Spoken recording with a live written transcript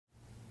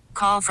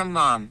call from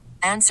mom.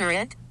 Answer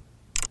it.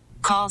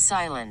 Call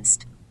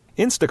silenced.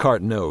 Instacart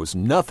knows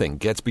nothing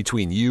gets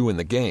between you and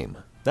the game.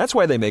 That's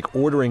why they make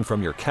ordering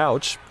from your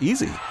couch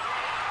easy.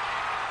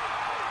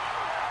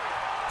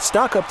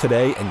 Stock up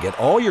today and get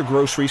all your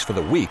groceries for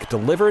the week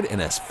delivered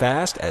in as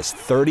fast as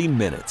 30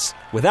 minutes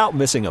without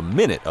missing a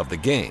minute of the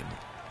game.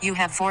 You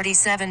have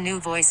 47 new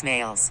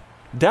voicemails.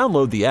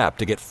 Download the app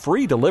to get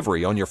free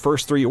delivery on your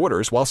first 3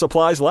 orders while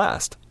supplies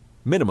last.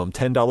 Minimum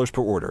 $10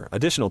 per order.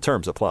 Additional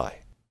terms apply.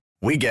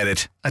 We get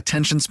it.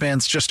 Attention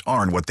spans just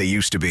aren't what they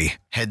used to be.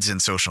 Heads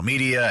in social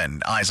media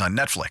and eyes on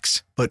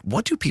Netflix. But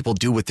what do people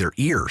do with their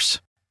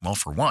ears? Well,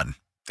 for one,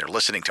 they're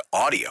listening to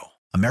audio.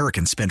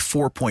 Americans spend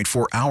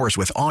 4.4 hours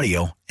with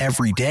audio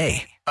every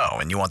day. Oh,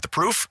 and you want the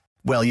proof?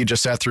 Well, you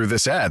just sat through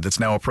this ad that's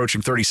now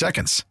approaching 30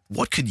 seconds.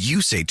 What could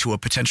you say to a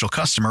potential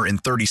customer in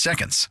 30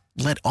 seconds?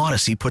 Let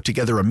Odyssey put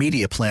together a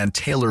media plan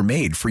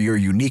tailor-made for your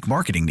unique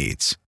marketing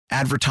needs.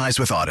 Advertise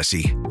with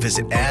Odyssey.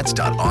 Visit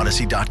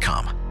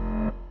ads.odyssey.com.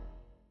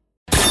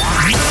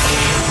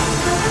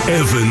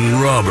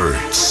 Evan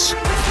Roberts.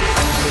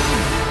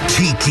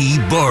 Tiki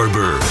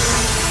Barber.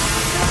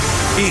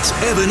 It's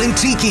Evan and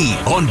Tiki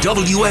on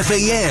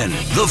WFAN,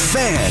 The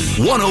Fan,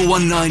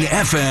 101.9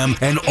 FM,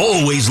 and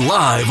always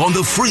live on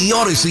the free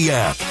Odyssey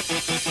app.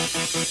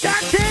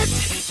 That's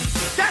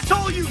it? That's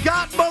all you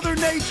got, Mother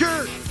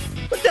Nature?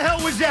 What the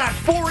hell was that,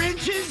 4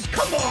 inches?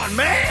 Come on,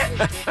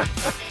 man.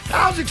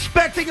 I was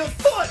expecting a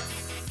foot.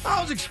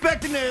 I was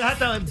expecting to have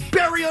to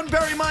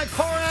unbury my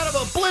car out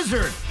of a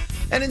blizzard.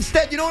 And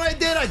instead, you know what I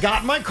did? I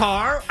got in my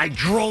car, I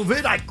drove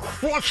it, I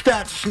crushed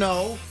that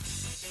snow,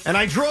 and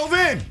I drove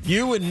in.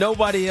 You and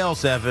nobody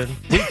else, Evan.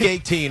 Week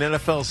 18,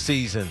 NFL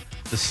season.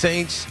 The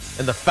Saints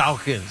and the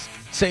Falcons.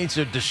 Saints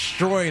are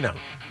destroying them.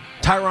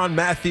 Tyrann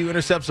Mathieu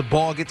intercepts the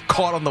ball, gets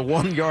caught on the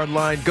 1-yard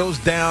line, goes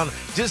down,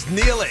 just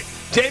kneel it.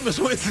 Jameis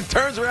Winston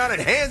turns around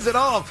and hands it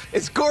off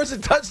and scores a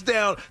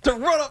touchdown to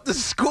run up the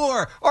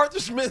score. Arthur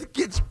Smith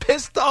gets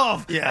pissed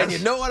off. Yes. And you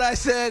know what I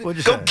said? What'd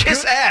you Go say?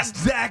 kiss ass.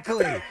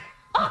 Exactly.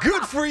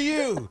 Good for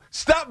you.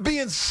 Stop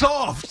being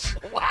soft.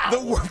 Wow.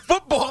 The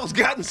football's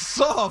gotten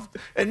soft.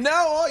 And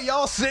now all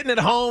y'all sitting at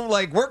home,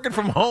 like working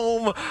from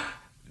home,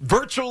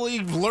 virtually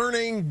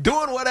learning,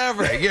 doing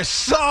whatever. You're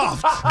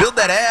soft. Build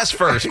that ass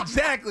first.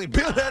 Exactly.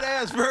 Build that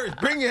ass first.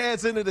 Bring your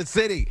ass into the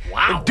city.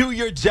 Wow. And do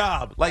your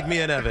job, like me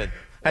and Evan.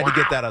 Had to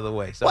get that out of the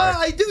way. Sorry.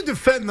 Well, I do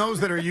defend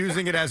those that are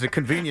using it as a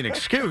convenient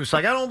excuse.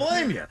 Like, I don't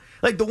blame you.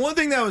 Like, the one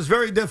thing that was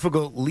very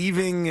difficult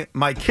leaving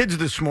my kids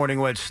this morning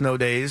wet snow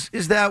days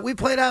is that we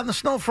played out in the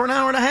snow for an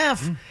hour and a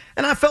half,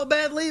 and I felt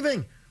bad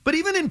leaving. But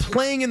even in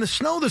playing in the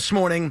snow this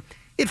morning,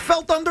 it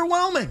felt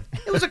underwhelming.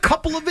 It was a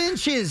couple of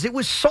inches. It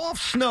was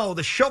soft snow.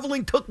 The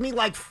shoveling took me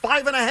like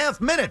 5.5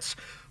 minutes.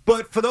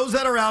 But for those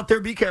that are out there,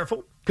 be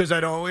careful. Because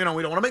we don't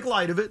want to make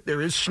light of it. There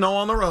is snow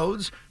on the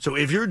roads. So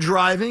if you're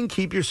driving,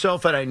 keep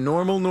yourself at a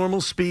normal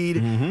speed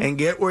and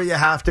get where you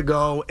have to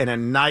go in a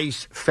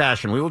nice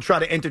fashion. We will try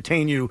to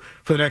entertain you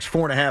for the next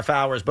 4.5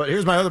 hours. But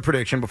here's my other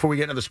prediction before we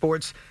get into the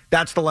sports.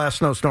 That's the last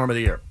snowstorm of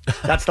the year.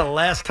 That's the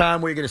last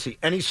time we're going to see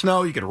any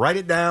snow. You can write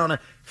it down.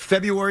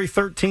 February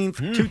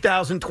 13th,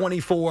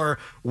 2024.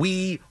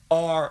 We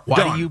are Why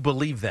done. do you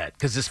believe that?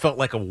 Because this felt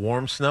like a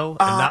warm snow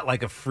and not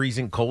like a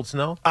freezing cold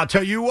snow? I'll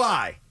tell you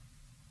why.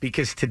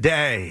 Because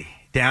today,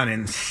 down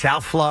in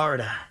South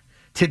Florida,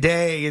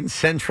 today in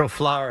Central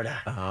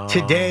Florida,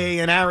 today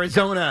in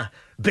Arizona,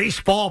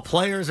 baseball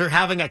players are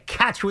having a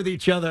catch with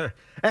each other.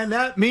 And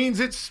that means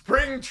it's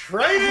spring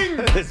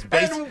training.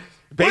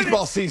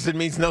 Baseball season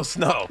means no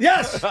snow.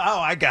 Yes. Oh,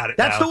 I got it.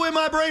 That's now. the way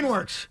my brain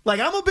works. Like,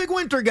 I'm a big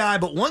winter guy,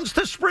 but once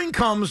the spring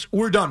comes,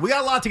 we're done. We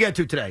got a lot to get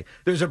to today.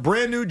 There's a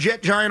brand new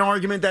Jet Giant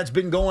argument that's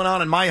been going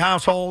on in my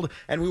household,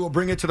 and we will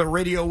bring it to the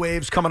radio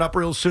waves coming up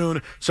real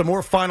soon. Some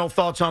more final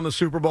thoughts on the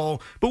Super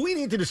Bowl. But we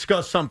need to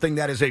discuss something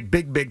that is a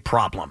big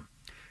problem.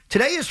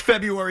 Today is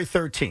February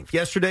 13th.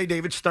 Yesterday,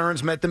 David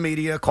Stearns met the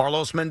media.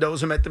 Carlos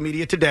Mendoza met the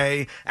media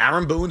today.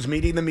 Aaron Boone's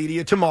meeting the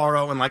media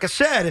tomorrow. And like I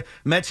said,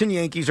 Mets and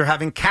Yankees are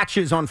having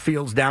catches on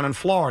fields down in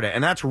Florida.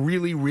 And that's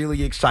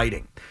really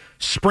exciting.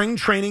 Spring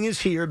training is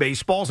here.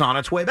 Baseball's on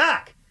its way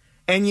back.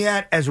 And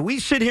yet, as we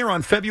sit here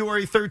on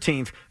February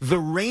 13th, the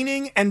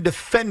reigning and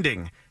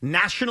defending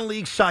National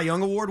League Cy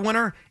Young Award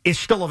winner is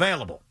still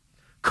available.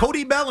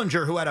 Cody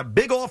Bellinger, who had a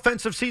big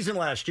offensive season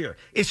last year,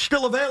 is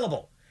still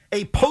available.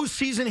 A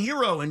postseason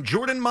hero in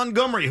Jordan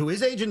Montgomery, who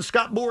his agent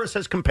Scott Boras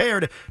has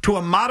compared to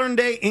a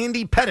modern-day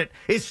Andy Pettitte,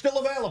 is still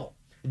available.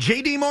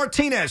 J.D.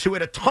 Martinez, who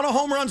had a ton of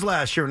home runs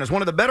last year and is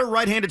one of the better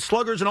right-handed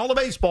sluggers in all of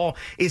baseball,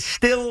 is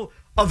still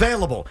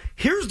available.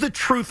 Here's the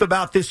truth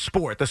about this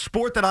sport, the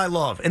sport that I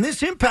love, and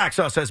this impacts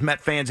us as Met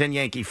fans and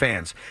Yankee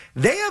fans.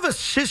 They have a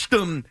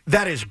system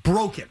that is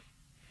broken.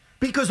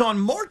 Because on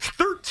March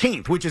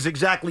 13th, which is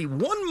exactly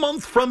 1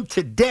 month from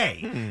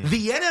today,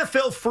 the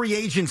NFL free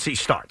agency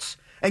starts.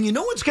 And you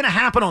know what's going to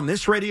happen on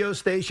this radio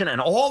station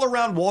and all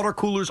around water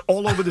coolers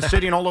all over the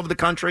city and all over the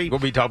country? Will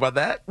we talk about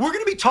that? We're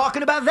going to be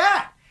talking about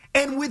that.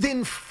 And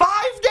within 5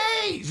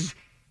 days,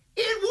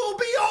 it will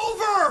be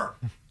over.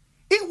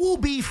 It will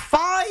be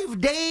 5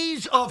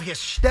 days of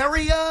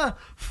hysteria,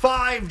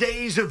 5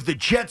 days of the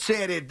Jets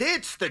added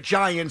this, the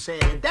Giants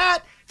added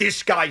that,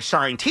 this guy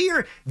signed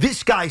here,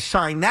 this guy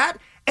signed that,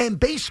 and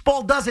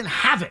baseball doesn't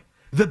have it.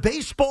 The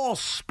baseball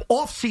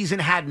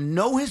offseason had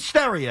no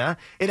hysteria,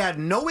 it had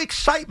no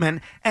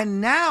excitement,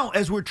 and now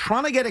as we're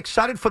trying to get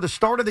excited for the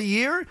start of the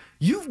year,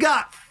 you've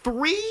got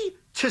 3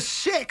 to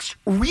 6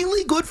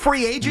 really good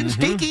free agents,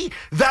 Tiki,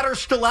 that are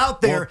still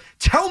out there. Well,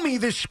 tell me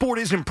this sport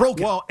isn't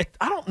broken. Well,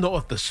 I don't know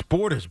if the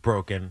sport is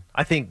broken.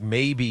 I think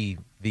maybe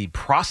the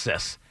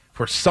process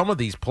for some of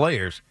these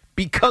players,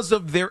 because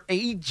of their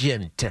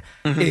agent,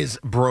 is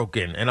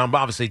broken. And I'm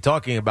obviously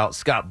talking about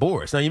Scott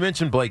Boras. Now, you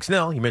mentioned Blake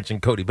Snell. You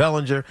mentioned Cody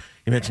Bellinger.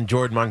 You mentioned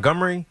Jordan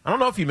Montgomery. I don't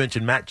know if you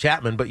mentioned Matt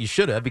Chapman, but you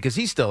should have because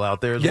he's still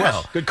out there as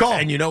well. Good call.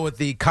 And you know what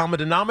the common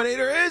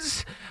denominator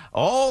is?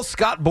 All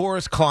Scott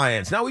Boras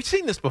clients. Now, we've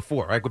seen this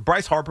before, right? With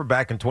Bryce Harper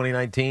back in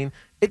 2019,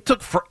 it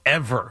took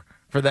forever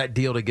for that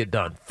deal to get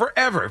done.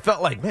 Forever. It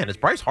felt like, man, is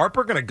Bryce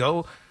Harper going to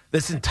go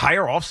this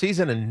entire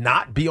offseason and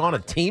not be on a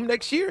team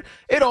next year?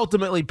 It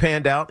ultimately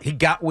panned out. He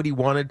got what he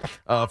wanted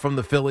from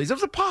the Phillies. It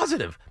was a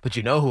positive. But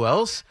you know who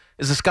else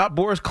is a Scott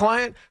Boras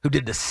client who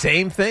did the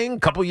same thing a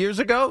couple years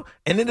ago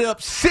and ended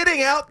up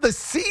sitting out the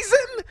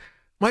season?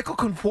 Michael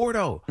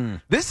Conforto.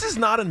 This is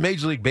not a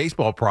Major League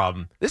Baseball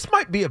problem. This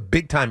might be a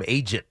big-time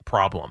agent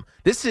problem.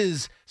 This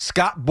is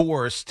Scott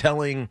Boras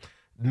telling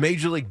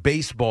Major League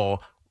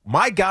Baseball,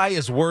 my guy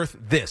is worth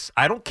this.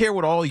 I don't care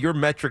what all your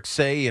metrics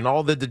say and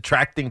all the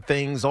detracting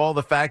things, all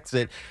the facts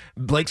that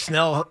Blake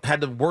Snell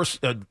had the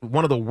worst,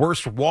 one of the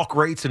worst walk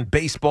rates in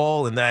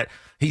baseball, and that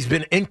he's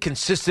been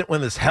inconsistent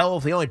with his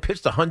health. He only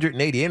pitched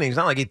 180 innings.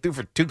 Not like he threw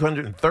for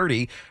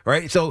 230,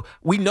 right? So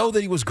we know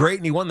that he was great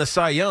and he won the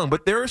Cy Young,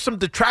 but there are some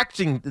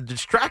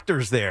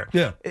distractors there.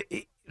 Yeah.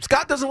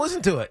 Scott doesn't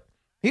listen to it.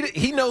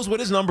 He knows what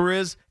his number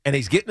is, and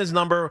he's getting his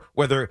number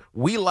whether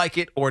we like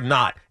it or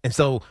not. And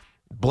so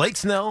Blake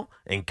Snell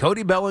and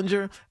Cody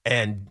Bellinger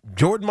and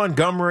Jordan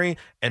Montgomery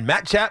and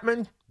Matt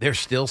Chapman, they're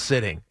still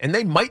sitting. And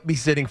they might be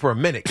sitting for a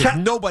minute because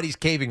nobody's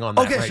caving on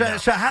that now.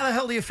 So how the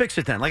hell do you fix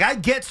it then? Like, I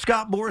get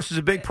Scott Boras is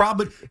a big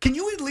problem, but can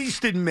you at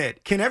least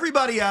admit, can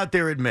everybody out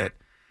there admit,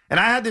 and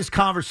I had this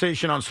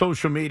conversation on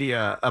social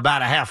media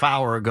about a half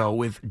hour ago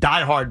with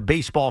diehard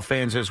baseball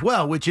fans as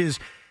well, which is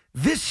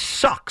this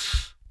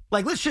sucks.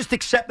 Like, let's just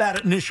accept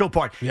that initial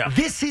part. Yeah.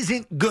 This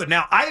isn't good.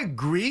 Now, I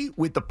agree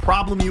with the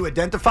problem you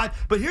identified,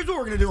 but here's what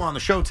we're going to do on the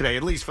show today,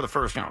 at least for the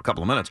first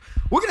couple of minutes.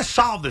 We're going to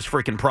solve this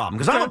freaking problem,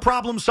 because I'm a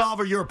problem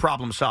solver, you're a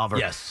problem solver.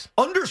 Yes.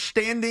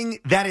 Understanding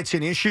that it's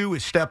an issue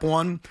is step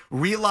one.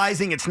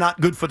 Realizing it's not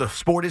good for the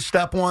sport is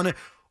step one.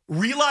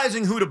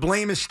 Realizing who to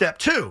blame is step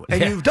two,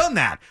 and you've done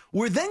that.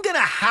 We're then going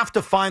to have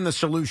to find the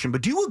solution.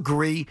 But do you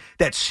agree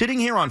that sitting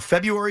here on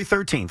February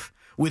 13th,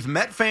 with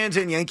Met fans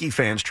and Yankee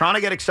fans trying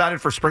to get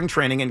excited for spring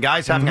training and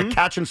guys having a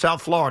catch in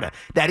South Florida,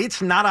 that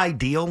it's not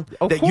ideal,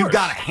 that you've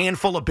got a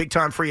handful of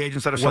big-time free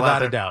agents that are still out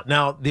there? Without a doubt.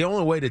 Now, the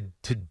only way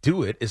to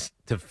do it is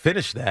to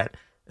finish that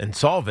and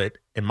solve it,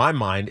 in my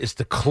mind, is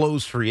to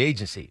close free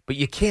agency. But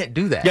you can't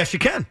do that. Yes, you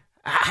can.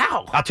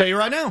 How? I'll tell you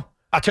right now,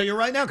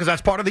 because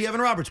that's part of the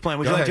Evan Roberts plan.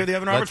 Would you like to hear the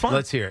Evan Roberts plan?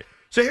 Let's hear it.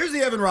 So here's the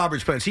Evan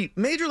Roberts plan. See,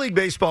 Major League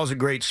Baseball is a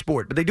great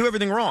sport, but they do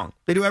everything wrong.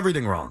 They do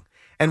everything wrong.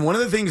 And one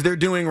of the things they're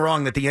doing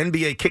wrong that the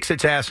NBA kicks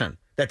its ass in,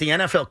 that the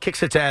NFL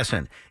kicks its ass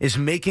in, is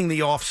making the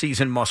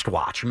offseason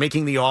must-watch,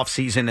 making the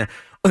offseason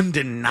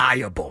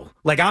undeniable.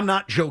 Like, I'm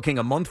not joking.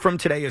 A month from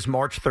today is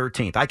March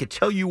 13th. I could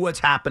tell you what's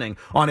happening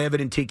on Evan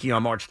and Tiki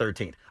on March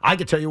 13th. I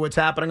could tell you what's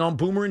happening on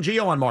Boomer and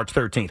Gio on March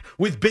 13th,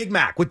 with Big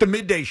Mac, with the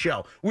Midday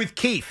Show, with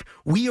Keith.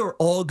 We are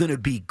all going to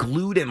be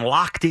glued and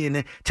locked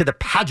in to the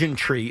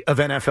pageantry of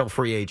NFL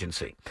free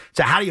agency.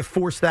 So how do you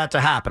force that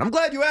to happen? I'm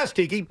glad you asked,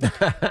 Tiki.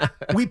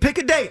 We pick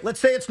a date. Let's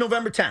say it's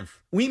November 10th.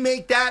 We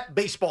make that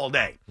baseball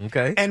day.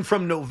 Okay. And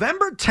from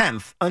November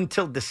 10th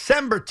until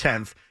December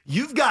 10th,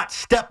 you've got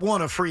step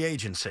one of free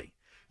agency.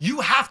 You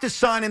have to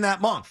sign in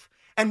that month.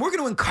 And we're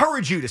going to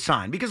encourage you to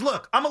sign. Because,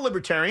 look, I'm a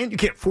libertarian. You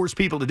can't force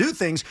people to do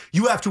things.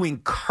 You have to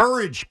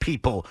encourage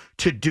people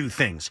to do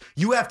things.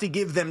 You have to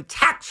give them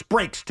tax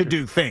breaks to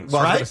do things,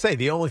 Well, right? I was going to say,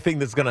 the only thing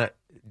that's going to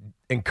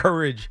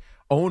encourage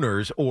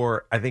owners,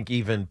 or I think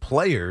even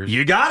players,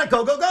 You got it.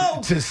 Go, go,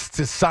 go. to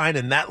sign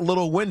in that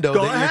little window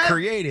Go that ahead. you're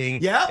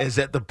creating, is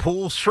that the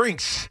pool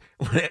shrinks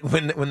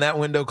when that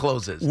window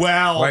closes.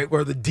 Well, right,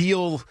 where the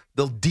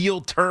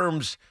deal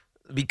terms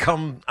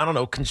become, I don't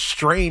know,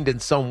 constrained in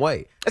some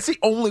way. That's the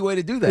only way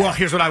to do that. Well,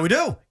 here's what I would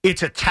do.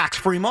 It's a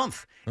tax-free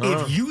month.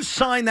 If you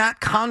sign that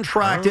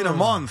contract in a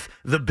month,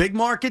 the big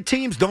market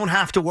teams don't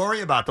have to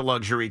worry about the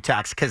luxury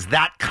tax, because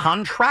that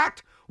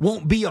contract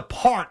won't be a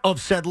part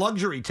of said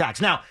luxury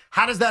tax. Now,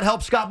 how does that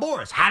help Scott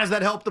Boras? How does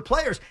that help the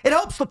players? It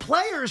helps the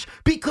players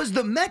because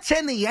the Mets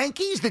and the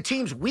Yankees, the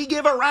teams we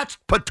give a rat's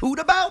patoot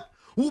about,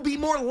 will be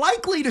more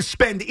likely to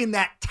spend in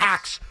that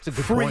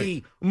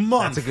tax-free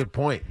month. That's a good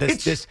point.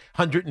 This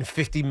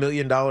 $150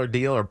 million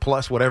deal or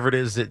plus, whatever it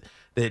is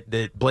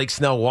that Blake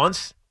Snell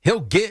wants, he'll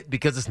get,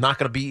 because it's not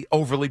going to be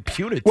overly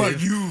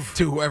punitive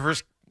to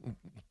whoever's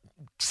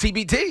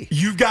CBT.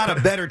 You've got a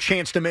better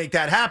chance to make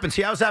that happen.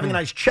 See, I was having a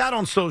nice chat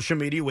on social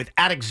media with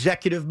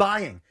 @executive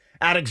buying.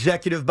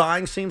 @executive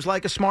buying seems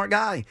like a smart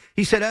guy.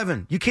 He said,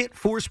 Evan, you can't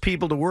force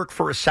people to work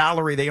for a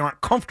salary they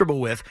aren't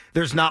comfortable with.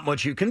 There's not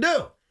much you can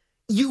do.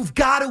 You've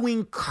got to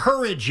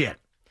encourage it.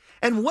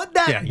 And what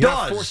that you're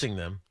not forcing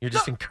them. You're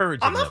just encouraging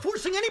them. I'm not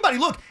forcing anybody.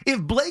 Look,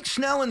 if Blake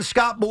Snell and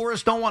Scott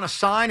Boras don't want to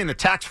sign in the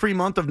tax-free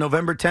month of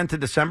November 10th to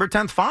December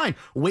 10th, fine.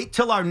 Wait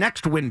till our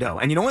next window.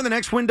 And you know when the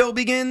next window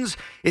begins?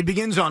 It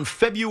begins on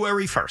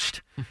February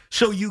 1st.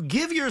 So you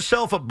give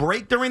yourself a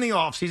break during the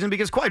offseason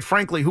because, quite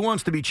frankly, who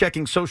wants to be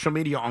checking social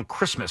media on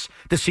Christmas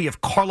to see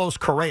if Carlos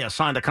Correa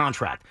signed a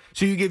contract?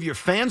 So you give your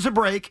fans a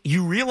break.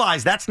 You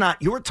realize that's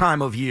not your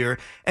time of year,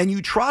 and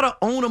you try to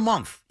own a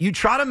month. You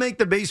try to make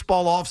the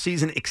baseball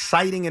offseason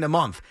exciting in a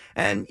month.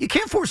 And you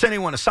can't force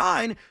anyone to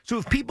sign. So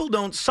if people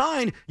don't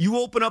sign, you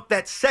open up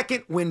that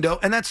second window,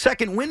 and that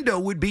second window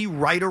would be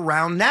right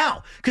around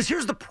now. Because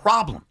here's the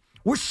problem.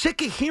 We're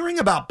sick of hearing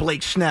about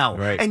Blake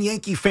Snell and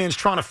Yankee fans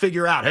trying to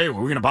figure out, hey, are we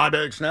going to buy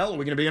Blake Snell? Are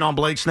we going to be in on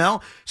Blake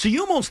Snell? So you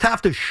almost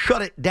have to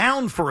shut it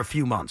down for a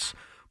few months.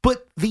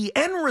 But the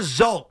end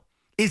result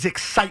is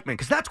excitement,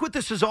 because that's what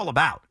this is all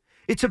about.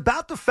 It's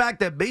about the fact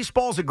that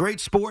baseball is a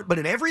great sport, but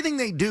in everything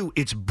they do,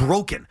 it's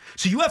broken.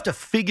 So you have to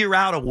figure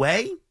out a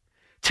way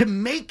to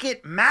make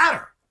it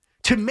matter,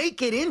 to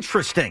make it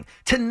interesting,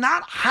 to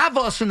not have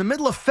us in the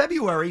middle of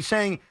February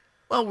saying,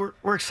 well,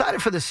 we're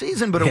excited for the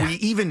season, but are we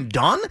even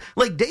done?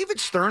 Like David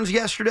Stearns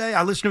yesterday,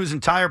 I listened to his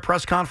entire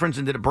press conference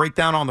and did a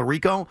breakdown on the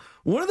RICO.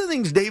 One of the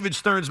things David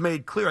Stearns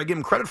made clear, I give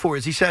him credit for,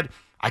 is he said,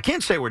 I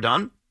can't say we're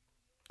done.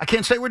 I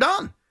can't say we're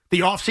done.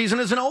 The offseason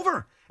isn't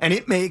over, and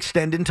it may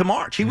extend into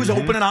March. He was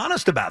open and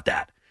honest about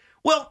that.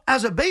 Well,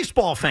 as a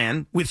baseball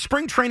fan, with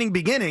spring training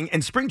beginning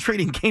and spring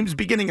training games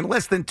beginning in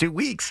less than 2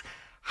 weeks,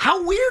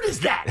 how weird is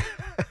that?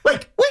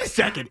 Like, wait a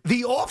second.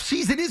 The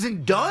offseason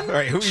isn't done? All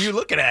right, who are you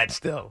looking at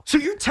still? So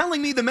you're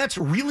telling me the Mets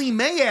really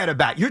may add a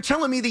bat. You're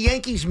telling me the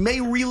Yankees may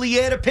really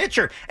add a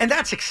pitcher. And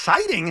that's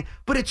exciting,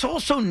 but it's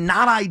also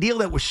not ideal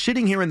that we're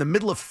sitting here in the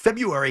middle of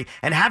February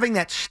and having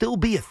that still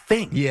be a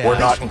thing. Yeah. We're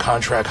not in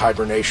contract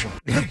hibernation.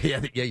 yeah,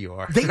 you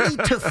are. They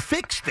need to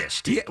fix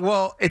this. Yeah,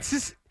 well, it's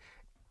just,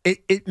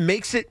 it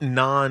makes it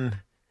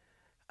non-urgent.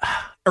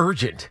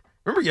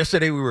 Remember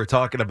yesterday we were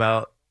talking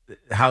about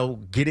how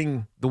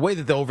getting the way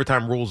that the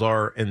overtime rules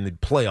are in the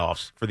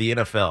playoffs for the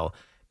NFL,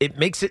 it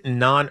makes it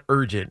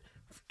non-urgent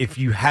if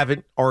you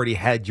haven't already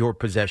had your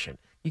possession.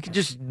 You can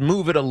just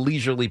move at a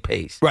leisurely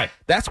pace. Right.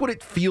 That's what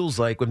it feels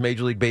like with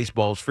Major League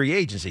Baseball's free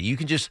agency. You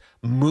can just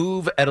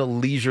move at a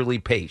leisurely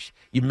pace.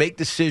 You make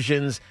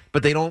decisions,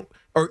 but they don't,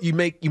 or you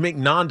make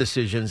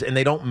non-decisions and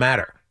they don't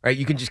matter. Right?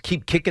 You can just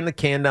keep kicking the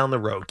can down the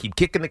road,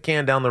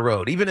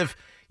 even if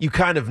you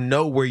kind of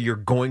know where you're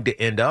going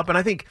to end up. And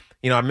I think,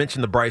 I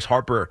mentioned the Bryce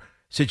Harper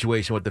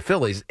situation with the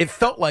Phillies. It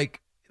felt like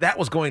that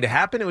was going to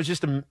happen. It was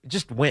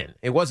just when.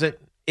 It wasn't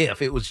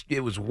if. It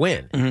was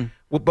when.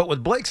 Mm-hmm. But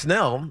with Blake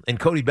Snell and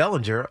Cody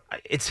Bellinger,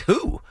 it's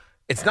who.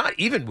 It's not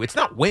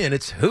when.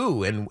 It's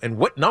who and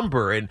what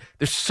number. And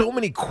there's so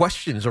many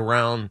questions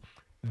around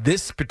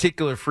this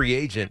particular free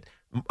agent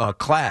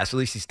class. At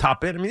least he's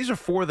top end. I mean, these are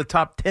 4 of the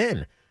top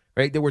 10,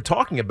 right, that we're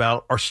talking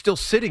about are still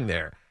sitting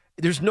there.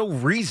 There's no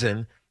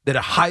reason that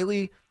a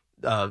highly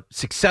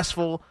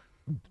successful,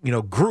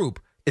 group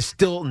is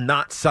still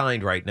not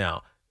signed right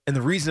now. And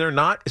the reason they're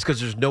not is because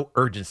there's no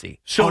urgency.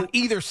 So on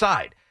either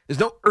side. There's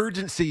no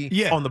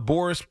urgency on the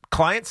Boras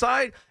client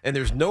side, and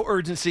there's no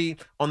urgency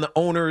on the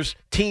owner's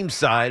team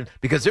side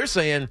because they're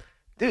saying,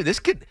 dude, this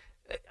could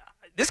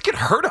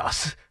hurt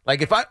us.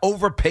 Like, if I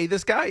overpay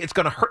this guy, it's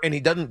going to hurt, and he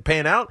doesn't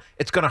pan out,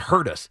 it's going to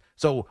hurt us.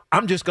 So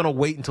I'm just going to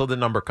wait until the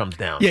number comes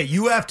down. Yeah,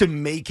 you have to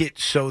make it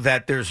so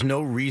that there's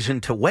no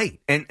reason to wait.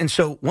 And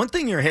so one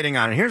thing you're hitting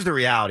on, and here's the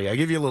reality. I'll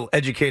give you a little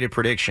educated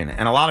prediction,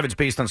 and a lot of it's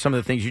based on some of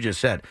the things you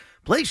just said.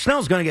 Blake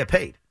Snell's going to get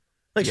paid.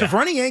 So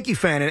for any Yankee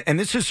fan, and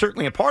this is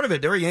certainly a part of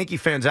it, there are Yankee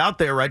fans out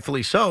there,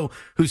 rightfully so,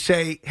 who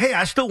say, hey,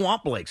 I still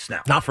want Blake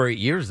Snell. Not for 8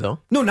 years, though.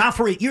 No, not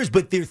for 8 years,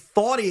 but their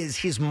thought is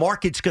his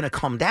market's going to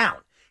come down.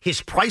 His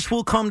price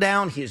will come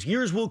down, his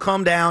years will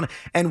come down,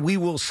 and we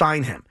will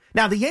sign him.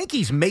 Now, the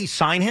Yankees may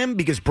sign him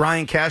because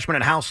Brian Cashman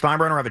and Hal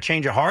Steinbrenner have a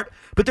change of heart,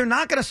 but they're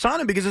not going to sign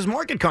him because his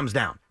market comes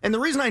down. And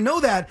the reason I know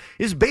that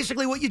is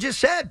basically what you just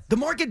said. The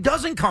market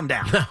doesn't come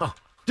down. No.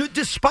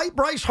 Despite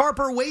Bryce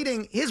Harper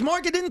waiting, his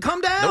market didn't come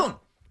down.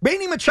 Nope.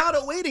 Manny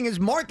Machado waiting, his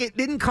market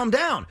didn't come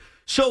down.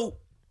 So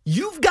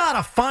you've got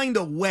to find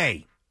a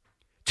way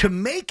to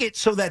make it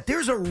so that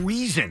there's a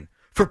reason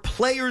for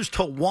players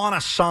to want to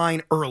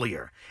sign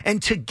earlier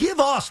and to give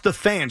us, the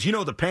fans,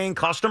 the paying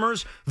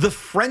customers, the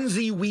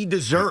frenzy we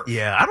deserve.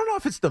 Yeah, I don't know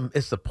if it's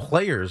the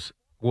players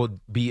will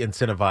be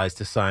incentivized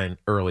to sign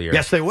earlier.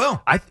 Yes, they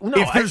will.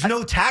 If there's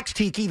no tax,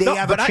 Tiki, they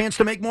have a chance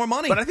to make more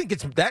money. But I think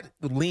that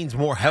leans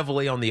more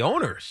heavily on the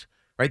owners,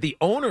 right? The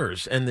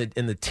owners and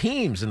the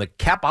teams and the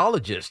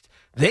capologists,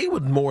 they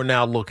would more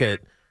now look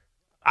at,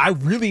 I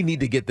really need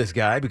to get this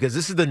guy because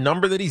this is the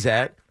number that he's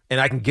at, and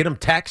I can get him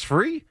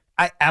tax-free.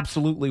 I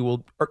absolutely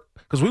will,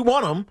 because we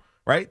want him,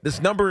 right? This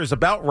number is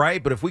about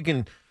right, but if we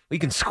can We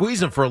can squeeze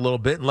them for a little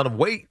bit and let them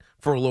wait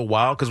for a little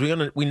while because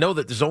we know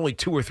that there's only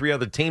 2 or 3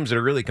 other teams that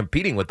are really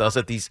competing with us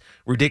at these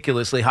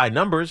ridiculously high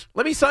numbers.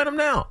 Let me sign them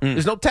now.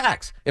 There's no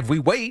tax. If we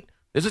wait,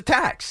 there's a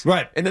tax.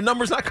 Right. And the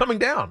number's not coming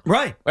down.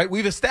 Right.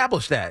 We've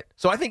established that.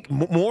 So I think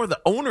more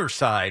the owner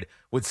side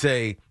would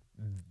say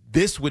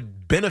this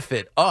would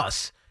benefit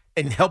us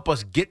and help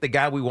us get the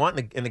guy we want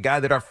and the guy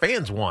that our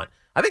fans want.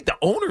 I think the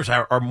owners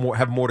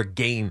have more to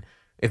gain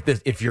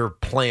if your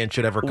plan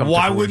should ever come to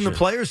fruition. Why wouldn't the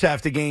players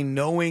have to gain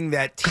knowing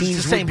that teams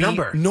it's the same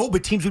number? No,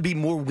 but teams would be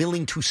more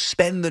willing to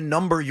spend the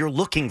number you're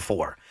looking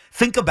for.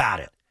 Think about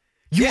it.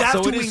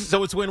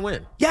 So it's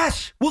win-win.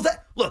 Yes. Well,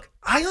 look,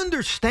 I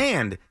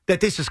understand that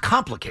this is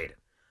complicated.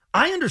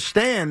 I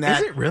understand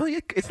that. Is it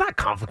really? It's not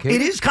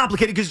complicated. It is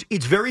complicated because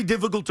it's very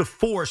difficult to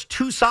force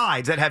two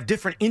sides that have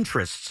different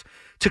interests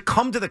to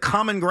come to the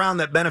common ground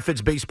that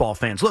benefits baseball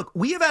fans. Look,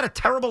 we have had a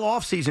terrible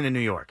offseason in New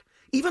York.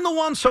 Even the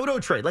Juan Soto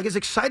trade, like as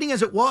exciting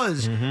as it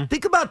was,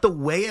 think about the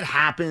way it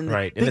happened.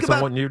 Right, and it's a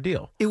one-year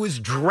deal. It was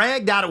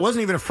dragged out. It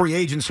wasn't even a free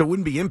agent, so it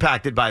wouldn't be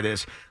impacted by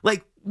this.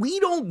 Like,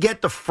 we don't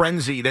get the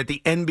frenzy that the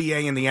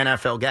NBA and the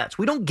NFL gets.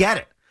 We don't get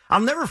it.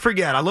 I'll never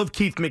forget. I love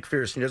Keith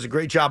McPherson. He does a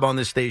great job on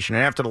this station.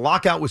 And after the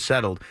lockout was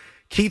settled,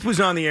 Keith was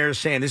on the air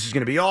saying, this is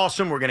going to be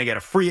awesome. We're going to get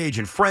a free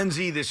agent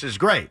frenzy. This is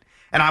great.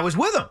 And I was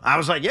with him. I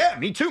was like, yeah,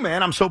 me too,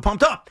 man. I'm so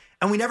pumped up.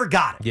 And we never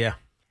got it. Yeah.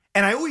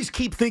 And I always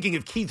keep thinking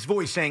of Keith's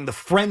voice saying the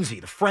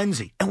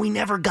frenzy. And we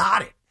never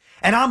got it.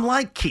 And I'm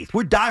like Keith.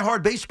 We're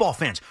diehard baseball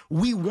fans.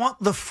 We want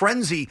the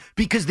frenzy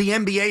because the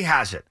NBA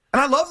has it.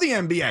 And I love the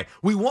NBA.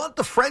 We want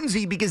the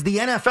frenzy because the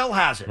NFL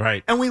has it.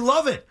 Right. And we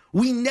love it.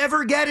 We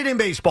never get it in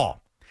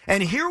baseball.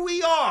 And here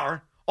we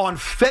are on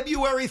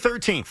February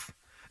 13th,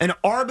 an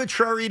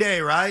arbitrary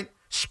day, right?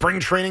 Spring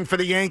training for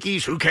the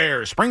Yankees, who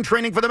cares? Spring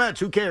training for the Mets,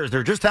 who cares?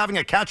 They're just having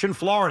a catch in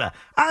Florida.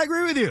 I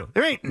agree with you.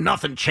 There ain't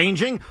nothing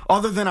changing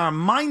other than our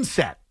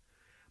mindset.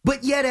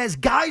 But yet, as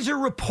guys are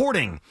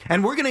reporting,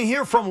 and we're going to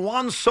hear from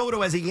Juan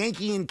Soto as a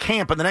Yankee in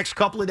camp in the next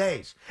couple of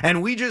days,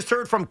 and we just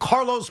heard from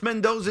Carlos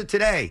Mendoza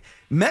today,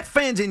 Met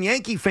fans and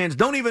Yankee fans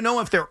don't even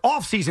know if their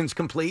offseason's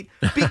complete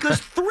because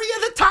 3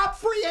 of the top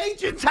free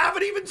agents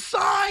haven't even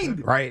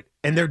signed. Right,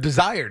 and they're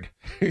desired.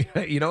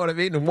 You know what I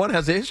mean? And one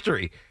has a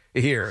history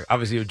here,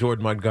 obviously, with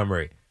Jordan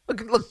Montgomery.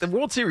 Look, the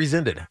World Series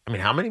ended. I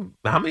mean, how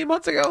many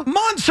months ago?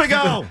 Months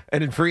ago!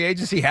 And in free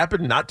agency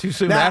happened not too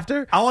soon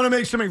after? I want to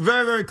make something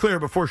very, very clear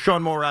before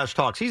Sean Morash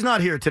talks. He's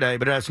not here today,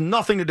 but it has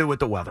nothing to do with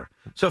the weather.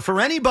 So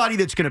for anybody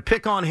that's going to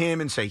pick on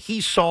him and say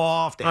he's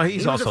soft. And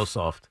he's also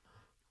soft.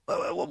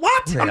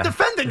 What? Yeah. I'm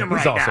defending him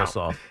right now. He's also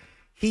soft.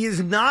 He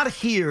is not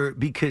here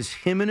because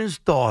him and his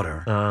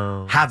daughter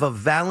have a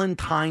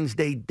Valentine's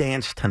Day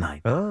dance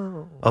tonight.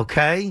 Oh.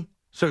 Okay?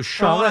 So,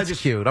 Sean, that's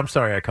cute. I'm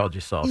sorry I called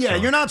you soft. Yeah,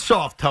 Sean. You're not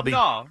soft, Tubby.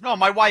 No,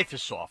 my wife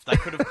is soft. I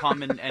could have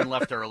come and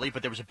left early,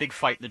 but there was a big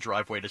fight in the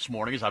driveway this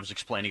morning. As I was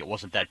explaining, it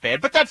wasn't that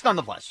bad. But that's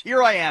nonetheless.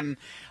 Here I am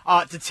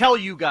to tell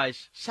you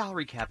guys,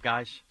 salary cap,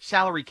 guys.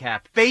 Salary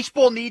cap.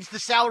 Baseball needs the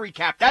salary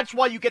cap. That's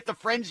why you get the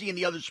frenzy in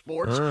the other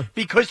sports,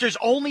 because there's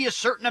only a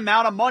certain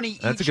amount of money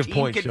each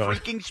team can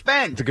freaking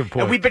spend. That's a good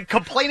point. And we've been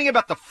complaining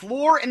about the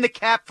floor and the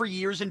cap for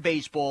years in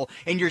baseball,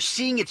 and you're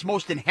seeing its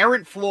most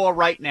inherent flaw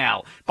right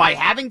now. By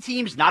having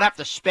teams not have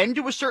to spend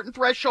to a certain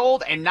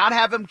threshold and not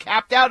have them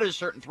capped out at a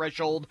certain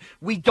threshold,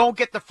 we don't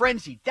get the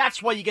frenzy.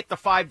 That's why you get the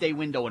 5-day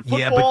window in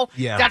football.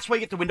 That's why you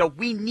get the window.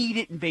 We need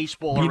it in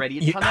baseball already.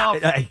 It's enough.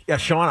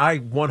 Sean, I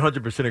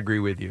 100% agree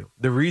with you.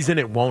 The reason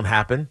it won't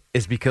happen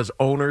is because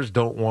owners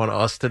don't want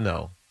us to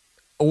know,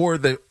 or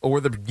the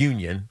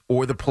union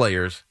or the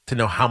players to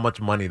know how much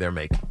money they're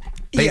making.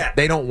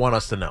 They don't want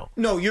us to know.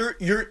 No,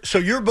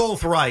 you're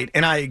both right,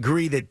 and I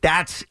agree that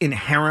that's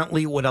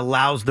inherently what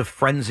allows the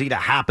frenzy to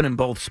happen in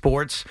both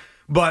sports.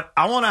 But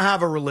I want to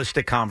have a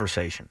realistic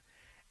conversation.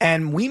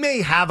 And we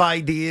may have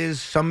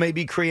ideas. Some may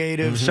be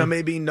creative. Some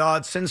may be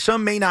nuts. And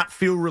some may not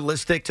feel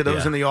realistic to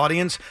those in the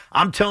audience.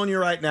 I'm telling you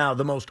right now,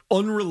 the most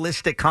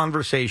unrealistic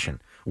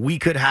conversation we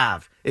could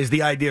have is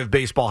the idea of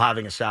baseball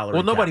having a salary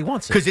cap. Nobody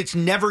wants it. Because it's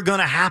never going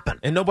to happen.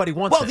 And nobody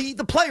wants it. Well,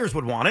 the players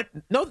would want it.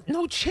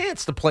 No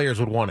chance the players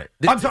would want it.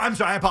 I'm sorry.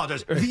 I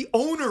apologize. The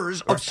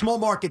owners of small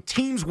market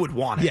teams would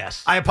want it.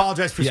 Yes. I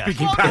apologize for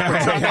speaking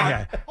backwards.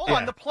 Hold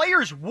on. The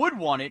players would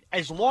want it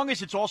as long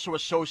as it's also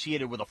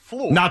associated with a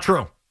floor. Not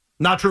true.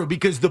 Not true,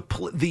 because the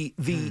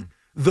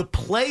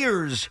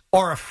players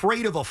are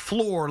afraid of a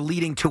floor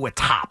leading to a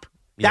top.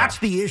 That's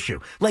the issue.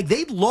 Like,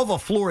 they'd love a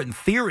floor in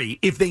theory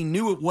if they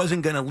knew it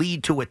wasn't going to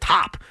lead to a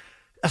top.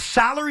 A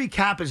salary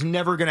cap is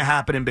never going to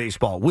happen in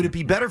baseball. Would it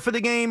be better for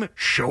the game?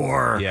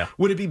 Sure. Yeah.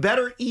 Would it be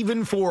better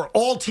even for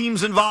all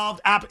teams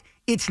involved?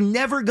 It's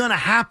never going to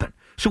happen.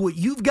 So what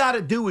you've got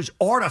to do is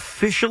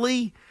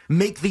artificially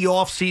make the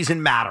offseason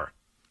matter.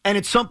 And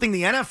it's something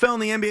the NFL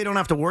and the NBA don't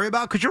have to worry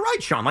about, because you're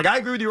right, Sean. Like, I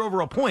agree with your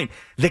overall point.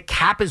 The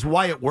cap is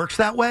why it works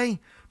that way.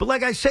 But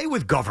like I say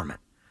with government,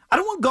 I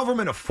don't want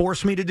government to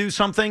force me to do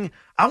something.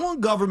 I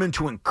want government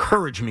to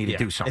encourage me to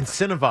do something.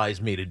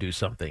 Incentivize me to do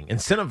something.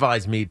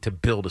 Incentivize me to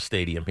build a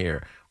stadium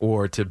here,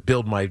 or to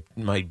build my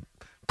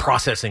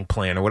processing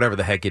plan, or whatever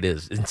the heck it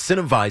is.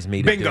 Incentivize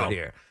me to do it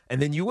here.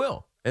 and then you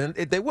will. And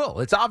they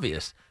will. It's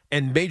obvious.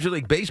 And Major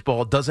League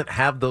Baseball doesn't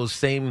have those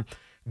same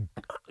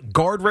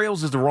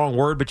guardrails is the wrong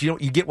word, but you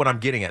get what I'm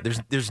getting at.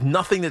 There's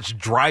nothing that's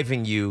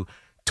driving you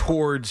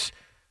towards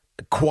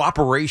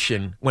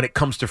cooperation when it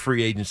comes to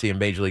free agency in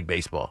Major League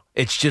Baseball.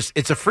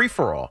 It's a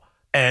free-for-all.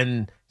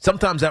 And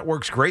sometimes that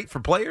works great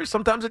for players,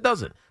 sometimes it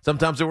doesn't.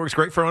 Sometimes it works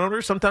great for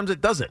owners, sometimes it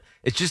doesn't.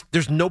 It's just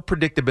there's no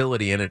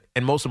predictability in it.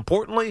 And most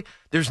importantly,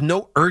 there's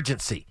no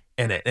urgency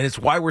in it. And it's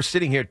why we're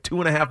sitting here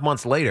 2.5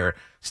 months later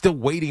still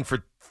waiting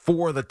for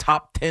 4 of the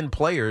top 10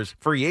 players,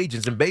 free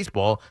agents in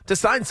baseball, to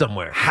sign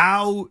somewhere.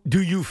 How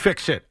do you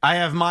fix it? I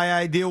have my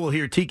idea. We'll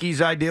hear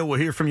Tiki's idea. We'll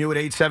hear from you at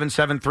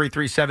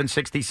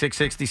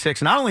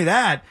 877-337-6666. Not only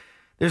that,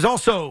 there's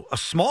also a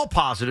small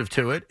positive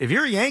to it. If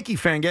you're a Yankee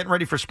fan getting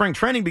ready for spring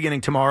training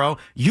beginning tomorrow,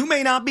 you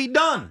may not be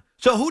done.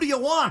 So who do you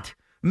want?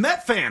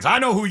 Met fans, I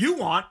know who you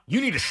want.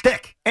 You need a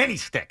stick, any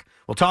stick.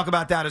 We'll talk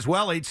about that as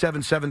well,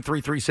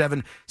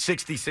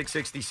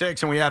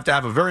 877-337-6666. And we have to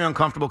have a very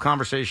uncomfortable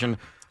conversation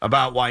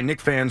about why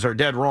Knicks fans are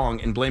dead wrong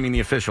in blaming the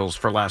officials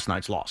for last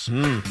night's loss.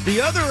 The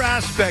other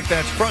aspect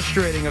that's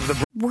frustrating of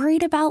the...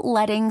 Worried about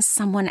letting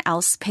someone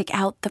else pick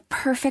out the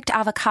perfect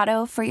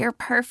avocado for your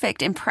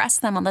perfect impress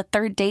them on the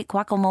third date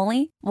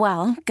guacamole?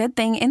 Well, good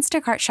thing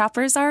Instacart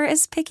shoppers are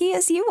as picky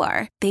as you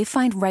are. They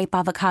find ripe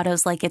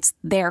avocados like it's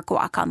their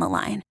guac on the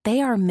line.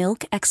 They are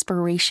milk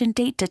expiration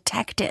date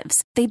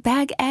detectives. They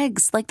bag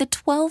eggs like the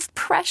 12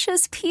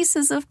 precious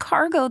pieces of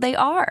cargo they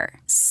are.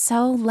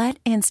 So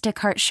let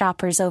Instacart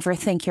shoppers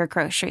overthink your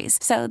groceries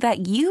so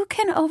that you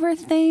can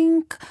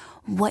overthink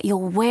what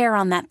you'll wear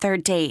on that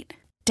third date.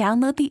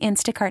 Download the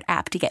Instacart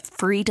app to get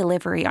free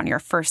delivery on your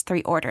first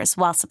 3 orders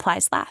while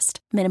supplies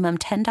last. Minimum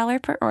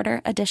 $10 per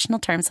order. Additional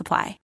terms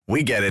apply.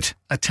 We get it.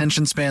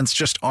 Attention spans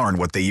just aren't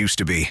what they used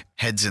to be.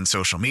 Heads in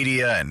social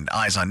media and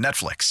eyes on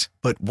Netflix.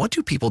 But what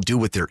do people do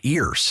with their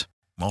ears?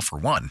 Well, for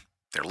one,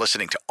 they're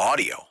listening to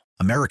audio.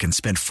 Americans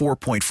spend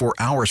 4.4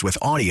 hours with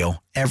audio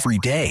every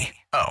day.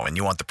 Oh, and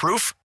you want the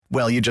proof?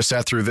 Well, you just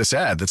sat through this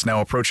ad that's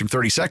now approaching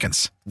 30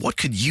 seconds. What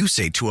could you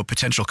say to a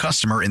potential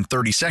customer in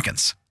 30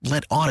 seconds?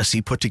 Let Odyssey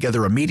put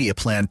together a media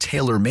plan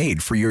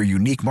tailor-made for your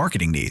unique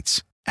marketing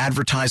needs.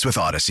 Advertise with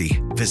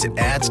Odyssey. Visit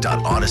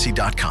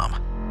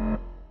ads.odyssey.com.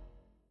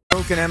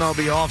 Broken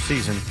MLB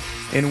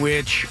offseason in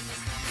which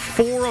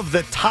 4 of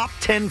the top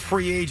 10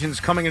 free agents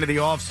coming into the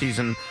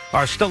offseason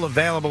are still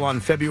available on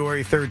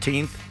February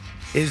 13th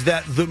is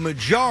that the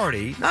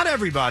majority, not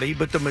everybody,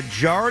 but the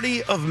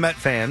majority of Met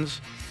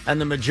fans and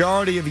the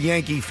majority of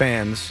Yankee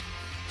fans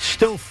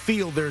still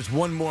feel there's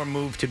one more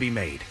move to be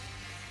made.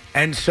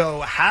 And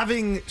so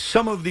having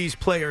some of these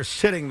players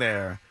sitting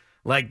there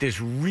like this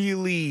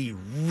really,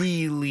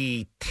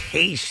 really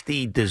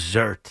tasty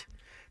dessert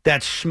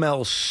that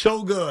smells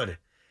so good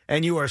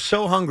and you are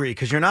so hungry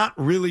because you're not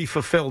really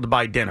fulfilled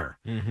by dinner.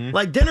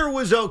 Like, dinner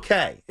was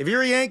okay. If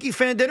you're a Yankee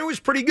fan, dinner was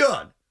pretty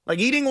good. Like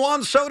eating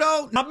Juan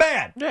Soto, not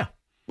bad. Yeah.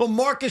 Little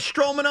Marcus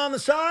Stroman on the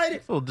side.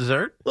 A little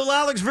dessert. Little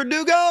Alex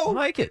Verdugo. I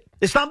like it.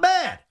 It's not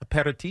bad.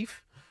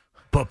 Aperitif.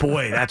 But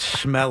boy, that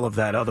smell of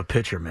that other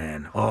pitcher,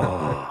 man.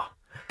 Oh,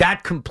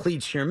 that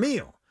completes your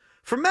meal.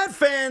 For Met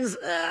fans,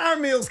 our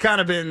meal's kind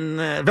of been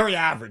very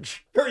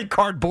average, very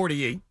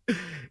cardboardy.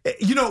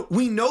 You know,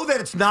 we know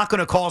that it's not going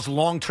to cause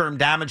long-term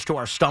damage to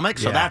our stomach,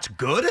 so that's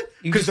good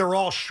because they're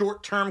all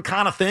short-term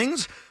kind of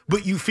things.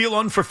 But you feel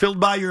unfulfilled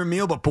by your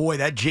meal. But boy,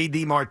 that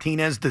J.D.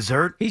 Martinez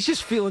dessert. He's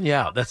just feeling you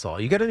out. That's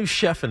all. You got a new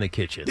chef in the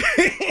kitchen.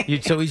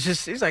 So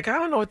he's like, I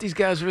don't know what these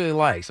guys really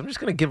like. So I'm just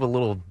going to give a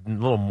little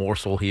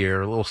morsel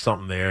here, a little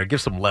something there,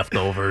 give some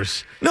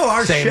leftovers. No,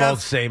 our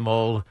same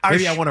old.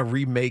 Maybe I want to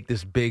remake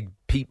this big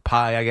peat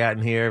pie I got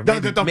in here.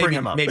 Don't bring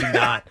him up. Maybe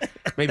not.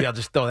 Maybe I'll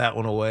just throw that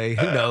one away.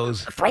 Who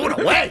knows? Throw it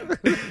away.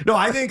 No,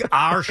 I think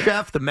our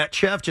chef, the Met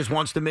chef, just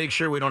wants to make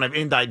sure we don't have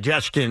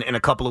indigestion in a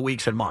couple of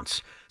weeks and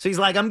months. So he's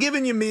like, I'm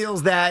giving you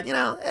meals that,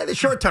 they're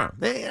short term.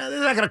 They're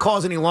not going to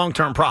cause any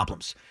long-term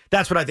problems.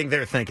 That's what I think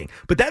they're thinking.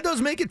 But that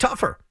does make it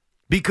tougher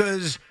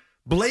because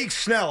Blake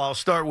Snell, I'll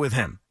start with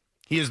him.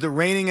 He is the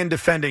reigning and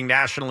defending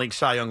National League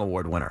Cy Young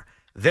Award winner.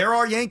 There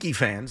are Yankee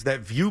fans that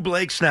view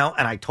Blake Snell,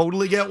 and I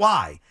totally get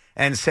why,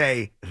 and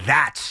say,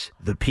 that's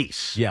the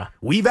piece. Yeah.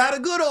 We've had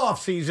a good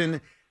offseason.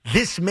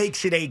 This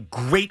makes it a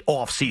great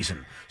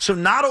offseason. So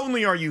not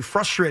only are you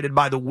frustrated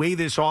by the way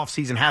this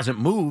offseason hasn't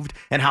moved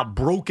and how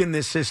broken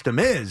this system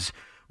is,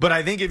 but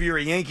I think if you're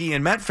a Yankee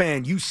and Met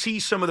fan, you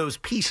see some of those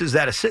pieces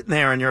that are sitting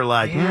there and you're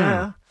like,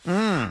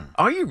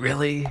 Are you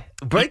really?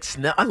 Blake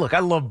Snell, look, I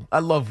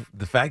love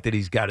the fact that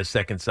he's got a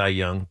second Cy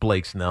Young,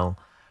 Blake Snell.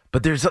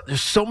 But there's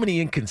so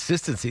many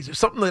inconsistencies. There's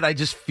something that I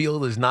just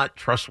feel is not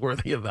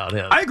trustworthy about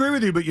him. I agree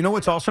with you, but you know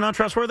what's also not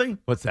trustworthy?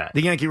 What's that?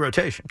 The Yankee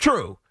rotation.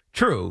 True.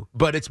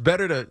 But it's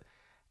better to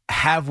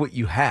have what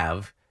you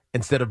have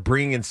instead of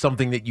bringing in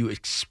something that you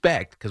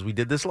expect, because we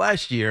did this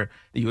last year,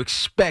 that you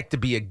expect to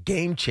be a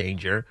game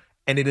changer,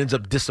 and it ends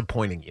up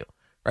disappointing you.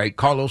 Right?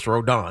 Carlos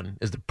Rodon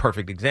is the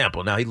perfect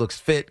example. Now, he looks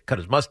fit, cut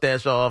his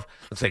mustache off,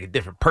 looks like a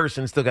different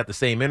person, still got the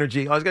same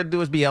energy. All he's got to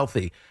do is be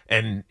healthy,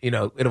 and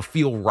it'll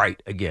feel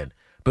right again.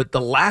 But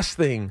the last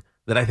thing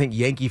that I think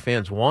Yankee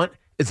fans want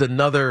is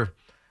another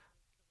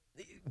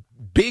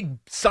big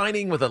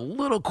signing with a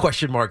little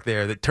question mark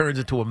there that turns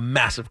into a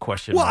massive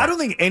question mark. Well, I don't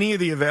think any of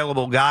the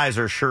available guys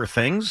are sure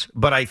things,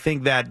 but I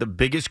think that the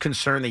biggest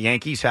concern the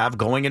Yankees have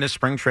going into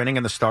spring training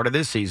and the start of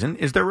this season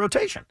is their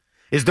rotation.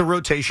 Is the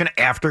rotation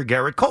after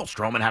Garrett Cole.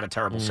 Stroman had a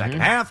terrible second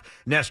half.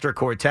 Nestor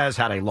Cortez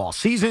had a lost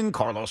season.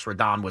 Carlos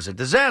Rodon was a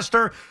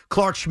disaster.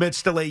 Clark Schmidt's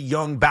still a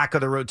young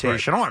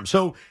back-of-the-rotation arm.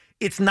 So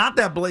it's not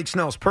that Blake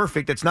Snell's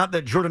perfect. It's not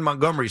that Jordan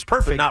Montgomery's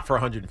perfect. But not for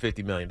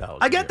 $150 million.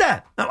 I get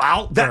that.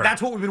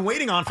 That's what we've been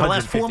waiting on for the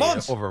last 4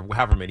 months. Over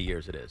however many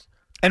years it is.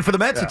 And for the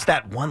Mets, it's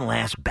that one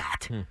last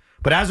bat.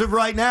 But as of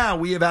right now,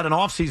 we have had an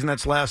offseason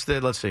that's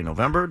lasted, let's see,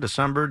 November,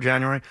 December,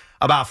 January,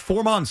 about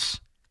 4 months,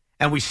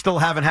 and we still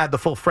haven't had the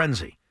full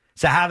frenzy.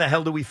 So how the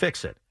hell do we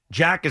fix it?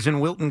 Jack is in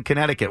Wilton,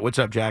 Connecticut. What's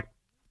up, Jack?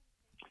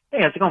 Hey,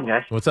 how's it going,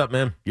 guys? What's up,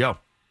 man? Yo,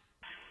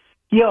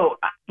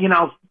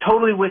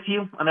 totally with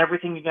you on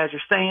everything you guys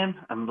are saying.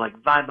 I'm like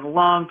vibing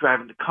along,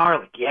 driving the car,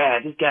 like, yeah,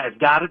 these guys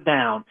got it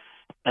down.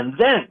 And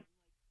then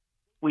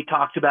we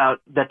talked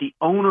about that the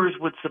owners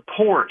would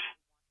support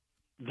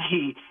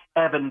the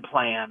Evan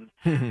plan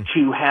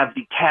to have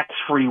the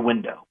tax-free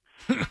window.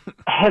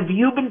 Have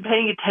you been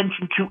paying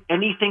attention to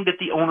anything that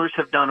the owners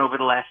have done over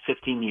the last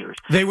 15 years?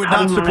 They would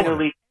not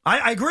support it.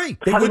 I agree.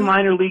 Cutting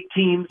minor league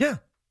teams. Yeah.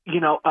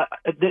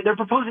 They're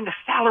proposing a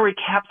salary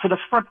cap for the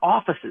front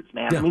offices,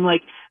 man. Yeah. I mean,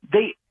 like,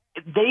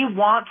 they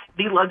want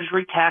the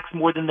luxury tax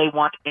more than they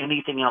want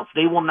anything else.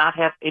 They will not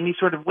have any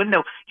sort of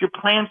window. Your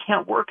plan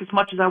can't work as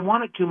much as I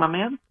want it to, my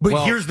man.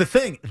 But here's the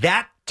thing.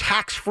 That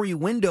tax-free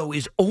window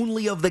is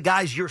only of the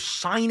guys you're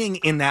signing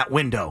in that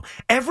window.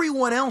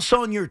 Everyone else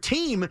on your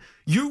team,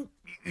 you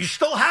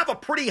still have a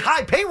pretty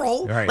high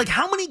payroll. Right. Like,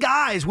 how many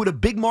guys would a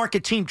big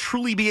market team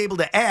truly be able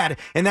to add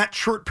in that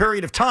short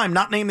period of time,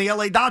 not name the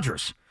LA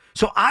Dodgers?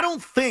 So I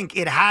don't think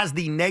it has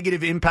the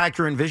negative impact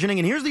you're envisioning.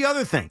 And here's the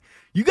other thing.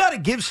 You got to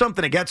give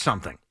something to get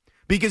something.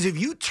 Because if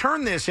you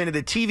turn this into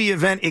the TV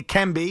event it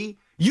can be,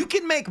 you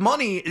can make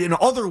money in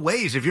other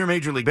ways if you're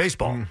Major League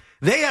Baseball.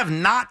 They have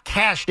not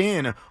cashed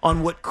in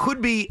on what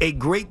could be a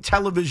great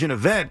television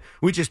event,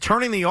 which is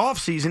turning the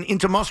offseason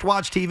into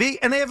must-watch TV,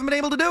 and they haven't been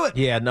able to do it.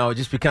 Yeah, no, it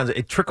just becomes,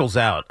 it trickles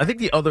out. I think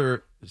the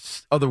other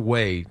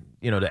way,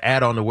 to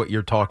add on to what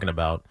you're talking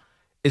about,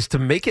 is to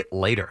make it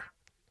later.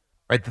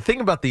 Right, the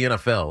thing about the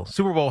NFL,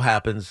 Super Bowl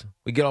happens.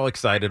 We get all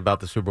excited about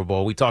the Super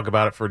Bowl. We talk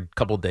about it for a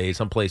couple of days.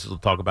 Some places will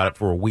talk about it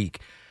for a week.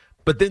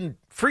 But then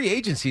free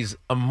agency's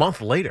a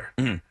month later.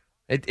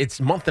 It's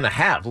a month and a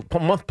half, a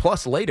month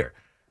plus later.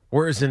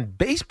 Whereas in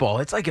baseball,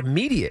 it's like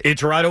immediate.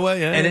 It's right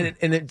away, yeah.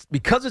 And it's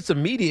because it's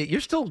immediate,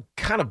 you're still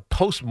kind of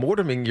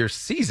post-morteming your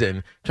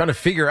season, trying to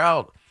figure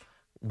out,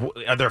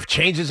 are there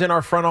changes in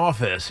our front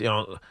office?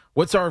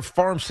 What's our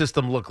farm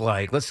system look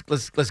like?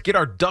 Let's get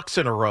our ducks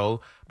in a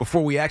row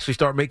before we actually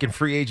start making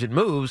free agent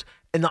moves.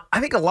 And I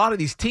think a lot of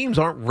these teams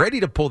aren't ready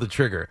to pull the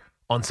trigger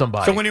on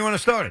somebody. So when do you want to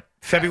start it?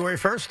 February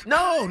 1st?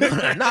 No,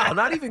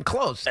 not even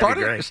close. Start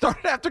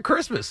it after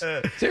Christmas.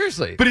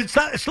 Seriously. But it's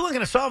still not going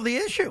to solve the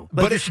issue.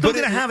 But it's still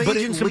going to have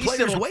agents and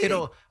players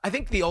waiting. I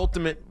think the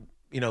ultimate,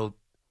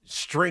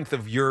 strength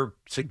of your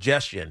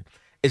suggestion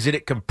is that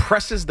it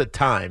compresses the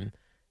time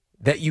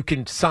that you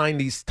can sign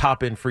these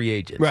top-end free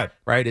agents.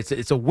 Right?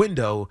 It's a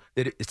window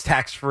that it's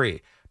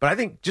tax-free. But I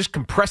think just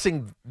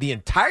compressing the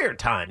entire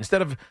time,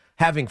 instead of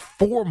having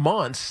 4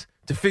 months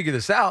to figure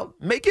this out,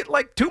 make it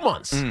like 2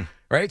 months,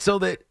 right? So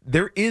that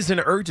there is an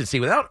urgency.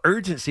 Without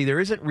urgency, there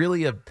isn't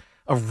really a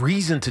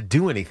reason to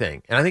do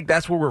anything. And I think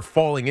that's where we're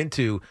falling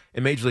into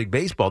in Major League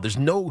Baseball. There's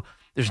no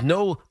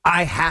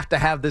I have to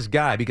have this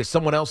guy because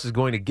someone else is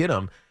going to get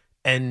him.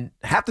 And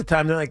half the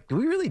time, they're like, do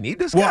we really need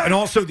this guy? Well, and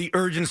also the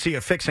urgency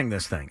of fixing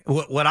this thing.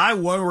 What I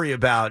worry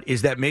about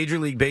is that Major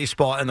League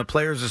Baseball and the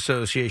Players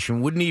Association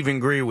wouldn't even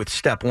agree with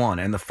step one.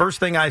 And the first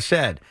thing I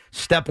said,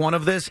 step one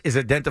of this is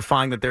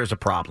identifying that there's a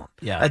problem.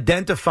 Yeah.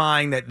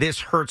 Identifying that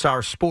this hurts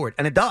our sport.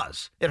 And it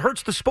does. It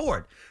hurts the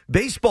sport.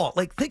 Baseball,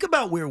 think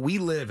about where we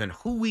live and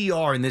who we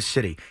are in this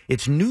city.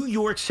 It's New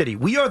York City.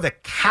 We are the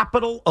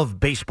capital of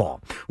baseball.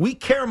 We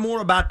care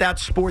more about that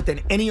sport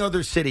than any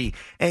other city.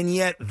 And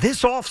yet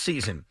this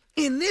offseason,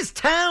 in this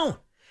town,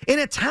 in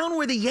a town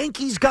where the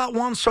Yankees got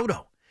Juan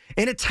Soto,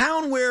 in a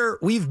town where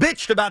we've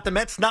bitched about the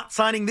Mets not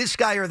signing this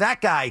guy or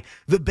that guy,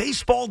 the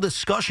baseball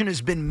discussion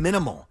has been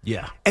minimal.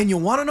 Yeah. And you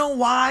want to know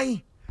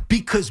why?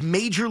 Because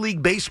Major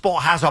League Baseball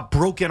has a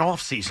broken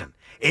offseason.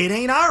 It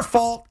ain't our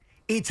fault.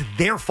 It's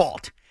their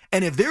fault.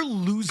 And if they're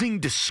losing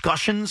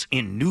discussions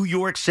in New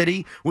York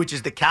City, which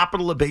is the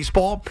capital of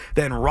baseball,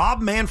 then Rob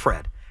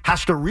Manfred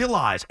has to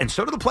realize, and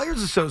so do the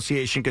Players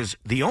Association, because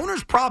the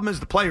owner's problem is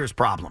the player's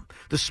problem.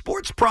 The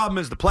sports problem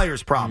is the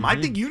player's problem. I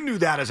think you knew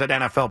that as an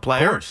NFL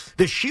player. Of course.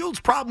 The Shields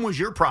problem was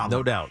your problem.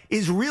 No doubt.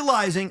 Is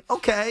realizing,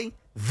 okay,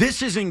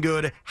 this isn't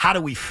good. How do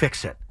we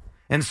fix it?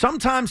 And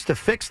sometimes to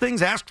fix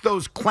things, ask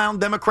those clown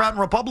Democrat and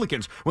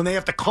Republicans when they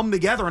have to come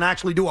together and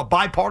actually do a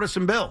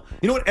bipartisan bill.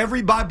 You know what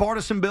every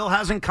bipartisan bill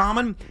has in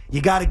common?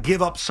 You got to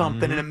give up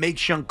something and it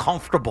makes you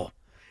uncomfortable.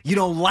 You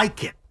don't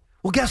like it.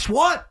 Well, guess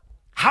what?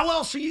 How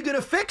else are you going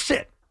to fix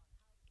it?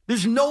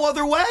 There's no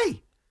other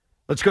way.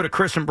 Let's go to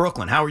Chris in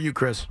Brooklyn. How are you,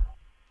 Chris?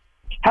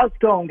 How's it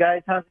going,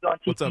 guys? How's it going,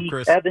 Tiki? What's up,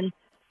 Chris? Evan?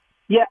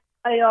 Yeah,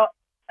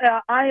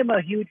 I am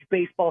a huge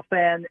baseball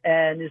fan,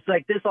 and it's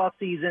like this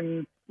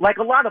offseason, like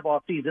a lot of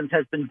off seasons,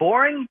 has been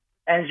boring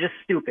and just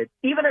stupid.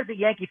 Even as a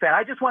Yankee fan,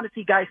 I just want to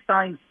see guys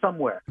sign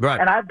somewhere. Right.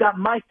 And I've got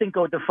my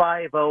Cinco de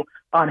Mayo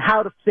on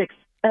how to fix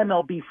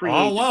MLB free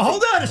agency. Oh, well,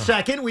 hold on a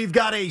second. We've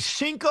got a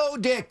Cinco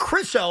de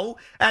Criso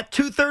at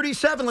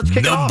 2:37. Let's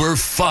kick it off. Number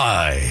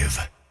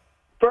 5.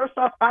 First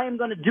off, I am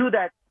going to do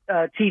that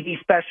TV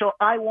special.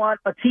 I want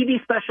a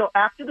TV special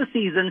after the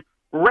season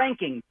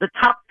ranking the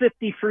top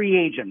 50 free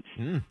agents.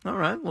 All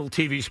right, little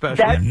TV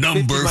special.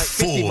 Number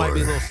 50 might 4.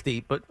 be a little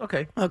steep, but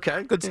okay.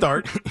 Okay. Good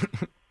start.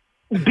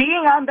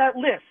 Being on that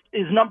list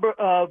is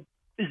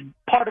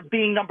part of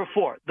being number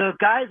 4. The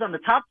guys on the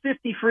top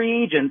 50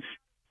 free agents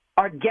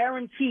are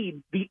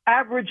guaranteed the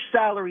average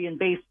salary in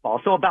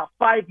baseball, so about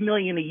 $5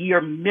 million a year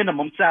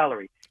minimum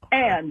salary,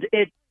 and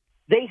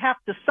they have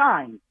to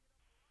sign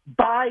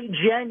by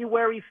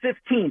January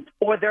 15th,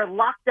 or they're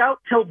locked out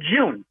till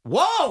June.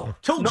 Whoa,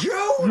 till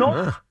June?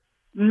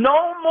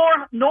 No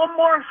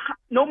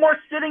more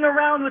sitting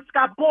around with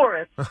Scott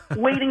Boras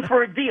waiting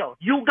for a deal.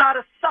 You got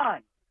to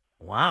sign.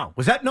 Wow.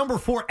 Was that number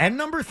 4 and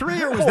number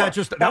 3, or was that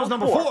just that was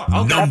number 4?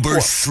 Okay. Number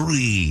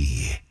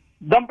 3.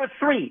 Number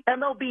 3,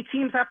 MLB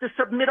teams have to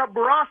submit a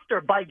roster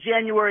by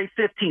January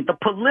 15th, a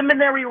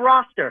preliminary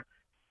roster.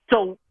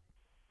 So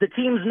the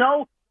teams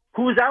know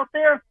who's out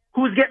there,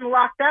 who's getting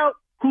locked out,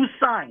 who's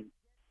signed.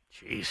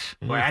 Jeez.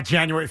 We're at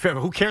January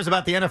 5th. Who cares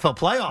about the NFL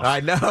playoffs?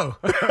 I know.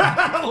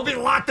 We'll be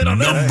locked in on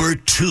Number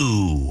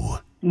 2.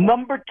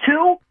 Number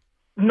 2,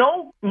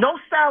 no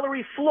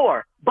salary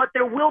floor, but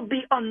there will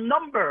be a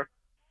number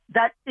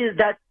that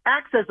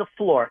acts as a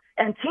floor.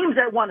 And teams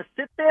that want to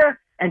sit there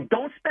and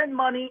don't spend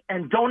money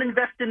and don't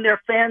invest in their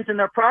fans and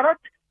their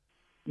product,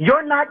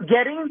 you're not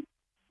getting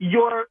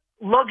your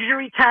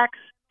luxury tax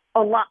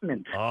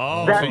allotment.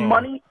 That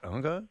money.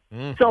 Okay.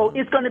 So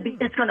it's going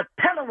to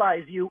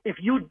penalize you if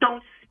you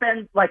don't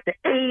spend like the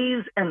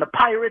A's and the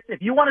Pirates.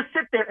 If you want to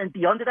sit there and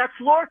be under that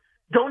floor,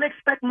 don't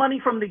expect money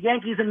from the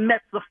Yankees and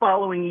Mets the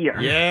following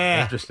year.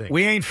 Yeah. Interesting.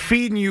 We ain't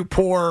feeding you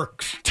poor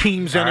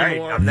teams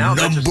anymore. Right. Now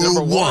that's just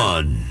Number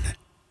 1.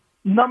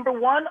 Number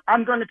 1,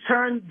 I'm going to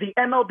turn the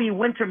MLB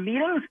winter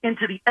meetings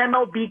into the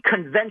MLB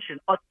convention,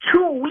 a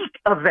 2-week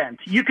event.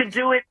 You could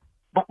do it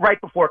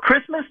right before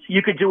Christmas.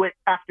 You could do it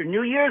after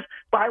New Year's,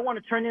 but I want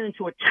to turn it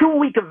into a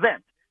 2-week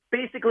event.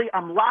 Basically,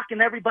 I'm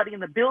locking everybody in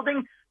the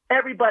building.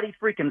 Everybody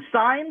freaking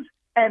signs.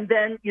 And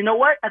then, you know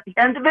what? At the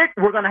end of it,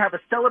 we're going to have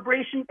a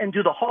celebration and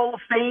do the Hall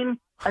of Fame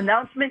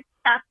announcement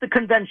at the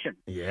convention.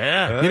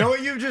 Yeah. You know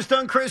what you've just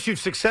done, Chris? You've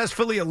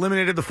successfully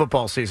eliminated the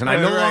football season. I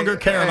no longer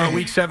care about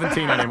Week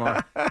 17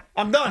 anymore.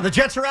 I'm done. The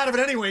Jets are out of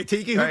it anyway,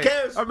 Tiki. Who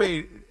cares? I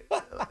mean,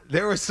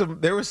 there were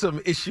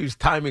some issues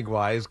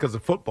timing-wise because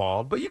of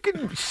football, but you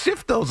can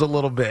shift those a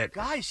little bit.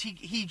 Guys,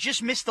 he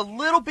just missed a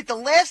little bit. The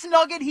last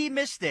nugget he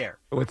missed there.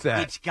 What's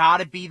that? It's got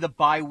to be the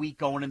bye week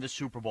going into the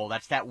Super Bowl.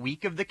 That's that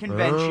week of the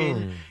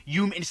convention.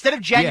 Instead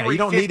of January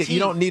 15th, you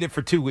don't need it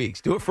for 2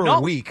 weeks. Do it for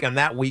a week, and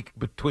that week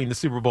between the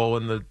Super Bowl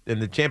and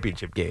the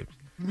championship games.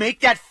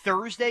 Make that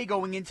Thursday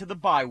going into the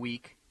bye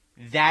week.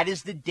 That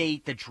is the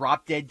date, the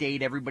drop-dead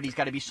date. Everybody's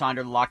got to be signed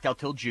or locked out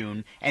till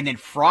June. And then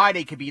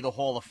Friday could be the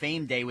Hall of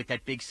Fame day with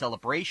that big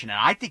celebration. And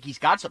I think he's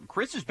got something.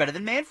 Chris is better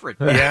than Manfred.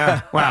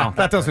 Yeah. Wow.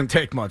 That doesn't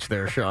take much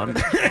there, Sean.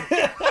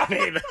 I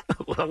mean,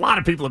 a lot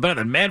of people are better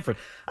than Manfred.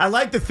 I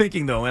like the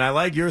thinking, though, and I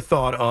like your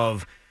thought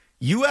of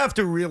you have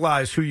to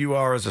realize who you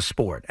are as a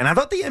sport. And I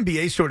thought the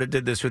NBA sort of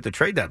did this with the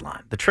trade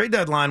deadline. The trade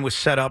deadline was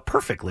set up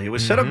perfectly. It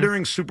was set up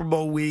during Super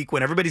Bowl week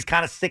when everybody's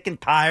kind of sick and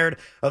tired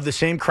of the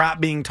same crap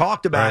being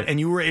talked about,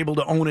 and you were able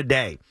to own a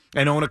day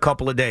and own a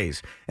couple of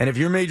days. And if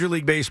you're Major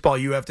League Baseball,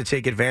 you have to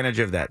take advantage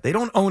of that. They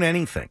don't own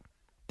anything.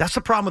 That's the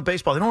problem with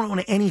baseball. They don't own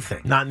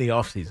anything. Not in the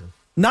offseason.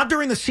 Not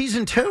during the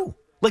season, too.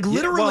 Like,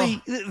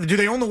 literally, do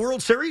they own the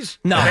World Series?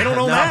 No. They don't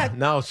own that.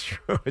 No, it's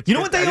true. You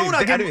know what they own?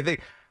 I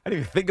didn't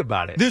even think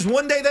about it. There's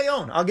one day they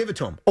own. I'll give it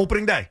to them.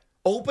 Opening day.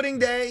 Opening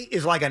day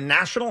is like a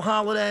national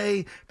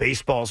holiday.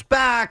 Baseball's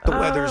back. The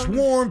weather's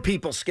warm.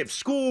 People skip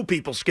school.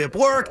 People skip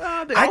work.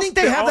 I think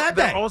they have that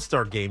day.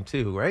 All-Star game,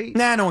 too, right?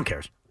 Nah, no one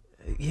cares.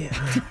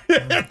 Yeah.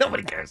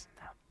 Nobody cares.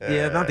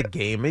 Yeah, not the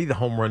game. Maybe the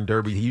home run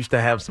derby. He used to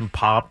have some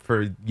pop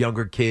for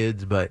younger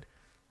kids, but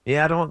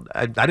yeah,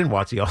 I didn't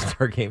watch the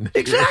All-Star game this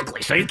year.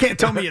 Exactly. So you can't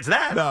tell me it's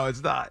that. No,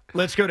 it's not.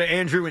 Let's go to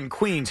Andrew in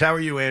Queens. How are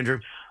you, Andrew?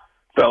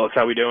 Fellas,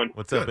 how we doing?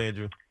 What's up,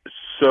 Andrew?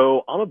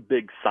 So I'm a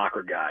big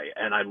soccer guy,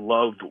 and I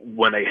love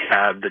when they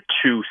have the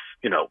two,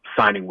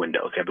 signing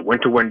windows. They have the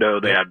winter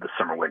window, they have the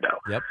summer window.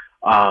 Yep.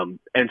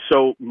 And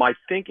so my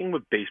thinking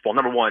with baseball,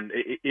 number one,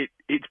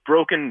 it's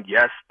broken,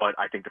 yes, but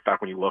I think the fact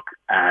when you look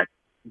at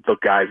the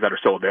guys that are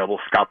still available,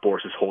 Scott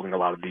Boras is holding a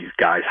lot of these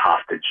guys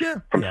hostage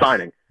from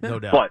signing. No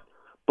doubt.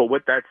 But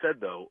with that said,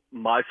 though,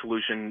 my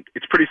solution,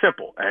 it's pretty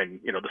simple. And,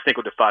 the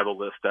Cinco de Mayo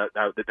list, that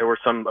there were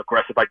some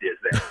aggressive ideas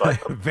there.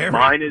 But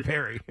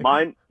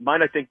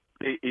mine, I think,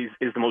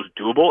 is the most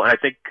doable, and I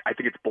think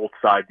it's both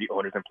sides, the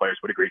owners and players,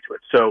 would agree to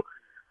it. So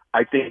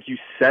I think you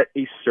set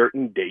a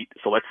certain date.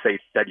 So let's say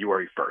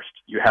February 1st.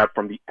 You have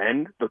from the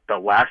end, the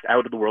last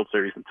out of the World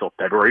Series until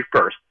February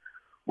 1st,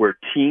 where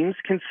teams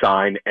can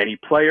sign any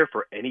player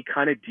for any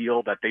kind of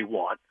deal that they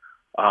want.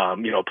 A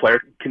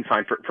player can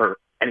sign for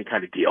any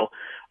kind of deal.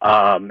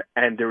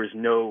 And there is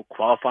no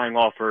qualifying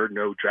offer,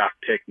 no draft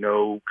pick,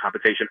 no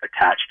compensation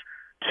attached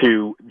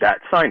to that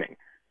signing.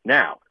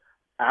 Now,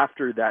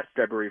 after that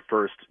February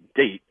 1st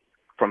date,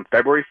 from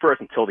February 1st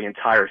until the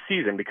entire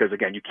season, because,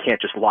 again, you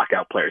can't just lock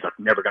out players. That's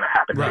never going to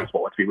happen in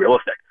baseball. Let's be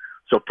realistic.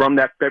 So from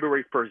that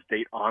February 1st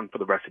date on for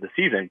the rest of the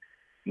season,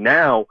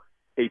 now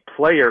a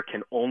player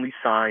can only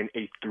sign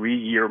a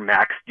 3-year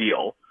max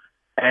deal,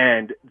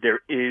 and there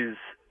is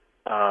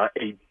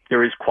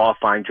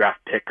qualifying draft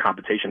pick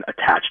compensation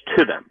attached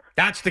to them.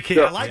 That's the key.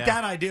 So, I like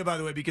that idea, by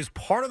the way, because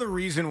part of the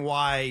reason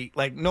why,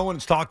 no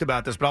one's talked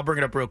about this, but I'll bring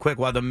it up real quick,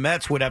 why the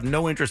Mets would have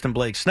no interest in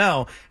Blake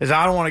Snell is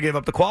I don't want to give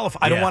up the qualify.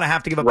 I don't want to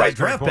have to give up that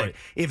draft pick.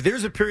 If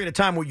there's a period of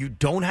time where you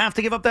don't have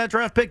to give up that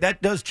draft pick,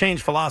 that does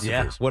change philosophies.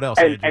 Yeah. What else?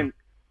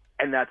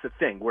 And that's the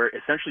thing, where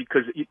essentially,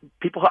 because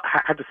people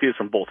have to see this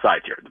from both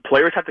sides here. The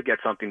players have to get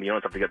something, the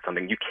owners have to get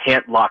something. You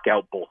can't lock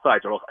out both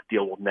sides, or else a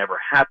deal will never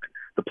happen.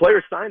 The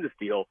players signed this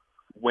deal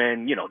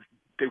when,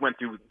 they went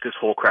through this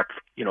whole crap,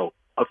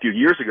 a few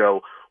years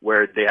ago,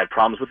 where they had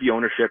problems with the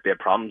ownership, they had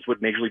problems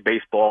with Major League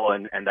Baseball,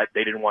 and that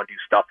they didn't want to do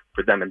stuff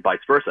for them and vice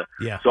versa.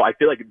 Yeah. So I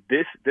feel like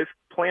this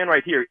plan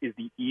right here is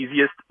the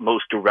easiest,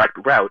 most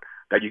direct route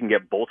that you can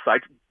get both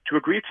sides to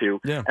agree to.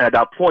 Yeah. And at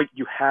that point,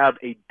 you have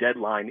a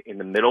deadline in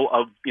the middle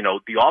of,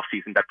 the off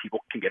season that people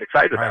can get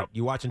excited about.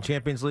 You watching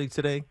Champions League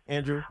today,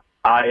 Andrew?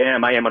 I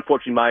am.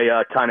 Unfortunately,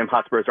 my Tottenham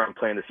Hotspurs aren't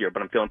playing this year,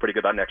 but I'm feeling pretty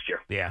good about next year.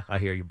 Yeah, I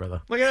hear you,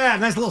 brother. Look at that.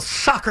 Nice little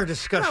soccer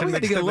discussion. We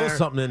got to get a little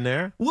something in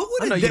there.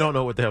 I know you don't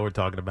know what the hell we're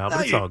talking about,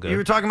 but it's all good. You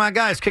were talking about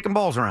guys kicking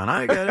balls around.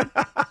 I get it.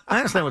 I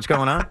understand what's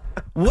going on.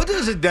 What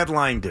does a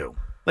deadline do?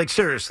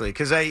 Seriously,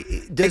 because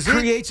it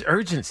creates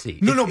urgency.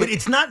 No, but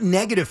it's not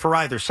negative for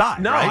either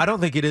side. No, right? I don't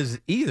think it is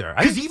either.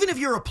 Because even if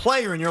you're a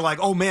player and you're like,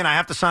 oh, man, I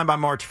have to sign by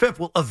March 5th,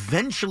 well,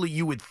 eventually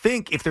you would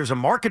think if there's a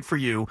market for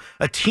you,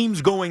 a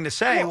team's going to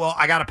say, well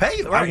I got to pay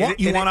you. I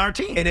want you on our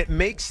team. And it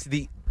makes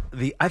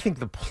I think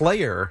the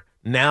player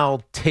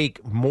now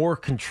take more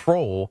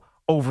control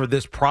over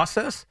this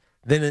process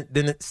than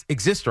it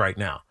exists right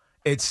now.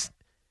 It's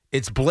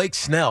Blake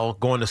Snell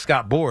going to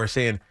Scott Boras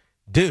saying,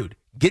 dude,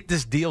 get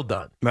this deal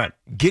done. Right.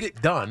 Get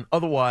it done.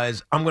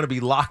 Otherwise, I'm going to be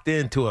locked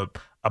into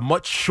a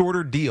much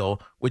shorter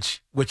deal,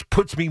 which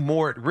puts me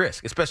more at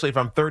risk, especially if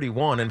I'm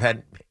 31 and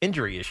had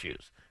injury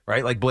issues,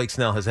 right? Like Blake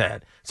Snell has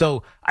had.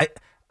 So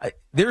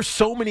there's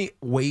so many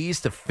ways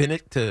to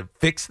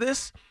fix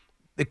this.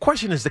 The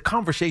question is, the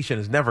conversation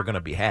is never going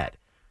to be had,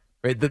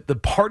 right? The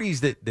parties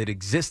that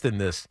exist in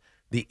this,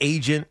 the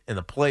agent and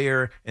the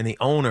player and the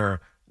owner,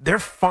 they're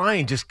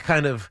fine just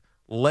kind of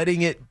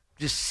letting it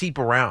just seep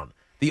around.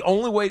 The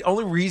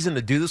only reason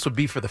to do this would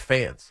be for the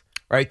fans,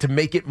 right? To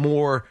make it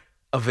more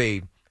of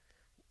a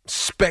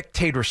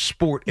spectator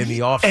sport in the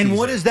offseason. And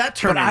what does that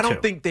turn into? I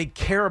don't think they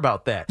care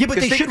about that. Yeah,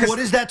 but they should. What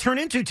does that turn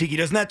into, Tiki?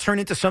 Doesn't that turn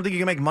into something you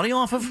can make money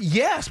off of?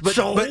 Yes, but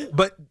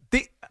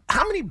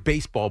how many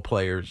baseball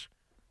players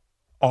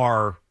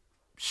are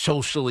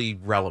socially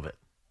relevant?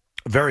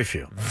 Very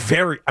few.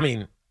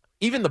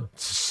 Even the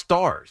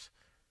stars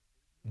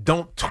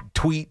don't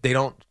tweet, they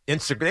don't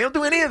Instagram, they don't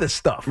do any of this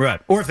stuff. Right.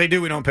 Or if they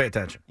do, we don't pay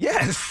attention.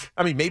 Yes.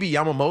 Maybe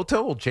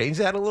Yamamoto will change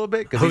that a little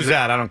bit. Who's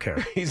that? I don't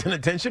care. He's an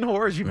attention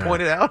whore, as you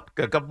pointed out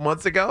a couple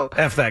months ago.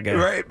 F that guy.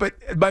 Right. But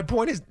my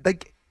point is,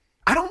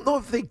 I don't know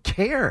if they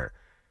care.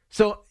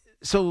 So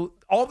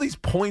all these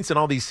points and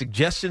all these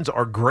suggestions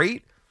are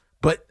great,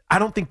 but I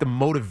don't think the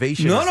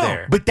motivation is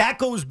there. But that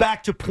goes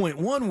back to point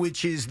one,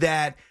 which is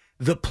that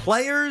the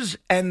players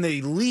and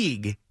the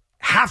league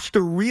have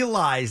to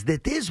realize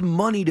that there's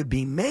money to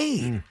be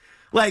made.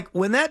 Like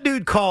when that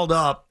dude called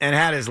up and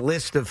had his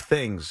list of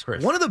things,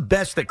 one of the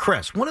best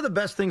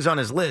things on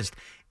his list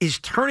is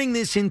turning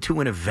this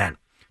into an event.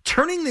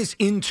 Turning this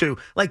into,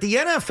 like the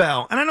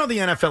NFL, and I know the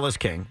NFL is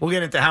king. We'll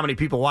get into how many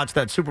people watched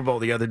that Super Bowl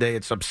the other day.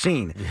 It's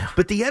obscene. Yeah.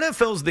 But the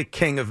NFL's the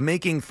king of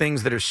making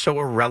things that are so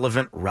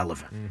irrelevant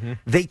relevant. Mm-hmm.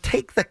 They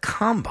take the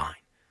combine,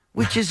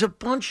 which is a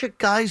bunch of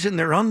guys in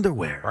their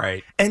underwear.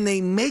 Right. And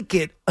they make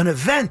it an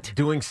event.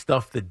 Doing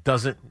stuff that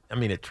doesn't,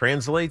 it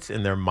translates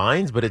in their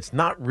minds, but it's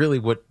not really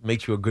what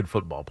makes you a good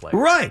football player.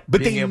 Right.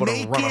 But being they able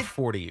make to run it, a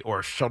 40 or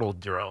a shuttle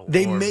drill.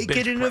 They make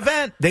it an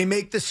event. They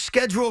make the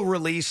schedule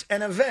release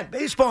an event.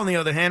 Baseball, on the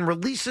other hand,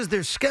 releases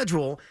their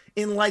schedule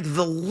in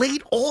the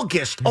late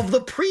August of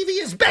the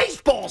previous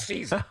baseball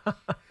season.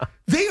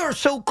 They are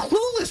so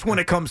clueless when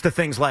it comes to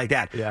things like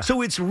that. Yeah.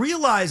 So it's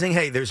realizing,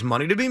 hey, there's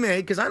money to be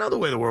made, because I know the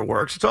way the world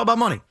works. It's all about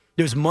money.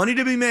 There's money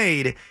to be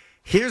made.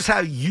 Here's how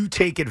you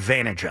take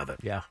advantage of it.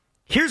 Yeah.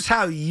 Here's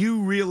how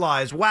you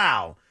realize,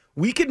 wow,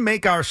 we can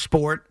make our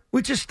sport,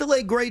 which is still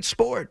a great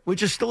sport,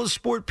 which is still a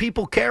sport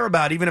people care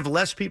about, even if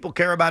less people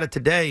care about it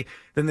today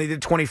than they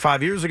did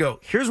 25 years ago.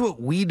 Here's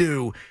what we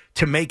do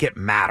to make it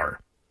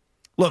matter.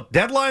 Look,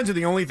 deadlines are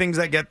the only things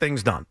that get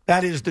things done.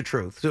 That is the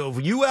truth. So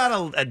if you had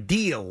a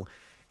deal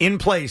in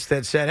place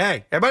that said,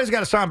 hey, everybody's got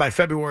to sign by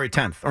February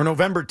 10th or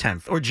November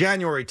 10th or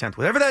January 10th,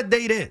 whatever that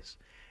date is,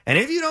 and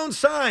if you don't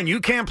sign,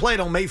 you can't play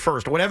till May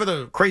 1st or whatever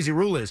the crazy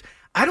rule is,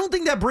 I don't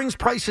think that brings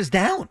prices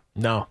down.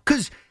 No.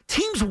 Because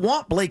teams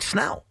want Blake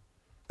Snell.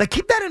 Like,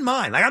 keep that in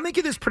mind. Like, I'll make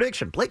you this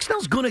prediction. Blake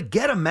Snell's going to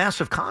get a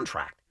massive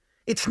contract.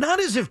 It's not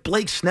as if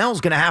Blake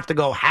Snell's going to have to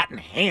go hat in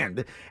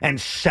hand and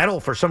settle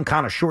for some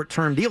kind of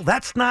short-term deal.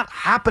 That's not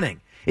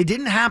happening. It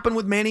didn't happen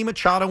with Manny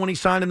Machado when he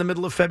signed in the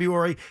middle of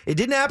February. It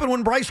didn't happen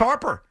when Bryce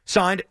Harper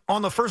signed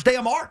on the first day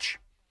of March.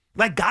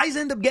 Like, guys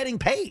end up getting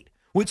paid.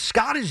 What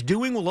Scott is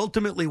doing will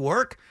ultimately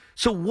work.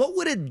 So what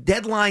would a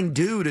deadline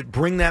do to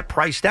bring that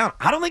price down?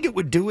 I don't think it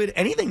would do it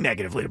anything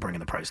negatively to bringing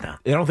the price down.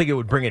 I don't think it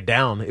would bring it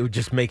down. It would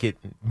just make it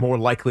more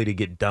likely to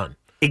get done.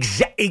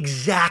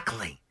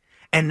 Exactly.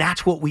 And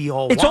that's what we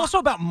all want. It's also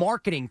about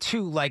marketing,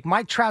 too. Like,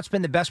 Mike Trout's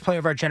been the best player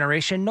of our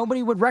generation.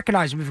 Nobody would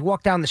recognize him if you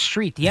walk down the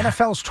street. The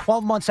NFL's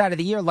 12 months out of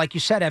the year, like you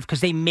said, Ev, because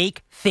they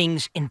make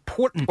things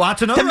important. Well,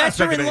 that's another the Mets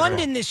are in baseball.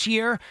 London this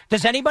year.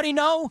 Does anybody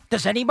know?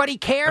 Does anybody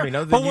care? I mean,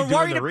 other than you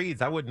doing the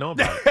reads, I wouldn't know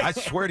about it. I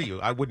swear to you,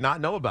 I would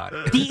not know about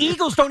it. The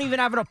Eagles don't even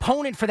have an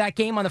opponent for that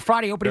game on the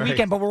Friday opening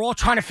weekend, but we're all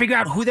trying to figure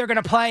out who they're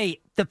going to play.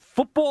 The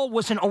football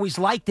wasn't always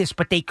like this,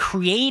 but they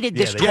created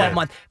this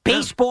 12-month.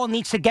 Baseball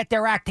needs to get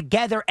their act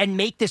together and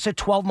make this a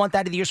 12-month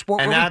out of the year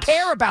sport where we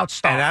care about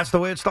stuff. And that's the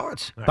way it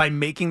starts, by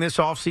making this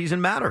offseason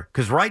matter.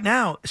 Because right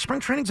now, spring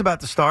training's about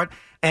to start,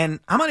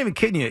 and I'm not even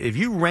kidding you. If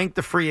you rank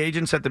the free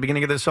agents at the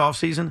beginning of this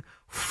offseason,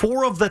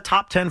 4 of the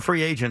top 10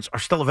 free agents are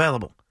still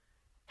available.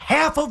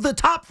 Half of the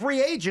top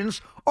free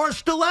agents are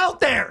still out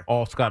there.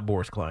 All Scott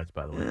Boras clients,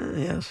 by the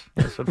way. Yes,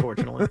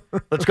 unfortunately.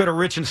 Let's go to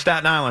Rich in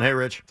Staten Island. Hey,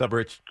 Rich. What's up,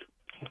 Rich?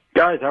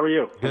 Guys, how are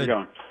you? Good. How's it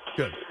going?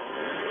 Good.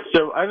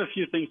 So I have a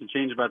few things to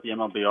change about the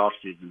MLB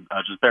offseason.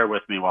 Just bear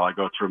with me while I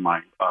go through my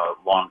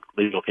long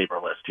legal paper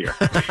list here.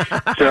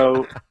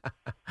 So,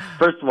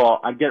 first of all,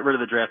 I'd get rid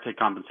of the draft pick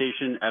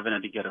compensation. Evan, I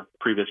did get a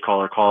previous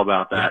caller call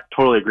about that.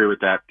 Totally agree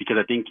with that because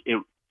I think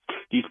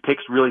these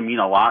picks really mean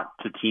a lot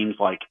to teams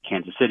like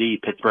Kansas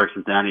City, Pittsburgh,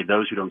 Cincinnati,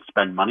 those who don't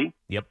spend money.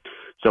 Yep.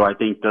 So I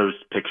think those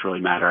picks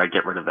really matter. I'd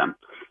get rid of them.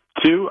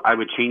 2, I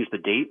would change the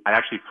date. I'd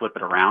actually flip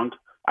it around.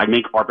 I'd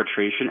make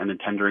arbitration and the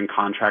tendering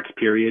contracts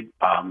period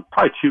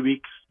probably 2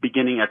 weeks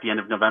beginning at the end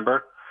of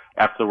November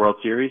after the World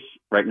Series,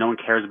 right? No one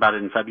cares about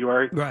it in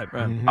February. Right.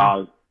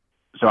 Mm-hmm.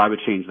 So I would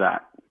change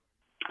that.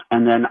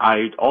 And then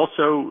I'd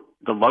also,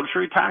 the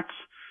luxury tax,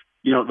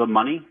 the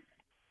money,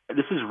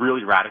 this is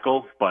really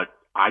radical, but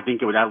I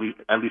think it would at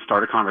least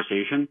start a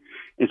conversation.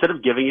 Instead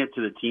of giving it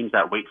to the teams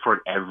that wait for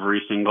it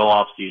every single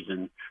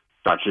offseason,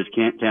 such as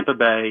Tampa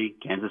Bay,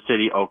 Kansas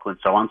City, Oakland,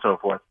 so on and so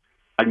forth,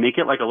 I'd make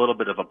it like a little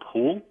bit of a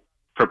pool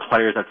for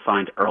players that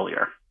signed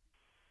earlier.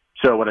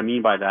 So what I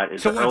mean by that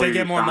is... So what, they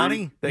get more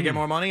money? They get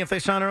more money if they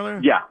sign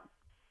earlier?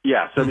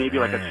 Yeah, so maybe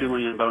like a $2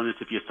 million bonus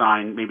if you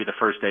sign maybe the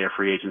first day of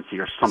free agency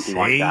or something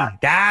like that.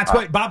 That's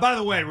what... By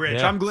the way,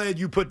 Rich, I'm glad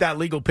you put that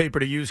legal paper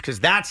to use because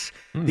that's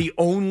the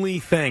only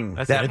thing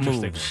that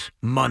moves.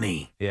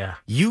 Money. Yeah.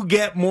 You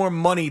get more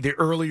money the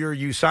earlier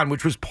you sign,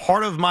 which was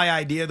part of my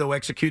idea, though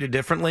executed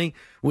differently,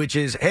 which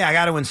is, hey, I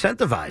got to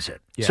incentivize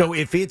it. Yeah. So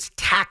if it's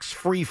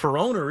tax-free for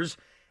owners...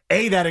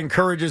 A, that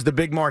encourages the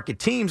big market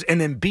teams, and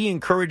then B,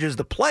 encourages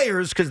the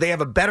players because they have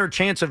a better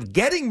chance of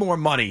getting more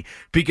money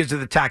because of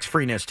the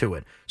tax-freeness to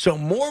it. So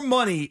more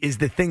money is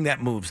the thing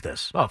that moves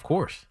this. Oh, of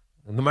course.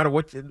 No matter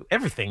what,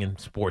 everything in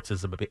sports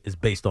is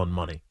based on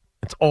money.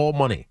 It's all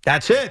money.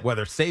 That's it.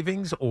 Whether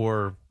savings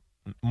or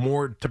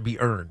more to be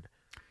earned,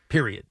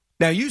 period.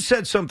 Now, you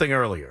said something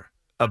earlier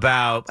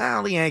about,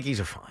 well, the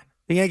Yankees are fine.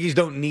 The Yankees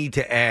don't need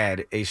to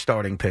add a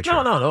starting pitcher.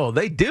 No,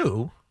 they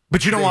do.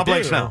 But you don't want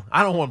Blake Snell.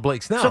 I don't want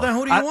Blake Snell. So then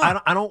who do you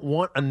want? I don't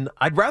want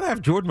I'd rather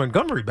have Jordan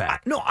Montgomery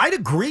back. No, I'd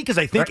agree because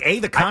I think, A,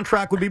 the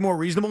contract would be more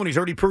reasonable and he's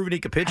already proven he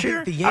could pitch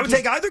here. I would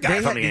take either guy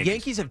from the Yankees. The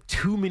Yankees have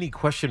too many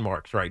question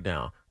marks right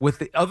now.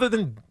 Other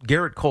than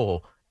Garrett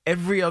Cole,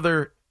 every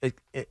other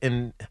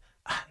and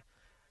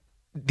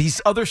these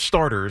other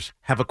starters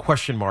have a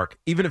question mark,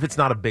 even if it's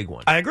not a big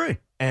one. I agree.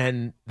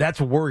 And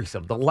that's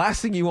worrisome. The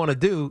last thing you want to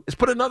do is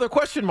put another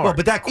question mark. Well,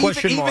 but that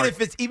question mark...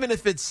 Even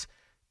if it's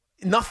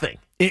nothing.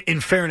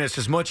 In fairness,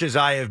 as much as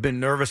I have been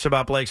nervous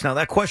about Blake Snell,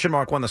 that question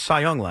mark won the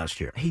Cy Young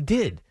last year. He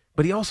did,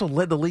 but he also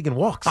led the league in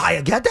walks.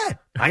 I get that.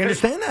 I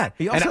understand that.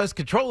 He also has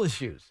control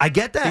issues. I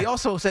get that. He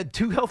also has had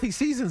 2 healthy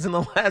seasons in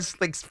the last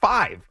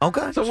 5.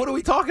 Okay. So what are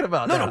we talking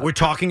about now? No, we're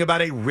talking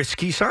about a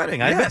risky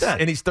signing. I get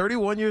that. And he's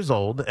 31 years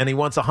old, and he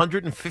wants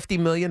 $150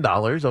 million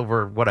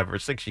over,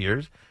 6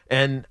 years.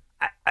 And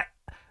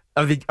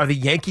are the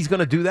Yankees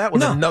going to do that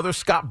with another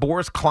Scott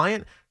Boras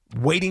client?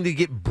 Waiting to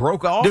get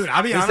broke off? Dude,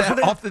 I'll be honest with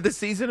you. Off to this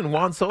season and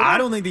Juan Soto? I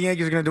don't think the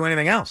Yankees are going to do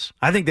anything else.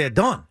 I think they're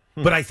done.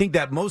 But I think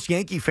that most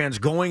Yankee fans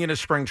going into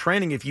spring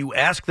training, if you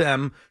ask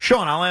them,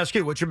 Sean, I'll ask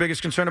you, what's your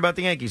biggest concern about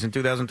the Yankees in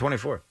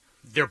 2024?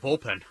 Their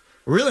bullpen.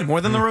 Really? More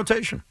than the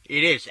rotation?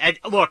 It is. And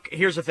look,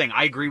 here's the thing.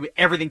 I agree with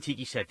everything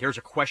Tiki said. There's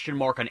a question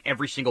mark on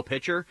every single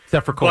pitcher.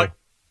 Except for Cole.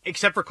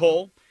 Except for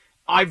Cole.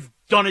 I've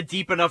done a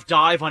deep enough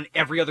dive on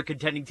every other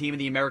contending team in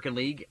the American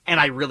League, and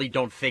I really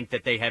don't think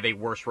that they have a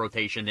worse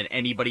rotation than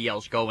anybody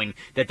else going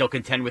that they'll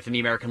contend with in the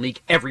American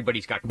League.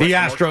 Everybody's got the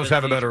Astros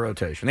have a better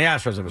rotation. The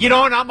Astros have a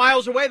better not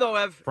miles away, though,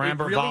 Ev.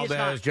 Framber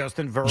Valdez,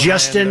 Justin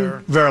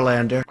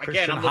Verlander.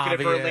 Again, I'm looking at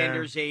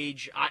Verlander's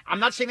age. I'm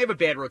not saying they have a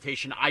bad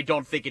rotation. I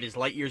don't think it is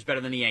light years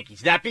better than the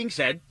Yankees. That being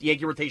said, the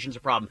Yankee rotation's a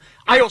problem.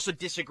 I also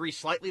disagree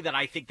slightly that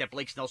I think that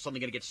Blake Snell's suddenly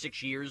going to get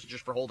 6 years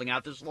just for holding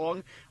out this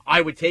long.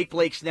 I would take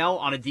Blake Snell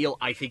on a deal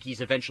I think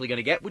he's eventually going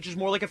to get, which is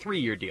more like a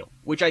 3-year deal,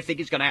 which I think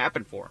is going to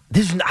happen for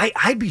him.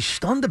 I'd be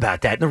stunned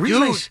about that. And the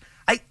reason is,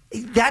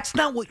 that's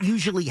not what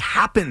usually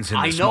happens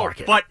in this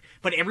market.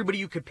 But everybody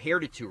you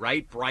compared it to,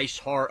 right? Bryce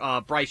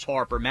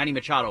Harper, Manny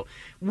Machado.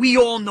 We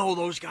all know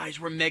those guys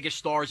were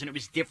megastars, and it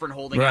was different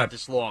holding out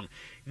this long.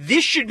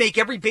 This should make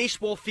every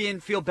baseball fan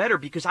feel better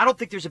because I don't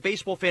think there's a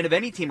baseball fan of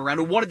any team around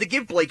who wanted to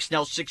give Blake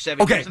Snell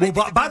 6-7 years. Okay,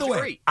 well, by the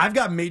way, I've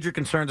got major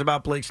concerns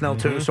about Blake Snell,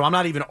 too, so I'm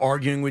not even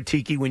arguing with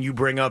Tiki when you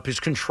bring up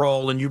his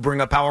control and you bring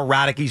up how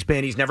erratic he's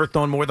been. He's never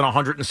thrown more than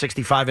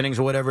 165 innings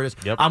or whatever it is.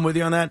 Yep. I'm with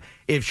you on that.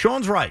 If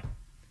Sean's right,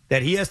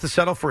 that he has to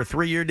settle for a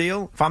 3-year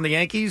deal, if I'm the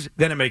Yankees,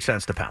 then it makes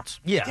sense to pounce.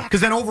 Yeah. Because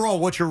then overall,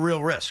 what's your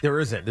real risk? There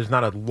isn't. There's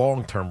not a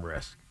long-term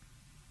risk.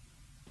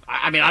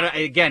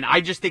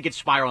 I just think it's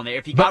spiraling there.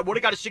 If he would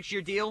have got a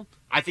 6-year deal,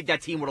 I think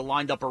that team would have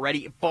lined up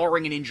already,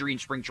 barring an injury in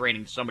spring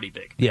training to somebody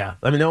big. Yeah.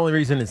 I mean, the only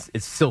reason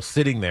it's still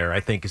sitting there, I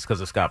think, is because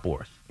of Scott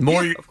Boras.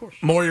 Of course.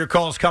 More of your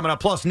calls coming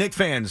up. Plus, Knicks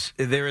fans,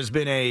 there has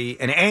been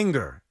an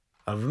anger,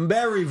 a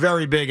very,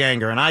 very big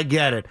anger, and I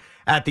get it,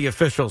 at the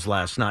officials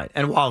last night.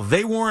 And while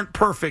they weren't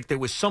perfect, there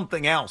was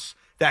something else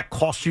that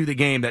cost you the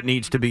game that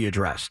needs to be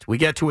addressed. We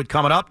get to it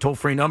coming up.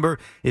 Toll-free number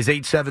is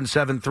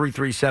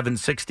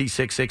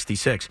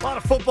 877-337-6666. A lot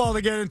of football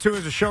to get into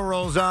as the show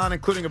rolls on,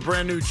 including a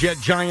brand new Jet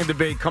Giant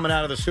debate coming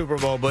out of the Super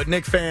Bowl. But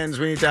Knicks fans,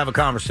 we need to have a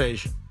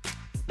conversation.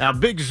 Now,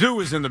 Big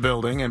Zoo is in the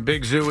building, and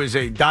Big Zoo is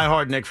a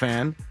diehard Knicks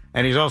fan,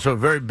 and he's also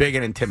very big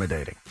and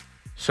intimidating.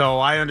 So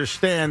I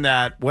understand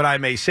that what I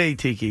may say,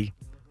 Tiki,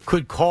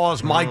 could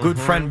cause my good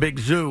friend Big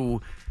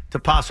Zoo to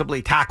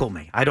possibly tackle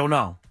me. I don't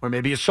know. Or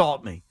maybe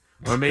assault me.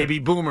 Or maybe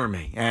boomer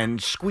me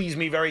and squeeze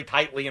me very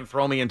tightly and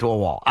throw me into a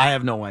wall. I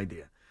have no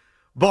idea.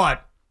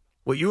 But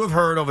what you have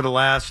heard over the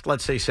last,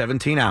 let's say,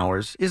 17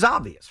 hours is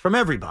obvious from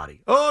everybody.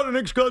 Oh, the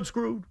Knicks got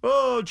screwed.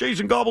 Oh,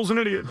 Jason Gobble's an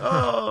idiot.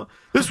 Oh,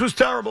 this was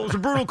terrible. It was a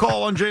brutal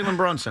call on Jalen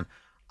Brunson.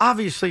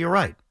 Obviously, you're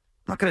right.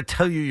 I'm not going to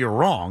tell you you're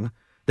wrong.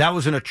 That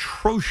was an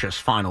atrocious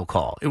final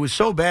call. It was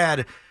so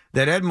bad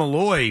that Ed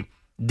Malloy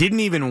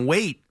didn't even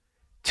wait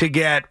to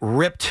get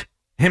ripped,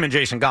 him and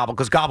Jason Gobble,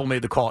 because Gobble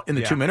made the call in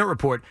the 2-minute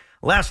report.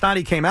 Last night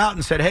he came out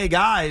and said, hey,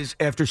 guys,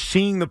 after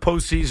seeing the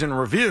postseason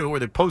review or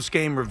the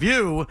postgame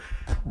review,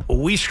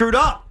 we screwed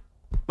up.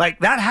 Like,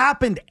 that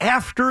happened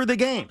after the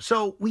game.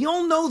 So we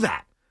all know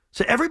that.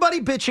 So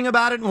everybody bitching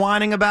about it and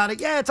whining about it,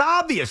 yeah, it's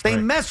obvious. They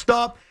messed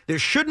up. There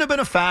shouldn't have been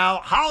a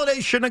foul. Holiday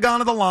shouldn't have gone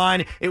to the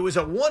line. It was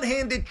a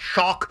one-handed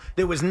chalk.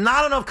 There was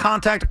not enough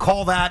contact to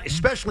call that,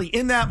 especially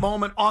in that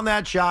moment on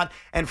that shot.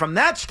 And from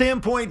that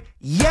standpoint,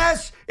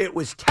 yes, it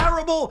was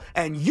terrible,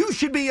 and you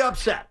should be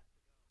upset.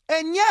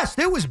 And yes,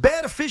 there was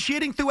bad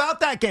officiating throughout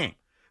that game.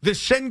 The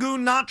Sengun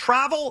not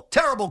travel,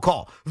 terrible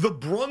call. The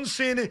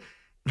Brunson,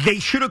 they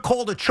should have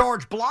called a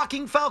charge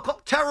blocking foul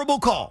call, terrible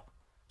call.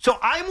 So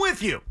I'm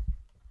with you.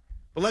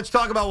 But let's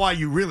talk about why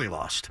you really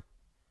lost.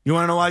 You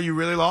want to know why you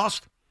really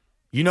lost?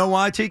 You know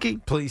why, Tiki?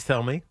 Please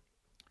tell me.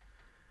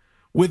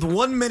 With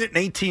 1 minute and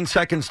 18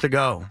 seconds to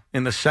go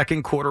in the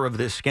second quarter of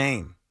this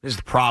game, this is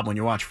the problem when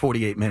you watch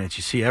 48 minutes,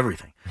 you see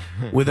everything.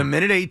 With 1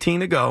 minute 18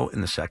 to go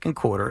in the second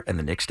quarter and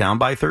the Knicks down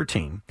by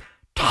 13,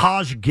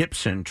 Taj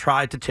Gibson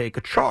tried to take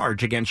a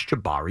charge against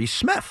Jabari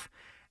Smith.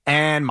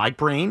 And Mike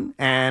Breen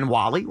and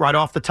Wally right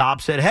off the top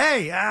said,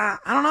 hey, I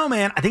don't know,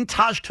 man. I think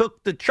Taj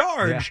took the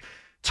charge. Yeah.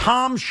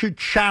 Tom should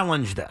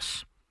challenge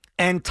this.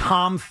 And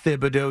Tom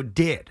Thibodeau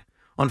did.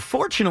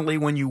 Unfortunately,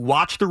 when you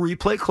watch the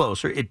replay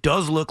closer, it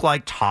does look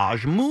like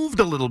Taj moved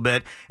a little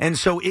bit, and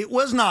so it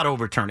was not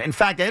overturned. In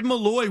fact, Ed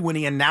Malloy, when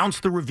he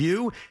announced the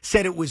review,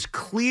 said it was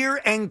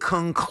clear and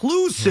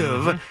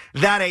conclusive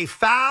that a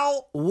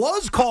foul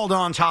was called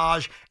on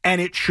Taj, and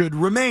it should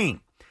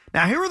remain.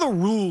 Now, here are the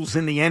rules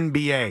in the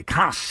NBA.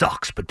 Kind of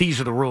sucks, but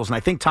these are the rules, and I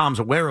think Tom's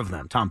aware of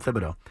them, Tom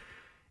Thibodeau.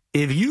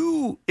 If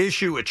you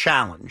issue a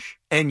challenge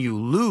and you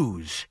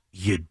lose,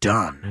 you're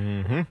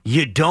done.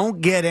 You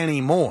don't get any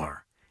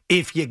more.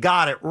 If you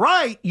got it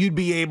right, you'd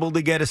be able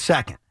to get a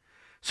second.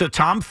 So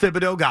Tom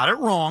Thibodeau got it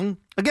wrong.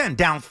 Again,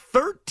 down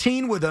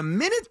 13 with 1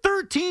 minute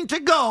 13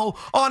 to go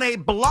on a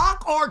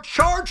block or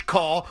charge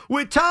call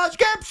with Taj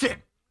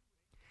Gibson.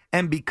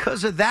 And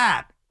because of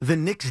that, the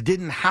Knicks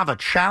didn't have a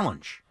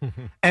challenge.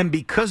 And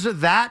because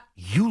of that,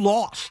 you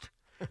lost.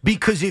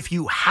 Because if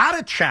you had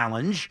a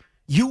challenge,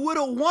 you would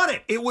have won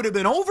it. It would have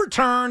been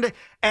overturned,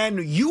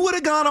 and you would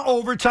have gone to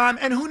overtime.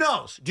 And who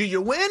knows? Do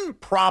you win?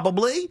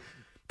 Probably.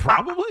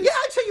 Probably. Yeah,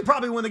 I'd say you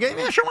probably win the game.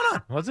 Yeah, sure, why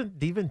not? Wasn't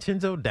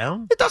DiVincenzo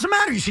down? It doesn't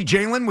matter. You see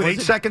Jalen with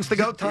 8 seconds to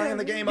go, tying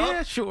the game up.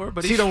 Yeah, sure.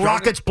 But see the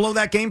Rockets blow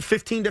that game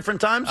 15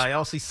 different times? I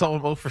also saw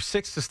him 0 for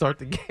 6 to start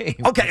the game.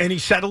 Okay, and he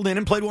settled in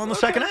and played well in the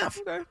second half.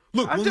 Okay.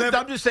 Look,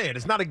 I'm just saying,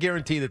 it's not a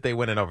guarantee that they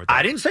win in overtime.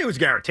 I didn't say it was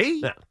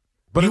guaranteed. Yeah.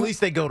 But at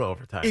least they go to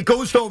overtime. It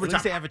goes to overtime. At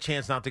least they have a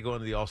chance not to go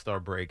into the All-Star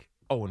break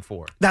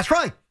 0-4. That's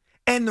right.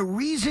 And the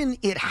reason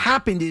it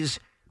happened is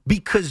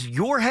because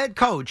your head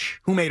coach,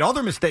 who made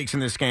other mistakes in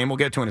this game, we'll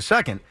get to in a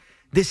second,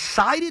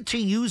 decided to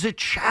use a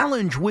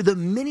challenge with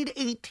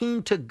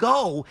 1:18 to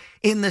go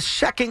in the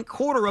second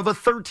quarter of a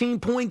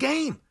 13-point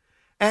game.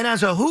 And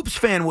as a Hoops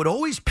fan, what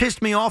always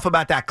pissed me off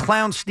about that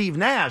clown Steve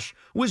Nash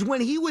was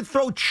when he would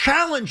throw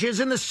challenges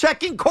in the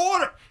second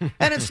quarter.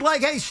 And it's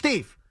like, hey,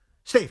 Steve,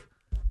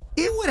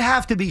 it would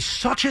have to be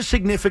such a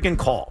significant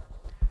call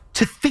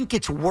to think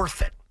it's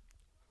worth it.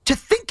 To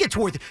think it's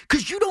worth it.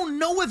 Because you don't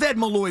know if Ed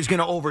Malloy is going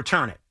to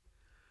overturn it.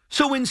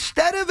 So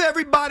instead of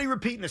everybody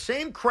repeating the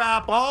same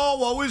crap, oh,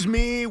 woe is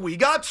me, we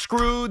got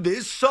screwed,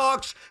 this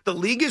sucks, the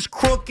league is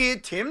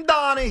crooked, Tim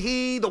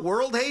Donaghy, the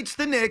world hates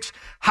the Knicks,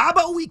 how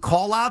about we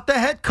call out the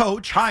head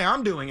coach? Hi,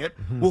 I'm doing it.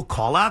 We'll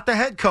call out the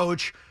head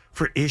coach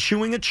for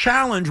issuing a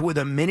challenge with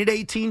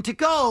 1:18 to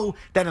go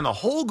that in the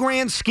whole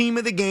grand scheme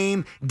of the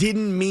game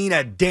didn't mean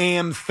a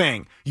damn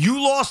thing.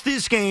 You lost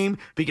this game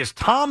because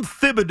Tom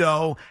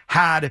Thibodeau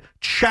had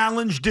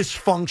challenge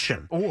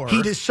dysfunction. Or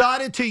he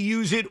decided to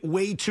use it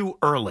way too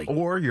early.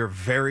 Or you're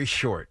very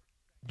short.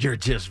 You're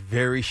just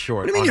very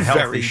short. What do you mean you're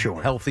very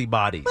short? Healthy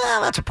bodies.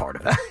 Well, that's a part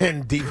of it.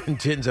 And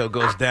DiVincenzo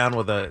goes down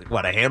with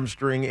a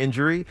hamstring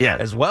injury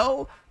as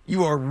well.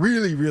 You are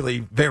really, really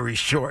very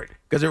short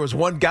because there was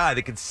one guy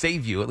that could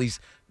save you, at least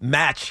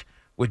match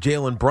with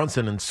Jalen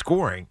Brunson in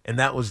scoring, and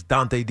that was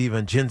Dante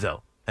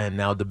DiVincenzo. And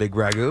now the Big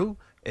Ragu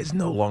is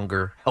no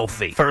longer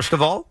healthy. First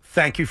of all,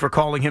 thank you for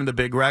calling him the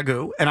Big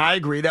Ragu. And I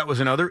agree that was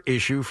another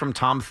issue from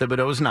Tom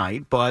Thibodeau's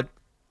night, but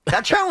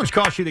that challenge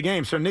cost you the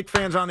game. So Knick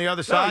fans on the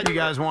other side, you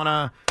guys want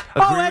to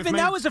agree with Evan, me?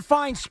 that was a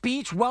fine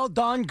speech. Well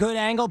done. Good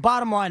angle.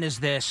 Bottom line is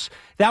this.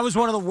 That was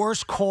one of the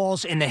worst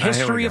calls in the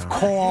history of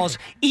calls.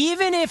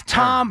 Even if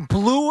Tom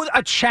blew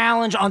a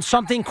challenge on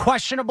something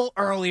questionable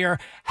earlier,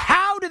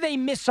 how do they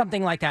miss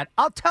something like that?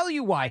 I'll tell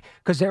you why.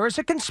 Because there is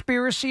a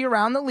conspiracy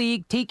around the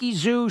league. Tiki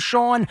Zoo,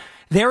 Sean,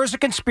 there is a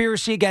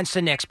conspiracy against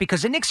the Knicks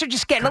because the Knicks are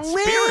just getting a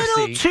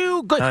little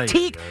too good.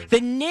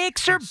 The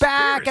Knicks are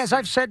back, as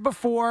I've said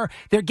before.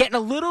 They're getting a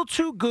little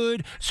too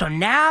good. So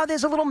now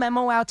there's a little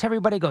memo out to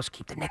everybody. Goes,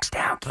 keep the Knicks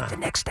down, keep the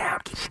Knicks down,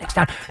 keep the Knicks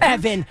down.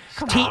 Evan,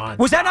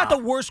 was that not the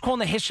worst call in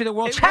the history of the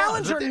world?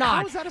 Challenge or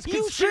not?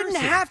 You shouldn't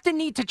have to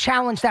need to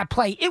challenge that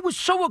play. It was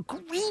so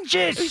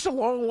egregious. He's a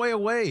long way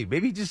away.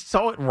 Maybe he just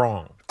saw it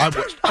wrong.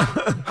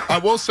 I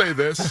will say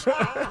this.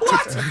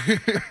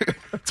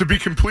 To be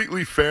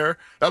completely fair,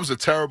 that was a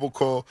terrible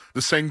call. The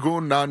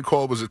Sengun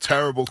non-call was a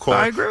terrible call.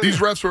 I agree with These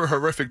you. refs were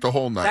horrific the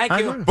whole night.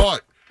 Thank you.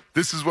 But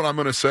this is what I'm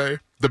going to say.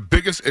 The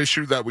biggest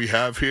issue that we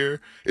have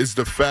here is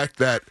the fact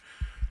that,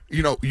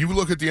 you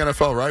look at the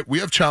NFL, right? We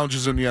have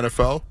challenges in the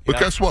NFL, but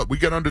guess what? We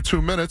get under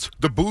 2 minutes.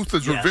 The booth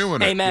is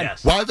reviewing it. Amen.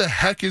 Yes. Why the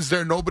heck is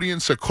there nobody in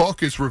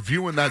Secaucus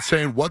reviewing that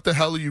saying, what the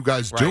hell are you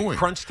guys doing?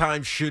 Crunch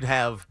time should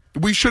have.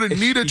 We shouldn't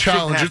need a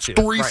challenge. It's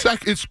 3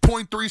 seconds. It's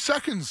 0.3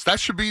 seconds. That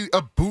should be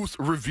a booth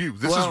review.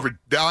 This is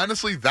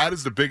honestly, that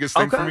is the biggest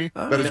thing for me.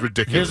 That is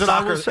ridiculous. Here's what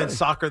I will say. In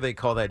soccer, they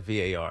call that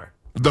VAR.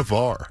 The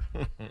VAR.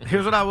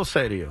 Here's what I will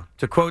say to you.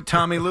 To quote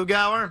Tommy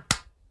Lugauer,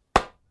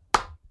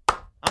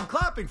 I'm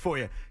clapping for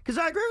you because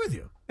I agree with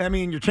you. I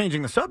mean, you're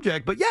changing the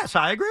subject, but yes,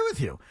 I agree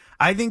with you.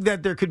 I think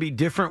that there could be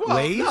different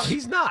ways. No,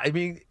 he's not. I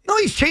mean, no,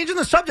 he's changing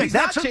the subject.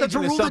 That's a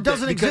changing rule the that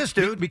doesn't subject exist,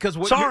 dude. Because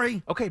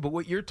sorry. Okay, but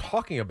what you're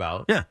talking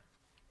about,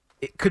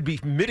 it could be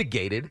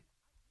mitigated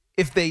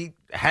if they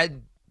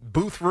had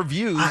booth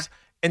reviews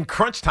and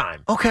crunch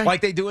time,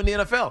 like they do in the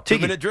NFL.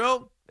 2-minute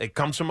drill. It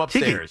comes from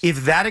upstairs. Tiki,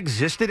 if that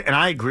existed, and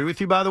I agree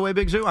with you, by the way,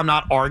 Big Zoo, I'm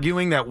not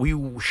arguing that we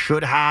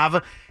should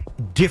have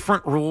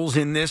different rules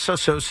in this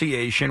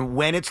association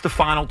when it's the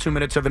final 2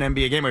 minutes of an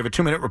NBA game. We have a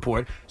 2-minute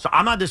report. So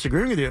I'm not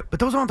disagreeing with you,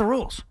 but those aren't the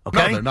rules.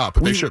 Okay? No, they're not,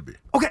 but they should be.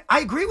 Okay, I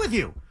agree with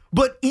you.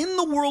 But in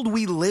the world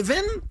we live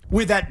in,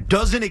 where that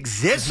doesn't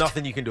exist, there's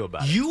nothing you can do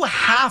about it. You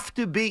have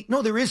to be,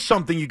 no, there is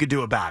something you could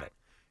do about it.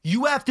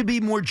 You have to be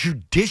more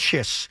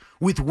judicious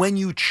with when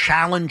you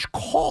challenge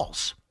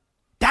calls.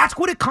 That's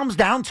what it comes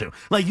down to.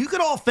 Like, you could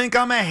all think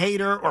I'm a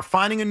hater or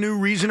finding a new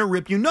reason to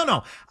rip you.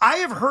 No. I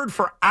have heard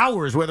for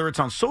hours, whether it's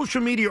on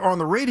social media or on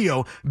the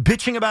radio,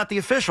 bitching about the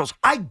officials.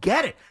 I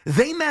get it.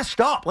 They messed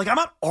up. Like, I'm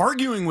not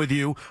arguing with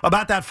you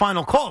about that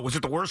final call. Was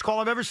it the worst call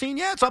I've ever seen?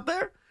 Yeah, it's up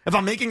there. If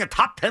I'm making a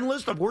top 10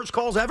 list of worst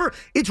calls ever,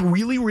 it's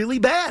really, really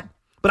bad.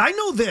 But I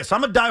know this.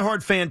 I'm a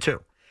diehard fan, too.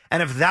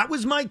 And if that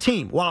was my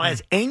team, while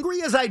as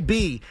angry as I'd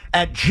be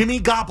at Jimmy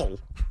Gobble,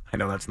 I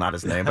know that's not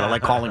his name, but I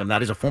like calling him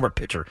that. He's a former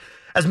pitcher.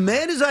 As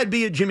mad as I'd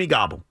be at Jimmy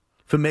Gobble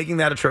for making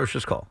that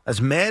atrocious call, as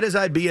mad as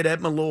I'd be at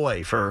Ed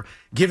Malloy for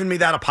giving me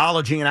that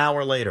apology an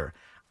hour later,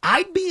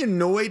 I'd be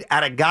annoyed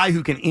at a guy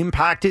who can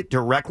impact it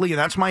directly, and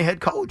that's my head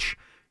coach.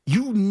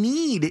 You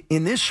need,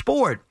 in this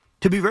sport,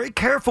 to be very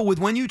careful with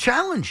when you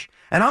challenge.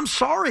 And I'm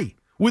sorry.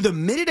 With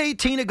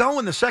 1:18 to go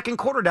in the second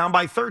quarter, down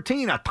by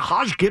 13, a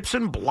Taj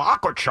Gibson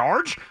block or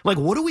charge? Like,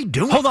 what are we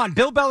doing? Hold on.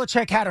 Bill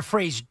Belichick had a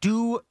phrase,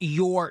 do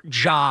your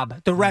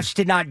job. The refs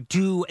did not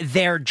do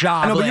their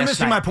job. I know, but you're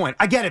missing my point.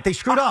 I get it. They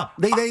screwed up.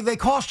 They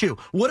cost you.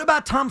 What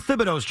about Tom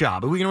Thibodeau's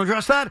job? Are we going to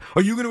address that?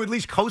 Are you going to at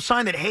least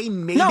co-sign that, hey,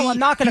 maybe no, I'm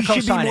not going to he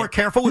should be more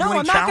careful with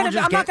when he challenges?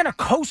 I'm not going to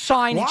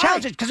co-sign Why?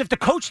 challenges, because if the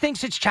coach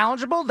thinks it's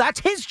challengeable,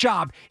 that's his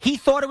job. He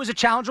thought it was a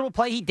challengeable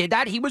play. He did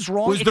that. He was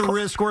wrong. Was the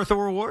risk worth the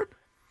reward?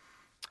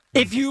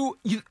 If you're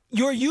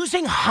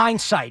using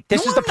hindsight,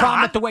 this is the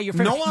problem with the way you're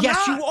framing. No, I'm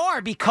yes, not. you are,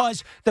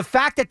 because the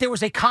fact that there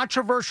was a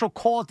controversial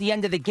call at the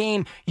end of the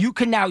game, you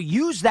can now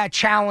use that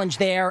challenge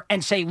there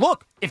and say,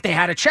 look, if they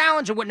had a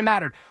challenge, it wouldn't have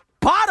mattered.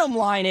 Bottom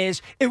line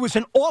is, it was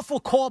an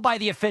awful call by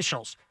the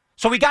officials.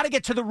 So we got to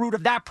get to the root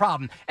of that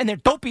problem. And their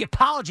dopey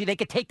apology, they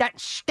could take that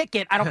and stick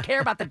it. I don't care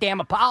about the damn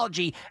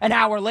apology an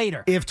hour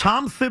later. If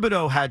Tom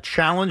Thibodeau had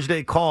challenged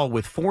a call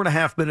with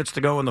 4.5 minutes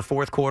to go in the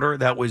fourth quarter,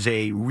 that was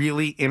a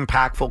really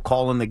impactful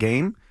call in the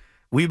game,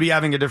 we'd be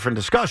having a different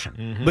discussion.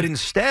 Mm-hmm. But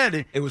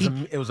instead, it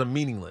was a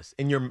meaningless,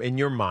 in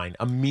your mind,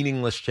 a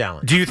meaningless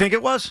challenge. Do you think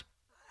it was?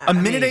 A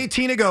minute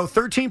 18 to go,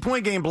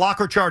 13-point game,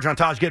 block or charge on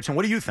Taj Gibson.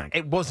 What do you think?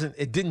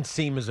 It didn't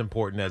seem as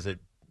important as it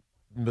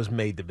was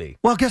made to be.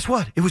 Well, guess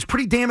what? It was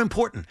pretty damn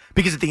important,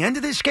 because at the end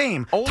of this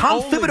game,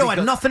 Tom Thibodeau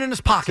had nothing in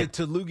his pocket.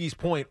 To Loogie's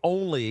point,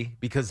 only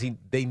because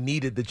they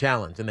needed the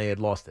challenge and they had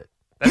lost it.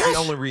 That's the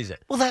only reason.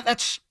 Well,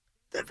 that's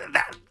a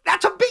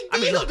big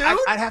deal, look, dude.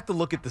 I'd have to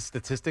look at the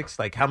statistics.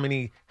 Like how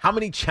many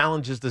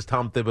challenges does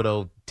Tom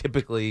Thibodeau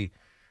typically?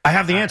 I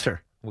have the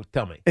answer. Well,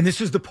 tell me. And this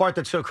is the part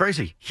that's so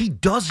crazy. He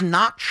does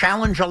not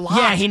challenge a lot.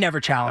 Yeah, he never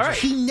challenges. Right.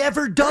 He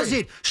never does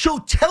it. So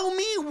tell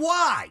me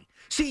why.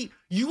 See,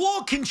 you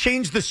all can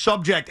change the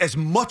subject as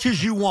much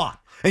as you want.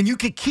 And you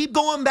can keep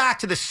going back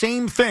to the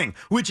same thing,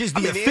 which is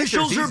the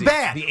officials are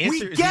bad.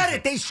 We get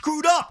it. They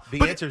screwed up.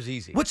 The answer is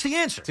easy. What's the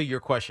answer? To your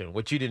question,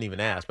 which you didn't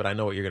even ask, but I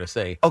know what you're going to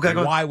say. Okay,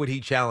 why would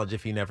he challenge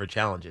if he never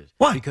challenges?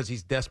 Why? Because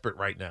he's desperate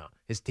right now.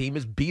 His team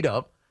is beat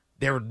up.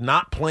 They're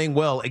not playing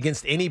well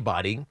against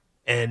anybody.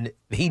 And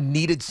he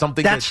needed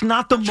something to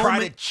try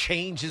to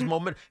change his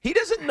moment. He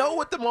doesn't know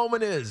what the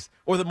moment is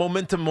or the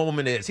momentum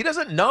moment is. He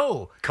doesn't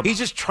know. He's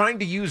just trying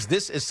to use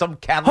this as some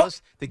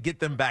catalyst to get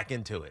them back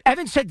into it.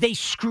 Evan said they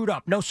screwed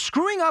up. No,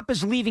 screwing up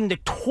is leaving the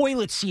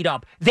toilet seat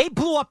up. They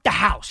blew up the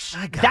house.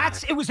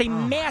 It was a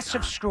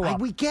massive screw up.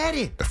 We get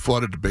it. It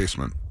flooded the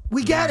basement.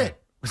 We get it.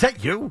 Was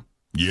that you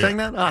saying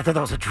that? Oh, I thought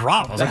that was a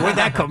drop. I was like, where'd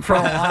that come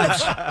from?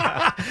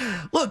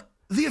 Look,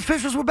 the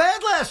officials were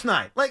bad last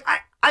night. Like,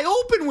 I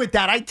open with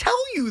that. I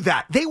tell you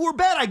that. They were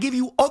bad. I give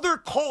you other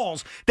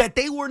calls that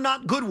they were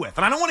not good with.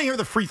 And I don't want to hear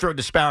the free throw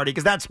disparity,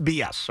 because that's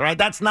BS, all right?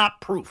 That's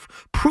not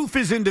proof. Proof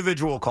is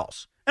individual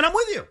calls. And I'm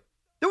with you.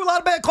 There were a lot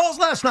of bad calls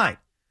last night.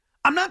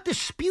 I'm not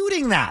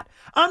disputing that.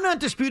 I'm not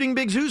disputing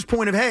Big Zoo's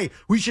point of, hey,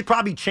 we should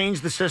probably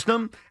change the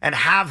system and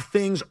have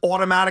things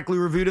automatically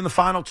reviewed in the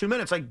final 2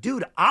 minutes. Like,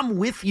 dude, I'm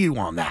with you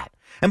on that.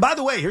 And by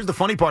the way, here's the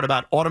funny part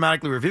about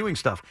automatically reviewing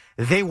stuff.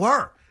 They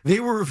were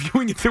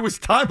reviewing if there was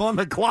time on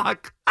the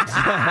clock,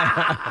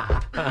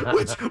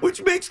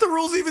 which makes the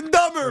rules even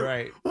dumber.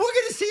 Right. We're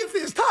going to see if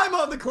there's time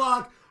on the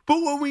clock,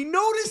 but when we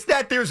notice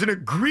that there's an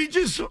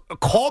egregious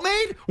call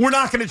made, we're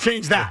not going to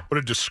change that. What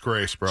a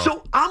disgrace, bro.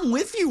 So I'm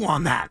with you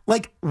on that.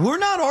 Like, we're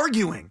not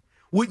arguing.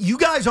 What you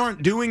guys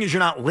aren't doing is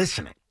you're not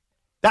listening.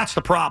 That's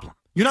the problem.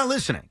 You're not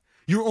listening.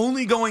 You're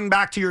only going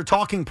back to your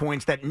talking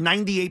points that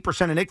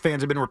 98% of Knicks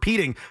fans have been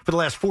repeating for the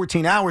last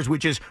 14 hours,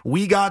 which is,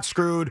 we got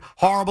screwed,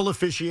 horrible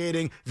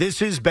officiating,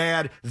 this is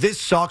bad, this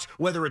sucks,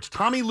 whether it's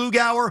Tommy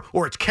Lugauer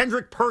or it's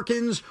Kendrick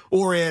Perkins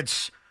or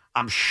it's,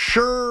 I'm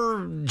sure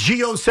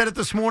Gio said it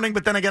this morning,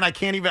 but then again, I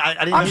can't even, I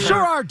didn't I'm sure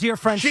our dear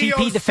friend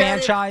CP, the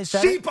franchise,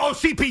 said it.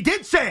 CP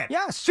did say it.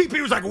 Yes.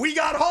 CP was like, we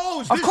got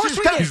hosed. Of course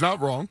we did. He's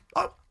not wrong.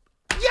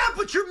 Yeah,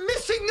 but you're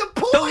missing the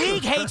point. The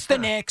league hates the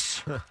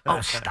Knicks. Oh,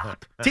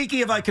 stop. Tiki,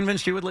 have I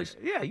convinced you at least?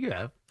 Yeah, you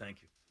have.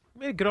 Thank you.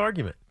 You made a good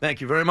argument.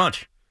 Thank you very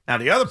much. Now,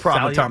 the other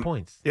problem with Tom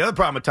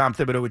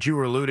Thibodeau, which you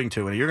were alluding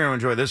to, and you're going to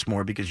enjoy this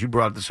more because you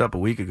brought this up a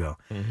week ago,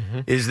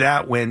 is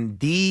that when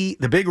the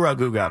big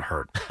Ragu got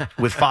hurt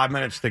with 5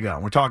 minutes to go,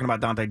 we're talking about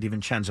Dante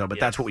DiVincenzo,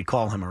 but that's what we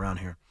call him around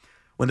here.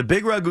 When the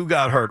big Ragu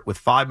got hurt with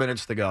 5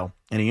 minutes to go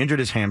and he injured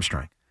his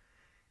hamstring,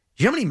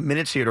 do you know how many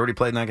minutes he had already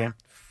played in that game?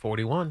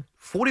 41.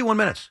 41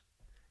 minutes.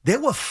 There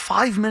were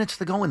 5 minutes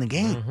to go in the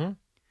game.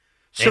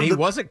 So and he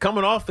wasn't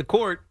coming off the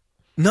court.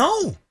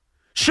 No.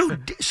 So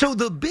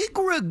the big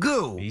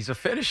Ragu, he's a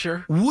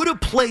finisher, would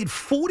have played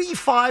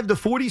 45 to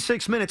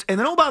 46 minutes. And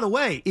then, oh, by the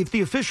way, if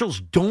the officials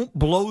don't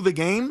blow the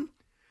game,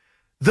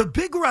 the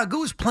big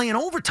Ragu is playing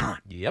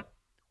overtime. Yep.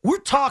 We're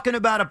talking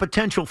about a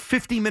potential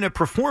 50-minute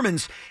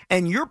performance.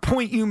 And your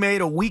point you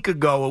made a week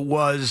ago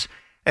was,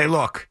 hey,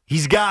 look,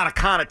 he's got to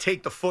kind of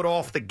take the foot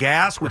off the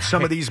gas with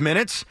some of these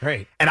minutes.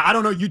 Right. And I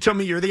don't know, you tell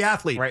me, you're the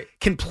athlete. Right.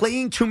 Can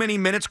playing too many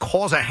minutes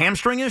cause a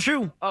hamstring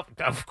issue?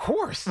 Of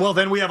course. Well,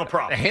 then we have a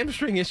problem. The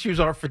hamstring issues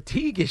are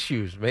fatigue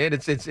issues, man.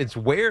 It's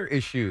wear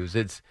issues.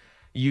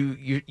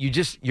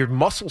 your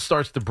muscle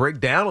starts to break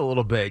down a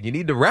little bit. You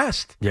need to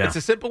rest. Yeah. It's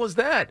as simple as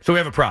that. So we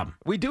have a problem.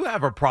 We do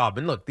have a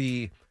problem. And look,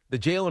 the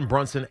Jalen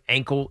Brunson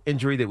ankle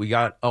injury that we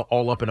got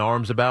all up in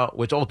arms about,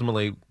 which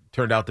ultimately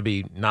turned out to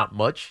be not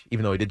much,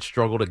 even though he did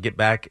struggle to get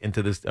back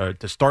into this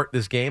to start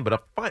this game.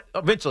 But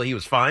eventually he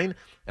was fine,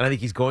 and I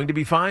think he's going to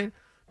be fine.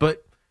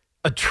 But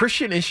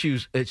attrition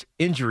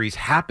injuries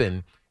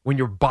happen when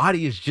your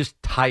body is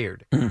just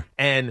tired.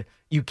 And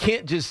you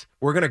can't just,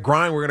 we're going to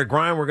grind, we're going to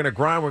grind, we're going to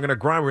grind, we're going to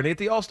grind. We're going to hit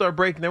the All-Star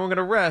break, and then we're going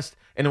to rest,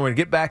 and then we're going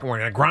to get back, and we're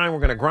going to grind, we're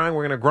going to grind,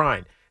 we're going to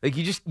grind. Like,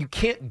 you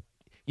can't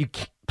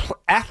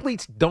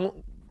athletes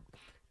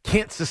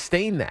can't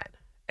sustain that.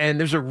 And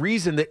there's a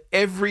reason that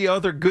every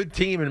other good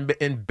team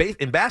in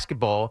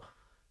basketball,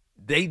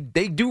 they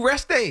do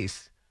rest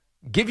days.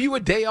 Give you a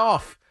day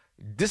off.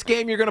 This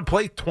game, you're going to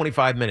play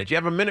 25 minutes. You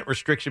have a minute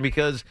restriction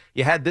because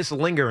you had this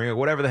lingering or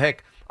whatever the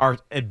heck our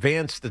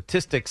advanced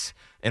statistics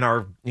and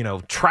our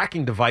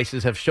tracking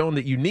devices have shown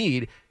that you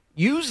need.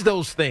 Use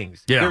those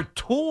things. Yeah. They're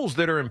tools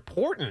that are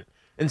important.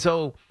 And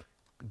so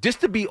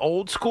just to be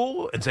old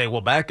school and say,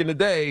 well, back in the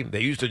day,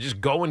 they used to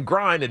just go and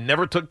grind and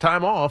never took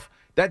time off,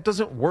 that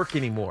doesn't work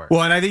anymore.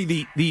 Well, and I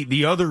think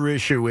the other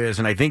issue is,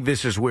 and I think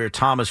this is where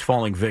Tom is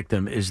falling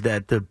victim, is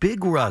that the big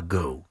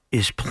Ragu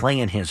is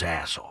playing his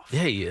ass off.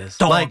 Yeah, he is.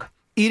 Like,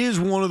 it is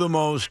one of the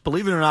most,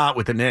 believe it or not,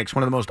 with the Knicks,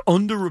 one of the most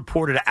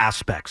underreported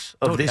aspects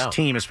of this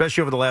team,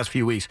 especially over the last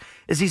few weeks,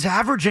 is he's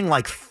averaging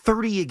like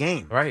 30 a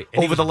game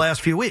over the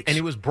last few weeks. And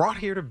he was brought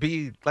here to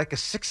be like a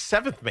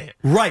 6th, 7th man.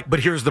 Right, but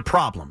here's the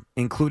problem.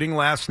 Including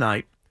last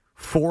night,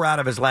 4 out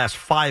of his last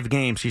 5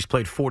 games, he's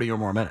played 40 or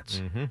more minutes.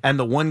 Mm-hmm. And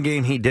the one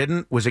game he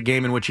didn't was a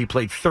game in which he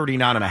played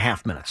 39 and a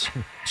half minutes.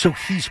 So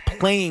he's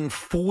playing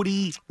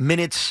 40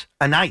 minutes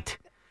a night.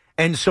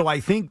 And so I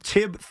think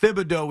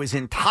Thibodeau is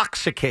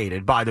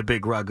intoxicated by the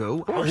big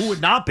Ragu. Who would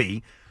not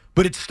be?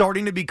 But it's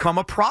starting to become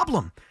a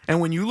problem. And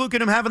when you look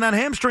at him having that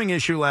hamstring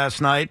issue last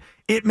night,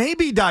 it may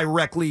be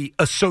directly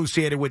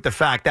associated with the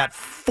fact that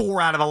 4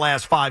 out of the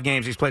last 5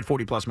 games he's played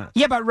 40-plus minutes.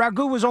 Yeah, but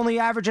Ragu was only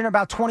averaging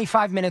about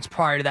 25 minutes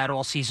prior to that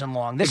all season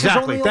long.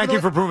 Exactly. Thank you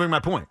for proving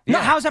my point. No,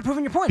 how's that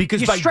proving your point?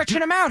 Because you're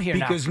stretching him out here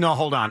now. Because, no,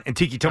 hold on. And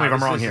Tiki, tell me if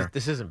I'm wrong here.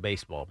 This isn't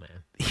baseball,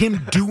 man.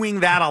 Him doing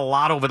that a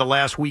lot over the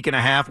last week and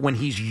a half when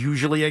he's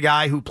usually a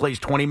guy who plays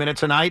 20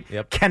 minutes a night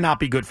cannot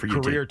be good for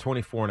you, Career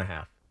 24 and a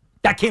half.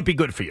 That can't be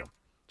good for you.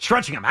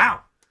 Stretching him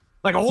out.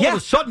 Like, all of a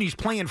sudden, he's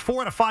playing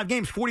 4 out of 5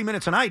 games, 40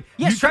 minutes a night.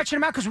 Yeah, stretching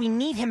him out because we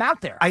need him out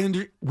there.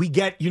 We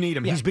get you need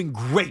him. Yeah. He's been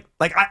great.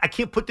 Like, I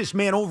can't put this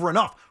man over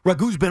enough.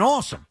 Ragu's been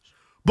awesome.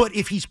 But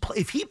if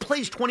he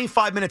plays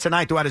 25 minutes a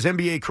night throughout his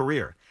NBA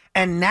career,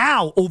 and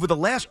now, over the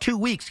last 2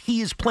 weeks,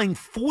 he is playing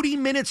 40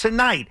 minutes a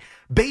night,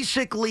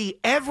 basically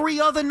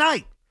every other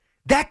night,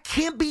 that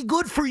can't be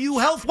good for you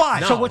health-wise.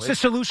 No, so what's the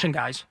solution,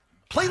 guys?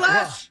 Play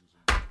less.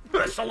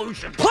 The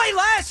solution. Play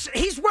less.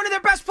 He's one of their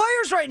best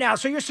players right now.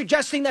 So you're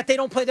suggesting that they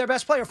don't play their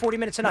best player 40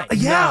 minutes a night?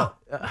 Yeah.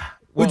 No.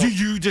 Would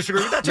you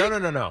disagree with that?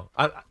 No.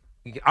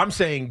 I'm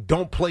saying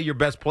don't play your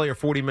best player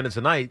 40 minutes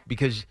a night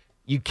because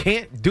you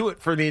can't do it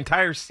for the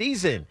entire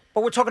season.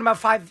 But we're talking about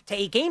 5 to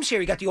 8 games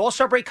here. You got the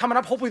All-Star break coming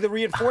up. Hopefully the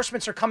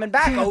reinforcements are coming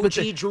back.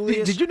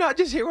 Julius. Did you not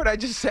just hear what I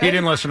just said? He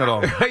didn't listen at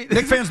all. Right?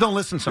 Knicks fans don't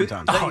listen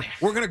sometimes.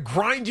 We're going to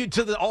grind you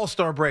to the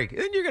All-Star break.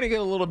 Then you're going to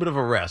get a little bit of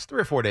a rest,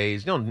 3 or 4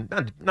 days.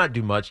 Not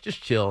do much,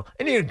 just chill.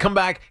 And you're going to come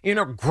back,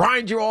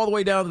 grind you all the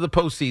way down to the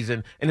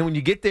postseason. And then when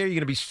you get there, you're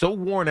going to be so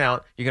worn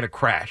out, you're going to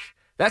crash.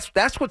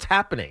 That's what's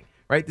happening,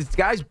 right? These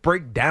guys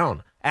break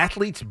down.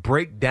 Athletes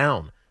break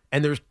down.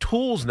 And there's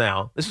tools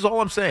now. This is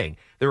all I'm saying.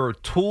 There are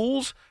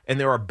tools and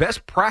there are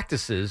best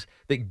practices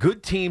that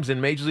good teams in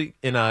Major League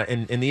in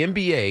the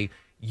NBA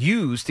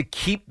use to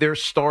keep their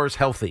stars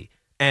healthy.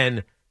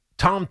 And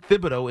Tom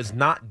Thibodeau is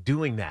not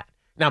doing that.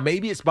 Now,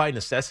 maybe it's by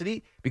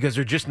necessity because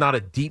they're just not a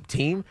deep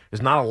team.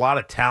 There's not a lot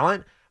of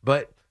talent.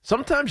 But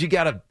sometimes you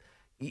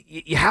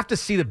have to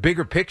see the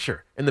bigger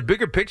picture. And the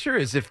bigger picture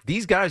is if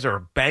these guys are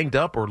banged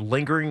up or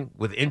lingering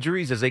with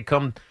injuries as they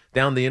come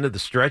down the end of the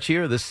stretch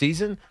here this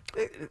season,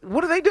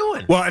 what are they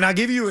doing? Well, and I'll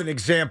give you an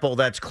example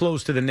that's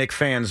close to the Knicks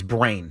fans'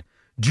 brain.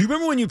 Do you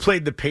remember when you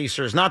played the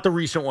Pacers? Not the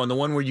recent one, the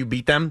one where you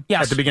beat them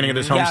at the beginning of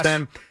this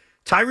homestand? Yes.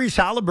 Tyrese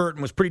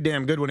Halliburton was pretty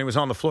damn good when he was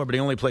on the floor, but he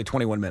only played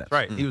 21 minutes.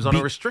 Right. He was on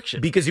a restriction.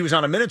 Because he was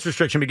on a minutes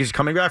restriction because he's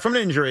coming back from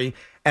an injury,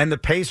 and the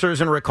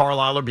Pacers and Rick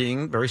Carlisle are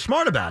being very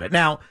smart about it.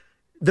 Now,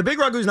 the big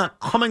Ragu's not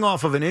coming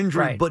off of an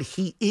injury, but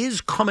he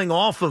is coming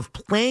off of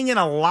playing an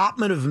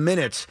allotment of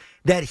minutes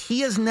that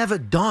he has never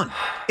done.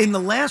 In the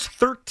last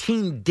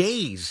 13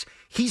 days,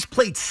 he's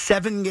played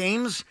 7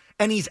 games,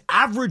 and he's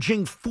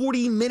averaging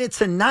 40 minutes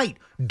a night.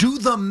 Do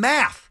the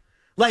math.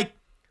 Like,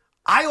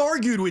 I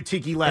argued with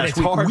Tiki last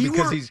week. And it's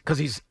hard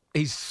because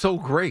he's so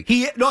great.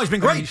 He's been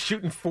great. He's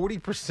shooting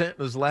 40%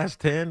 in his last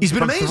 10. He's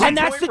been amazing. And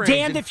that's the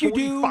damned if you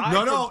do.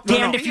 No.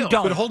 Damned if you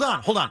don't. But hold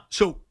on.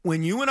 So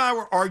when you and I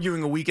were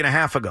arguing a week and a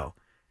half ago,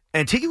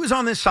 and Tiki was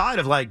on this side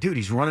of like, dude,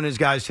 he's running his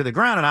guys to the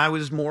ground, and I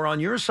was more on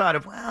your side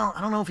of, well, I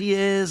don't know if he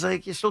is.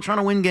 Like, you're still trying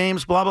to win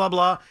games, blah, blah,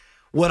 blah.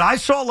 What I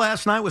saw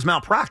last night was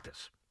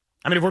malpractice.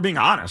 I mean, if we're being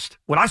honest,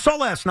 what I saw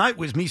last night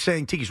was me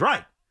saying Tiki's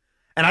right.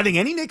 And I think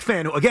any Knicks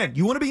fan, who, again,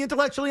 you want to be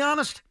intellectually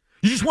honest?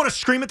 You just want to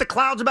scream at the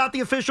clouds about the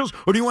officials,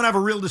 or do you want to have a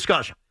real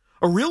discussion?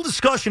 A real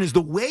discussion is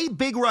the way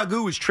Big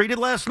Ragu was treated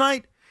last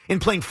night in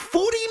playing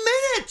 40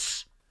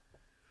 minutes.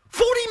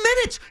 40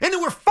 minutes, and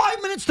there were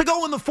 5 minutes to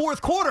go in the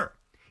fourth quarter.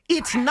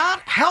 It's not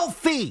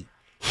healthy.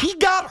 He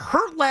got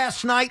hurt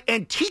last night,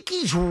 and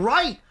Tiki's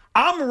right.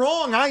 I'm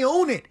wrong. I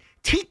own it.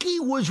 Tiki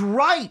was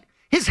right.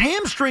 His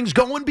hamstring's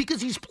going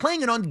because he's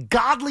playing an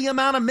ungodly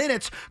amount of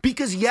minutes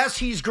because, yes,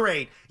 he's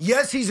great.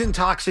 Yes, he's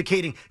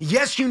intoxicating.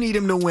 Yes, you need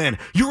him to win.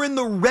 You're in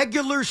the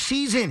regular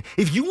season.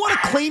 If you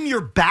want to claim you're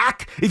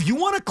back, if you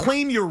want to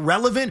claim you're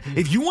relevant,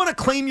 if you want to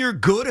claim you're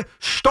good,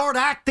 start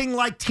acting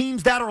like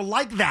teams that are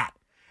like that.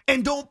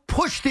 And don't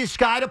push this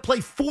guy to play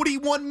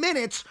 41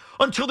 minutes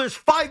until there's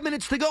 5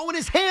 minutes to go and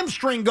his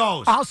hamstring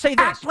goes. I'll say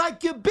this. Act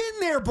like you've been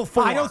there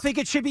before. I don't think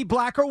it should be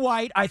black or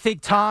white. I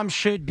think Tom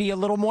should be a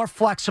little more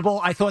flexible.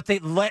 I thought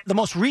the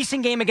most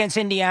recent game against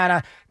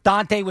Indiana,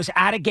 Dante was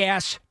out of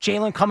gas.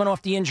 Jalen coming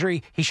off the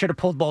injury. He should have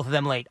pulled both of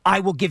them late.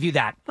 I will give you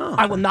that. Oh,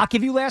 okay. I will not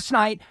give you last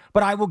night,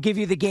 but I will give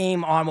you the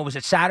game on, what was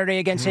it, Saturday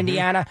against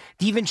Indiana.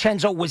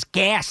 DiVincenzo was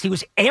gassed. He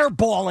was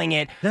airballing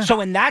it. Yeah.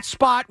 So in that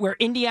spot where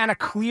Indiana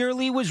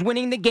clearly was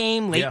winning the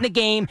game late in the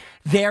game,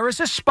 there is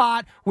a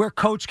spot where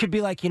coach could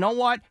be like, you know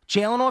what?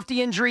 Jalen off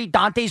the injury.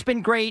 Dante's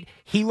been great.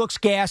 He looks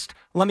gassed.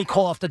 Let me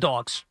call off the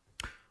dogs.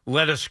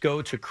 Let us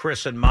go to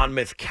Chris in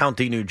Monmouth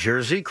County, New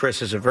Jersey.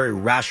 Chris is a very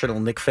rational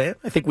Knicks fan.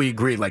 I think we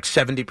agree like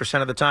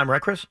 70% of the time,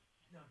 right, Chris?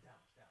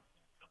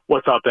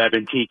 What's up,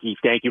 Evan? Tiki,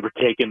 thank you for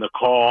taking the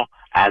call,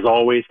 as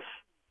always.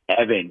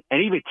 Evan,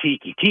 and even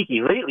Tiki.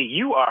 Tiki, lately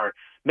you are,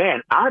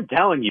 man, I'm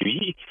telling you,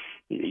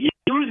 you're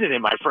losing it,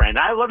 my friend.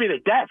 I love you to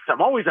death.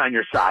 I'm always on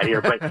your side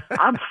here, but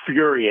I'm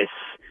furious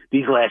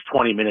these last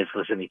 20 minutes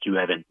listening to you,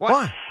 Evan.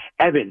 What?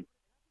 Evan,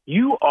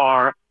 you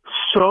are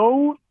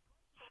so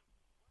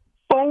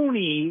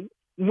phony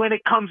when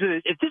it comes to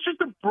this. If this was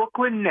the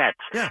Brooklyn Nets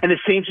and the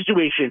same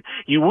situation,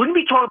 you wouldn't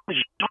be talking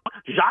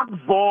about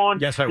Jacques Vaughn,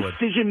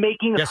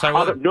 decision-making. Yes, I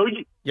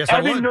would. Yes,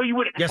 I would. No, you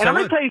wouldn't. Yes, and I I'm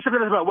going would. to tell you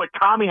something about what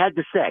Tommy had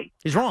to say.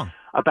 He's wrong.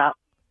 About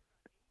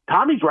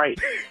Tommy's right.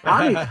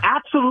 Tommy's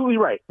absolutely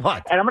right.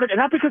 What? And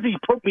not because he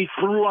put me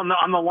through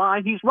on the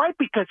line. He's right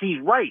because he's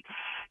right.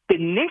 The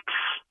Knicks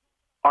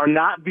are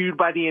not viewed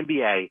by the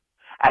NBA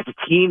as a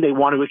team they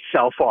want to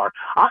excel for.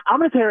 I'm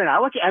going to tell you right now,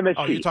 I look at MSG.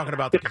 Oh, you're talking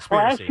about the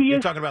conspiracy. You're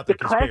talking about the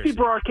conspiracy.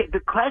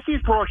 The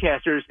classiest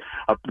broadcasters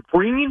of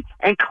Green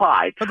and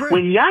Clyde. Agreed.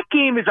 When that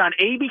game is on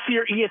ABC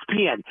or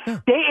ESPN,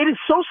 it is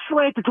so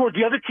slanted towards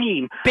the other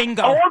team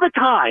Bingo. all the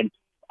time.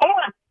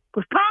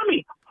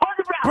 Tommy, 100%.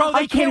 Bro,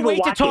 they can't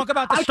wait to talk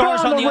about the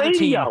stars on the other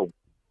team. 100%.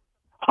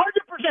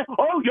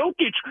 Oh,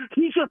 Jokic.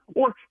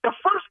 Or the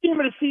first game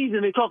of the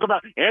season, they talk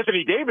about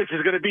Anthony Davis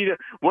is going to be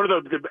one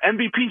of the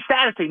MVP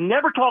status. They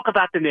never talk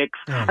about the Knicks.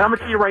 And I'm going to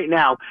tell you right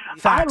now,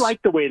 I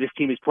like the way this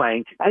team is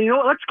playing. And you know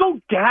what? Let's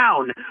go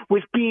down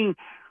with being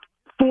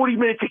 40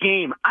 minutes a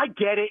game. I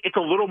get it. It's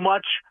a little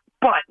much,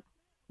 but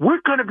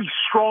we're going to be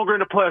stronger in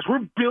the playoffs.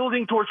 We're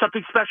building towards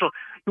something special.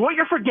 What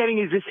you're forgetting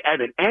is this,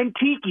 Evan and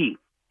Tiki.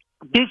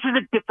 This is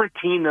a different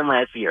team than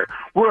last year.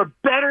 We're a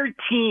better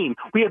team.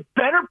 We have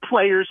better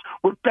players.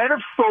 We're better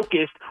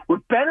focused. We're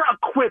better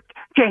equipped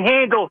to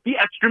handle the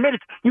extra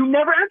minutes. You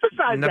never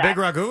emphasize and that. The Big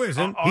Ragu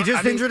isn't. He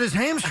just injured his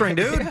hamstring,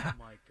 dude. Oh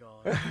my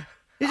God.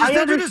 He just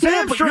injured his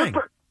hamstring.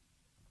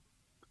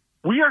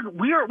 We are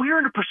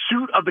in the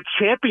pursuit of a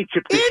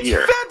championship this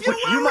year. It's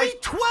February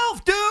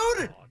 12th,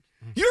 dude.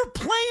 You're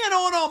playing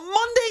on a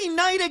Monday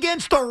night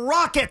against the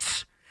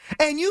Rockets.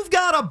 And you've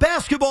got a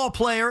basketball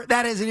player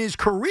that has in his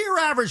career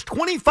average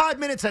 25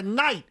 minutes a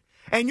night,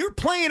 and you're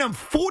playing him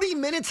 40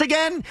 minutes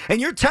again,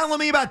 and you're telling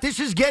me about this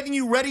is getting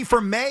you ready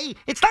for May?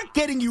 It's not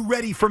getting you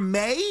ready for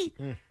May.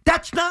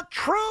 That's not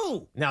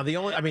true. Now, the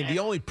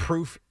only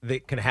proof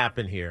that can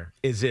happen here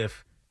is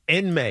if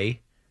in May,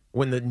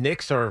 when the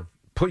Knicks are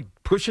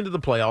pushed into the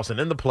playoffs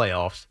and in the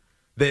playoffs,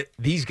 that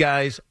these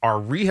guys are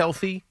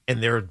re-healthy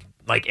and they're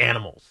like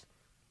animals.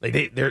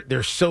 Like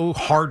they're so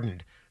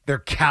hardened. They're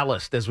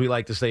calloused, as we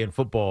like to say in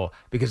football,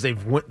 because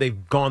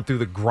they've gone through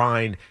the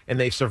grind and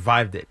they've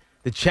survived it.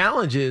 The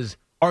challenge is,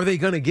 are they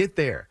going to get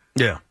there?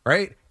 Yeah.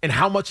 Right? And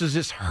how much does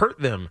this hurt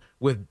them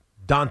with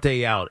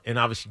Dante out and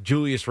obviously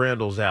Julius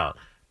Randle's out?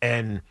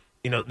 And,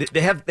 you know,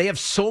 they have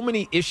so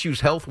many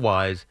issues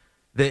health-wise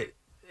that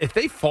if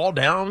they fall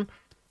down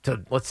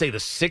to, let's say, the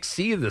 6th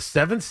seed or the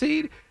 7th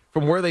seed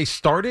from where they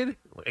started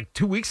like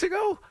 2 weeks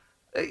ago,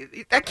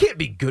 that can't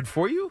be good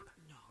for you.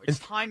 It's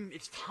time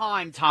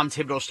Tom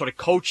Thibodeau started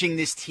coaching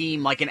this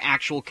team like an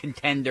actual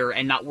contender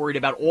and not worried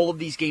about all of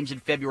these games in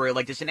February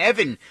like this. And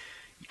Evan,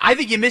 I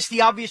think you missed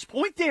the obvious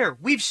point there.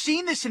 We've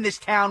seen this in this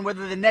town,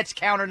 whether the Nets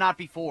count or not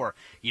before.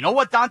 You know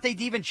what Dante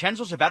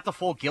DiVincenzo's about to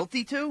fall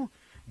guilty to?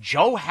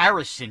 Joe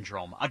Harris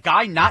syndrome. A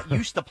guy not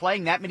used to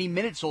playing that many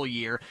minutes all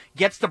year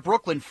gets to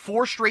Brooklyn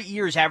 4 straight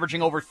years,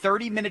 averaging over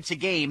 30 minutes a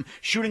game,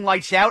 shooting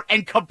lights out,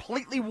 and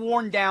completely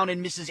worn down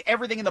and misses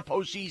everything in the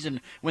postseason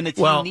when the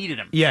team needed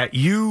him. Yeah,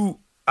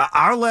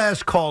 Our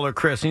last caller,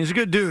 Chris, and he's a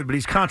good dude, but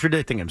he's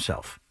contradicting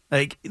himself.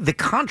 Like, the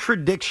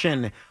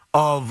contradiction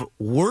of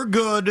we're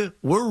good,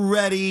 we're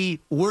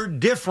ready, we're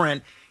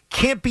different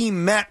can't be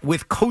met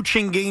with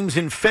coaching games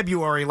in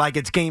February like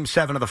it's Game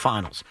 7 of the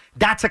finals.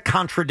 That's a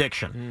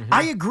contradiction. Mm-hmm.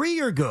 I agree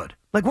you're good.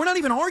 Like, we're not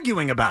even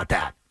arguing about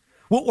that.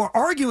 What we're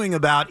arguing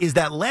about is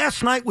that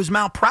last night was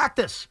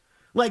malpractice.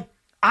 Like,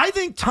 I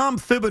think Tom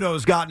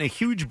Thibodeau's gotten a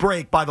huge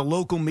break by the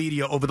local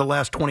media over the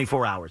last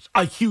 24 hours.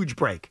 A huge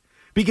break.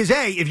 Because,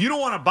 hey, if you don't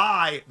want to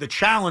buy the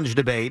challenge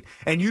debate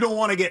and you don't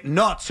want to get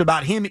nuts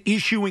about him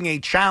issuing a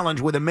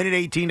challenge with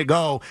 1:18 to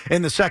go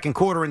in the second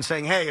quarter and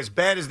saying, hey, as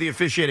bad as the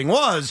officiating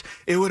was,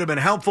 it would have been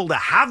helpful to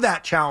have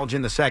that challenge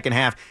in the second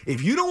half.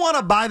 If you don't want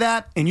to buy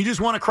that and you just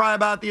want to cry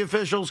about the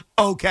officials,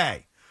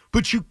 okay.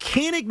 But you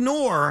can't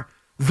ignore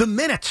the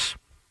minutes.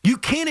 You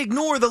can't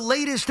ignore the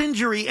latest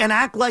injury and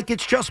act like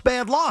it's just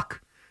bad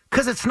luck,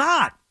 because it's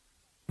not.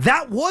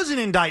 That was an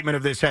indictment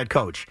of this head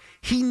coach.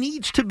 He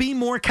needs to be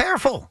more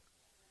careful.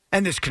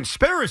 And this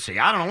conspiracy,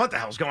 I don't know what the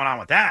hell's going on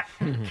with that.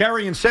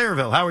 Kerry in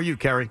Sayreville, how are you,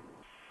 Kerry?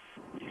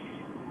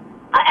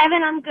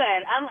 Evan, I'm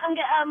good.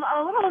 I'm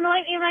a little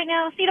annoyed at you right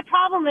now. See, the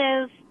problem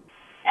is,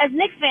 as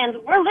Knicks fans,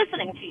 we're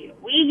listening to you.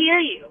 We hear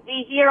you.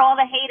 We hear all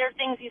the hater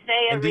things you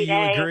say every day.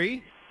 And do you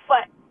agree?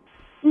 But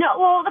no,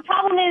 well, the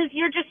problem is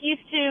you're just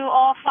used to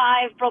all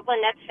 5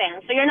 Brooklyn Nets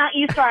fans, so you're not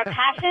used to our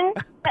passion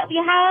that we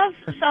have.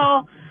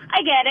 So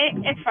I get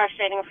it. It's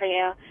frustrating for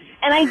you.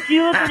 And I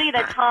do agree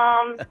that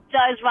Tom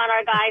does run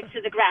our guys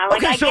to the ground.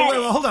 Like, Okay, so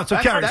wait, hold on. So,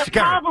 Kerry, the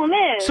problem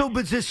is... So,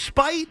 but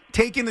despite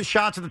taking the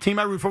shots at the team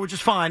I root for, which is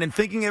fine, and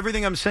thinking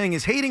everything I'm saying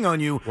is hating on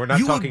you, we're not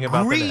talking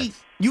about the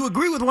Nets. You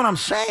agree with what I'm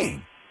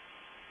saying?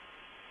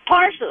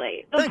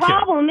 Partially. The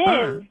problem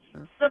is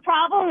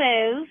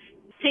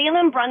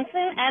Jalen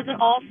Brunson, as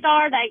an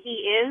all-star that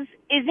he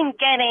isn't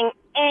getting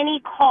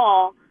any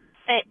call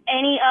that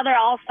any other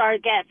all-star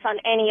gets on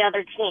any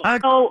other team.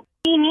 So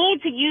we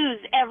need to use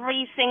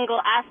every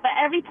single aspect,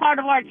 every part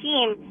of our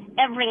team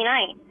every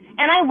night.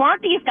 And I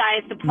want these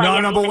guys to play.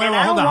 No, but wait,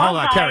 hold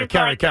on.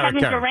 Kerry.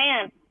 Kevin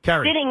Durant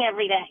sitting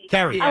every day.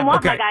 I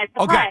want my guys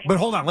to play. Okay, but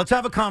hold on. Let's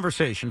have a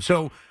conversation.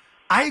 So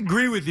I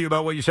agree with you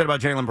about what you said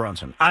about Jalen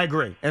Brunson. I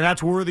agree. And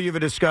that's worthy of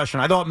a discussion.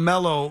 I thought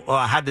Melo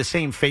had the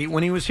same fate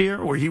when he was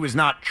here, where he was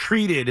not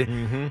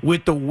treated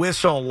with the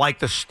whistle like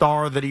the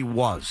star that he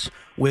was.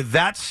 With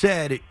that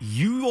said,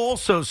 you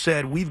also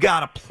said we've got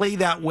to play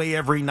that way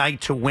every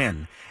night to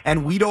win,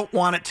 and we don't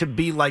want it to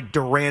be like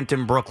Durant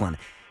in Brooklyn.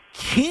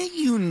 Can't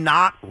you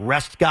not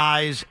rest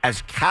guys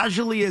as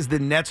casually as the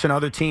Nets and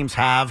other teams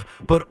have,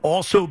 but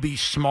also be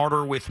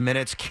smarter with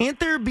minutes? Can't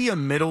there be a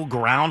middle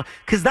ground?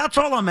 Because that's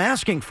all I'm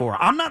asking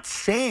for. I'm not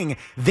saying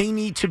they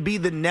need to be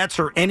the Nets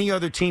or any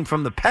other team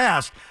from the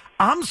past.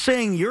 I'm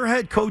saying your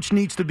head coach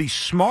needs to be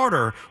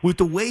smarter with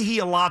the way he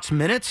allots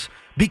minutes,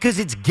 because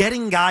it's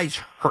getting guys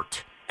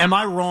hurt. Am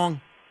I wrong?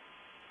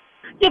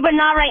 Yeah, but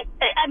not right.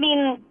 I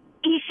mean,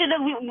 he should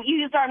have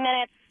used our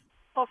minutes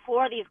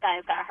before these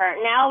guys got hurt.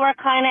 Now we're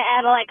kind of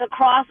at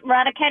we're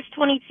at a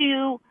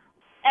catch-22.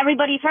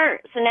 Everybody's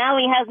hurt, so now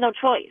he has no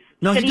choice.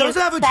 No, he does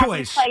have a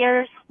choice.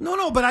 Players?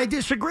 No, but I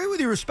disagree with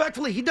you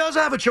respectfully. He does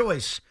have a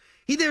choice.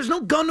 There's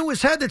no gun to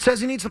his head that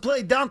says he needs to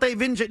play Dante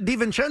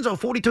DiVincenzo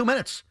 42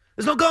 minutes.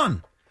 There's no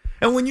gun.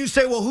 And when you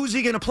say, well, who's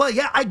he going to play?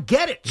 Yeah, I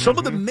get it. Some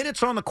of the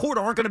minutes on the court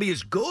aren't going to be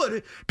as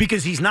good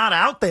because he's not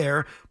out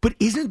there. But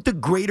isn't the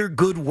greater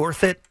good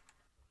worth it?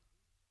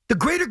 The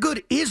greater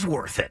good is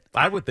worth it.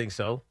 I would think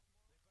so.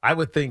 I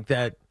would think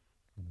that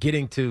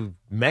getting to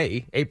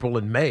April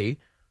and May,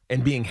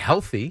 and being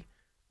healthy,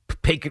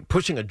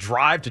 pushing a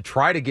drive to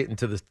try to get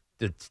into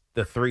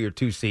the 3 or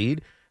 2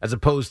 seed, as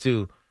opposed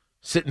to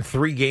sitting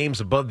 3 games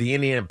above the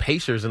Indiana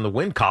Pacers in the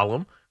win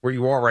column, where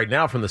you are right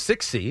now from the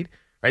 6th seed.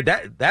 Right,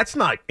 that's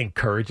not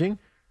encouraging.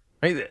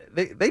 Right?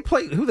 They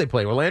play who they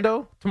play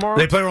Orlando tomorrow.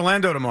 They play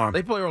Orlando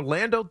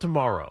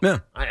tomorrow. Yeah,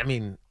 I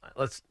mean,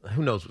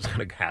 who knows what's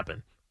going to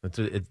happen?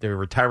 They're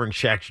retiring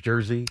Shaq's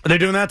jersey. Are they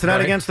doing that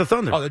tonight against the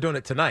Thunder? Oh, they're doing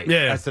it tonight.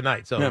 Yeah, that's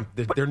tonight. So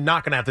they're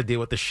not going to have to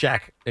deal with the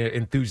Shaq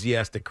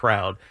enthusiastic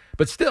crowd.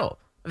 But still,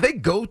 if they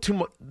go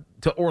to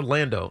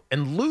Orlando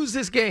and lose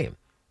this game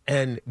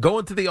and go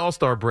into the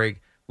All-Star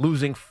break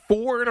losing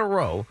 4 in a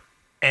row,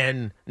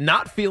 and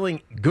not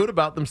feeling good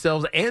about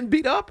themselves and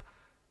beat up,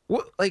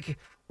 what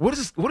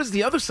does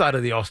the other side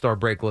of the All-Star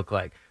break look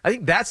like? I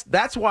think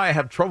that's why I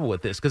have trouble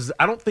with this, because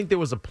I don't think there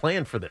was a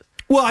plan for this.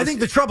 Well, I think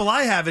the trouble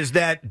I have is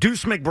that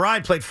Deuce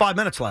McBride played 5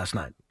 minutes last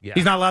night. Yeah.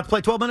 He's not allowed to play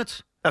 12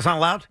 minutes? That's not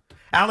allowed?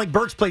 Alec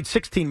Burks played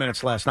 16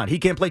 minutes last night. He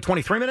can't play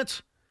 23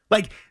 minutes?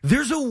 Like,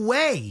 there's a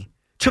way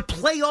to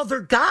play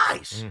other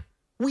guys.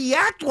 We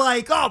act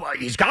like,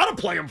 he's got to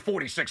play him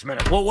 46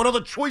 minutes. Well, what other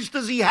choice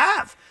does he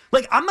have?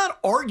 Like, I'm not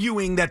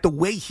arguing that the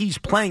way he's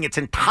playing, it's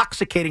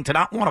intoxicating to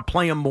not want to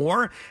play him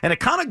more. And it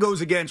kind of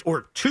goes against,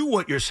 or to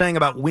what you're saying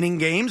about winning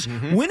games.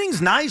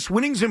 Winning's nice.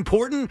 Winning's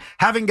important.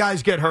 Having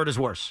guys get hurt is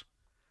worse.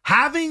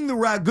 Having the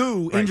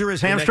Ragu injure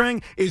his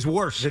hamstring is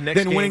worse than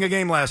winning a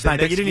game last night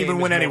that you didn't even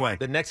win anyway.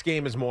 The next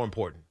game is more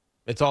important.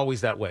 It's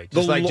always that way.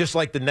 Just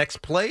like the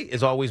next play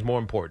is always more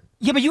important.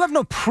 Yeah, but you have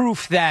no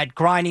proof that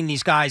grinding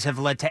these guys have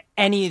led to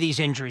any of these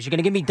injuries. You're going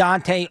to give me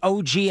Dante,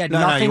 OG had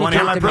nothing to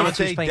do with the minutes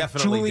he's playing.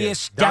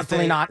 Julius,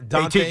 definitely not.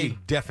 Dante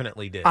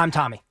definitely did. I'm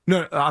Tommy.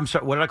 No, I'm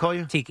sorry. What did I call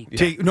you? Tiki.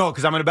 No,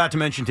 because I'm about to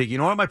mention Tiki. You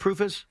know what my proof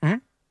is? Mm-hmm.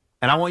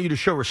 And I want you to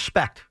show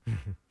respect.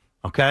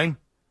 Okay?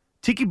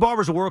 Tiki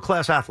Barber's a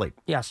world-class athlete.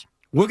 Yes.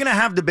 We're going to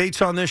have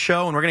debates on this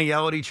show, and we're going to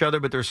yell at each other,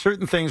 but there's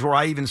certain things where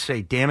I even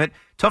say, damn it,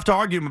 tough to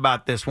argue him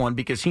about this one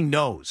because he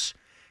knows.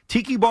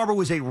 Tiki Barber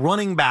was a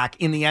running back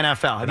in the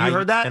NFL. Have you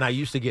heard that? And I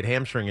used to get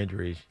hamstring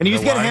injuries. And he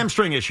used to get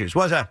hamstring issues.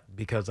 Why's that?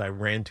 Because I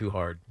ran too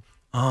hard.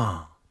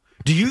 Oh.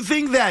 Do you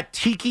think that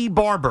Tiki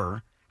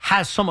Barber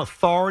has some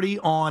authority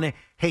on,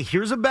 hey,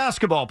 here's a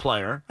basketball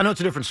player, I know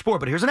it's a different sport,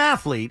 but here's an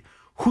athlete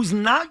who's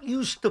not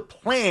used to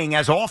playing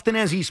as often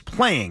as he's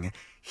playing.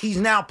 He's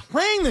now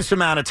playing this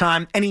amount of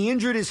time, and he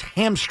injured his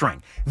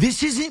hamstring.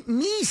 This isn't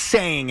me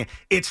saying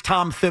it's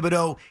Tom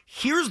Thibodeau.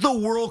 Here's the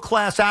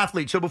world-class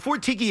athlete. So before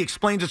Tiki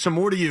explains it some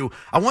more to you,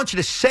 I want you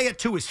to say it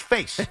to his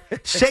face.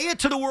 Say it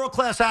to the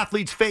world-class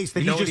athlete's face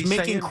that he's just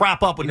making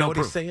crap up with no proof. You know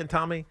what he's saying,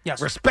 Tommy?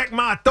 Yes. Respect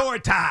my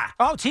authority.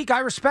 Oh, Tiki, I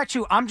respect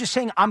you. I'm just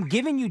saying I'm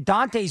giving you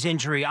Dante's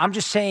injury. I'm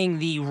just saying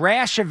the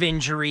rash of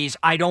injuries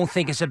I don't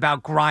think is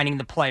about grinding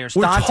the players.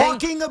 We're Dante?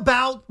 talking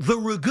about the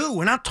Ragu.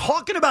 We're not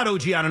talking about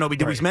OG Anunoby.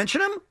 Did we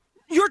mention him?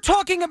 You're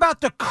talking about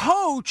the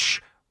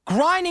coach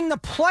grinding the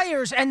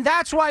players, and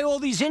that's why all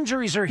these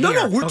injuries are here.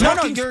 No, we're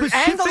talking you're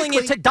specifically... handling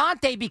it to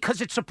Dante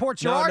because it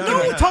supports your argument.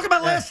 No, we're talking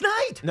about last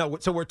night. No,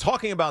 so we're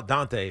talking about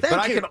Dante, Thank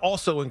but you. I can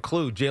also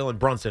include Jalen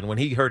Brunson when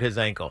he hurt his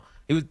ankle.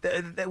 He was.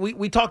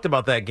 We talked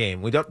about that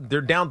game.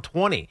 They're down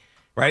 20,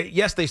 right?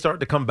 Yes, they start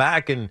to come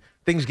back and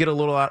things get a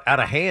little out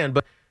of hand,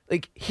 but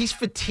like he's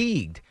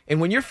fatigued,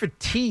 and when you're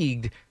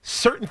fatigued,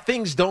 certain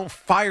things don't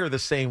fire the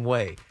same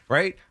way,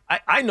 right?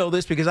 I know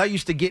this because I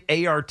used to get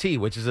ART,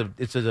 which is a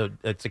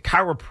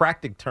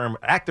chiropractic term,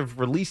 active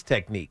release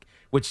technique,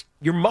 which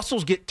your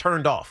muscles get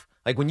turned off.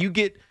 Like when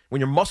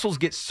your muscles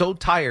get so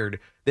tired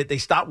that they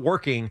stop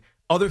working,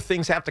 other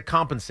things have to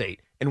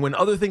compensate. And when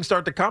other things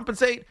start to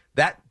compensate,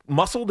 that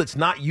muscle that's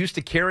not used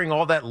to carrying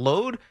all that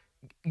load,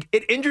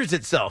 it injures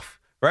itself,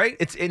 right?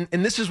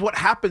 And this is what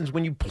happens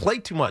when you play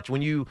too much,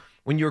 when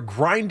you're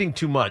grinding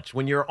too much,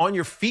 when you're on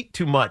your feet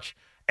too much.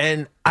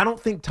 And I don't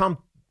think Tom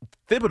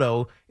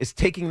Thibodeau is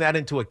taking that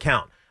into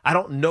account. I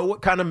don't know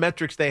what kind of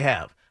metrics they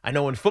have. I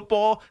know in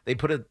football, they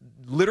put a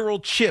literal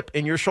chip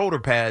in your shoulder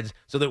pads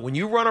so that when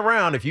you run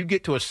around, if you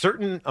get to a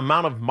certain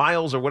amount of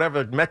miles or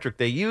whatever metric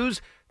they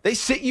use, they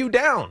sit you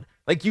down.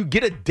 Like you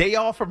get a day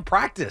off from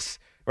practice,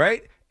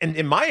 right? And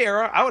in my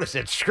era, I would have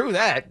said, screw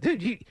that.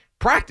 Dude, you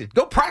practice.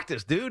 Go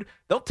practice, dude.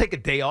 Don't take a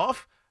day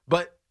off.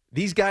 But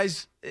these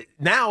guys,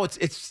 now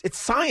it's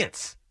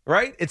science,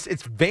 right? It's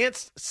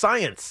advanced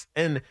science.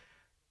 And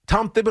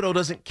Tom Thibodeau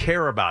doesn't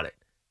care about it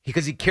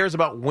because he cares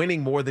about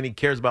winning more than he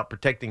cares about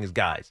protecting his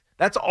guys.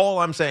 That's all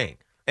I'm saying.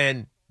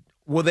 And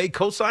will they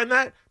co-sign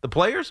that? The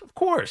players? Of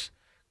course.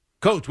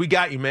 Coach, we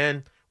got you,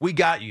 man. We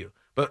got you.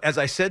 But as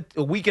I said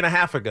a week and a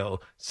half ago,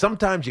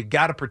 sometimes you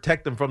got to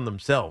protect them from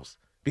themselves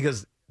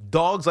because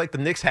dogs like the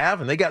Knicks have,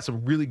 and they got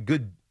some really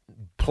good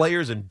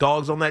players and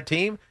dogs on that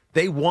team,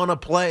 they want to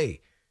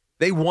play.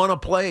 They want to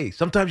play.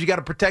 Sometimes you got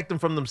to protect them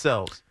from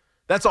themselves.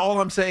 That's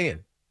all I'm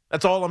saying.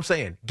 That's all I'm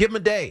saying. Give them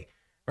a day.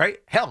 Right?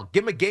 Hell,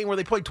 give them a game where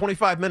they play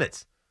 25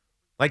 minutes.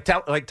 Like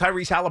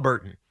Tyrese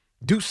Halliburton.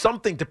 Do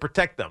something to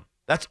protect them.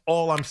 That's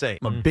all I'm saying.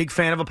 I'm a big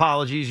fan of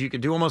apologies. You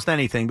can do almost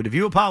anything, but if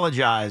you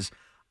apologize,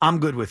 I'm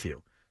good with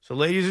you. So,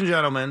 ladies and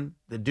gentlemen,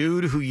 the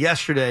dude who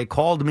yesterday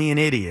called me an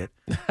idiot,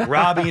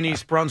 Robbie in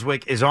East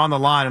Brunswick, is on the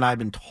line, and I've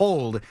been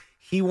told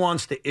he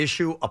wants to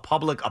issue a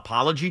public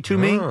apology to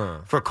me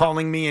for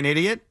calling me an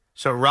idiot.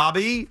 So,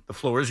 Robbie, the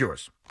floor is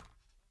yours.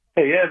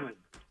 Hey, Evan.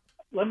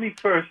 Let me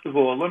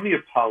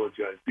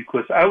apologize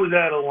because I was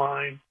out of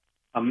line.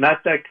 I'm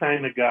not that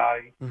kind of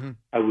guy. Mm-hmm.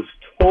 I was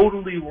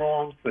totally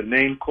wrong for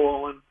name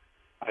calling.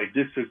 I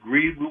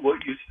disagreed with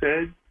what you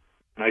said,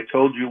 and I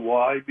told you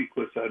why,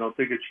 because I don't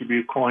think it should be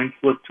a coin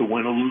flip to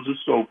win or lose a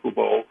Super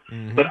Bowl.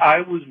 Mm-hmm. But I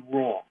was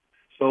wrong.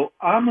 So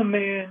I'm a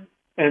man,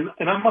 and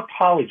I'm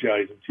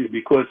apologizing to you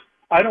because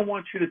I don't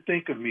want you to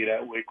think of me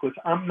that way because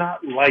I'm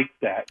not like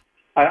that.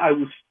 I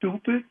was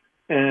stupid.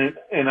 And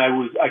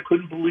I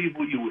couldn't believe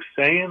what you were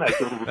saying. I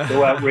thought it was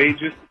so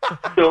outrageous.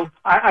 So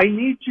I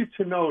need you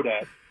to know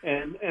that.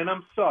 And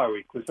I'm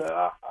sorry because,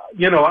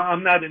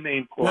 I'm not a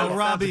name caller. Well,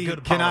 Robbie,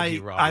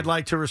 Robbie. I'd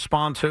like to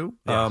respond to.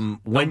 Yes.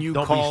 When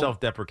don't be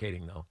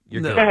self-deprecating, though.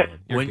 You're good, man.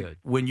 You're good.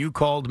 When you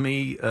called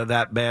me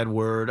that bad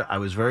word, I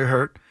was very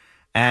hurt.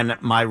 And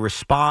my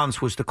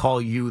response was to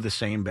call you the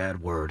same bad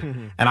word.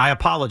 And I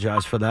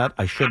apologize for that.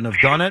 I shouldn't have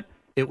done it.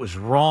 It was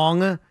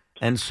wrong.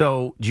 And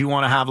so, do you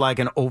want to have like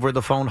an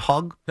over-the-phone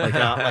hug? Like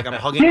I'm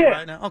hugging you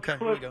right now? Okay,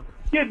 here we go.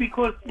 Yeah,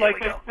 because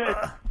like I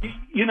said,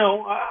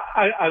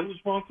 I was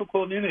wrong for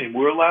calling your name.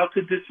 We're allowed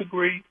to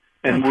disagree,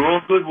 and we're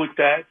all good with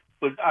that.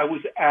 But I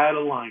was out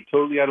of line,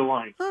 totally out of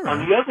line. Right.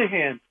 On the other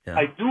hand,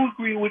 I do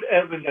agree with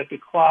Evan that the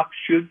clock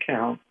should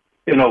count.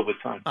 in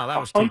overtime. Oh, that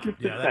was Tiki. 100%.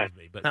 Yeah, that was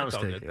me. But That was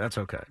it's all Tiki. good. That's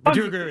okay. But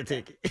you agree with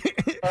Tiki.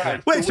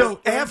 Right. Wait,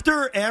 so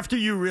after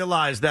you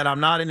realized that I'm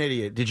not an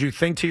idiot, did you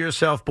think to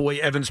yourself, boy,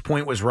 Evan's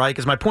point was right?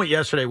 Because my point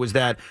yesterday was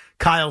that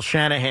Kyle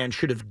Shanahan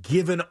should have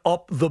given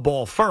up the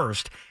ball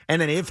first,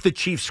 and then if the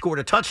Chiefs scored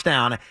a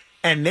touchdown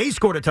and they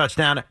scored a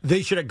touchdown,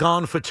 they should have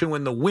gone for 2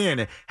 in the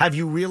win. Have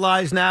you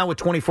realized now, with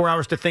 24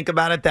 hours to think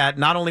about it, that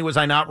not only was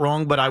I not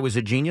wrong, but I was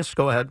a genius?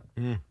 Go ahead.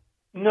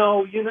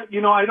 No,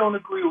 you know, I don't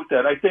agree with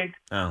that. I think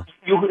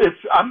if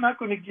I'm not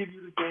going to give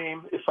you the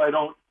game if I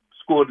don't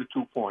score the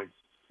 2 points.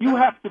 You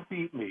have to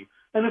beat me.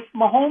 And if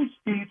Mahomes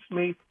beats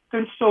me,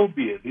 then so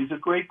be it. He's a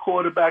great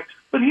quarterback,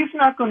 but he's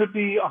not going to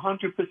be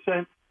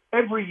 100%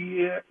 every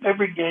year,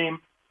 every game.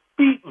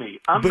 Beat me.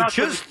 I'm not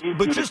going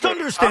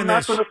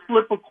to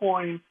flip a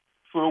coin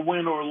for a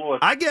win or a loss.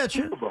 I get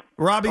you.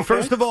 Robbie,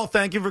 first of all,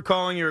 thank you for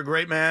calling. You're a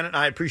great man, and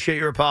I appreciate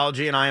your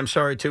apology, and I am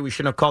sorry, too. We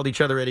shouldn't have called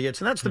each other idiots,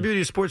 and that's the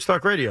beauty of Sports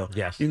Talk Radio.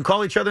 Yes. You can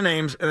call each other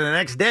names, and the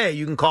next day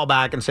you can call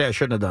back and say, I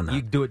shouldn't have done that.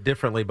 You do it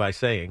differently by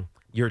saying,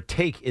 your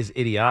take is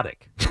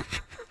idiotic.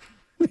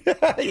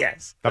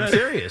 Yes. I'm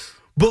serious.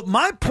 But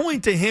my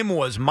point to him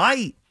was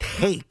my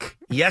take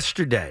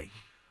yesterday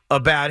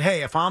about,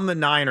 hey, if I'm the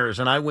Niners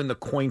and I win the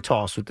coin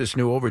toss with this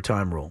new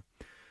overtime rule,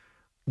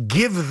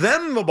 give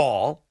them the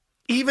ball.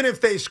 Even if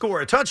they score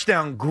a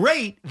touchdown,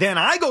 great. Then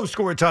I go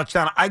score a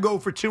touchdown. I go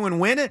for 2 and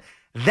win it.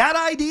 That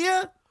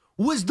idea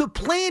was the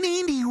plan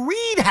Andy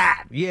Reid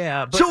had.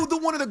 Yeah. But so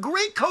one of the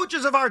great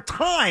coaches of our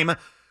time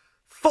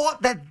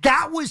thought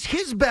that was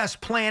his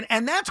best plan,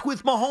 and that's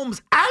with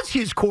Mahomes as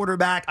his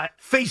quarterback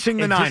facing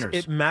the Niners.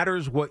 It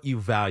matters what you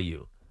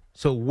value.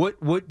 So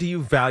what do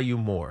you value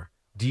more?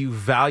 Do you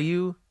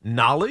value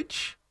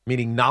knowledge,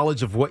 meaning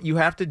knowledge of what you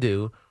have to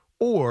do,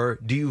 or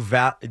do you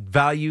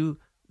value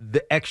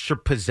the extra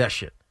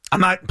possession?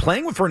 I'm not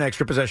playing for an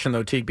extra possession,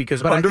 though, Teague,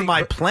 because under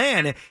my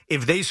plan,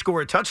 if they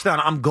score a touchdown,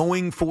 I'm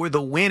going for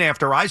the win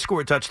after I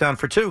score a touchdown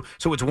for 2.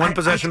 So it's one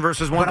possession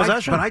versus one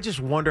possession. But I just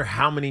wonder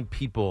how many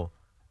people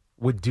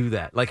would do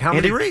that. Like how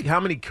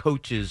many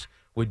coaches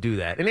would do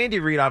that? And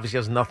Andy Reid obviously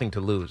has nothing to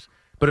lose.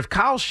 But if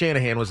Kyle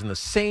Shanahan was in the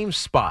same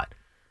spot,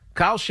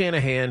 Kyle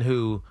Shanahan,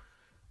 who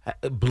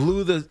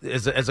blew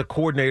as a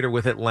coordinator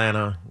with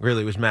Atlanta,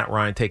 really it was Matt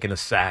Ryan taking a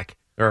sack,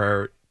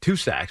 or 2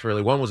 sacks,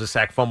 really. One was a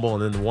sack fumble,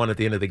 and then the one at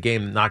the end of the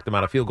game knocked them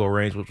out of field goal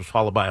range, which was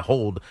followed by a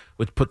hold,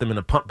 which put them in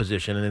a punt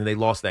position, and then they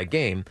lost that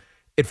game.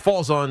 It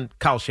falls on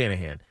Kyle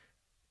Shanahan.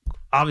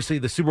 Obviously,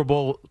 the Super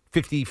Bowl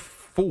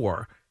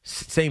 54,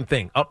 same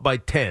thing, up by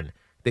 10.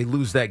 They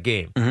lose that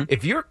game.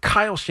 If you're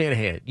Kyle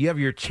Shanahan, you have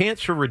your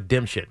chance for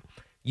redemption.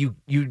 You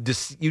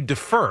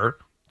defer,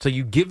 so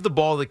you give the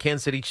ball to the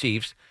Kansas City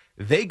Chiefs.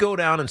 They go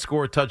down and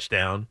score a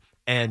touchdown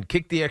and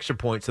kick the extra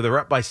point, so they're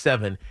up by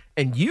 7.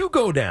 And you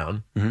go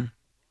down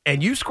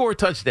and you score a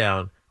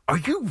touchdown. Are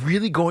you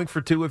really going for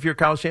 2 if you're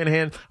Kyle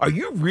Shanahan? Are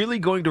you really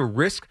going to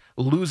risk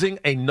losing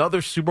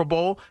another Super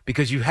Bowl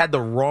because you had the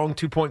wrong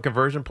 2-point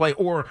conversion play,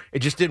 or it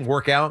just didn't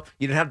work out?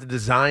 You didn't have the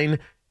design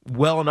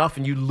well enough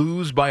and you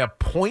lose by a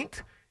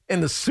point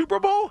in the Super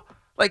Bowl?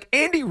 Like,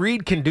 Andy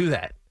Reid can do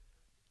that.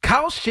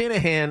 Kyle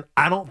Shanahan,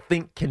 I don't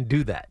think, can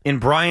do that. In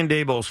Brian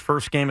Daboll's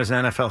first game as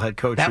an NFL head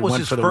coach, that was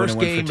his first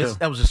game.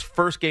 That was his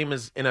first game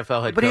as NFL head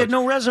coach. But he had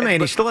no resume,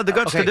 and he still had the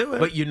guts to do it.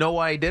 But you know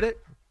why he did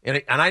it?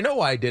 And I know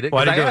why he did it,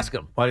 because I asked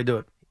him. Why did he do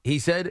it? He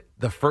said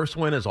the first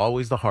win is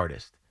always the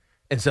hardest.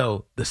 And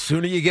so the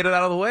sooner you get it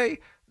out of the way,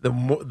 the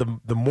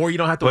more you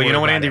don't have to worry about it. Well, you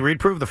know what Andy Reid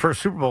proved? The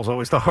first Super Bowl is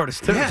always the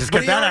hardest, too. Yes, just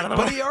get that out of the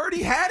way. But he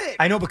already had it.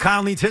 I know, but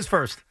Kyle needs his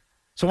first.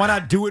 So why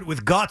not do it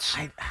with guts?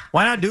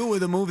 Why not do it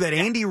with a move that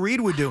Andy Reid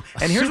would do?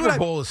 And here's Super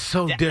Bowl is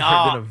so different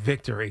than a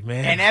victory,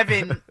 man.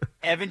 And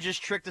Evan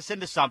just tricked us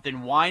into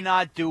something. Why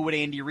not do what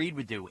Andy Reid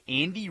would do?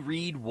 Andy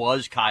Reid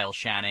was Kyle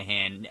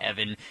Shanahan,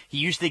 Evan. He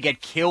used to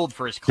get killed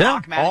for his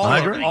clock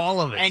management.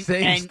 All of it.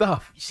 Same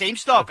stuff. Same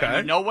stuff. Okay. And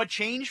you know what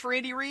changed for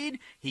Andy Reid?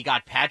 He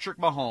got Patrick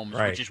Mahomes,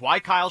 which is why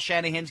Kyle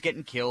Shanahan's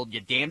getting killed.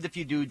 You're damned if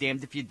you do,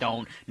 damned if you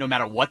don't. No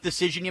matter what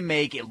decision you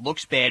make, it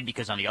looks bad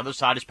because on the other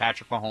side is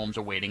Patrick Mahomes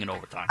awaiting in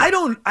overtime.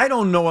 I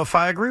don't know if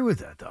I agree with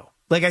that, though.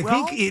 Like, I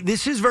think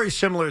this is very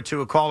similar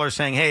to a caller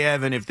saying, hey,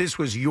 Evan, if this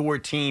was your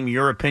team,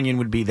 your opinion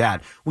would be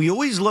that. We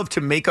always love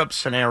to make up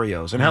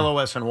scenarios, and hello,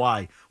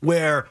 SNY,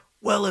 where,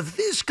 well, if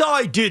this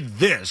guy did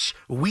this,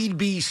 we'd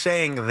be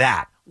saying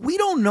that. We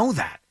don't know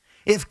that.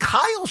 If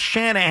Kyle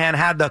Shanahan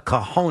had the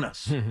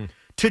cojones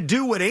to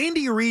do what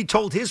Andy Reid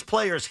told his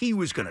players he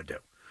was going to do,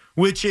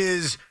 which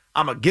is,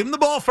 I'm going to give them the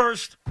ball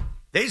first.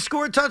 They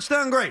score a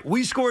touchdown, great.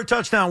 We score a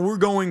touchdown, we're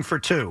going for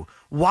 2.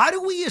 Why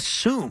do we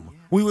assume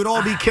we would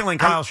all be killing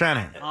Kyle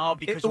Shanahan? Oh,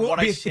 because of what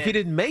I said. If he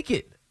didn't make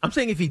it. I'm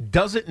saying if he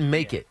doesn't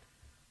make it,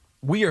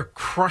 we are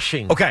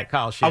crushing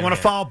Kyle Shanahan. I want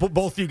to follow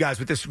both of you guys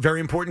with this very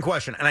important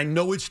question. And I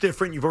know it's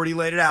different. You've already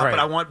laid it out, but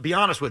I want to be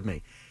honest with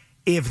me.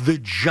 If the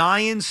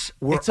Giants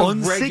were it's a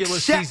regular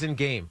season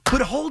game.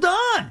 But hold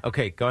on.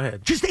 Okay, go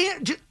ahead.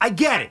 I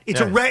get it.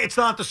 It's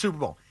not the Super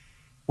Bowl.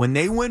 when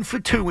they win for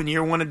 2 in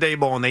year 1 of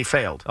Dayball and they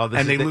failed,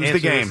 and they lose the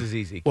game, this is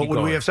easy. What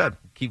would we have said?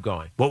 Keep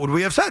going. What would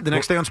we have said the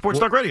next day on Sports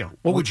Talk Radio?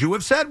 What would you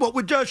have said? What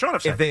would Sean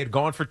have said? If they had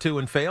gone for 2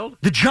 and failed?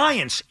 The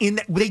Giants,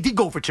 they did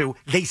go for 2.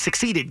 They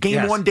succeeded.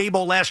 Game 1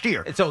 Dayball last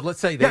year. So let's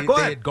say they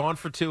had gone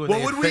for 2 and what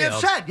they had would we failed.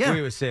 have said? Yeah. We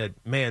would have said,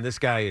 man, this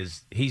guy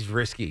he's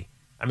risky.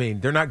 I mean,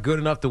 they're not good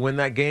enough to win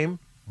that game,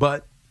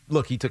 but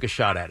look, he took a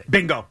shot at it.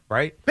 Bingo.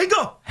 Right?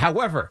 Bingo.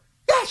 However.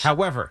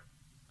 Go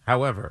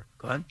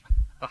ahead.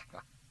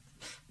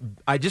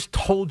 I just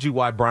told you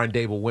why Brian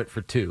Dable went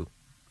for 2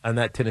 on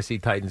that Tennessee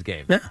Titans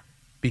game. Yeah.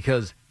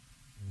 Because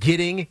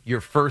getting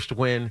your first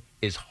win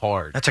is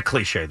hard. That's a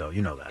cliche, though.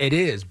 You know that. It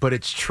is, but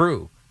it's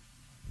true.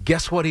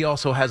 Guess what he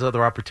also has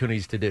other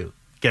opportunities to do?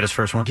 Get his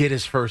first one? Get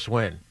his first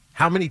win.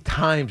 How many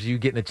times are you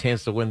getting a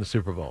chance to win the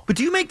Super Bowl? But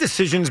do you make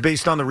decisions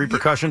based on the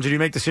repercussions, or do you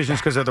make decisions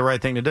because they're the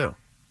right thing to do?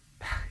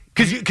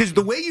 Because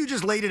the way you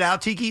just laid it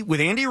out, Tiki, with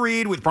Andy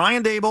Reid, with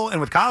Brian Dable,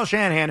 and with Kyle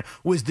Shanahan,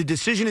 was the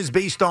decision is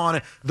based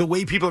on the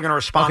way people are going to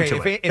respond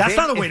to it. That's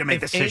not a way to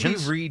make decisions.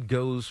 If Andy Reid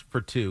goes for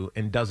 2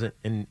 and doesn't,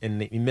 and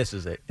he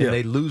misses it, and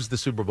they lose the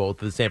Super Bowl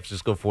to the San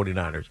Francisco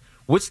 49ers,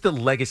 what's the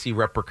legacy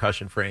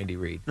repercussion for Andy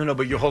Reid? No,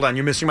 but hold on.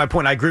 You're missing my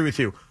point. I agree with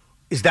you.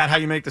 Is that how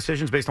you make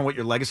decisions based on what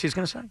your legacy is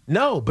going to say?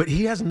 No, but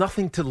he has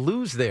nothing to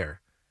lose there.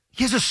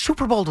 He has a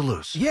Super Bowl to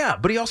lose. Yeah,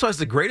 but he also has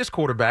the greatest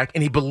quarterback,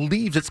 and he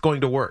believes it's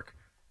going to work.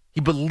 He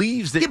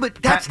believes that but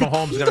Pat that's the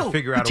Mahomes key, is going to though.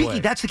 figure out a way.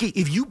 That's the key.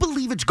 If you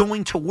believe it's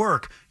going to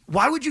work,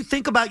 why would you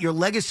think about your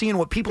legacy and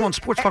what people on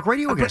Sports Talk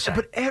Radio are going to say?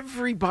 But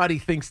everybody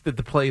thinks that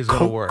the play is going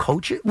to work.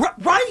 Coach it?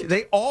 Right.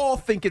 They all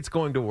think it's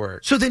going to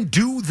work. So then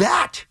do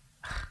that.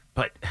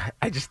 But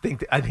I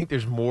think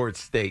there's more at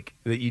stake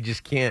that you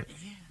just can't.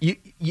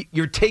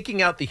 You're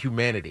taking out the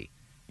humanity.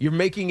 You're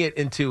making it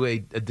into a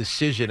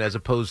decision as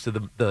opposed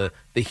to the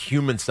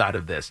human side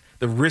of this,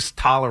 the risk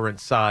tolerant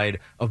side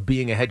of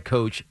being a head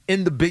coach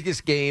in the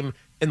biggest game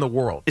in the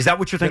world. Is that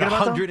what you're thinking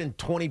about?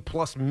 120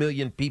 plus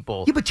million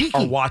people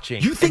are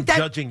watching. You think and that,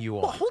 judging you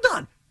all? Well, hold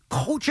on,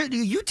 coach. Are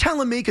you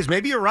telling me? Because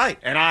maybe you're right,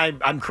 and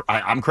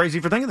I'm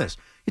crazy for thinking this.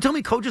 You tell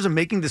me coaches are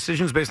making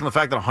decisions based on the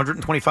fact that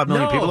 125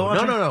 million people are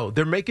watching? No.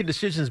 They're making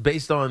decisions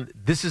based on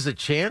this is a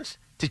chance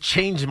to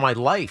change my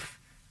life.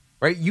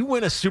 Right? You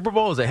win a Super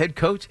Bowl as a head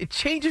coach, it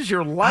changes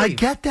your life. I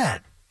get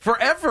that.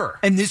 Forever.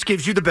 And this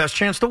gives you the best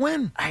chance to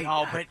win. I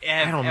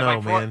don't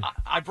know, man.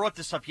 I brought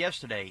this up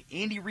yesterday.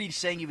 Andy Reid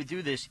saying he would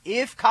do this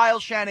if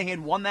Kyle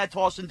Shanahan won that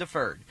toss and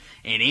deferred.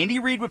 And Andy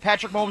Reid with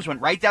Patrick Mahomes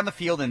went right down the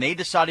field, and they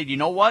decided, you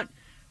know what?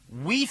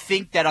 We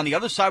think that on the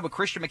other side with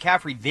Christian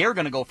McCaffrey, they're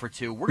going to go for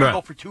 2. We're going to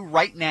go for 2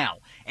 right now.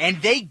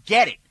 And they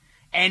get it.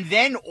 And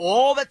then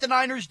all that the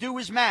Niners do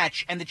is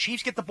match, and the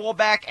Chiefs get the ball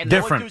back, and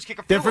all they do is kick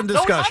a field goal. Different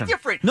discussion. No, it's not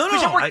different. No.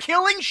 Because we're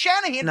killing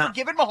Shanahan for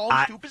giving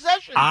Mahomes 2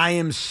 possessions. I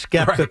am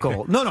skeptical.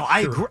 Right. No,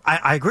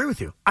 I agree with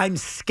you. I'm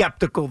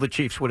skeptical the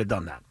Chiefs would have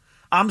done that.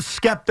 I'm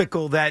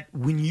skeptical that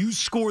when you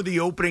score the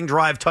opening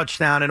drive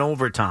touchdown in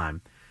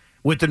overtime,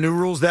 with the new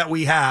rules that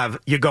we have,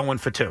 you're going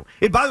for 2.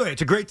 By the way,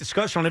 it's a great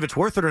discussion. I don't know if it's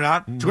worth it or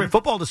not. It's a great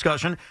football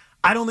discussion.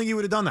 I don't think he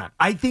would have done that.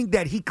 I think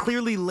that he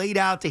clearly laid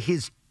out to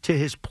his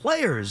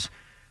players,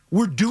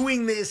 we're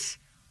doing this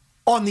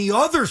on the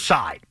other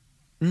side,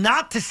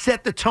 not to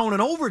set the tone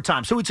in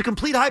overtime. So it's a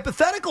complete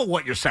hypothetical,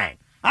 what you're saying.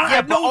 I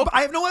have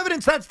no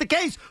evidence that's the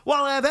case,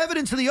 while I have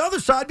evidence of the other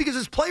side because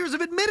his players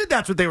have admitted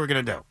that's what they were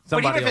going to do.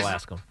 Somebody will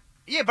ask him.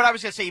 Yeah, but I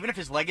was going to say, even if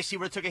his legacy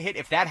would have took a hit,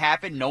 if that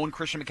happened, knowing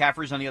Christian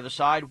McCaffrey's on the other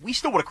side, we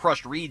still would have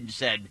crushed Reid and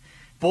said,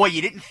 boy,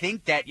 you didn't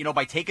think that,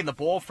 by taking the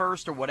ball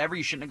first or whatever,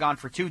 you shouldn't have gone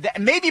for 2.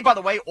 Maybe, by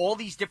the way, all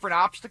these different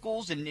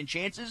obstacles and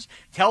chances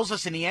tells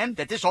us in the end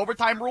that this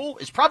overtime rule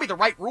is probably the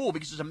right rule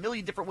because there's a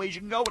million different ways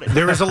you can go with it.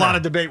 There is a lot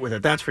of debate with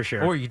it, that's for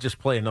sure. Or you just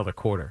play another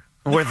quarter.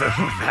 With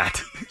that.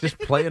 Just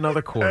play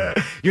another quarter.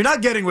 You're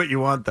not getting what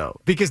you want,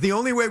 though, because the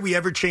only way we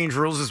ever change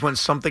rules is when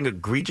something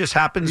egregious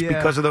happens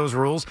because of those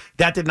rules.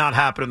 That did not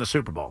happen in the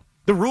Super Bowl.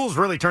 The rules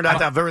really turned out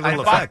to have very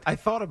little effect. I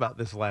thought about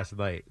this last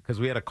night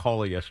because we had a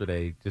caller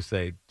yesterday just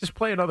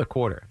play another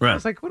quarter. Right. I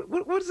was like,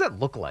 what does that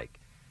look like?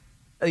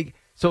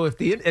 So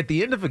if at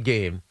the end of a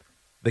game,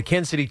 the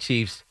Kansas City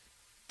Chiefs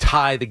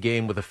tie the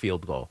game with a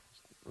field goal.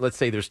 Let's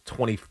say there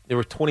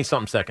were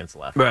 20-something seconds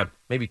left. Right.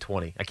 Maybe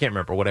 20. I can't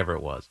remember, whatever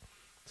it was.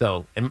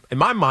 So in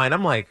my mind,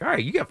 I'm like, all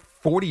right, you got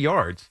 40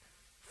 yards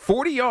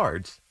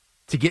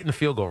to get in the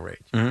field goal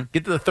range. Mm-hmm.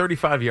 Get to the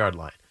 35-yard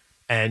line,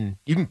 and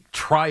you can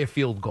try a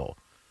field goal.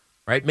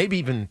 Right? Maybe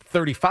even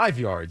 35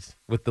 yards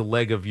with the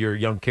leg of your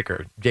young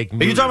kicker, Jake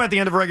Moody. Are you talking about the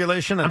end of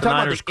regulation that the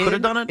Niners could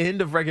have done it?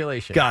 End of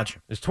regulation. Gotcha.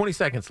 There's 20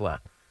 seconds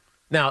left.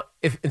 Now,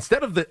 if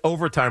instead of the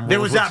overtime there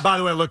rules, was that, by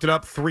the way, I looked it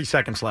up, 3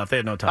 seconds left. They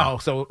had no time. Oh,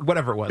 so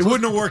whatever it was. It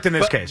wouldn't have worked in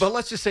this case. But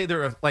let's just say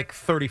there are like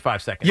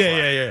 35 seconds left.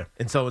 Yeah.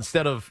 And so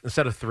instead of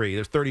 3,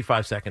 there's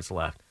 35 seconds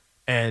left.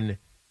 And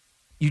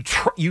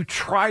you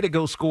try to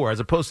go score as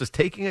opposed to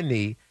taking a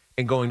knee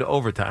and going to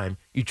overtime.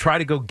 You try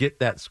to go get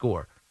that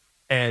score.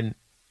 And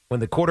when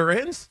the quarter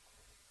ends,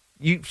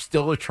 you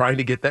still are trying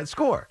to get that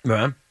score.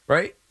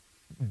 Right?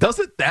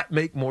 Doesn't that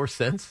make more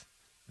sense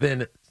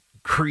than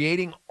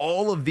creating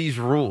all of these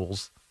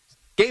rules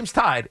game's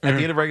tied at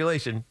the end of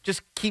regulation.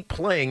 Just keep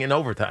playing in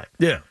overtime.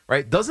 Yeah.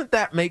 Right? Doesn't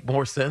that make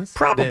more sense?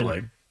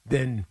 Probably.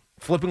 Than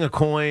flipping a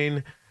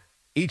coin.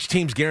 Each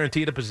team's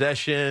guaranteed a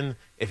possession.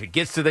 If it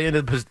gets to the end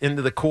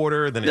of the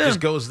quarter, then it just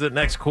goes to the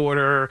next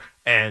quarter.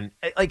 And,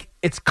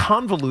 it's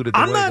convoluted.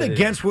 I'm not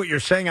against what you're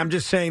saying. I'm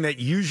just saying that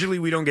usually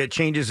we don't get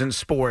changes in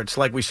sports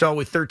like we saw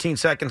with 13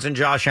 seconds in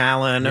Josh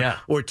Allen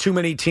or too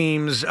many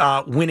teams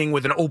winning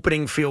with an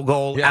opening field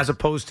goal as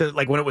opposed to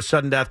like when it was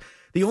sudden death.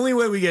 The only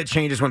way we get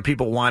change is when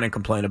people whine and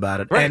complain about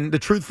it. Right.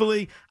 And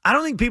truthfully, I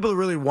don't think people are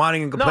really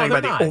whining and complaining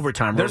about the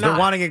overtime rules. They're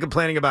whining and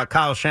complaining about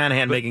Kyle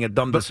Shanahan making a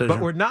dumb decision. But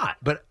we're not.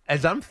 But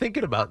as I'm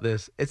thinking about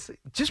this, it's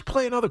just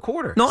play another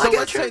quarter. No, so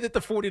let's say that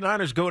the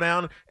 49ers go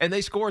down and they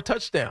score a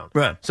touchdown.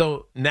 Right.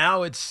 So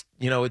now it's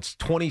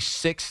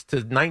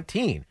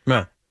 26-19.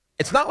 Right.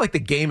 It's not like the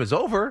game is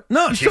over.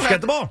 No, you still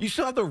get the ball. You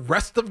still have the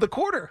rest of the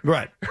quarter.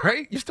 Right.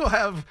 Right? You still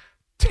have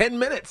 10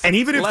 minutes. And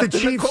even if the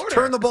Chiefs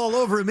turn the ball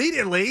over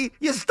immediately,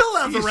 you still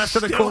have the rest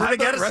of the quarter to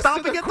get a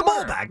stop and get the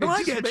ball back. No,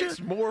 I get you. It makes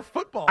more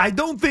football. I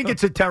don't think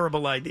it's a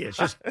terrible idea. It's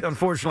just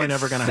unfortunately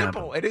never going to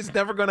happen. It is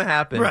never going to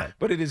happen. Right.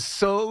 But it is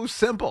so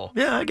simple.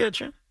 Yeah, I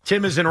get you.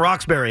 Tim is in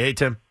Roxbury. Hey,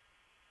 Tim.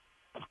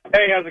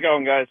 Hey, how's it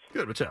going, guys?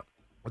 Good. What's up?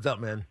 What's up,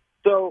 man?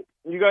 So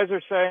you guys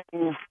are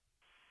saying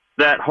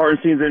that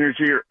Hartenstein's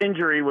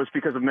injury was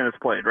because of minutes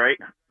played, right?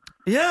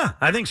 Yeah,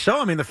 I think so.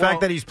 I mean, the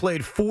fact that he's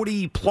played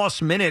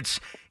 40-plus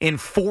minutes in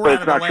 4 out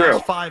of the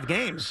last 5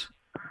 games.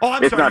 Oh,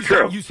 I'm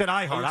sorry. You said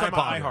iHeart. I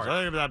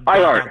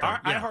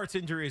apologize. iHeart's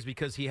injury is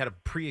because he had a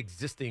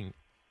pre-existing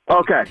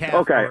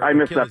Okay, I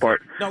missed that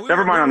part. No,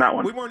 Never mind on that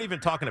one. We weren't even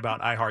talking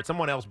about iHeart.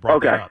 Someone else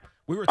brought that up.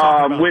 We were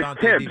talking about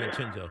Dante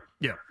DiVincenzo.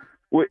 Yeah.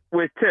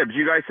 With Tibbs,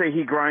 you guys say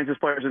he grinds his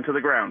players into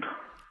the ground.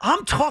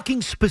 I'm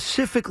talking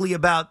specifically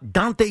about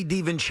Dante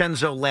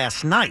DiVincenzo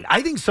last night.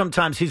 I think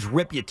sometimes his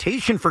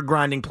reputation for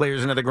grinding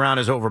players into the ground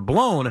is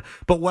overblown,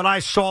 but what I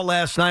saw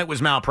last night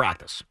was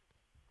malpractice.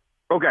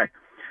 Okay.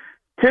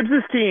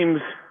 Tibbs'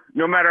 teams,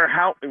 no matter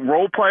how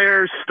role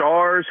players,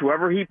 stars,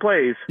 whoever he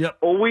plays,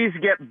 always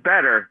get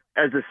better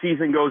as the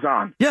season goes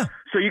on. Yeah.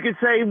 So you could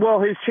say,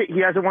 well, he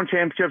hasn't won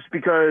championships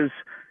because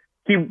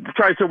he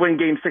tries to win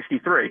game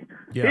 63.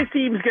 Yeah. His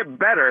teams get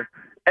better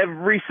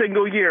every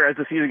single year as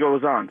the season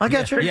goes on. I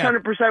get you.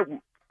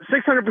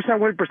 600%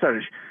 win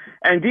percentage.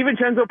 And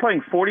DiVincenzo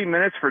playing 40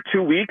 minutes for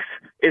 2 weeks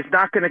is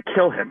not going to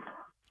kill him.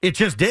 It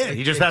just did.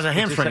 He just has a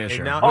hamstring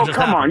issue.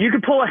 Come on. You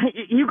could pull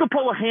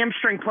a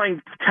hamstring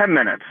playing 10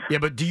 minutes. Yeah,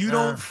 but do you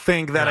don't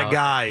think that a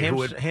guy who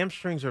would...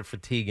 Hamstrings are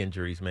fatigue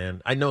injuries,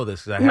 man. I know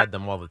this because I had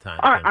them all the time.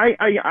 I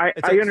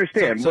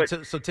understand. So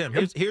Tim,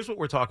 here's what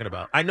we're talking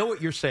about. I know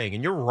what you're saying,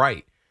 and you're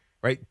right.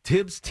 Right?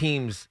 Tibbs'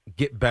 teams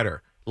get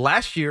better.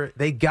 Last year,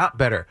 they got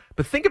better.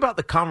 But think about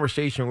the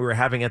conversation we were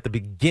having at the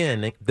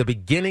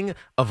beginning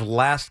of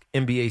last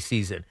NBA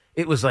season.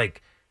 It was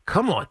like,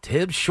 come on,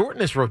 Tibbs, shorten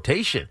this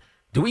rotation.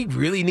 Do we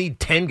really need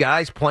 10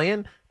 guys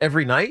playing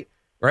every night?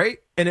 Right?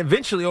 And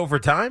eventually, over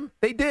time,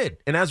 they did.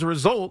 And as a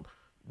result,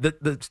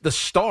 the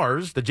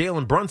stars, the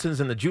Jalen Brunsons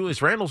and the Julius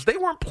Randles, they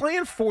weren't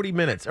playing 40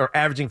 minutes or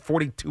averaging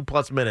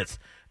 42-plus minutes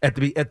at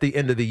the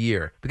end of the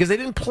year because they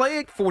didn't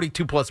play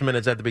 42-plus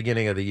minutes at the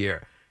beginning of the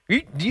year.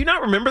 Do you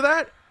not remember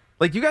that?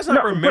 Like, you guys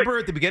not remember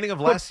at the beginning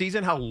of last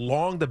season how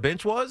long the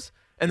bench was?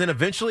 And then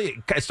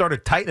eventually it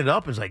started tightening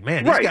up. It was like,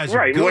 man, these guys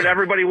are good. What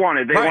everybody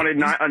wanted. They wanted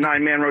a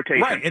 9-man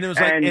rotation. Right. And it was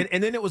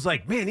and then it was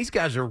like, man, these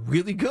guys are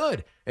really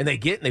good. And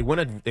they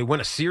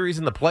win a series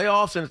in the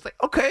playoffs. And it's like,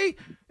 okay,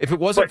 if it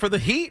wasn't for the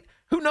Heat,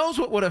 who knows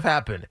what would have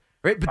happened?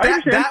 Right. But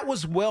that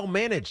was well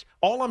managed.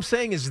 All I'm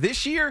saying is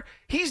this year,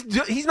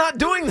 he's not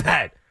doing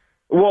that.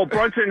 Well,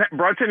 Brunson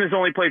has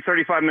only played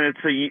 35 minutes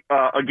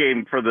a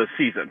game for the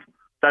season.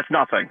 That's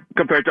nothing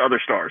compared to other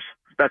stars.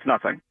 That's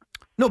nothing.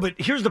 No, but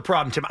here's the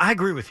problem, Tim. I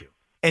agree with you.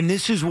 And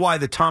this is why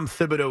the Tom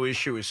Thibodeau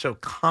issue is so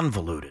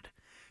convoluted.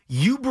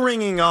 You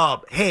bringing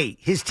up, hey,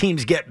 his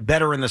teams get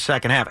better in the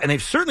second half, and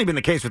they've certainly been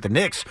the case with the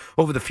Knicks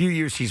over the few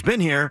years he's been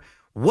here.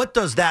 What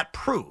does that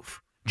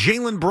prove?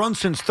 Jalen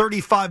Brunson's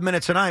 35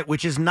 minutes a night,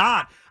 which is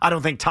not, I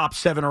don't think, top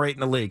 7 or 8 in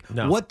the league.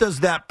 No. What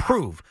does that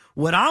prove?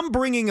 What I'm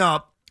bringing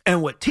up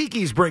and what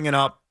Tiki's bringing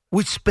up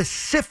was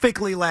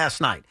specifically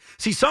last night.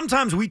 See,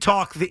 sometimes we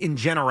talk in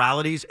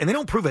generalities, and they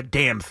don't prove a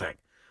damn thing.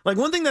 Like,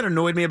 one thing that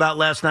annoyed me about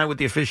last night with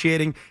the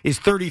officiating is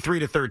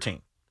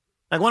 33-13.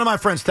 Like, one of my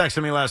friends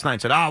texted me last night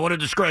and said, what a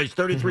disgrace,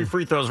 33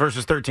 free throws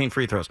versus 13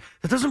 free throws.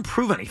 That doesn't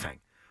prove anything.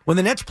 When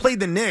the Nets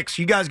played the Knicks,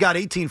 you guys got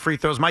 18 free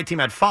throws. My team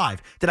had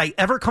 5. Did I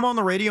ever come on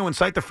the radio and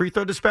cite the free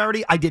throw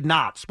disparity? I did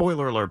not.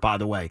 Spoiler alert, by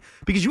the way.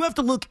 Because you have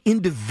to look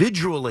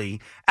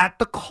individually at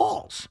the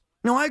calls.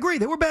 No, I agree.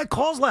 They were bad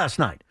calls last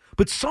night.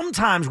 But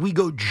sometimes we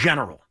go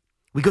general.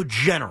 We go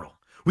general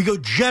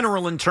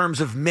in terms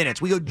of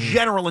minutes. We go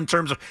general in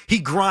terms of he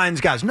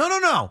grinds guys.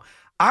 No.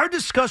 Our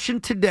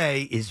discussion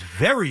today is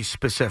very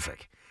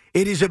specific.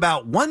 It is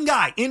about one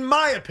guy, in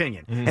my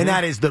opinion, and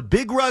that is the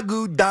big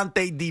ragu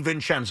Dante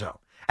DiVincenzo.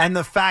 And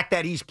the fact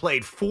that he's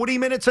played 40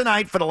 minutes a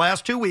night for the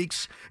last 2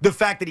 weeks, the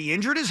fact that he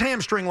injured his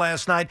hamstring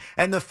last night,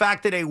 and the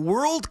fact that a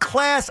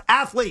world-class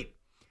athlete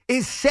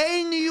is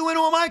saying to you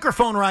into a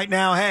microphone right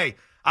now, hey,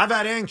 I've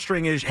had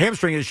hamstring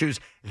issues.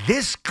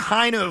 This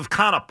kind of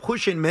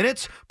pushing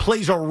minutes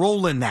plays a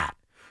role in that.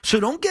 So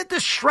don't get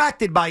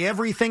distracted by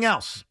everything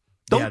else.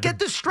 Don't get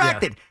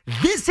distracted. Yeah.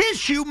 This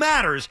issue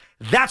matters.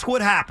 That's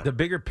what happened. The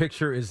bigger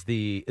picture is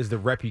the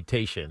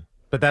reputation,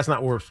 but that's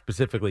not what we're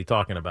specifically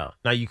talking about.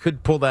 Now, you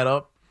could pull that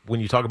up when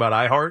you talk about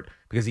iHeart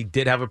because he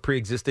did have a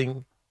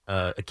pre-existing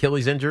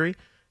Achilles injury.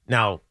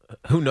 Now,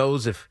 who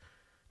knows if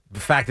the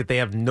fact that they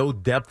have no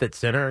depth at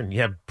center and you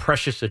have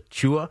Precious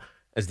Achua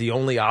as the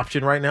only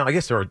option right now. I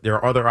guess there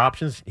are other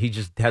options. He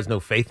just has no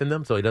faith in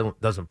them, so he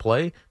doesn't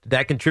play. Did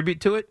that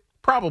contribute to it?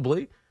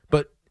 Probably.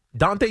 But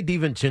Dante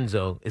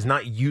DiVincenzo is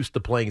not used to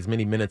playing as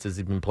many minutes as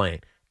he's been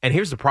playing. And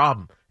here's the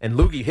problem. And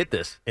Loogie hit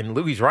this, and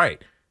Loogie's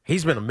right.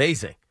 He's been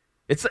amazing.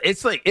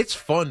 It's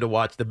fun to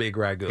watch the big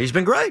Ragu. He's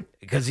been great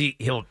because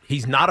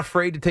he's not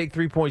afraid to take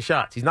 3-point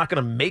shots. He's not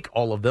going to make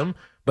all of them,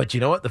 but you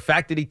know what? The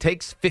fact that he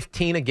takes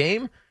 15 a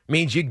game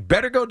means you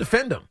better go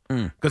defend him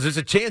because there's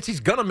a chance he's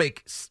going to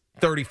make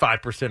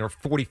 35% or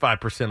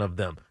 45% of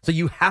them. So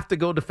you have to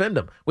go defend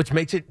him, which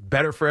makes it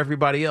better for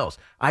everybody else.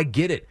 I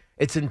get it.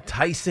 It's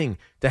enticing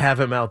to have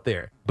him out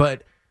there,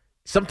 but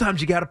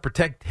sometimes you got to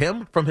protect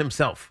him from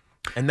himself,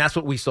 and that's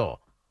what we saw.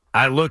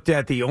 I looked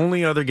at the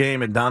only other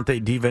game in Dante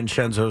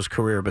DiVincenzo's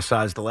career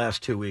besides the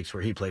last 2 weeks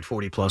where he played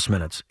 40-plus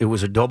minutes. It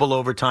was a double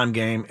overtime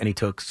game, and he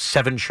took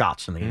 7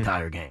 shots in the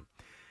entire game.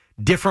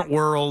 Different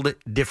world,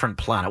 different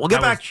planet. We'll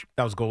get back.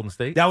 That was Golden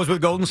State? That was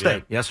with Golden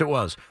State. Yeah. Yes, it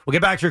was. We'll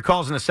get back to your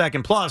calls in a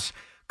second. Plus,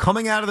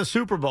 coming out of the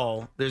Super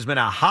Bowl, there's been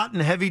a hot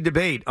and heavy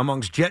debate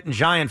amongst Jet and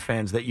Giant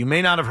fans that you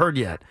may not have heard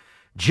yet.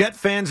 Jet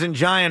fans and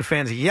Giant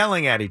fans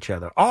yelling at each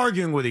other,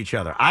 arguing with each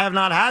other. I have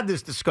not had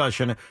this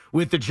discussion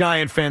with the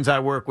Giant fans I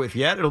work with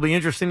yet. It'll be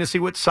interesting to see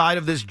what side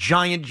of this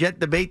Giant Jet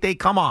debate they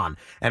come on.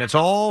 And it's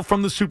all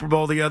from the Super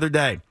Bowl the other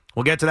day.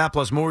 We'll get to that,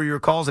 plus more of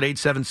your calls at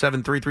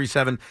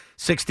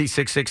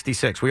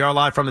 877-337-6666. We are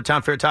live from the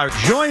Town Fair Tire.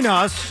 Join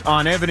us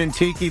on Evan and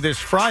Tiki this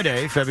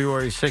Friday,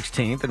 February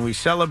 16th, and we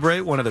celebrate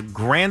one of the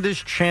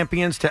grandest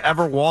champions to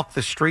ever walk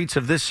the streets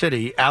of this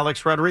city,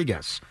 Alex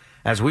Rodriguez,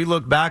 as we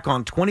look back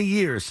on 20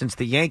 years since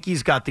the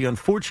Yankees got the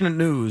unfortunate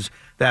news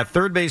that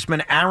third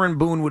baseman Aaron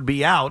Boone would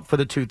be out for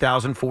the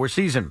 2004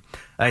 season.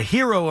 A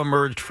hero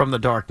emerged from the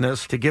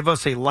darkness to give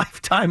us a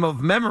lifetime of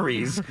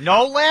memories.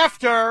 No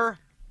laughter!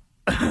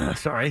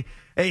 Sorry.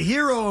 A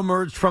hero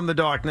emerged from the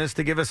darkness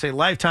to give us a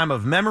lifetime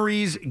of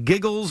memories,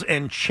 giggles,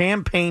 and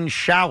champagne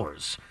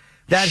showers.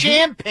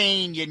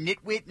 Champagne, you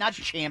nitwit, not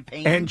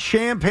champagne. And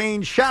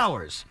champagne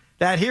showers.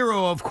 That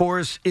hero, of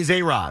course, is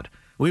A-Rod.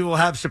 We will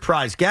have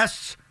surprise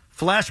guests,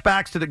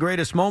 flashbacks to the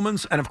greatest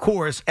moments, and, of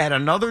course, add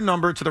another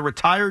number to the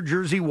retired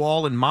jersey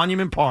wall in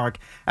Monument Park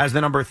as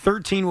the number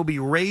 13 will be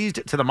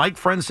raised to the Mike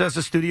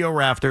Francesa studio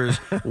rafters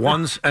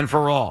once and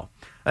for all.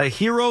 A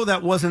hero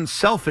that wasn't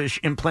selfish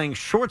in playing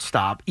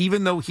shortstop,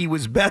 even though he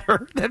was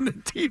better than the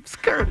team's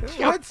current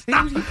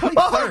shortstop. He played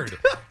third.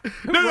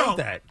 No.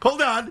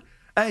 Hold on.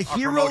 A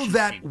hero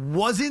that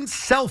wasn't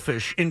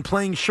selfish in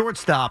playing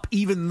shortstop,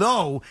 even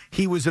though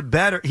he was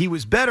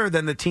better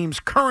than the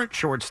team's current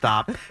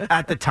shortstop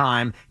at the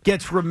time,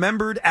 gets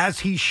remembered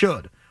as he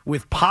should,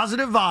 with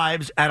positive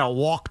vibes and a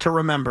walk to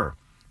remember.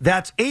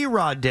 That's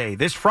A-Rod Day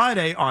this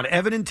Friday on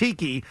Evan and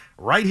Tiki,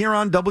 right here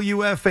on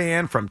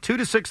WFAN from 2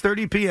 to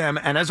 6:30 p.m.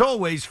 And as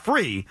always,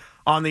 free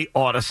on the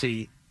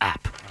Odyssey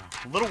app.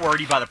 A little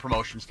wordy by the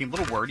promotions team. A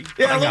little wordy.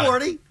 Yeah, a little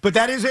wordy. But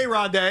that is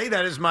A-Rod Day.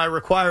 That is my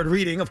required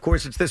reading. Of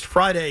course, it's this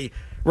Friday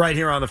right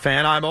here on the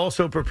Fan. I'm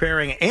also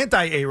preparing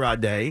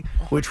Anti-A-Rod Day,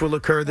 which will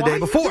occur the day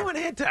before. Why are you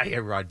doing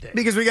Anti-A-Rod Day?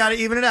 Because we got to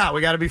even it out.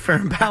 We got to be fair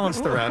and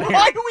balanced around here.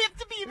 Why do we have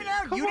to be even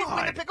out? You didn't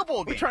win a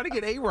pickleball game. We're trying to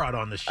get A-Rod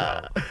on the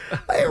show.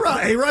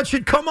 A-Rod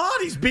should come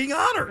on. He's being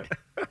honored.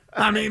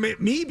 I mean,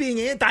 me being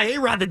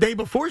anti-A-Rod the day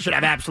before should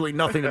have absolutely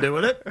nothing to do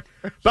with it.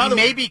 He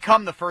may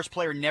become the first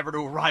player never to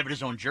arrive at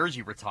his own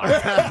jersey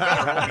retirement.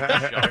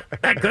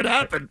 That could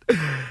happen.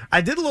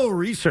 I did a little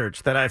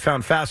research that I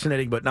found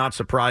fascinating but not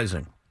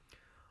surprising.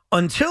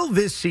 Until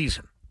this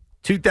season,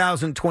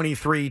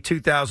 2023,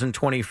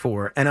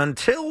 2024, and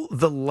until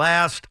the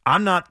last,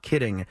 I'm not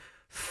kidding,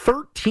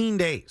 13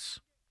 days,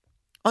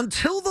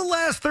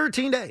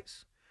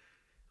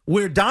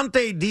 where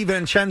Dante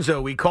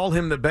DiVincenzo, we call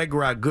him the Beg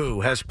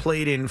Ragu, has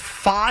played in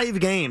 5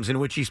 games in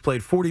which he's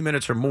played 40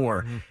 minutes or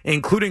more,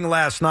 including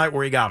last night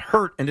where he got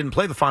hurt and didn't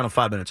play the final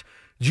 5 minutes.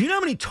 Do you know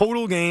how many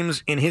total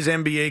games in his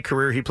NBA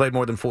career he played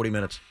more than 40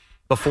 minutes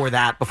before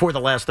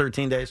the last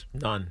 13 days?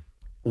 None.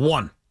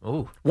 1.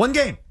 Oh. 1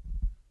 game.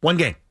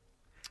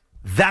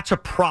 That's a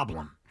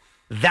problem.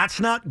 That's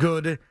not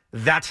good.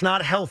 That's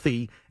not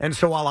healthy. And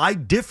so while I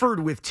differed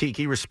with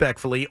Tiki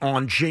respectfully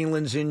on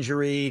Jalen's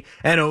injury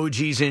and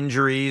OG's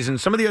injuries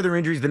and some of the other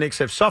injuries the Knicks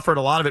have suffered,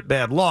 a lot of it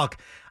bad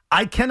luck,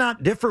 I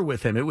cannot differ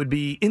with him. It would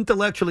be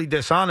intellectually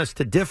dishonest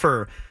to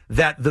differ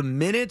that the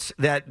minutes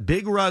that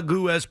Big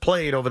Ragu has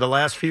played over the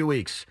last few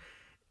weeks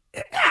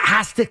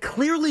has to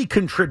clearly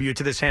contribute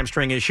to this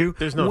hamstring issue.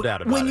 There's no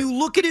doubt about it. When you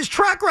look at his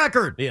track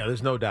record. Yeah,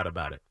 there's no doubt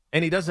about it.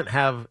 And he doesn't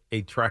have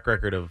a track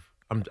record of,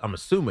 I'm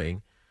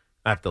assuming,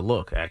 I have to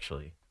look,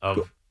 actually,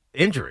 of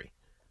injury.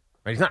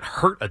 Right? He's not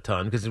hurt a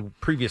ton because in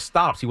previous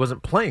stops, he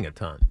wasn't playing a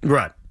ton.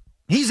 Right.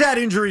 He's had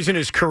injuries in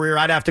his career.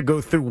 I'd have to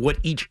go through what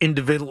each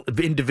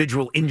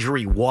individual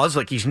injury was.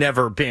 Like, he's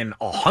never been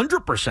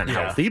 100%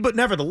 healthy, but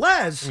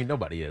nevertheless. I mean,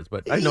 nobody is,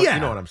 but you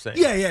know what I'm saying.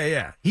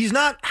 Yeah. He's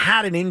not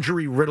had an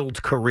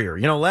injury-riddled career.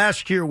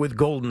 Last year with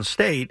Golden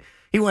State,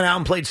 he went out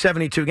and played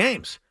 72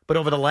 games. But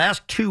over the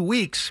last 2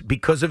 weeks,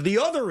 because of the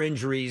other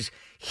injuries,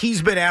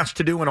 he's been asked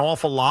to do an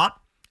awful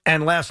lot.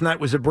 And last night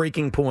was a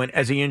breaking point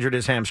as he injured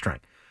his hamstring.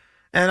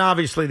 And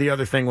obviously the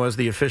other thing was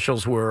the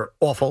officials were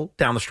awful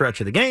down the stretch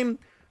of the game.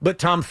 But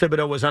Tom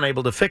Thibodeau was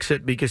unable to fix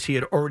it because he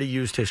had already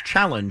used his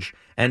challenge.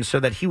 And so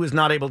that he was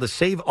not able to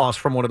save us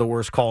from one of the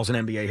worst calls in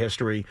NBA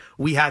history,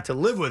 we had to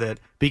live with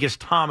it because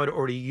Tom had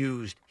already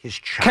used his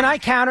challenge. Can I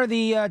counter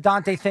the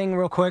Dante thing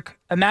real quick?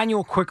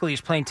 Emmanuel Quickly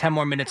is playing 10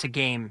 more minutes a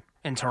game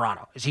in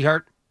Toronto. Is he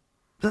hurt?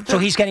 So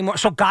he's getting more.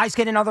 So guys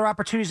getting other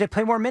opportunities. They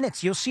play more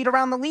minutes. You'll see it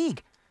around the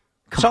league.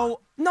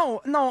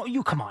 No,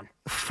 you come on.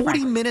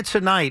 40 minutes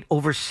a night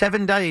over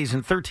 7 days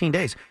and 13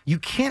 days. You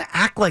can't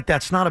act like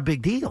that's not a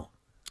big deal.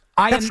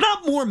 That's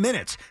not more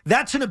minutes.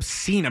 That's an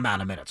obscene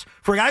amount of minutes.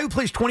 For a guy who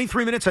plays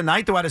 23 minutes a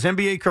night throughout his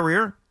NBA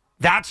career,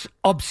 that's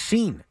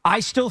obscene.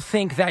 I still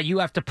think that you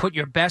have to put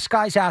your best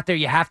guys out there.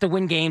 You have to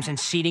win games, and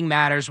seeding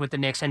matters with the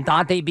Knicks. And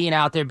Dante being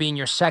out there, being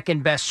your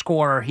second best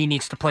scorer, he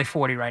needs to play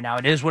 40 right now.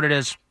 It is what it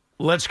is.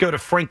 Let's go to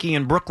Frankie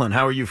in Brooklyn.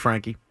 How are you,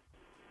 Frankie?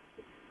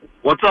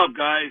 What's up,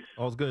 guys?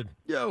 All's good.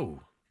 Yo.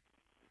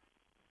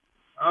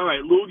 All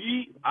right,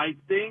 Loogie, I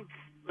think,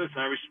 listen,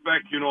 I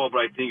respect you and all, but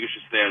I think you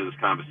should stay out of this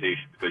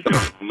conversation because you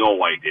have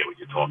no idea what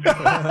you're talking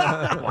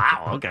about.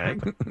 Wow, okay.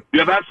 You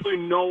have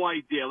absolutely no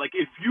idea. Like,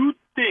 if you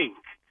think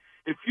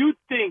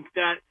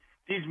that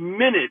these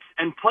minutes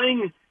and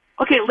playing,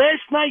 okay,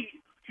 last night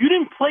you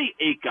didn't play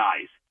 8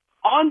 guys.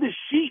 On the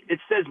sheet, it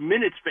says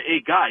minutes for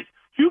 8 guys.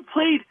 You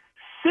played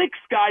 6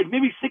 guys,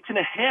 maybe 6.5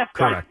 guys.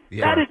 Correct.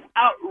 Yeah. That is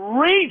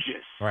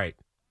outrageous. Right.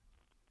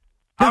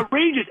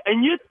 Outrageous.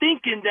 And you're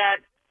thinking that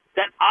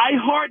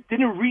iHeart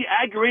didn't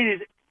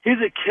re-aggravate his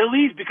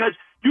Achilles because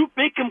you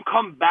make him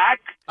come back.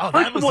 Oh, First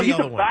that was of all, the he's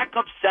other a one.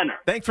 backup center.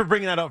 Thanks for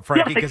bringing that up,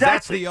 Frankie, because Yes,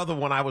 that's exactly. the other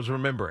one I was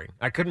remembering.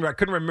 I couldn't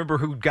remember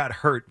who got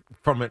hurt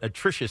from an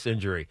atrocious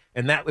injury,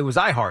 and that it was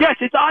iHeart. Yes,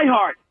 it's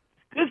iHeart.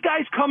 This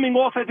guy's coming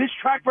off of his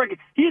track record.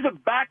 He's a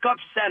backup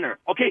center.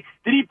 Okay,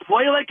 did he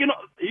play like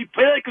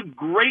a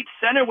great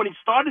center when he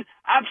started?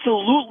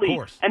 Absolutely. Of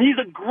course. And he's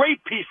a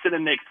great piece to the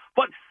Knicks.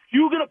 But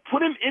you're gonna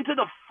put him into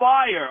the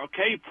fire,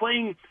 okay?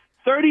 Playing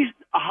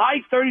high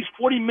 30s,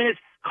 40 minutes,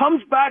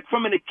 comes back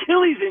from an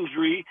Achilles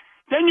injury.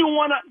 Then you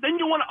wanna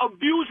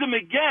abuse him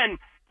again.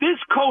 This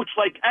coach,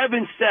 like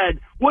Evan said,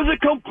 was a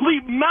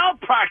complete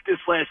malpractice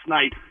last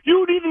night.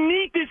 You didn't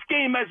need this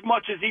game as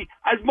much as he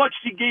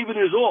gave it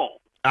his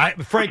all.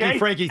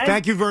 Frankie,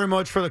 thank you very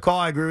much for the call.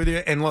 I agree with you.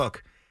 And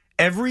look,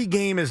 every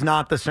game is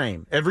not the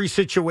same. Every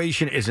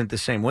situation isn't the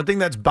same. One thing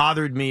that's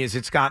bothered me is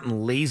it's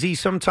gotten lazy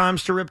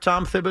sometimes to rip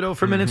Tom Thibodeau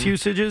for minutes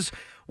usages.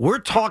 We're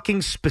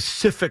talking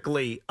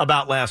specifically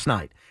about last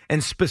night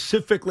and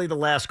specifically the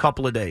last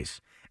couple of days.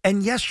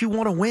 And yes, you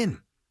want to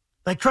win.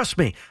 Like, trust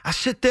me, I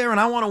sit there and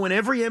I want to win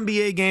every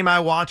NBA game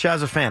I watch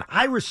as a fan.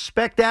 I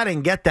respect that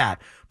and get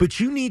that. But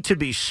you need to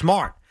be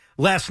smart.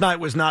 Last night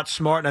was not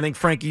smart, and I think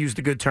Frankie used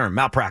a good term,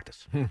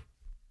 malpractice.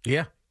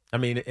 Yeah. I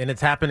mean, and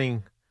it's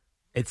happening,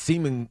 it's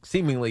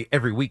seemingly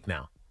every week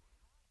now.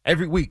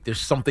 Every week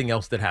there's something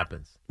else that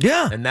happens.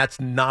 Yeah. And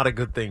that's not a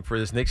good thing for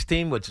this Knicks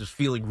team, which is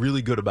feeling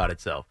really good about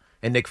itself.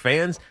 And Knicks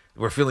fans,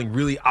 we're feeling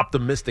really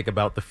optimistic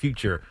about the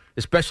future,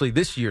 especially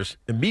this year's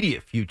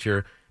immediate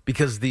future,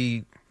 because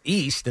the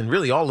East and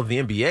really all of the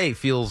NBA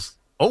feels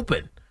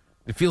open.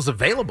 It feels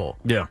available.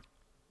 Yeah.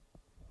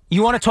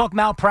 You want to talk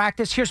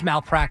malpractice? Here's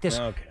malpractice.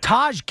 Okay.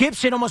 Taj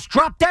Gibson almost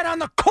dropped dead on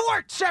the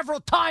court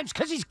several times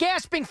because he's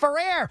gasping for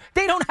air.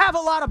 They don't have a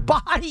lot of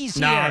bodies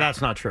here. No,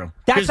 that's not true.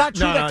 That's not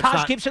true that it's Taj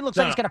not. Gibson looks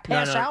like he's going to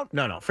pass out?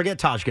 No. Forget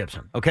Taj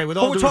Gibson. Okay, with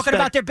But all we're due talking respect,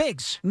 about their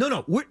bigs.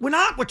 No, we're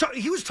not.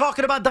 He was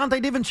talking about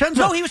Dante DiVincenzo.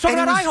 No, he was talking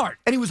about iHeart.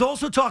 And he was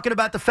also talking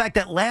about the fact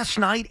that last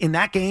night in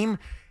that game,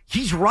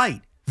 he's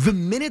right. The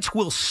minutes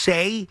will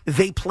say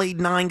they played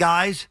 9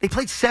 guys. They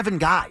played 7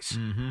 guys.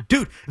 Mm-hmm.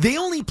 Dude, they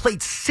only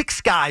played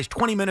 6 guys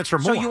 20 minutes or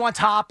more. So you want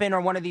Toppin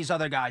or one of these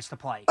other guys to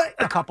play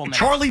a couple minutes?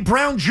 Charlie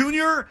Brown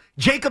Jr.,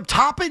 Jacob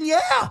Toppin,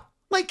 yeah.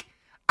 Like,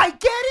 I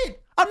get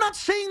it. I'm not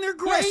saying they're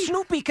great. Yeah,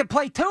 Snoopy could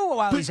play too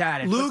while he's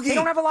at it. Loogie, They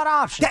don't have a lot of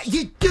options. That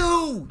you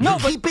do. No,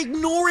 you keep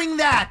ignoring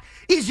that.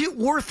 Is it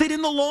worth it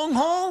in the long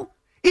haul?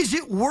 Is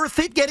it worth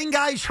it getting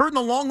guys hurt in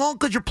the long haul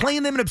because you're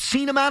playing them an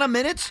obscene amount of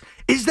minutes?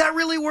 Is that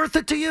really worth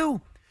it to you?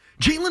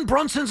 Jalen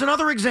Brunson's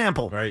another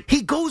example. Right.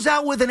 He goes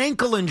out with an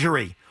ankle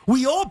injury.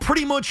 We all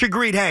pretty much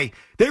agreed, hey,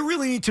 they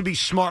really need to be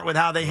smart with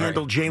how they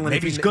handle Jalen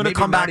if he's going to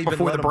come back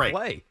before the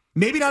break.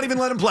 Maybe not even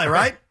let him play,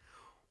 right?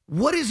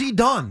 What has he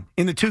done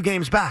in the 2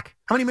 games back?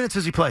 How many minutes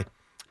has he played?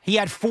 He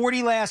had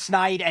 40 last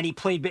night, and he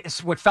played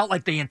what felt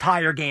like the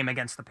entire game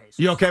against the Pacers.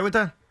 You okay with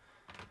that?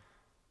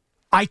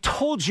 I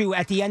told you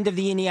at the end of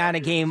the Indiana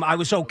game, I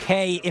was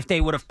okay if they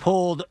would have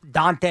pulled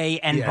Dante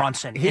and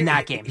Brunson in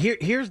that game.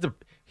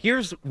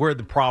 Here's where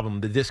the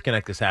problem, the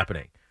disconnect is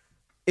happening.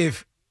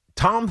 If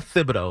Tom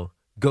Thibodeau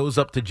goes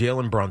up to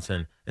Jalen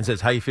Brunson and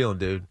says, "How you feeling,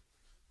 dude?"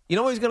 You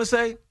know what he's going to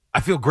say?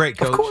 "I feel great,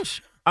 coach. Of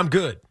course. I'm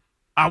good.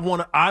 I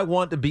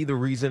want to be the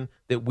reason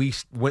that we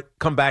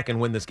come back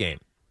and win this game.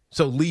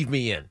 So leave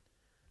me in."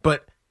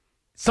 But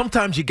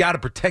sometimes you got to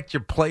protect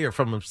your player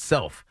from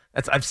himself.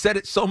 I've said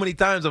it so many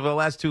times over the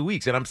last 2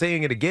 weeks, and I'm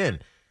saying it again.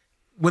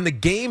 When the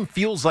game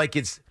feels like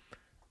it's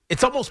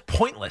almost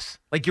pointless,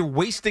 like you're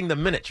wasting the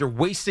minutes, you're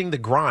wasting the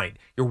grind,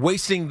 you're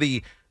wasting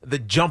the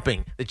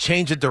jumping, the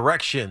change of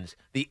directions,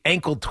 the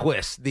ankle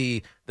twists,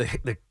 the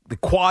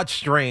quad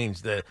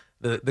strains, the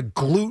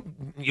glute,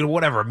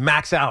 whatever,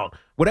 max out,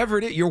 whatever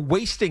it is, you're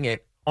wasting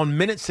it on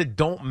minutes that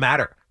don't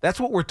matter. That's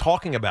what we're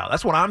talking about.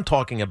 That's what I'm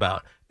talking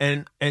about.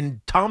 And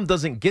Tom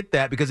doesn't get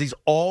that because he's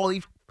all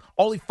he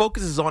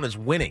focuses on is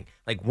winning.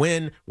 Like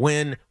win.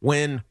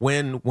 I'm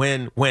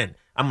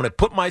going to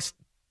put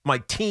my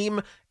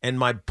team and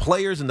my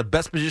players in the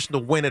best position to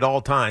win at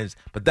all times,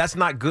 but that's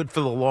not good for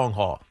the long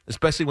haul,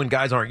 especially when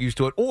guys aren't used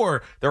to it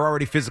or they're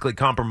already physically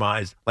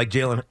compromised like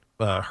Jalen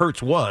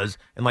Hurts was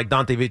and like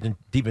Dante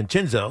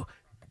DiVincenzo.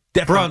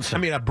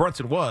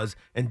 Brunson was,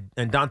 and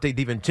Dante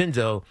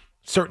DiVincenzo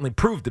certainly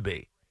proved to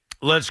be.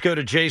 Let's go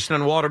to Jason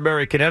in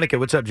Waterbury, Connecticut.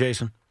 What's up,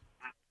 Jason?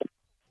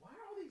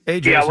 Hey,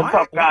 Jason. Yeah, what's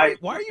up, guys?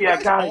 Why are you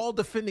guys all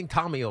defending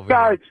Tommy over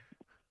here?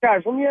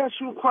 Guys, let me ask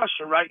you a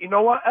question, right? You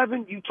know what,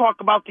 Evan? You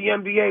talk about the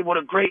NBA, what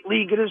a great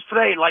league it is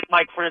today. Like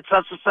Mike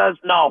Francesa says,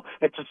 no,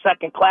 it's a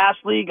second-class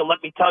league, and let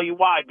me tell you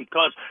why.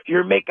 Because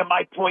you're making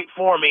my point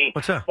for me.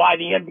 What's that? Why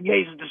the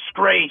NBA is a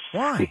disgrace.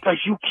 Why? Because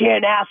you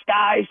can't ask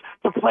guys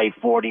to play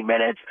 40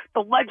 minutes.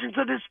 The legends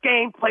of this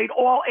game played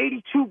all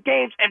 82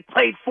 games and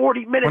played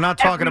 40 minutes. We're not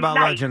talking about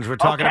night, legends. We're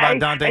talking about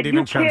Dante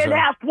DiVincenzo. You can't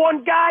ask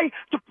one guy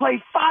to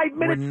play 5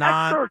 minutes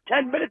extra or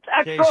 10 minutes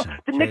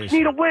extra. The Knicks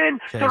need a win.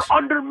 They're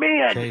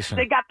undermanned.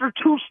 They got their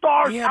 2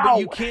 stars. Yeah, but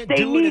you can't they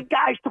do need it.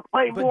 guys to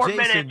play But more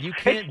Jason, minutes. you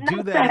can't it's do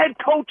not that. the head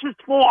coach's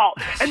fault.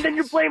 And then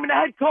you're blaming the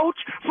head coach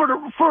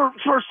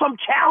for some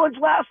challenge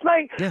last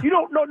night. Yeah. You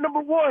don't know. Number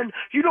one,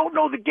 you don't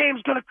know the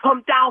game's going to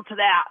come down to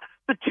that.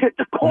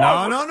 The call.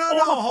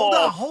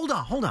 No.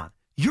 Hold on.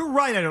 You're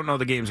right. I don't know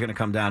the game's going to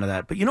come down to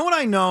that. But you know what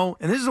I know?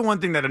 And this is the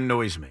one thing that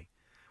annoys me.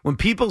 When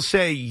people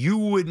say you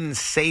wouldn't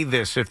say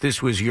this if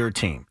this was your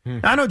team.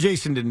 I know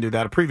Jason didn't do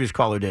that. A previous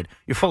caller did.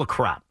 You're full of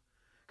crap.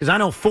 Because I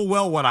know full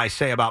well what I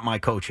say about my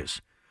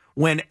coaches.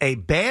 When a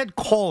bad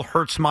call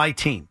hurts my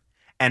team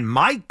and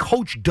my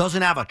coach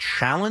doesn't have a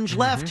challenge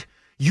left,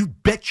 you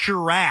bet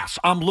your ass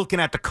I'm looking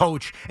at the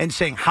coach and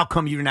saying, how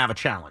come you didn't have a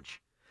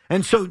challenge?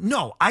 And so,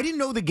 no, I didn't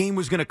know the game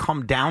was going to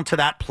come down to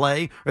that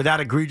play or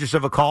that egregious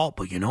of a call.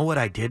 But you know what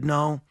I did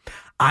know?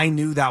 I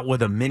knew that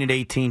with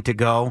 1:18 to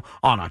go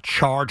on a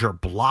charge or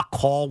block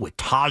call with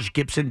Taj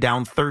Gibson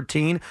down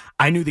 13,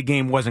 I knew the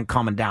game wasn't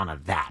coming down to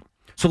that.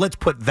 So let's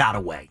put that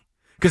away.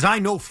 Because I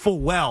know full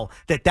well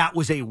that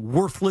was a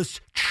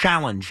worthless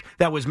challenge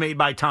that was made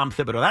by Tom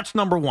Thibodeau. That's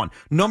number one.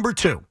 Number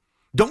two,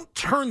 don't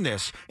turn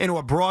this into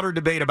a broader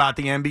debate about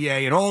the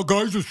NBA and,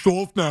 guys are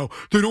soft now.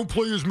 They don't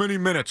play as many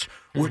minutes.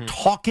 We're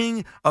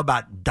talking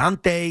about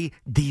Dante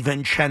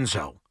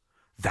DiVincenzo.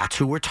 That's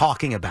who we're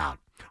talking about.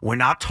 We're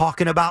not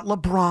talking about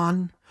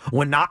LeBron.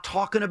 We're not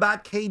talking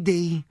about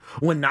KD.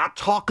 We're not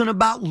talking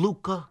about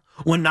Luka.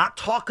 We're not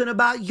talking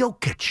about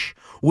Jokic.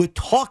 We're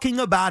talking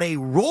about a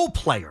role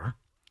player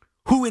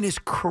who in his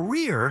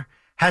career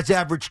has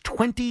averaged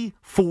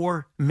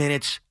 24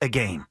 minutes a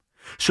game.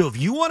 So if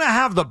you want to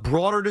have the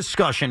broader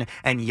discussion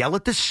and yell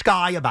at the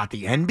sky about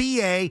the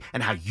NBA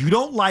and how you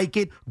don't like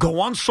it,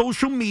 go on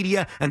social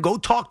media and go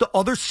talk to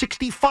other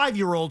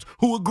 65-year-olds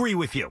who agree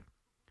with you.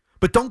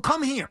 But don't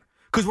come here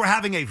because we're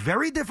having a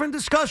very different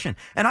discussion.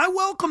 And I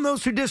welcome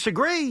those who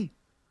disagree.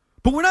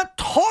 But we're not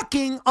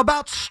talking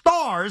about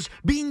stars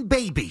being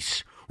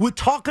babies. We're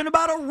talking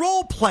about a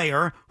role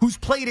player who's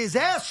played his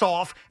ass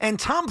off, and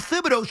Tom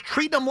Thibodeau's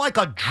treating him like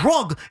a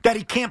drug that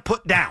he can't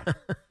put down.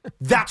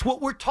 That's what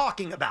we're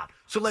talking about.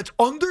 So let's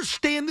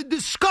understand the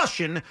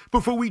discussion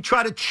before we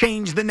try to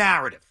change the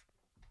narrative.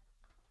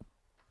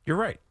 You're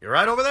right. You're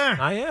right over there.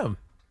 I am.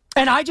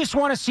 And I just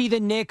want to see the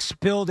Knicks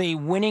build a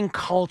winning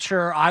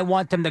culture. I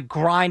want them to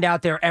grind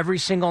out there every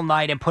single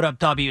night and put up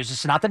W's.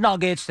 It's not the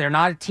Nuggets. They're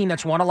not a team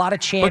that's won a lot of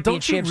championships.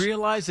 But don't you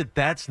realize that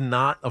that's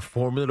not a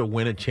formula to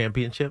win a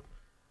championship?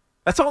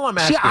 That's all I'm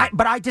asking.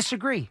 But I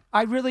disagree.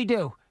 I really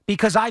do.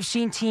 Because I've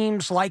seen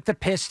teams like the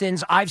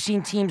Pistons. I've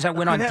seen teams that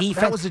win on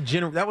defense.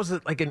 That was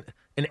like an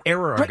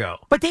era ago.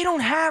 But they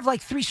don't have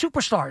like 3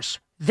 superstars.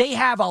 They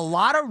have a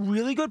lot of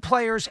really good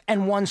players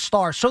and 1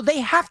 star. So they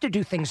have to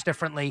do things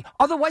differently.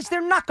 Otherwise,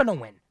 they're not going to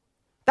win.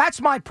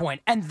 That's my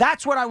point. And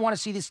that's what I want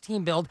to see this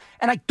team build.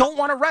 And I don't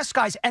want to rest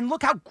guys. And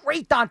look how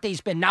great Dante's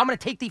been. Now I'm going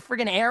to take the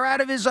friggin' air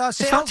out of his sails.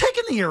 It's not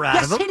taking the air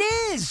out of him. Yes,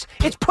 it is.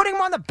 It's putting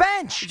him on the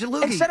bench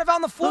instead of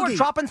on the floor,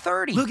 dropping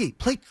 30. Loogie,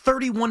 play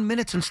 31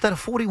 minutes instead of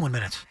 41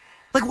 minutes.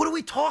 Like, what are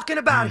we talking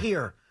about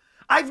here?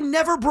 I've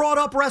never brought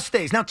up rest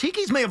days. Now,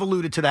 Tiki's may have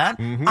alluded to that.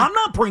 I'm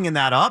not bringing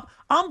that up.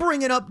 I'm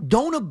bringing up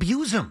don't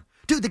abuse him.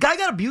 Dude, the guy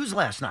got abused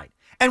last night.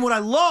 And what I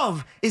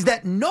love is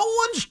that no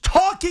one's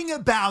talking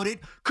about it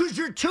because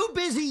you're too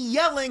busy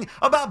yelling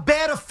about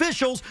bad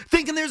officials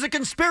thinking there's a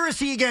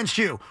conspiracy against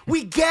you.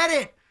 We get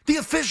it. The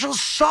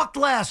officials sucked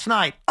last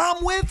night.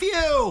 I'm with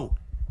you.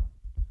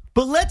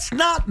 But let's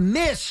not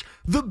miss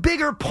the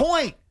bigger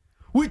point,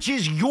 which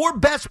is your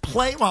best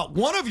play, well,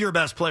 one of your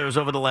best players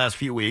over the last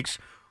few weeks,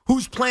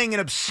 who's playing an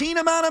obscene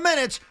amount of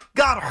minutes,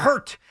 got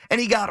hurt.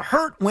 And he got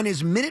hurt when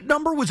his minute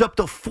number was up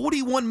to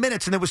 41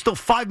 minutes and there was still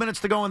 5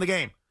 minutes to go in the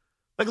game.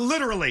 Like,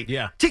 literally.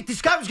 Yeah.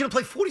 This guy was going to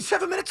play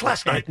 47 minutes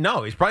last night.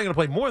 No, he's probably going to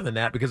play more than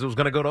that because it was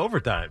going to go to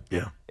overtime.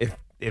 Yeah.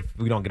 If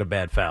we don't get a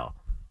bad foul.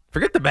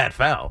 Forget the bad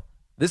foul.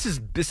 This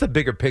is a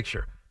bigger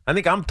picture. I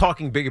think I'm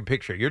talking bigger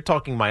picture. You're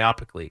talking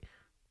myopically,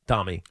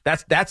 Tommy.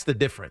 That's the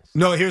difference.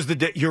 No,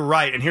 you're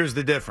right, and here's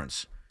the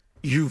difference.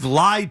 You've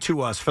lied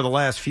to us for the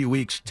last few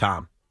weeks,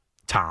 Tommy.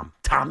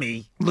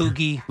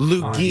 Loogie.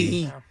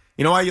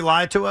 You know why you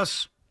lied to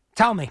us?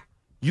 Tell me.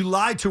 You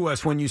lied to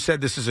us when you said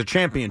this is a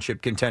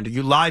championship contender.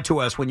 You lied to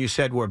us when you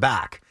said we're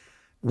back.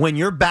 When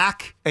you're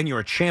back and you're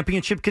a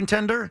championship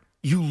contender,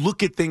 you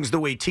look at things the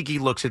way Tiki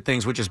looks at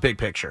things, which is big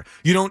picture.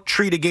 You don't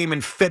treat a game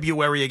in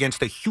February against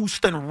the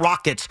Houston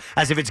Rockets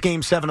as if it's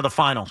Game 7 of the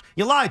finals.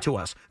 You lied to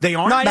us. They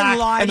aren't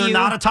back, and they're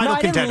not a title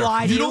contender.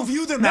 You don't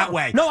view them that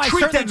way. No, I treat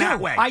certainly them do. that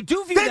way. I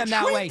do view them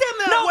that way.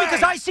 No,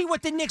 because I see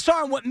what the Knicks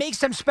are and what makes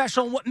them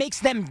special and what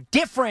makes them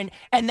different,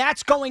 and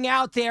that's going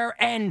out there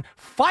and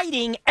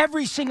fighting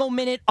every single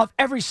minute of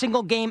every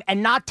single game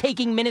and not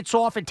taking minutes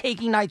off and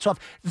taking nights off.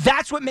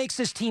 That's what makes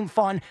this team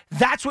fun.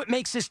 That's what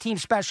makes this team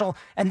special,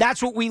 and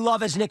that's what we love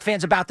as Knicks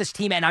fans about this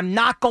team, and I'm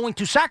not going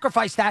to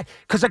sacrifice that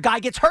because a guy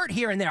gets hurt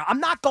here and there. I'm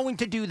not going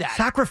to do that.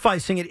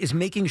 Sacrificing it is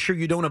making sure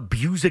you don't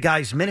abuse a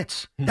guy's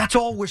minutes. That's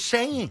all we're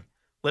saying.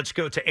 Let's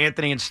go to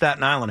Anthony in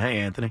Staten Island. Hey,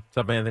 Anthony. What's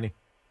up, Anthony?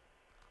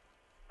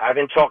 I've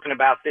been talking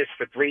about this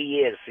for 3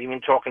 years,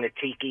 even talking to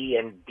Tiki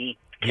and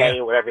BK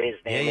or whatever his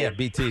name is. Yeah,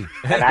 BT.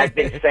 And I've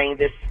been saying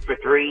this for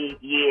 3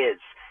 years.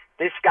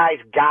 This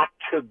guy's got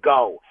to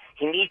go.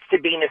 He needs to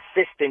be an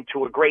assistant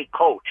to a great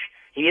coach.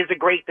 He is a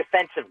great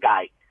defensive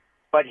guy.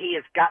 But he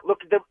has got,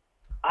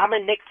 I'm a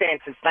Knicks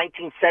fan since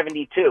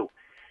 1972.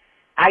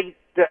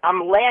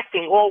 I'm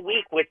laughing all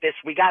week with this.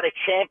 We got a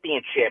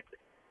championship.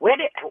 Where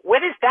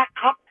does that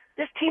come?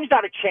 This team's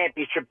not a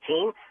championship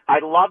team. I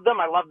love them.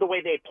 I love the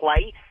way they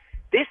play.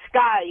 This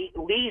guy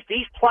leaves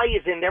these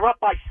players in. They're up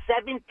by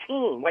 17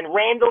 when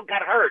Randall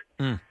got hurt.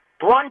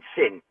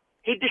 Brunson,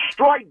 he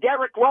destroyed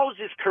Derrick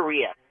Rose's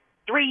career.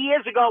 3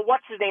 years ago,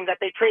 what's his name that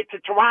they traded to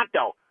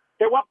Toronto?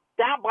 They were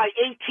down by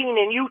 18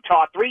 in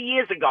Utah 3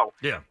 years ago.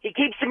 Yeah. He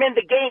keeps him in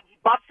the game. He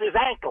busts his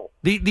ankle.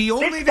 The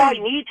only this guy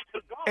needs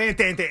to go.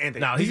 Anthony.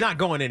 No, he's not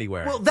going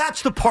anywhere. Well,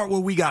 that's the part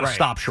where we got to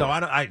stop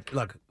short. So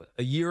look,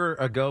 a year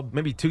ago,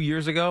 maybe 2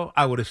 years ago,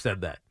 I would have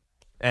said that.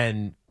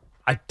 And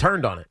I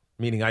turned on it,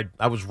 meaning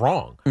I was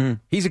wrong.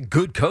 He's a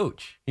good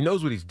coach. He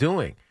knows what he's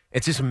doing.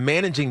 It's just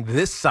managing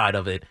this side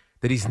of it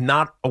that he's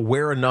not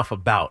aware enough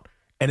about.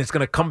 And it's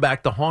going to come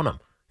back to haunt him.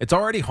 It's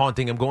already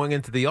haunting him going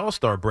into the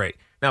All-Star break.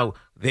 Now,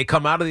 they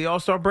come out of the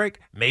All-Star break.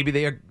 Maybe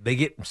they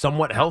get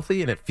somewhat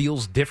healthy and it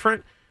feels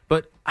different.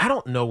 But I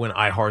don't know when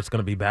Ihart's going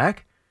to be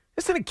back.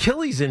 It's an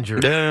Achilles injury.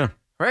 Yeah.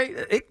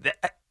 Right?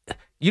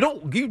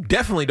 You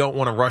definitely don't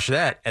want to rush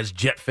that, as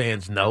Jet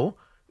fans know.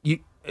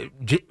 We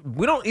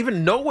don't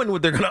even know when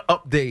they're going to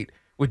update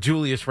with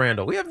Julius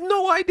Randle. We have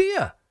no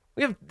idea.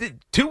 We have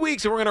 2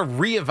 weeks and we're going to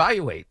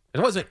reevaluate. It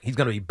wasn't he's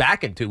going to be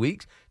back in 2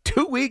 weeks.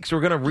 2 weeks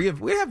we're going to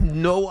we have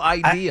no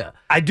idea.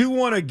 I do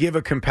want to give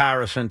a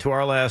comparison to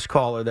our last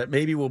caller that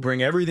maybe will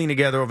bring everything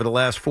together over the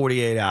last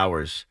 48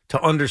 hours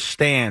to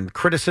understand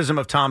criticism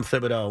of Tom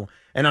Thibodeau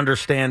and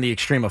understand the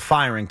extreme of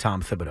firing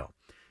Tom Thibodeau.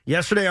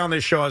 Yesterday on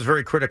this show, I was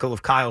very critical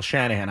of Kyle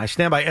Shanahan. I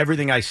stand by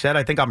everything I said.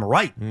 I think I'm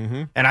right.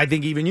 And I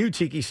think even you,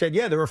 Tiki, said,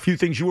 yeah, there are a few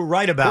things you were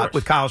right about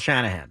with Kyle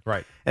Shanahan.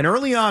 Right. And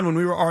early on when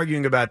we were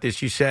arguing about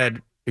this, you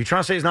said, are you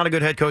trying to say he's not a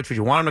good head coach? Would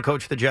you want him to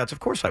coach the Jets? Of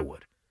course I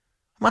would.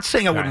 I'm not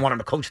saying I wouldn't want him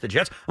to coach the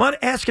Jets. I'm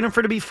not asking him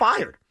for to be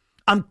fired.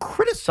 I'm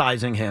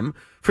criticizing him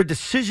for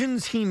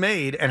decisions he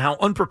made and how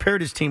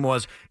unprepared his team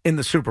was in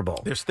the Super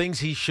Bowl. There's things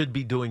he should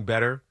be doing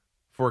better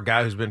for a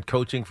guy who's been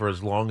coaching for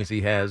as long as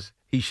he has.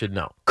 He should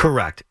know.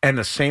 Correct. And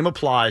the same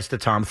applies to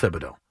Tom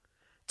Thibodeau.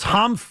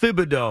 Tom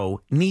Thibodeau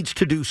needs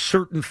to do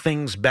certain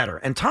things better.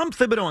 And Tom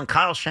Thibodeau and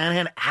Kyle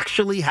Shanahan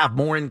actually have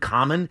more in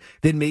common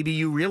than maybe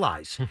you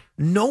realize.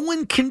 No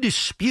one can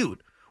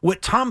dispute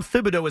what Tom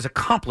Thibodeau has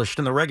accomplished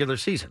in the regular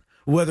season,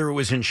 whether it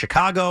was in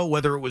Chicago,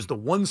 whether it was the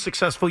one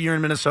successful year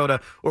in Minnesota,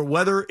 or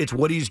whether it's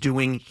what he's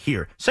doing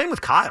here. Same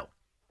with Kyle.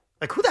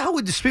 Like, who the hell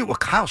would dispute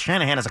what Kyle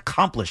Shanahan has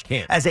accomplished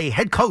as a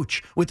head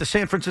coach with the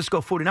San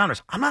Francisco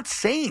 49ers? I'm not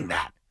saying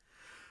that.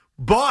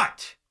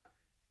 But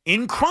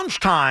in crunch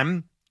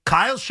time,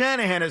 Kyle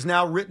Shanahan has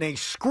now written a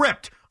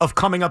script of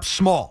coming up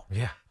small.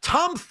 Yeah.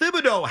 Tom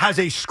Thibodeau has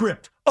a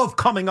script of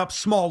coming up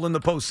small in the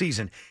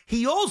postseason.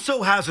 He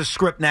also has a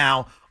script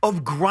now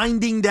of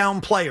grinding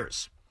down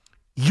players.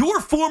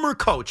 Your former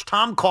coach,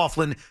 Tom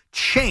Coughlin,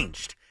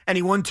 changed, and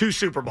he won 2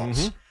 Super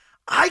Bowls. Mm-hmm.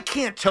 I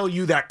can't tell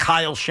you that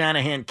Kyle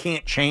Shanahan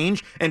can't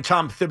change and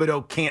Tom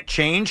Thibodeau can't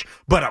change,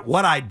 but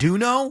what I do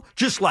know,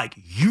 just like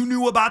you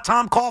knew about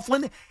Tom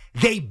Coughlin,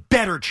 they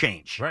better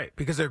change. Right,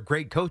 because they're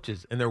great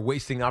coaches, and they're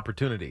wasting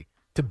opportunity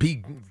to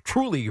be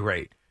truly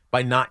great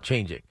by not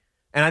changing.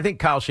 And I think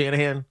Kyle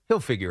Shanahan,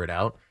 he'll figure it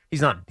out.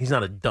 He's not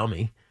a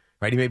dummy,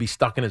 right? He may be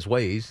stuck in his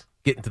ways,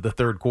 get into the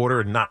third quarter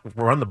and not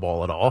run the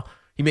ball at all.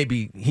 He may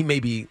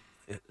be,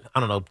 I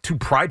don't know, too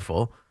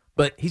prideful,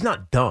 but he's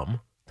not dumb.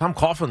 Tom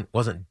Coughlin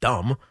wasn't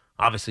dumb.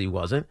 Obviously he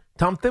wasn't.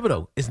 Tom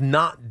Thibodeau is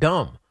not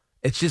dumb.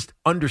 It's just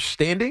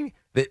understanding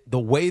that the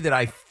way that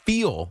I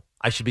feel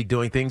I should be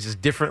doing things is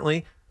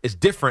different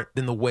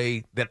than the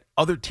way that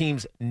other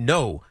teams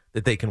know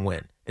that they can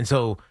win. And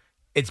so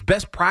it's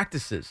best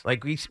practices.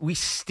 Like we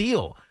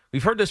steal.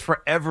 We've heard this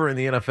forever in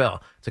the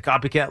NFL. It's a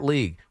copycat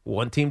league.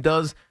 One team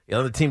does, the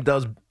other team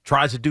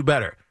tries to do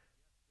better.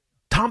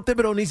 Tom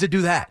Thibodeau needs to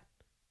do that,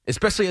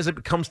 especially as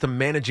it comes to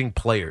managing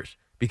players,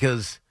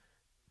 because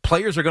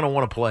players are going to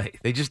want to play.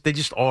 They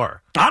just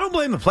are. I don't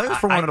blame the players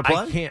for wanting to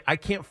play. I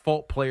can't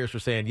fault players for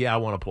saying, "Yeah, I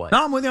want to play."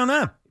 No, I'm with you on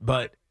that.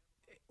 But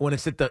when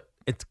it's the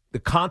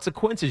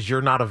consequences,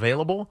 you're not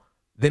available,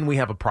 then we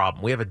have a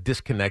problem. We have a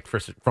disconnect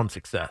from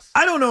success.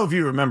 I don't know if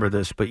you remember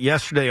this, but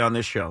yesterday on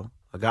this show,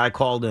 a guy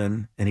called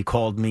in and he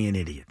called me an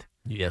idiot.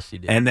 Yes, he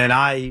did. And then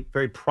I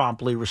very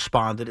promptly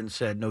responded and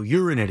said, "No,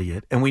 you're an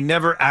idiot." And we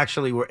never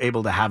actually were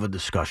able to have a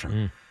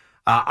discussion.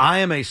 I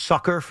am a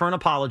sucker for an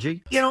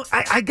apology. You know,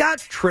 I got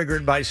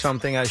triggered by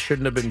something I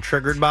shouldn't have been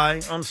triggered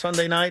by on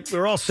Sunday night. We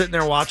were all sitting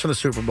there watching the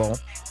Super Bowl.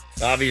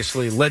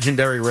 Obviously,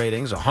 legendary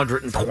ratings.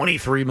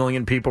 123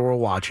 million people were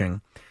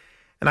watching.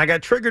 And I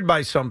got triggered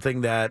by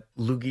something that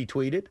Loogie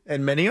tweeted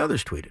and many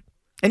others tweeted.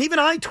 And even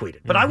I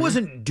tweeted. But I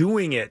wasn't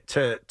doing it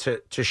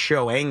to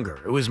show anger.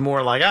 It was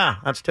more like,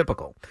 that's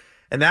typical.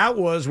 And that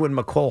was when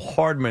McCole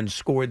Hardman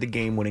scored the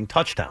game-winning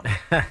touchdown.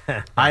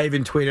 I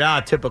even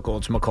tweeted, typical,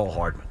 it's McCole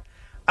Hardman.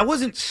 I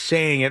wasn't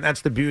saying it.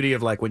 That's the beauty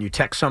of like when you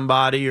text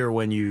somebody or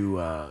when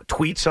you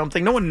tweet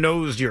something. No one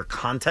knows your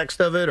context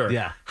of it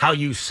or how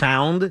you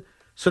sound.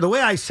 So the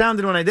way I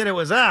sounded when I did it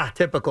was,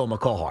 typical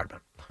McCole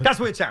Hardman. That's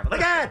the way it sounded.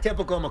 Like,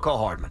 typical McCole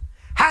Hardman.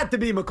 Had to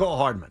be McCole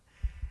Hardman.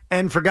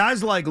 And for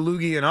guys like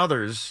Loogie and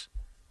others,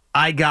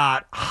 I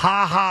got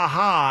ha, ha,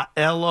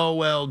 ha,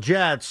 LOL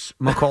Jets,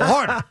 McCole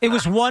Hardman. It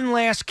was one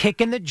last kick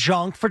in the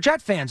junk for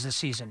Jet fans this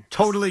season.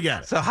 Totally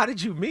get it. So how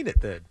did you mean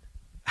it then?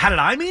 How did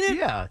I mean it?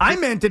 Yeah. I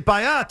meant it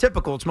by,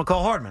 typical, it's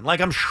McCole Hardman. Like,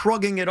 I'm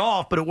shrugging it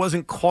off, but it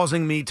wasn't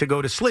causing me to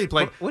go to sleep.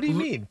 Like, what do you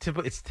mean?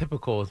 It's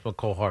typical, it's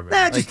McCole Hardman.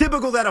 Just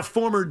typical that a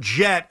former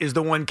Jet is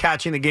the one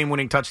catching the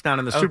game-winning touchdown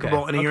in the Super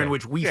Bowl in a year in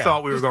which we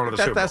thought we were going to the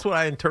Super Bowl. That's what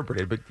I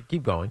interpreted, but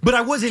keep going. But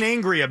I wasn't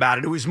angry about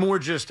it. It was more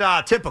just,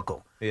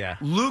 typical. Yeah.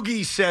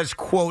 Loogie says,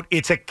 quote,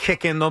 it's a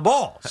kick in the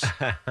balls.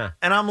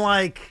 And I'm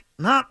like,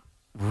 not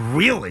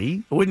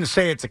really. I wouldn't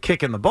say it's a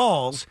kick in the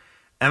balls.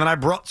 And then I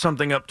brought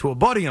something up to a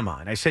buddy of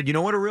mine. I said, you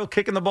know what a real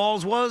kick in the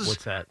balls was?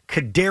 What's that?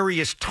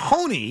 Kadarius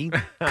Toney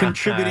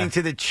contributing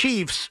to the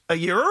Chiefs a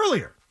year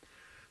earlier.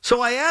 So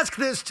I asked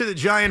this to the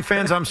Giant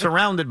fans I'm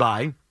surrounded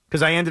by,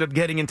 because I ended up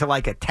getting into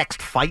like a text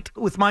fight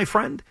with my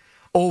friend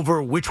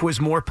over which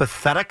was more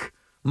pathetic,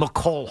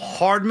 McCole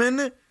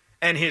Hardman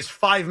and his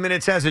 5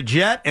 minutes as a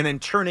Jet and then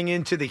turning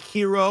into the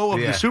hero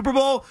of the Super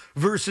Bowl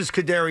versus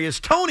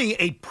Kadarius Toney,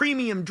 a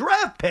premium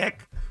draft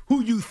pick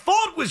who you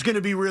thought was going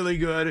to be really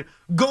good,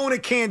 going to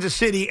Kansas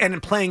City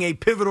and playing a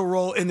pivotal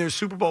role in their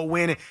Super Bowl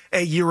win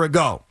a year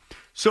ago.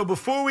 So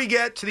before we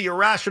get to the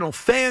irrational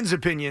fans'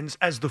 opinions,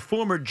 as the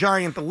former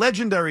Giant, the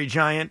legendary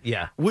Giant,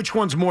 which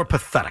one's more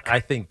pathetic? I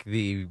think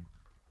the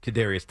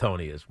Kadarius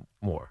Toney is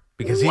more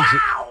because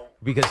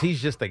he's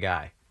just a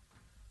guy.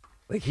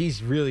 Like,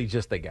 he's really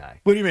just a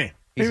guy. What do you mean?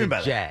 He's a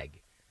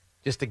jag.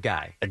 Just a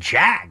guy. A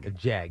jag? A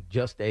jag.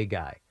 Just a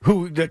guy.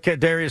 Who,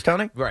 Kadarius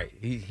Toney? Right.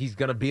 He's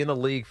going to be in the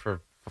league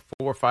for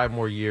 4 or 5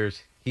 more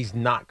years. He's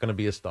not going to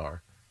be a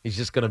star. He's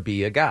just going to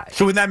be a guy.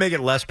 So would that make it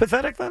less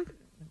pathetic then?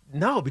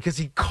 No, because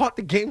he caught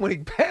the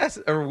game-winning pass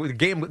or the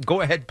game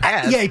go-ahead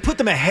pass. Yeah, he put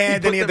them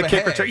ahead, then he had the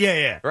kick return.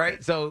 Yeah.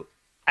 Right? So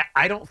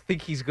I don't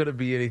think he's going to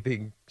be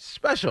anything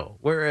special.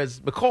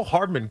 Whereas McCole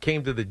Hardman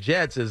came to the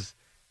Jets as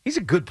he's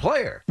a good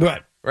player.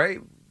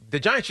 Right? The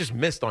Giants just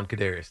missed on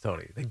Kadarius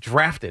Toney. They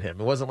drafted him.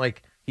 It wasn't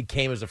like he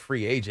came as a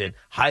free agent,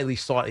 highly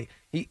sought.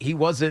 He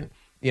wasn't,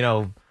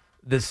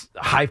 this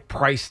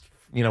high-priced,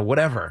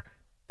 whatever.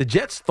 The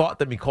Jets thought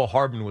that McCole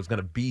Hardman was going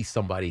to be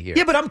somebody here.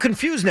 Yeah, but I'm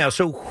confused now.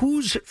 So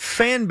whose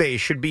fan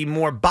base should be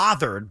more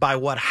bothered by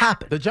what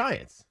happened? The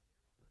Giants.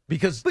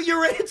 But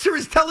your answer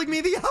is telling me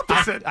the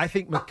opposite. I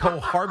think McCole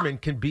Hardman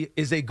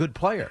is a good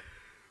player.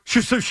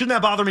 So shouldn't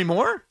that bother me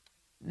more?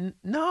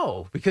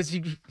 No, because he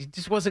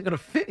just wasn't going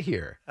to fit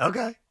here.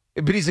 Okay.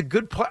 But he's a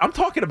good player. I'm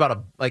talking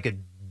about a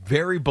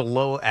very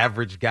below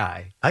average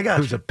guy. I got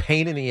who's a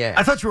pain in the ass.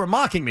 I thought you were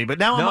mocking me, but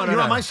now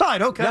you're on my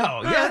side. Okay.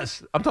 No,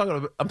 yes. I'm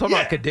talking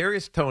about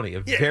Kadarius Toney,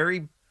 a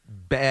very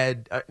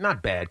bad,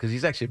 not bad because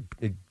he's actually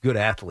a good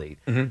athlete,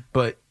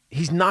 but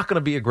he's not going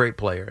to be a great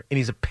player, and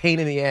he's a pain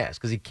in the ass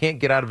because he can't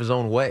get out of his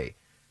own way.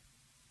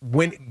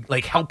 When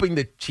helping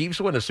the Chiefs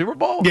win a Super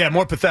Bowl? Yeah,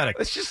 more pathetic.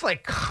 It's just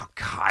like, oh,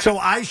 God. So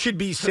I should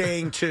be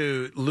saying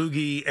to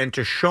Loogie and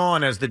to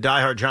Sean, as the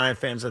diehard Giant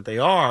fans that they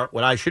are,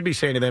 what I should be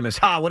saying to them is,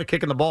 what a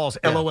kick in the balls,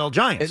 LOL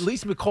Giants. At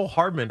least McCole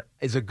Hardman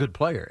is a good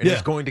player, and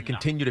is going to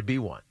continue to be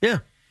one. Yeah.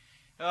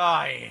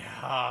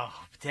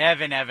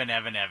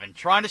 Evan.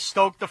 Trying to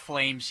stoke the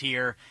flames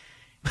here.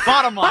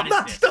 Bottom line I'm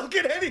not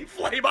stoking any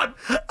flame.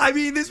 I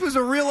mean, this was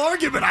a real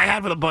argument I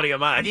had with a buddy of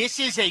mine. This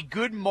is a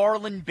good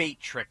Marlin bait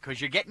trick because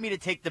you're getting me to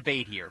take the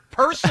bait here.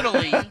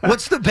 Personally.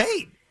 What's the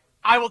bait?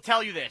 I will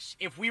tell you this.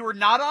 If we were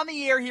not on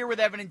the air here with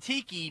Evan and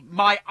Tiki,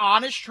 my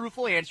honest,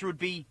 truthful answer would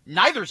be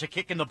neither's a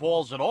kick in the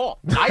balls at all.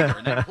 Neither,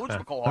 and that includes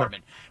McCole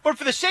Hardman. But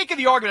for the sake of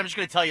the argument, I'm just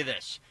going to tell you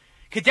this.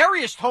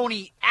 Kadarius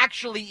Toney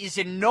actually is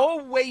in no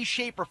way,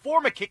 shape, or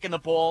form a kick in the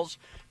balls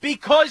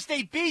because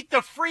they beat the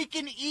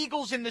freaking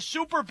Eagles in the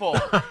Super Bowl.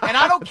 And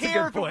I don't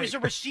care if it was a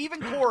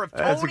receiving core of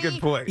Toney, That's a good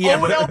point.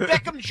 Odell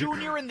Beckham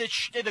Jr., and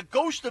the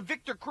ghost of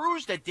Victor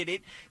Cruz that did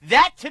it.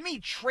 That, to me,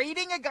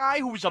 trading a guy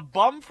who was a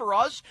bum for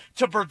us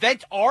to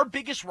prevent our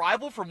biggest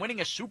rival from winning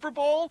a Super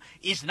Bowl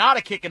is not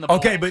a kick in the balls.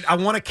 Okay, but I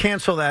want to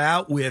cancel that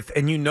out with,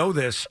 and you know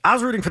this, I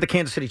was rooting for the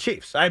Kansas City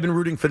Chiefs. I've been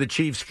rooting for the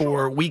Chiefs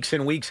for weeks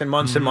and weeks and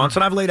months and months,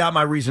 and I've laid out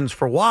my reasons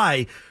for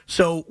why.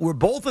 So we're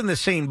both in the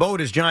same boat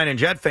as Giant and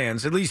Jet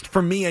fans, at least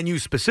for me and you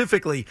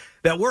specifically,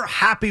 that we're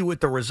happy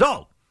with the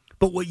result.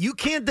 But what you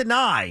can't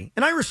deny,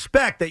 and I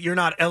respect that you're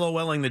not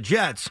LOLing the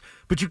Jets,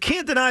 but you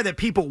can't deny that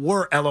people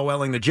were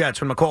LOLing the Jets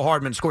when McCole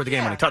Hardman scored the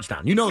game-winning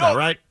touchdown. You know that,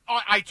 right?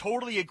 I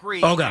totally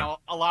agree. Okay. You know,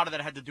 a lot of that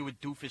had to do with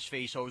Doofus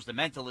Face, who's the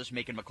mentalist,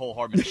 making McCole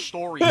Hardman a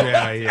story.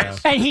 Yeah.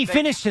 And he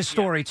finished his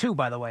story, too,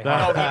 by the way. No,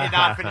 he did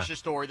not finish the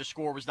story. The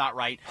score was not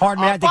right.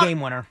 Hardman had the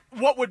game winner.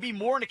 What would be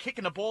more in a kick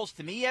in the balls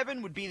to me,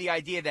 Evan, would be the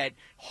idea that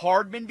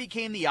Hardman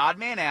became the odd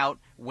man out,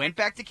 went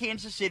back to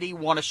Kansas City,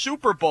 won a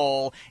Super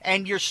Bowl,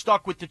 and you're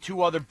stuck with the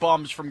two other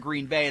bums from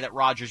Green Bay that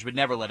Rodgers would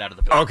never let out of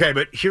the building. Okay,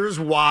 but here's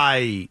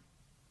why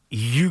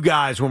you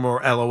guys were more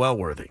LOL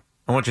worthy.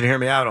 I want you to hear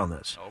me out on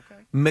this. Okay.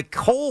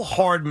 McCole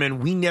Hardman,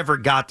 we never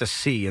got to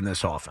see in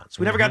this offense.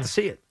 We never got to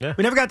see it. Yeah.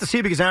 We never got to see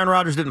it because Aaron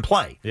Rodgers didn't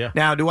play. Yeah.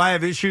 Now, do I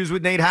have issues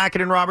with Nate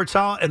Hackett and Robert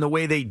Saleh and the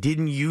way they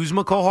didn't use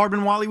McCole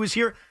Hardman while he was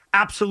here?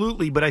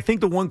 Absolutely. But I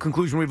think the one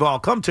conclusion we've all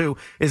come to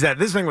is that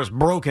this thing was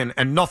broken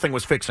and nothing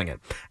was fixing it.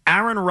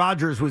 Aaron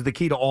Rodgers was the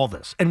key to all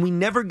this. And we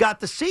never got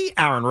to see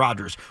Aaron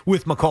Rodgers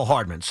with McCole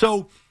Hardman.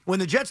 So when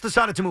the Jets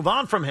decided to move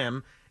on from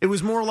him, it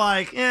was more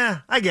like,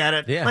 I get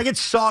it. Yeah. Like, it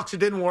sucks. It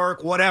didn't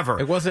work. Whatever.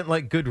 It wasn't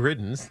like good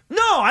riddance. No,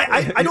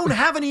 I don't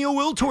have any ill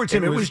will towards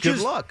him. It It was was good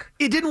just luck.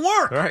 It didn't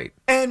work. Right.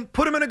 And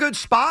put him in a good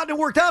spot, and it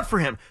worked out for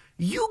him.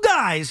 You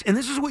guys, and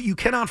this is what you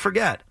cannot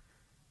forget,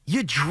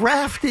 you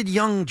drafted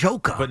young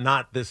Joka. But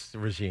not this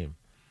regime.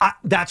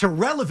 That's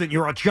irrelevant.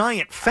 You're a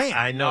Giant fan.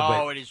 I know,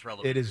 No, but it is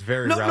relevant. It is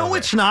very No, relevant. no,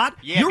 it's not.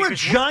 Yeah, You're a because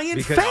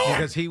Giant fan.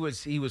 Because he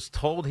was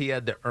told he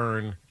had to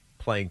earn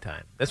playing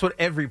time. That's what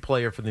every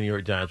player for the New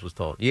York Giants was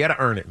told. You got to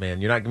earn it,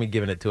 man. You're not going to be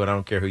giving it to it. I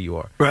don't care who you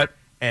are. Right.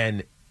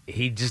 And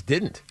he just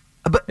didn't.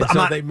 But And I'm so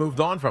not- they moved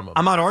on from him.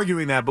 I'm not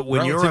arguing that, but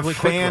when you're a Relatively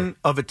fan quickly.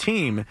 of a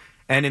team,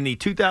 and in the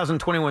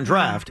 2021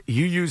 draft,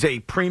 you use a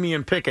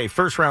premium pick, a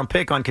first-round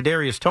pick on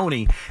Kadarius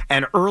Toney,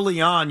 and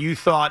early on you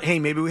thought, hey,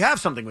 maybe we have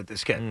something with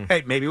this kid.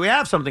 Hey, maybe we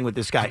have something with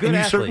this guy. Good And you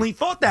athlete. certainly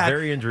thought that.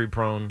 Very injury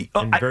prone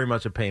and very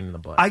much a pain in the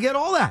butt. I get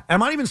all that.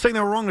 I'm not even saying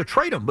they were wrong to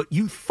trade him, but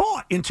you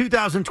thought in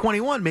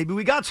 2021 maybe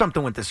we got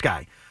something with this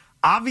guy.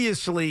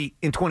 Obviously,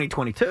 in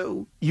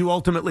 2022, you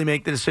ultimately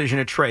make the decision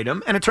to trade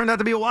him, and it turned out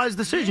to be a wise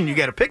decision. You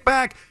get a pick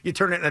back, you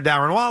turn it into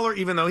Darren Waller,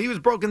 even though he was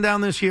broken down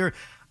this year.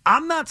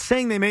 I'm not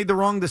saying they made the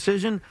wrong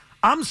decision.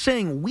 I'm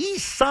saying we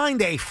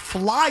signed a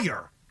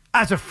flyer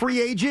as a free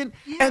agent,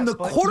 and the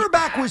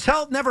quarterback was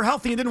never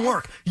healthy and didn't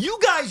work. You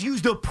guys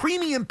used a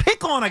premium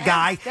pick on a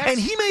guy, and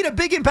he made a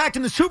big impact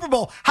in the Super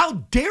Bowl. How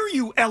dare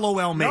you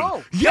LOL me?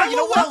 No. Yeah, You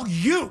know what?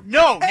 you.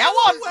 No, now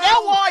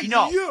I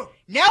know. you.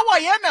 Now I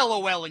am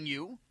LOLing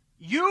you.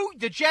 You,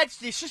 the Jets,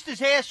 the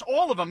sisters' ass,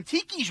 all of them.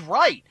 Tiki's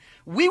right.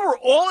 We were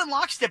all in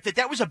lockstep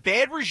that was a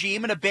bad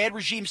regime and a bad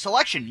regime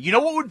selection. You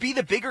know what would be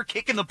the bigger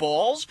kick in the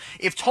balls?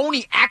 If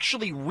Toney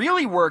actually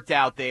really worked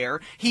out there,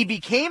 he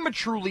became a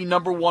truly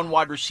number one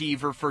wide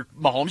receiver for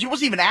Mahomes. He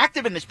wasn't even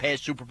active in this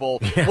past Super Bowl.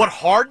 Yeah. What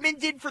Hardman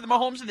did for the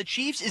Mahomes and the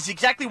Chiefs is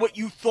exactly what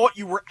you thought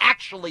you were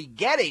actually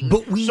getting.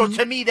 So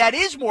to me, that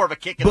is more of a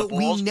kick in the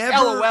balls.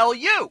 LOL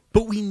you.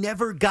 But we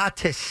never got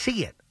to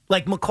see it.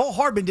 Like, McCole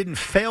Hardman didn't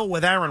fail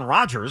with Aaron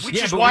Rodgers.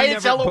 Which is why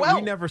it's LOL. But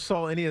we never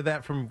saw any of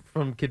that from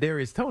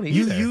Kadarius Toney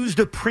You either. used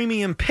a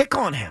premium pick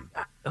on him.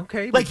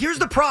 Okay. Like, here's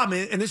the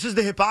problem, and this is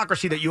the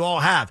hypocrisy that you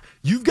all have.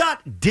 You've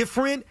got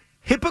different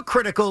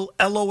hypocritical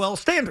LOL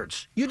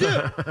standards. You do.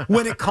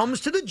 When it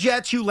comes to the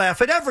Jets, you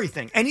laugh at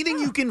everything. Anything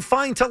you can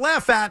find to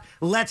laugh at,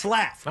 let's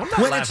laugh. I'm not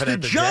when laughing it's the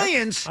at the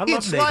Giants, Jets. I love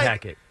it's Nate like,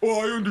 Hackett. oh,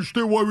 I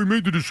understand why we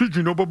made the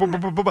decision. Give me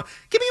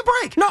a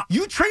break. No,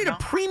 you trade a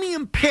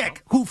premium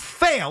pick who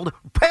failed,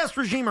 past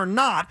regime or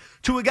not,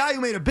 to a guy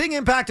who made a big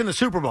impact in the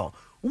Super Bowl.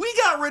 We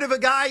got rid of a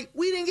guy.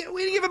 We didn't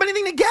give him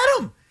anything to get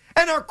him.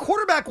 And our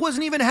quarterback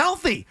wasn't even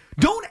healthy.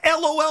 Don't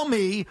LOL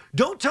me.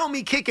 Don't tell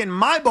me kicking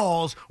my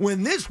balls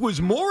when this was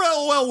more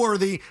LOL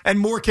worthy and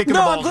more kicking the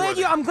balls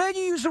worthy. I'm glad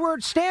you used the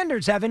word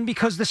standards, Evan,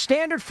 because the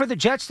standard for the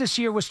Jets this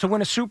year was to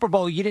win a Super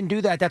Bowl. You didn't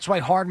do that. That's why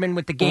Hardman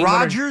with the game.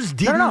 Rodgers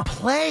didn't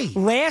play.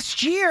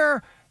 Last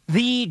year,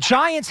 the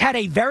Giants had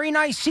a very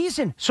nice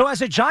season. So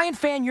as a Giant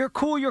fan, you're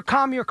cool, you're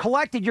calm, you're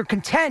collected, you're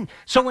content.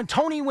 So when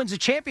Tony wins a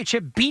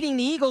championship beating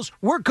the Eagles,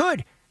 we're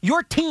good.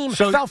 Your team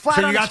fell flat on its face.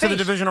 So you got to the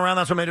divisional round,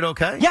 that's what made it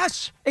okay?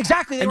 Yes,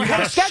 exactly. They were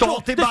ahead of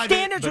schedule. The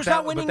standards was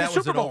not winning the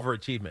Super Bowl. That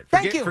was an overachievement.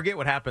 Thank you. Forget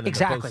what happened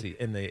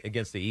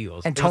against the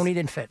Eagles. And Tony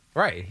didn't fit.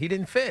 Right, he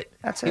didn't fit.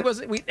 That's it. He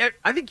wasn't.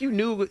 I think you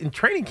knew in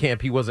training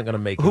camp he wasn't going to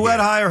make it. Who had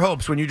higher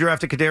hopes, when you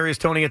drafted Kadarius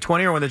Toney at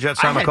 20 or when the Jets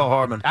signed McCall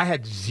Hardman? I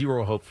had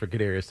zero hope for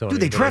Kadarius Toney.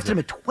 Dude, they drafted him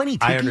at 20.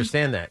 I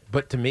understand that,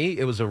 but to me,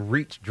 it was a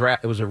reach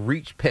draft. It was a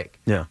reach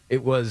pick. Yeah.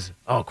 It was.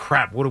 Oh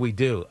crap! What do we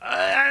do?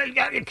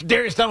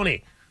 Kadarius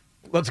Toney.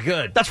 Looks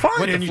good. That's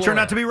fine, and you turned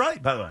out to be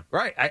right, by the way.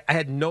 Right. I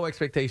had no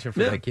expectation for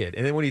that kid.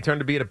 And then when he turned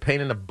to be a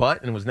pain in the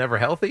butt and was never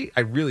healthy,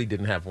 I really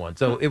didn't have one.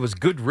 So it was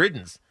good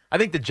riddance. I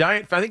think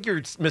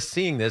you're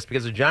misseeing this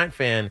because a Giant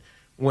fan,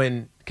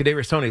 when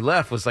Kadarius Toney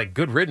left, was like,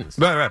 good riddance.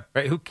 Right.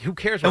 Who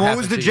cares what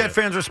was the Jet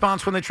fans'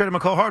 response when they traded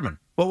McCall Hardman?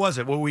 What was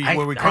it? Were we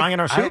crying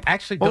in our soup?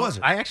 What was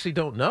it? I actually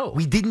don't know.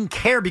 We didn't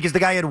care because the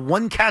guy had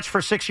one catch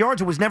for 6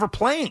 yards and was never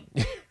playing.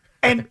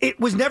 And it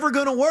was never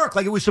going to work.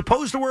 Like, it was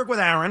supposed to work with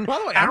Aaron. By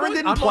the way, Aaron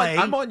didn't play.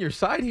 I'm on your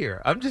side here.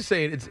 I'm just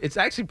saying it's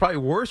actually probably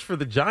worse for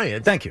the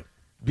Giants. Thank you.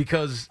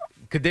 Because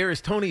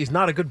Kadarius Toney is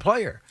not a good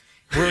player,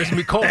 whereas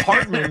McCall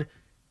Hardman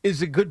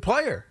is a good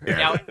player.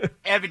 Now,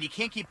 Evan, you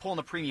can't keep pulling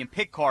the premium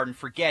pick card and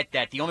forget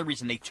that the only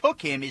reason they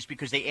took him is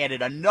because they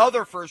added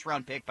another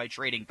first-round pick by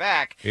trading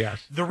back.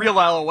 Yes. The real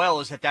LOL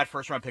is that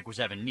first-round pick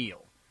was Evan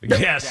Neal.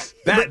 Yes,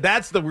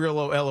 that's the real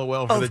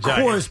LOL for the Giants. Of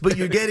course, but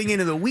you're getting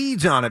into the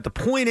weeds on it. The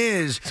point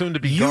is, soon to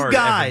be you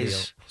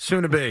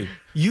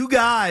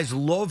guys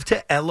love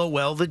to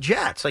LOL the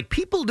Jets. Like,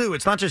 people do.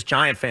 It's not just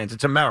Giant fans.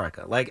 It's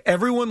America. Like,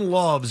 everyone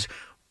loves,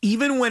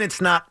 even when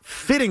it's not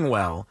fitting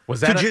well,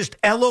 just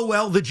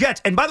LOL the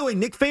Jets. And by the way,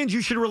 Knicks fans,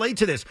 you should relate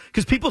to this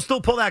because people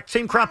still pull that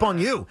same crap on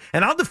you.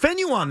 And I'll defend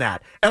you on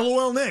that.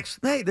 LOL Knicks.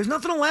 Hey, there's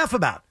nothing to laugh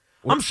about.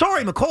 I'm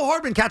sorry, McCall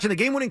Hardman catching the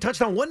game-winning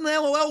touchdown wasn't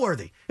LOL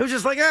worthy. It was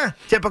just like,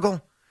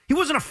 typical. He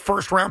wasn't a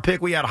first-round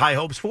pick we had high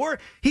hopes for.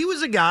 He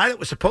was a guy that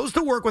was supposed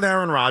to work with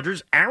Aaron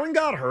Rodgers. Aaron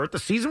got hurt. The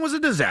season was a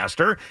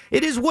disaster.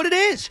 It is what it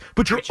is.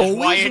 But you're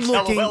always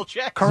looking. LOL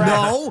Jets.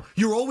 No,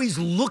 you're always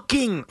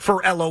looking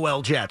for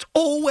LOL Jets.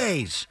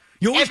 Always.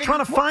 You're always trying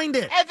to find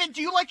it. Evan,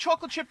 do you like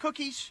chocolate chip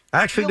cookies?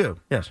 I actually do,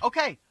 yes.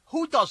 Okay,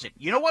 who doesn't?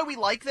 You know why we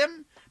like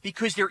them?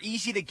 Because they're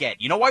easy to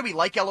get. You know why we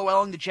like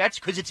LOLing the Jets?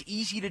 Because it's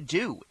easy to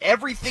do.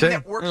 Everything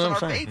that works in our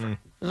favor.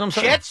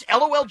 Jets,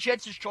 LOL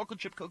Jets is chocolate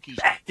chip cookies.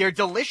 They're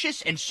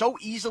delicious and so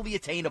easily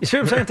attainable. You see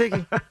what I'm saying,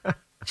 Tiki?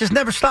 Just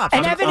never stops.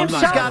 And Evan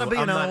himself, I'm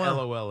not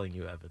LOLing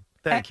you, Evan.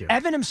 Thank you.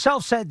 Evan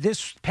himself said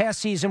this past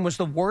season was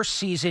the worst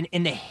season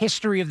in the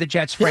history of the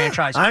Jets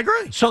franchise. I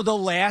agree. So the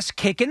last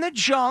kick in the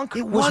junk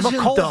was wasn't,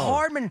 McCall though.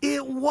 Hardman.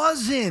 It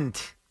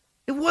wasn't.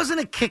 It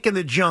wasn't a kick in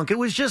the junk. It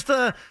was just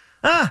McCall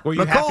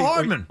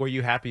Hardman. Were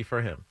you happy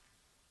for him?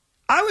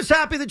 I was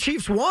happy the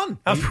Chiefs won.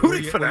 I was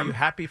rooting for them. Were you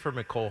happy for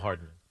McCall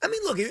Hardman? I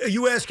mean, look, are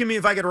you asking me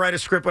if I could write a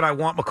script when I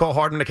want McCall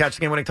Hardman to catch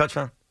the game-winning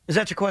touchdown? Is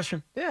that your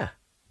question? Yeah.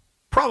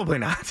 Probably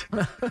not.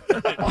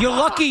 You're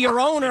lucky your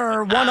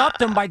owner one-upped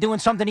him by doing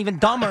something even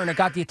dumber, and it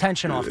got the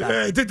attention off that.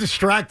 Yeah, it did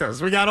distract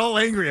us. We got all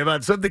angry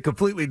about something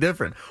completely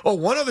different. Oh,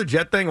 one other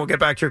Jet thing. We'll get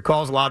back to your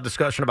calls. A lot of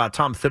discussion about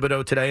Tom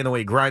Thibodeau today and the way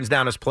he grinds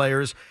down his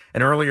players.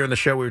 And earlier in the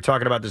show, we were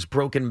talking about this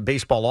broken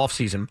baseball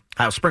offseason,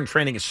 how spring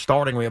training is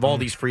starting. We have all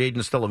these free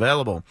agents still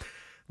available.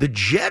 The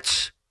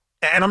Jets,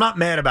 and I'm not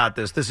mad about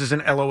this. This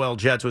isn't LOL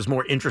Jets. It was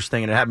more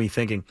interesting, and it had me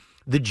thinking.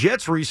 The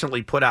Jets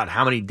recently put out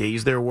how many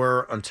days there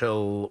were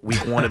until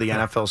week 1 of the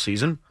NFL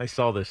season. I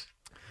saw this.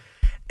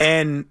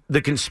 And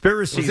the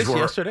conspiracies were... Was this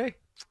yesterday?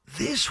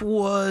 This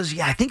was,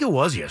 I think it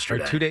was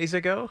yesterday. Or 2 days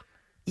ago?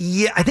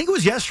 Yeah, I think it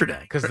was yesterday.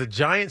 Because the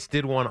Giants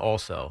did one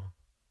also.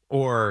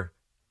 Or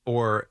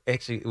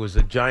actually, it was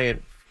a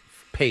Giant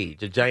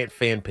page, a Giant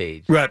fan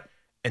page. Right.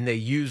 And they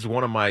used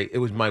it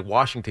was my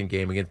Washington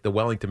game against the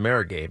Wellington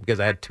Mara game because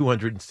I had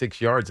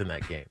 206 yards in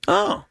that game.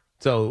 Oh.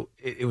 So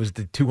it was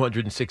the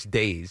 206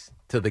 days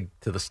to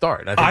the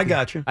start. I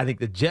got you. I think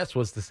the Jets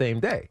was the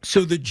same day.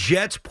 So the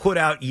Jets put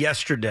out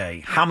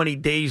yesterday how many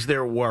days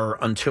there were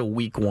until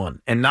week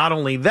 1. And not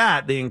only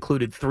that, they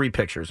included 3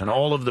 pictures. And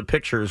all of the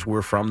pictures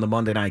were from the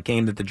Monday night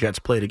game that the Jets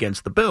played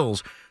against the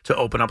Bills to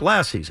open up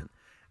last season.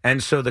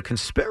 And so the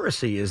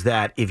conspiracy is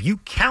that if you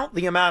count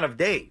the amount of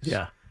days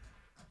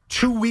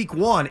to week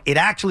 1, it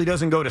actually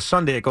doesn't go to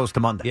Sunday, it goes to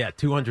Monday. Yeah,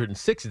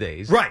 206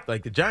 days. Right.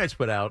 Like the Giants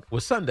put out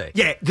was Sunday.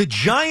 Yeah, the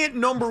Giant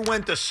number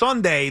went to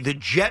Sunday, the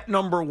Jet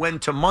number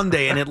went to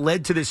Monday, and it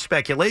led to this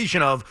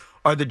speculation of,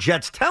 are the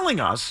Jets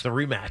telling us the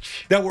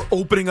rematch that we're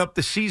opening up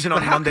the season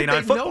on Monday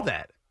Night Football? Know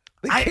that?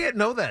 They can't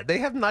know that. They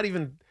have not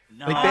even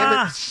Like they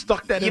haven't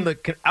stuck that in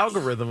the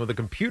algorithm of the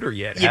computer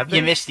yet, have they?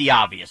 You missed the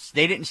obvious.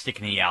 They didn't stick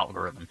it in the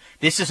algorithm.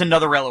 This is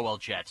another LOL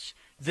Jets.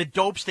 The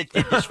dopes that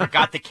did this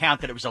forgot to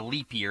count that it was a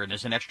leap year and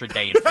there's an extra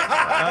day in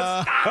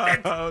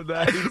February. Oh,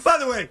 nice. By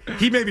the way,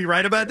 he may be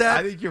right about that.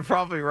 I think you're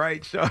probably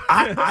right, Sean.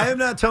 I am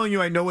not telling you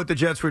I know what the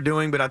Jets were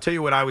doing, but I'll tell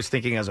you what I was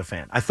thinking as a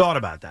fan. I thought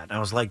about that. And I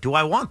was like, do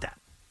I want that?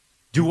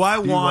 Do you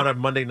want a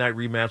Monday night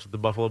rematch with the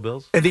Buffalo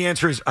Bills? And the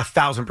answer is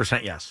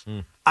 1,000% yes.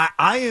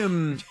 I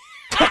am.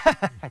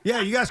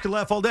 Yeah, you guys could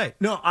laugh all day.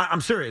 No, I'm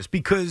serious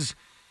because.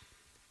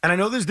 And I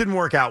know this didn't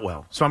work out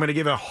well, so I'm going to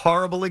give a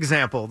horrible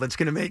example that's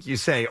going to make you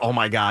say, oh,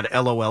 my God,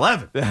 LOL,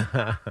 Evan.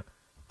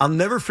 I'll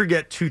never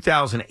forget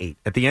 2008.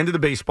 At the end of the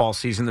baseball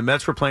season, the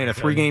Mets were playing a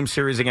 3-game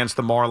series against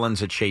the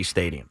Marlins at Shea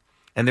Stadium.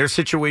 And their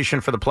situation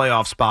for the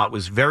playoff spot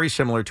was very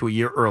similar to a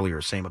year earlier.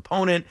 Same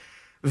opponent,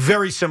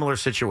 very similar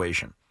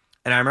situation.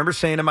 And I remember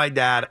saying to my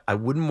dad, I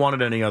wouldn't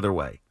want it any other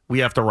way.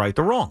 We have to right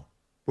the wrong.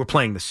 We're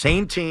playing the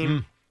same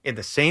team in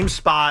the same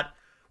spot.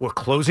 We're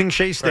closing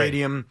Shea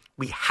Stadium. Right.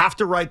 We have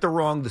to right the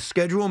wrong. The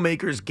schedule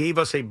makers gave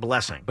us a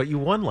blessing. But you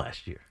won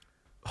last year.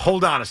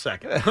 Hold on a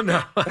second.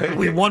 No,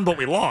 we won, but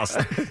we lost.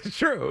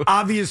 True.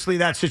 Obviously,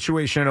 that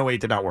situation in 2008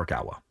 did not work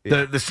out well.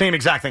 Yeah. The same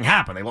exact thing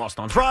happened. They lost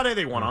on Friday.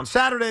 They won on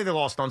Saturday. They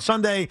lost on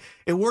Sunday.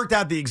 It worked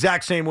out the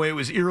exact same way. It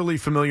was eerily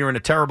familiar in a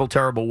terrible,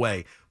 terrible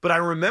way. But I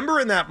remember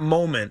in that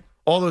moment,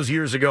 all those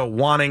years ago,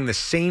 wanting the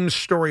same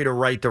story to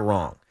right the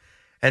wrong.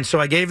 And so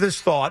I gave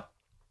this thought.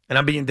 And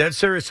I'm being dead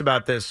serious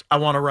about this. I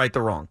want to right the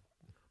wrong.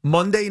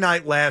 Monday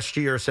night last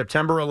year,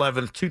 September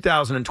 11th,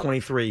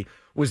 2023,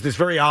 was this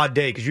very odd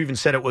day because you even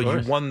said it, well,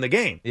 you won the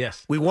game.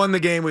 Yes. We won the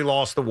game. We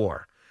lost the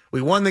war.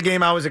 We won the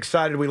game. I was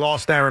excited. We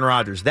lost Aaron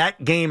Rodgers.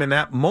 That game and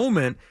that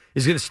moment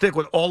is going to stick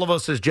with all of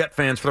us as Jet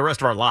fans for the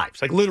rest of our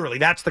lives. Like, literally,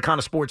 that's the kind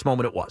of sports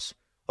moment it was.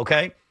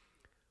 Okay?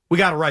 We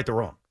got to right the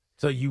wrong.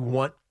 So you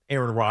want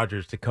Aaron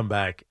Rodgers to come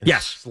back and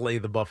slay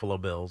the Buffalo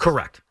Bills.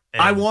 Correct.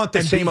 I want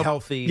the same be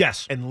healthy,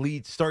 yes,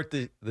 and start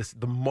the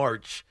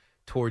march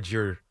towards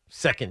your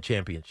second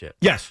championship.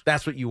 Yes,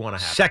 that's what you want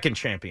to have. Second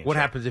championship. What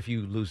happens if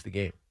you lose the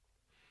game?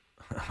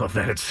 Well,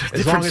 then it's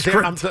as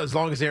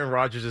long as Aaron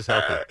Rodgers is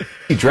healthy.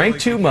 He drank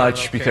too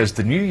much because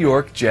the New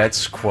York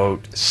Jets,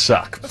 quote,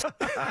 suck.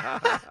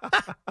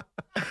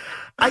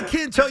 I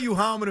can't tell you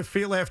how I'm going to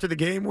feel after the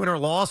game, win or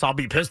loss. I'll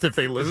be pissed if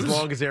they lose. As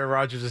long as Aaron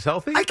Rodgers is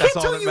healthy? I can't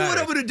tell you what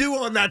I'm going to do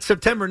on that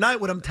September night.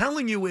 What I'm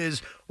telling you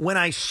is when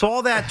I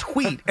saw that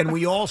tweet and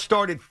we all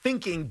started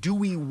thinking, do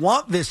we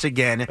want this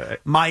again?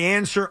 My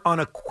answer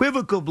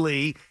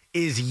unequivocally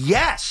is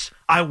yes.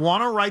 I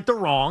want to right the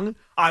wrong.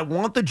 I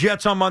want the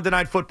Jets on Monday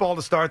Night Football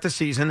to start the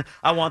season.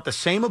 I want the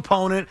same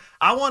opponent.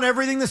 I want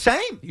everything the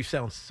same. You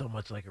sound so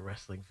much like a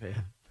wrestling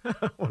fan.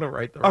 I want to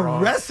right the wrong.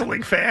 A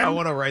wrestling fan? I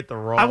want to right the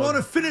wrong. I want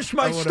to finish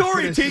my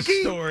story,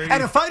 Tiki.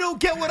 And if I don't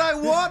get what I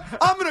want,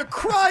 I'm going to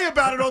cry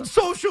about it on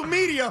social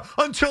media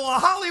until a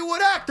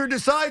Hollywood actor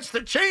decides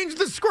to change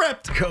the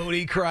script.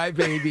 Cody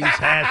Crybabies,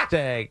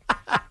 hashtag.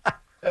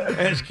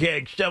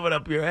 Hashtag shove it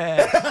up your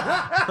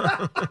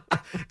ass.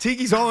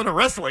 Tiki's all into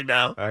wrestling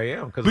now. I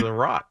am, because of The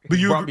Rock.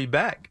 He brought me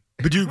back.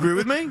 But do you agree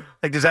with me?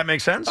 Like, does that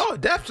make sense? Oh,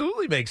 it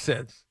absolutely makes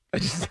sense. I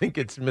just think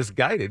it's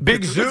misguided.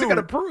 Big Zoo. What's it going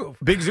to prove?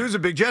 Big Zoo's a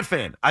big Jet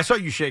fan. I saw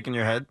you shaking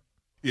your head.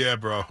 Yeah,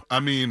 bro. I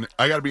mean,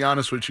 I got to be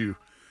honest with you.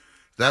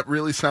 That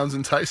really sounds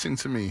enticing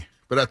to me.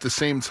 But at the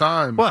same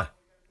time. What?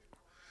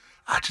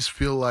 I just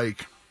feel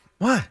like.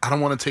 What? I don't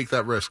want to take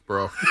that risk,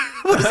 bro.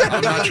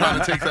 I'm not trying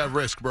to take that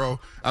risk, bro.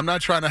 I'm not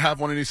trying to have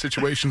one of these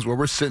situations where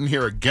we're sitting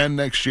here again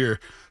next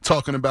year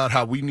talking about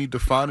how we need to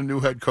find a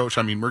new head coach.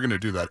 I mean, we're going to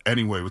do that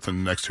anyway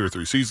within the next 2 or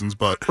 3 seasons,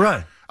 but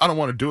I don't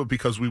want to do it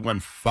because we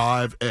went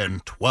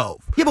 5-12.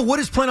 Yeah, but what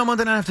does playing on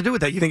Monday night have to do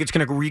with that? You think it's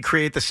going to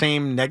recreate the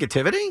same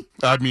negativity?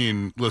 I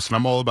mean, listen,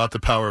 I'm all about the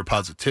power of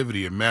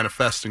positivity and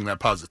manifesting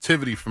that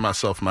positivity for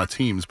myself and my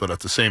teams, but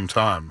at the same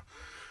time,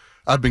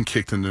 I've been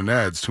kicked in the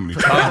nads too many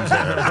times.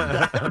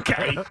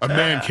 Okay. A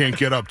man can't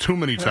get up too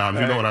many times.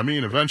 You know what I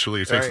mean?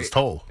 Eventually, it takes its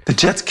toll. The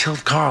Jets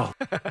killed Carl.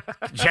 The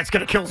Jets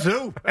going to kill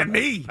Zoo and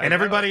me and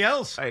everybody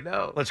else. I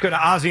know. Let's go to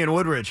Ozzy and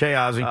Woodridge. Hey,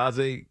 Ozzy.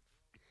 Ozzy.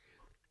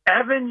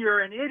 Evan,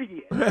 you're an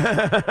idiot.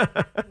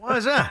 Why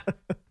is that?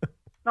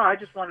 No, I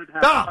just wanted to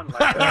have fun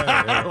like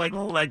that.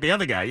 like the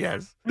other guy,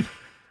 yes.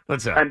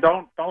 What's up? And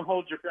don't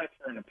hold your breath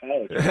for an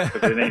apology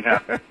because it ain't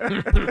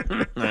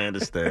happening. I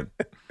understand.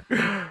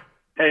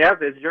 Hey,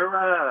 Ev, is your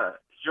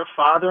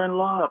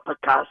father-in-law a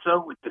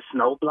Picasso with the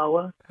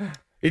snowblower?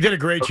 He did a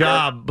great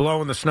job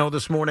blowing the snow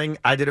this morning.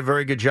 I did a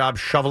very good job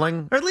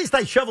shoveling. Or at least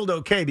I shoveled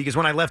okay because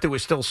when I left it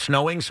was still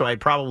snowing, so I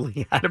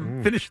probably had to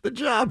finish the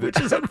job, which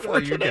is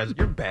unfortunate.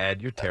 You're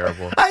bad. You're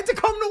terrible. I had to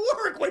come to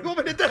work. What do you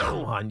want me to do?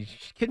 Come on. You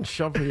couldn't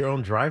shovel your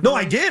own driveway? No,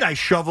 I did. I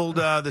shoveled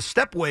the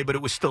stepway, but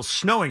it was still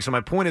snowing. So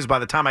my point is by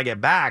the time I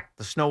get back,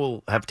 the snow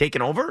will have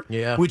taken over.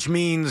 Yeah. Which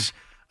means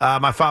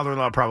my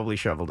father-in-law probably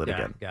shoveled it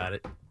again. Got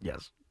it.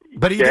 Yes.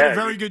 But he did a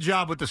very good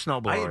job with the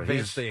snowblower. I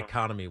advanced the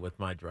economy with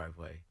my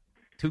driveway.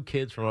 2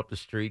 kids from up the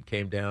street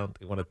came down.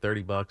 They wanted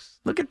 $30.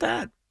 Look at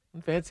that.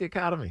 Fancy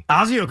economy.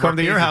 Ozzy will come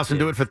to your house and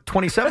do it for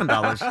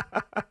 $27.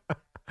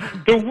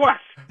 The what?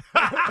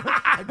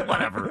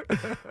 Whatever.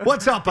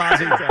 What's up,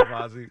 Ozzy? What's up,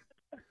 Ozzy?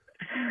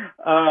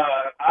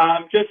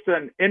 I'm just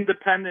an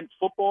independent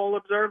football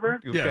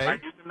observer. Okay. Am I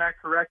using that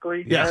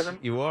correctly, Yes. Evan?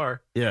 You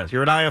are. Yes,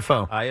 you're an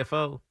IFO.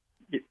 IFO.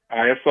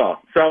 IFO.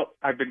 So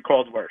I've been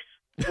called worse.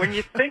 When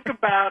you think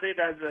about it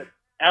as an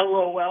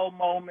LOL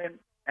moment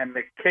and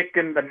the kick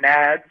in the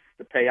nads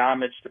to pay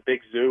homage to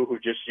Big Zoo, who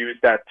just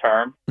used that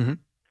term,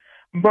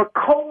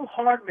 McCole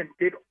Hardman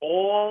did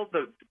all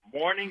the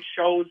morning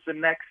shows the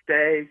next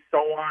day, so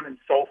on and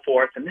so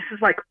forth. And this is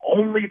like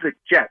only the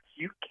Jets.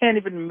 You can't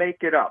even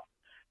make it up.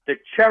 The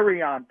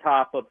cherry on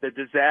top of the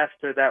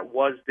disaster that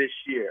was this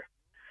year.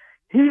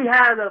 He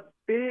had a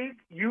big,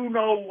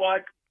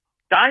 you-know-what,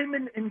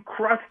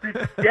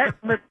 diamond-encrusted Jet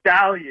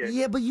medallion.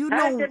 Yeah, but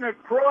hanging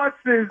across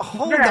his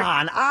Hold neck,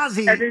 on,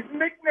 Ozzy. And his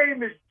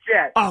nickname is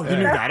Jet. Oh, you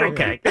knew that.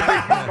 Okay.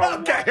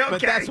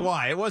 But that's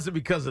why. It wasn't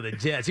because of the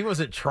Jets. He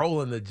wasn't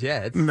trolling the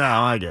Jets. No,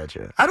 I get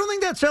you. I don't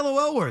think that's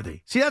LOL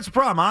worthy. See, that's the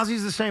problem.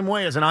 Ozzy's the same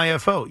way as an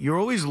IFO. You're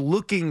always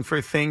looking for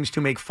things to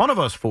make fun of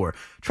us for.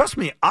 Trust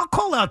me, I'll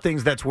call out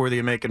things that's worthy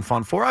of making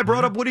fun for. I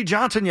brought up Woody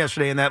Johnson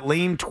yesterday in that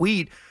lame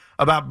tweet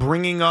about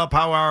bringing up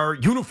how our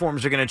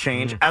uniforms are going to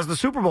change as the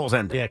Super Bowl's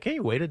ending. Yeah, can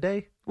you wait a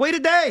day? Wait a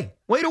day.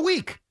 Wait a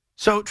week.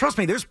 So, trust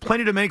me, there's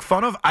plenty to make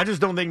fun of. I just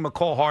don't think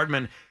McCall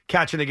Hardman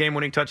catching the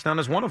game-winning touchdown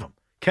is one of them.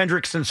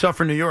 Kendrick's in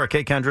Suffern, New York.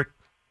 Hey, Kendrick.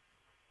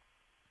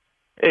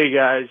 Hey,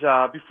 guys.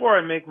 Before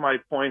I make my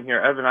point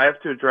here, Evan, I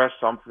have to address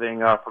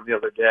something from the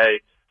other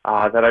day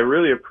that I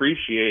really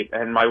appreciate.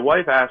 And my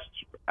wife asked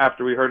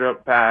after we heard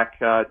it back,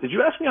 did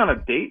you ask me on a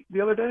date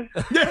the other day?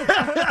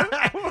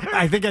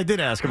 I think I did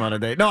ask him on a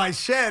date. No, I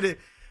said,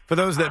 for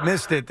those that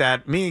missed it,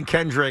 that me and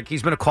Kendrick,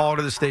 he's been a caller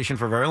to the station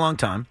for a very long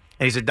time,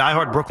 and he's a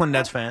diehard Brooklyn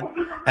Nets fan.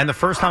 And the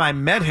first time I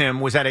met him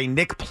was at a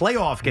Knicks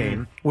playoff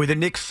game where the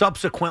Knicks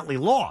subsequently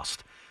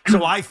lost.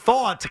 So I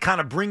thought to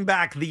kind of bring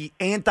back the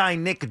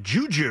anti-Nick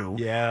juju,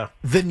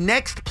 the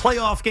next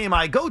playoff game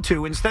I go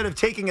to, instead of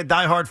taking a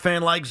diehard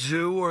fan like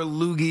Zoo or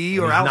Loogie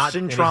or Al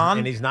Cintron.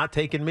 And he's not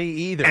taking me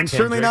either. And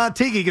certainly not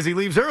Tiki because he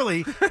leaves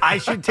early. I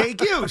should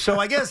take you. So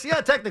I guess,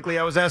 technically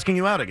I was asking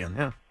you out again.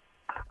 Yeah.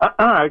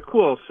 All right,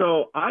 cool.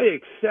 So I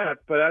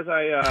accept, but as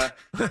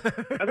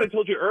I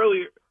told you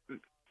earlier,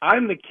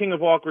 I'm the king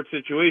of awkward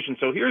situations.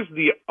 So here's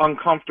the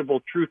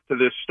uncomfortable truth to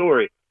this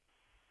story.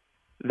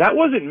 That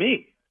wasn't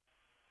me.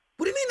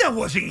 What do you mean that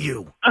wasn't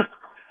you?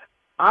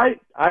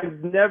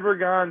 I've never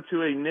gone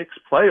to a Knicks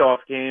playoff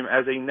game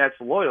as a Nets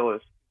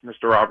loyalist,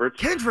 Mr. Roberts.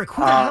 Kendrick,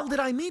 who the hell did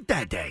I meet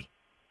that day?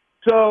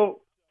 So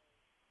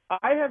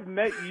I have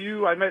met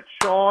you. I met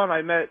Sean.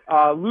 I met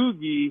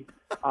Loogie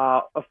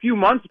a few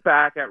months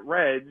back at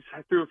Reds.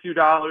 I threw a few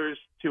dollars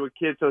to a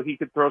kid so he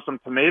could throw some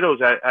tomatoes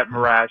at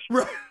Marash.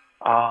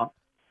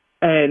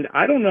 And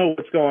I don't know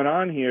what's going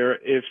on here.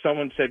 If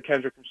someone said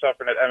Kendrick from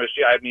Suffern at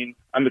MSG, I mean,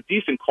 I'm a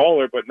decent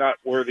caller, but not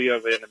worthy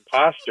of an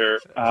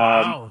imposter.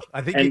 Wow.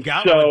 I think you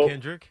got one,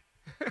 Kendrick.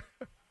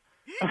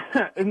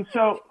 And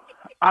so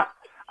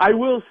I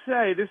will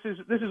say this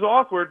is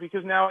awkward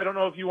because now I don't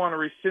know if you want to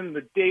rescind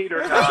the date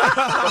or not.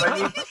 But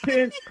I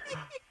mean,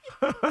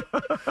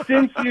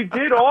 since you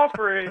did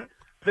offer it,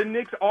 the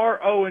Knicks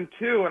are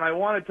 0-2, and I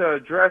wanted to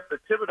address the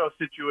Thibodeau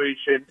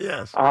situation.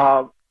 Yes.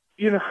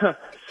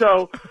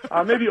 So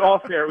maybe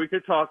off air we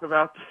could talk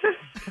about this.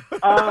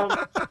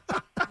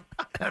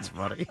 That's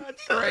funny.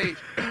 That's great.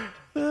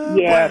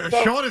 Yeah.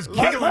 Sean is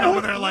giggling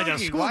over there like a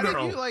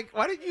schoolgirl.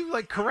 Why didn't you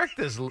correct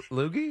this,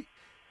 Loogie?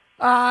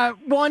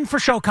 One, for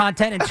show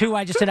content, and two,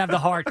 I just didn't have the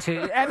heart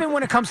to. Evan,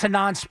 when it comes to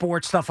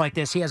non-sports stuff like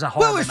this, he has a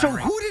horrible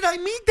memory. Who did I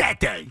meet that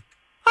day?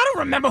 I don't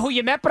remember who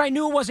you met, but I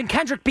knew it wasn't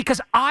Kendrick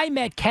because I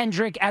met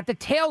Kendrick at the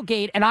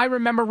tailgate, and I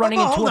remember running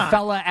into a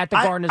fella at the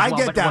Garden as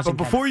well. I get that, but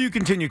before you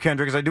continue,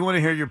 Kendrick, because I do want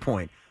to hear your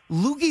point.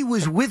 Loogie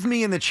was with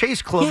me in the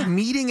Chase Club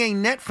meeting a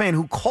Net fan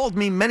who called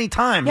me many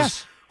times.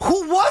 Yes.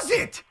 Who was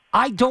it?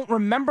 I don't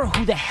remember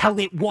who the hell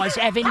it was,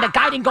 Evan. The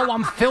guy didn't go,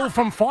 I'm Phil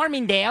from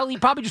Farmingdale. He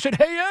probably just said,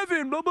 hey,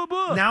 Evan, blah, blah,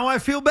 blah. Now I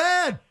feel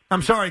bad.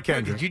 I'm sorry,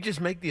 Kendrick. Did you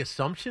just make the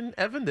assumption,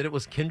 Evan, that it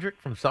was Kendrick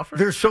from Suffern?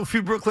 There's so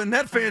few Brooklyn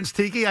Net fans,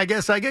 Tiki. I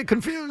guess I get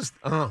confused.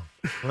 All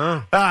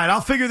right, I'll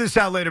figure this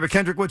out later. But,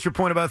 Kendrick, what's your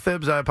point about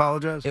Thibs? I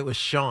apologize. It was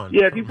Sean.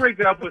 Yeah, if you break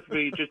it up with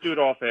me, just do it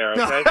off air,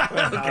 okay?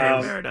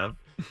 Okay, fair enough.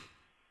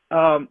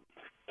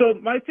 So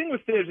my thing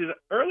with Thibs is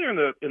earlier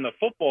in the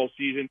football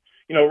season,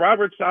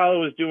 Robert Saleh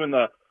was doing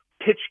the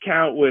pitch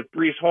count with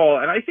Breece Hall,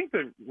 and I think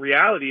the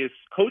reality is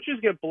coaches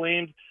get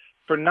blamed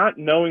for not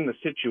knowing the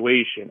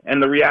situation.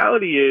 And the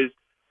reality is,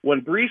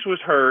 when Breece was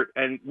hurt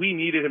and we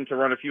needed him to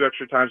run a few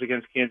extra times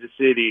against Kansas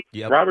City,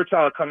 Robert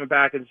Saleh coming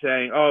back and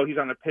saying, oh, he's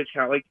on the pitch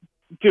count. Like,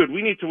 dude,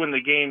 we need to win the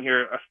game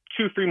here.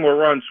 2-3 more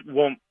runs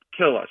won't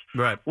kill us.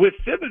 Right. With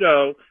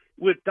Thibodeau,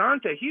 with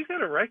Dante, he's got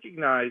to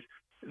recognize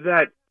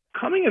that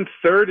coming in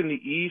third in the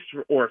East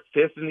or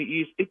fifth in the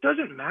East, it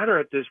doesn't matter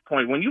at this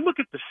point. When you look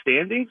at the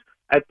standings,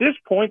 at this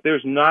point,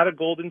 there's not a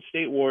Golden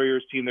State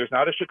Warriors team. There's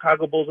not a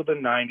Chicago Bulls of the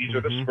 90s or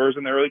the Spurs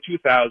in the early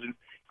 2000s.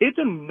 It's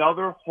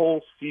another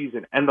whole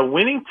season. And the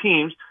winning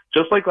teams,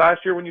 just like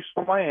last year when you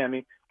saw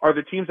Miami, are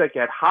the teams that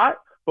get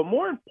hot but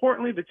more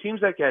importantly, the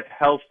teams that get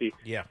healthy.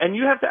 Yeah. And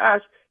you have to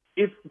ask,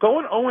 if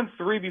going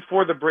 0-3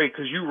 before the break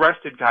because you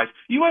rested guys,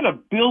 you had a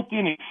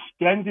built-in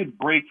extended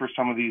break for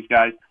some of these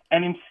guys,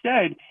 and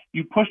instead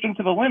you pushed them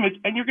to the limits,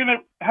 and you're going to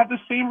have the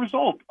same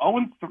result,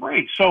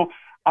 0-3. So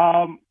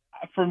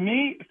for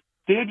me,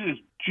 Thibs is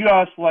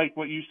just like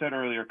what you said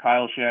earlier,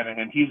 Kyle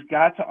Shanahan. He's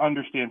got to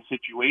understand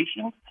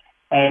situations,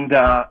 and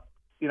as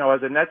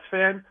a Nets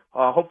fan,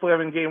 hopefully I'm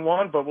in game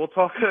 1, but we'll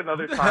talk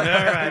another time. All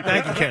right,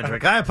 thank you,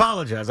 Kendrick. I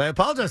apologize. I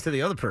apologize to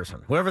the other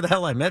person, whoever the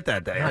hell I met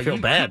that day. I feel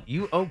bad.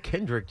 You owe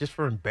Kendrick just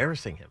for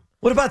embarking him.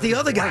 What about the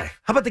other guy?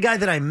 How about the guy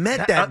that I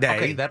met that day?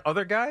 Okay, that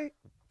other guy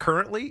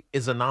currently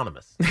is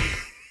anonymous.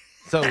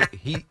 So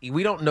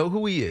we don't know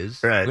who he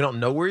is. Right. We don't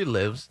know where he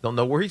lives. Don't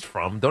know where he's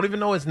from. Don't even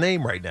know his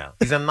name right now.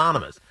 He's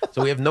anonymous.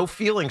 So we have no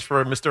feelings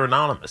for Mr.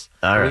 Anonymous.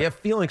 All right. We have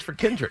feelings for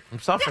Kendrick. I'm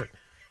suffering.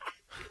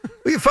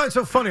 What do you find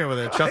so funny over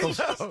there, Chuckles?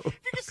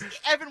 Because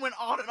Evan went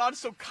on and on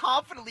so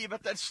confidently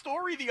about that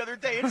story the other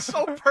day. It's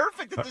so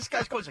perfect that this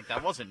guy's going like,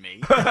 that wasn't me.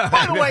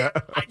 By the way,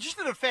 just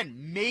to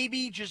defend,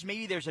 maybe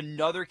there's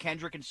another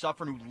Kendrick and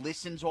Suffern who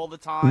listens all the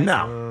time.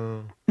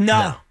 No.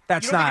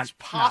 That's you don't not. think it's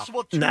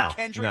possible two No.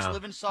 Kendricks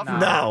live in Suffern?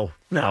 No.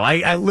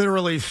 I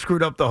literally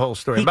screwed up the whole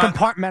story. He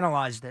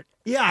compartmentalized it.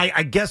 Yeah,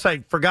 I guess I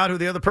forgot who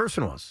the other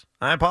person was.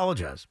 I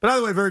apologize. But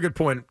either way, very good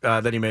point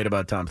that he made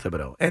about Tom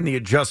Thibodeau and the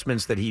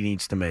adjustments that he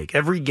needs to make.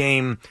 Every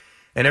game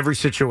and every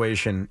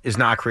situation is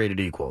not created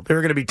equal. There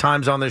are going to be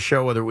times on this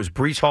show, whether it was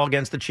Breece Hall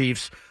against the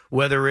Chiefs,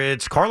 whether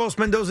it's Carlos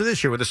Mendoza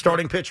this year with a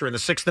starting pitcher in the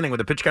 6th inning with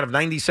a pitch count of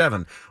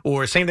 97,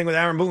 or same thing with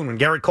Aaron Boone and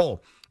Garrett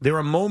Cole. There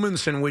are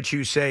moments in which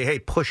you say, hey,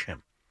 push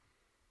him.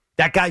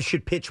 That guy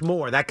should pitch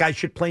more. That guy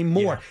should play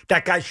more. Yeah.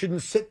 That guy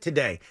shouldn't sit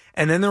today.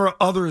 And then there are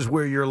others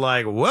where you're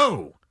like,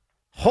 whoa,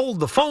 hold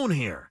the phone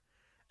here.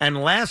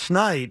 And last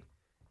night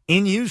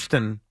in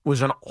Houston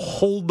was an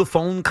hold the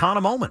phone kind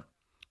of moment.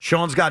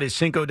 Sean's got his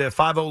Cinco de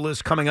 5-0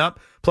 list coming up,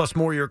 plus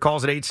more of your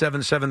calls at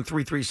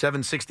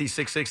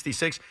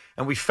 877-337-6666.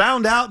 And we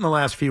found out in the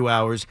last few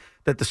hours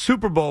that the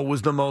Super Bowl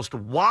was the most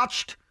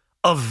watched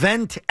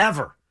event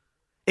ever,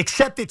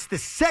 except it's the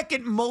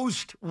second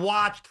most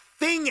watched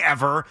thing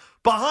ever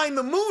behind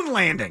the moon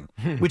landing,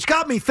 which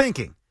got me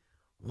thinking,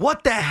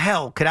 what the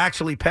hell could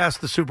actually pass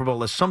the Super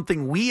Bowl as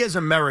something we as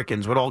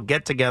Americans would all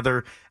get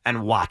together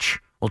and watch?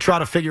 We'll try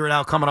to figure it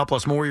out coming up,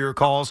 plus more of your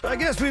calls. I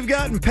guess we've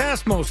gotten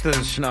past most of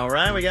the snow,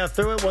 right? We got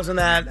through it. Wasn't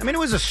that? I mean, it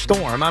was a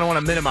storm. I don't want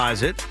to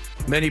minimize it.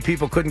 Many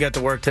people couldn't get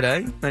to work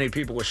today. Many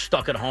people were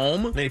stuck at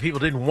home. Many people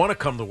didn't want to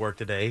come to work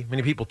today.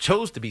 Many people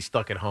chose to be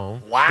stuck at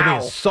home. Wow.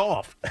 Being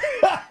soft.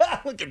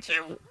 Look at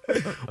you.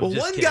 Well,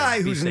 one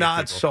guy who's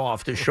not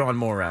soft is Sean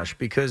Morash,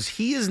 because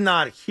he is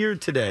not here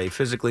today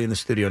physically in the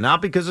studio,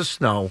 not because of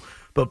snow,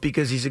 but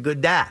because he's a good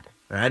dad.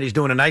 All right? He's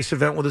doing a nice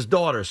event with his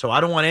daughter. So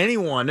I don't want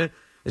anyone,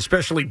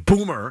 especially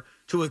Boomer,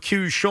 to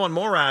accuse Sean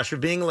Morash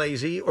of being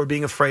lazy or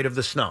being afraid of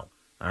the snow.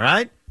 All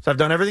right? So I've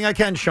done everything I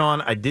can,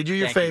 Sean. I did you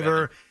your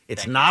favor.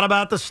 It's not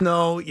about the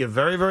snow. You're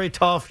very, very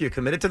tough. You're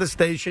committed to the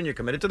station. You're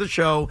committed to the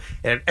show.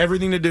 It had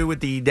everything to do with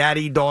the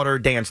daddy-daughter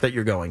dance that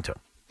you're going to.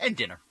 And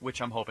dinner,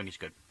 which I'm hoping is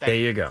good. There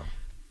you go.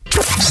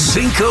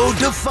 Cinco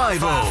de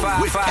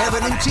 5-0 with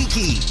Evan and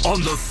Tiki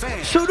on the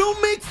Fan. So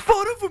don't make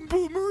fun of him,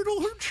 Boomer.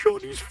 It'll hurt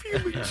Shawnee's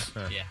feelings.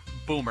 Yeah.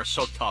 Boomer,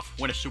 so tough.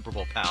 Win a Super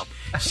Bowl, pal.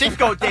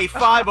 Cinco de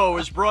 5-0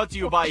 is brought to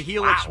you by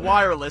Helix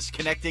Wireless,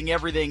 connecting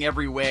everything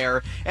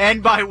everywhere,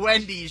 and by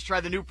Wendy's. Try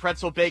the new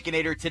Pretzel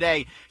Baconator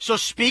today. So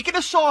speaking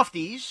of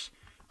softies,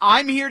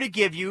 I'm here to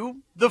give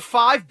you the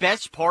 5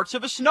 best parts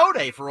of a snow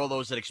day for all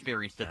those that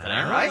experienced it today,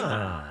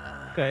 right?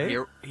 Okay.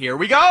 Here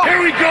we go.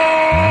 Here we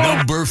go.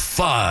 Number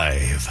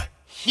 5.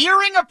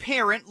 Hearing a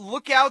parent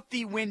look out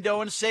the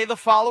window and say the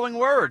following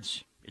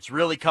words. It's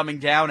really coming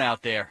down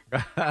out there.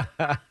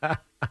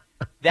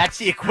 That's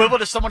the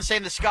equivalent of someone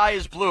saying the sky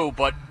is blue,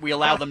 but we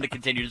allow them to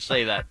continue to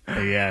say that.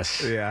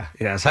 Yes. Yeah.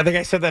 Yes. I think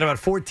I said that about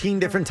 14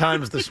 different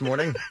times this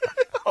morning.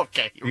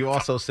 Okay. You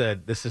also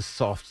said, this is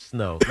soft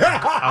snow.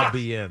 I'll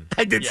be in.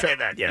 I did say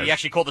that, yes. He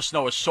actually called the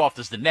snow as soft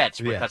as the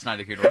Nets, but that's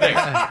neither here nor there.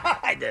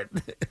 I did.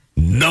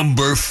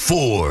 Number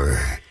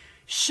 4.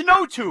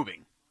 Snow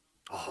tubing.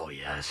 Oh,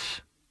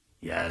 yes.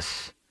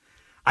 Yes.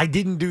 I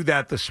didn't do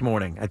that this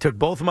morning. I took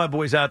both of my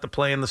boys out to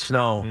play in the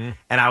snow,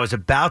 and I was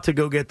about to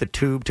go get the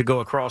tube to go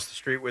across the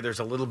street where there's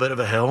a little bit of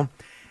a hill.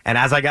 And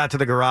as I got to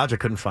the garage, I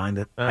couldn't find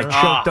it. I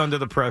choked under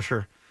the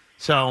pressure.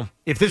 So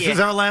if this is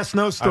our last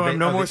snowstorm,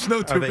 no more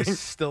snow tubing. Are they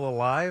still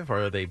alive,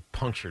 or are they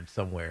punctured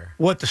somewhere?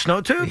 What, the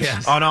snow tubes?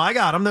 Yes. Oh, no, I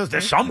got them.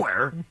 They're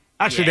somewhere.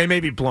 Actually, they may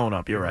be blown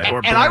up. You're right.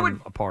 Or And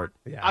blown apart.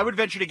 I would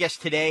venture to guess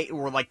today,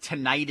 or like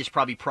tonight, is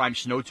probably prime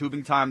snow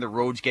tubing time. The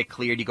roads get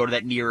cleared. You go to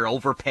that near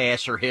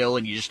overpass or hill,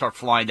 and you just start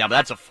flying down. But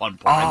that's a fun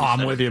part. Oh,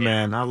 I'm with you,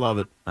 man. I love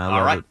it.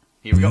 All right.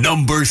 Here we go.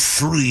 Number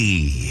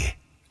 3.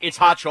 It's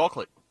hot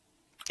chocolate.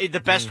 The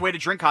best way to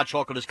drink hot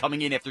chocolate is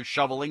coming in after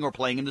shoveling or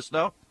playing in the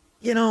snow.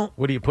 You know.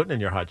 What are you putting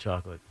in your hot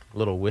chocolate? A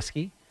little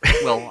whiskey?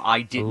 Well,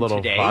 I didn't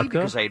today vodka?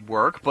 because I had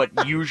work,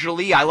 but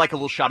usually I like a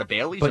little shot of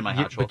Bailey's in my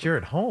hot chocolate. But you're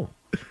at home.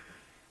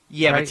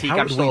 Yeah, right? but Teak, How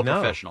I'm would still we a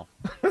know? professional.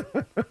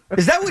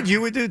 Is that what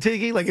you would do,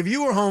 Tiki? Like, if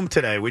you were home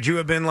today, would you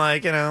have been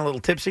like, a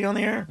little tipsy on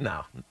the air?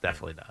 No,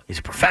 definitely not. He's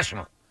a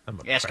professional.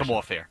 Ask him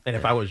off air. And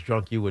if I was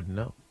drunk, you wouldn't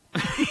know.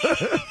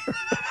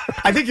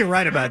 I think you're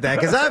right about that,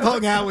 because I've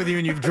hung out with you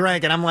and you've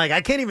drank, and I'm like,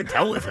 I can't even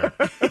tell with him.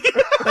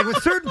 Like,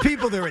 with certain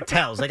people, there are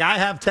tells. Like, I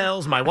have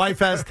tells. My wife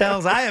has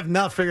tells. I have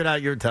not figured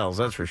out your tells,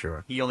 that's for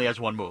sure. He only has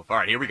one move. All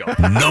right, here we go.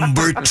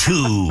 Number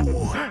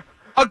 2.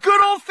 A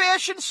good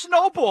old-fashioned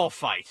snowball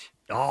fight.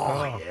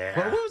 Oh, yeah.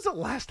 When was the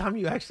last time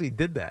you actually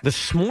did that?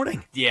 This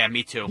morning. Yeah,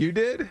 me too. You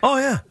did? Oh,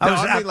 yeah.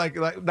 I mean, like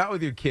not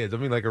with your kids. I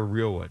mean, like a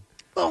real one.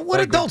 Well, what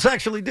adults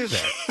actually do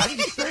that? I'm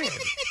just saying.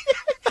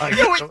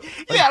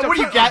 What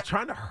do you got?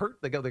 Trying to hurt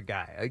the other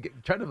guy.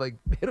 Trying to,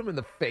 hit him in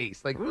the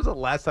face. Like, when was the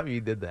last time you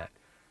did that?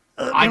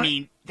 I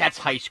mean, that's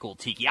high school,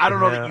 Tiki. I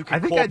don't know that you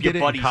can call up your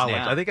buddies college.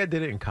 now. I think I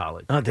did it in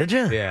college. Oh, did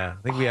you? Yeah.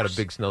 I think we had a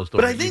big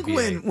snowstorm. But I think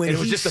when it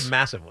was just a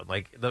massive one.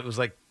 Like, it was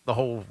like the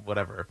whole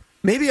whatever.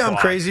 Maybe I'm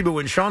crazy, but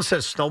when Sean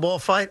says snowball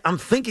fight, I'm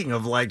thinking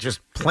of,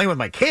 just playing with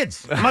my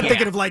kids. I'm not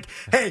thinking of,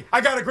 hey,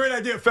 I got a great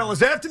idea,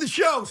 fellas. After the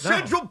show,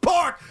 Central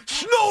Park,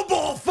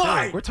 snowball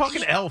fight. No, we're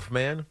talking Elf,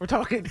 man. We're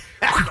talking...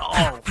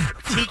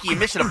 Tiki, you're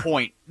missing a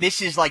point.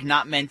 This is,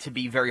 not meant to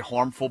be very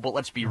harmful, but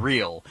let's be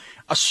real.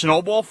 A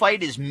snowball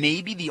fight is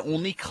maybe the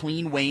only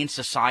clean way in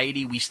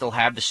society we still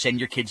have to send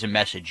your kids a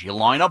message. You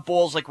line up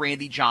balls like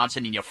Randy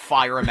Johnson, and you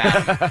fire them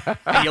out.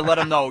 And you let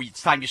them know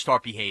it's time you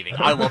start behaving.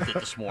 I loved it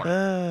this morning.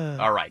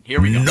 All right. Here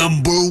we go.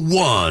 Number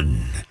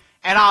 1.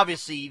 And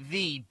obviously,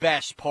 the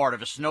best part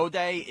of a snow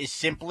day is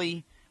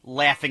simply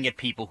laughing at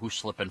people who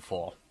slip and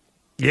fall.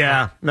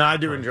 Yeah. No, I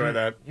do enjoy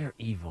that. You're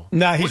evil.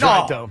 No, he's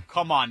right, though.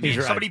 Come on, man. He's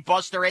right. Somebody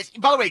bust their ass.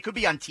 By the way, it could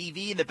be on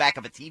TV, in the back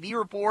of a TV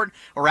report,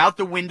 or out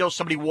the window,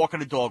 somebody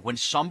walking a dog. When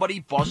somebody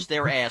busts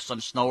their ass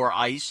on snow or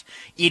ice,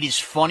 it is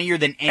funnier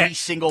than any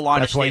single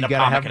line of stand-up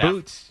comic. That's why you gotta have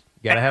boots.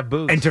 You gotta have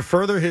boots. And to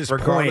further his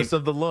regardless point,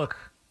 of the look.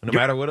 No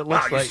matter what it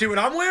looks like. You see what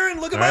I'm wearing?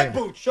 Look at my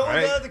boots. Show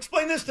them,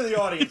 explain this to the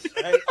audience.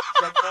 Hey,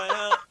 check my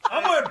out.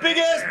 I'm wearing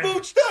big-ass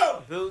boots, too.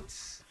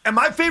 Boots. And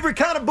my favorite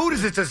kind of boot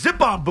is it's a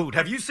zip-on boot.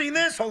 Have you seen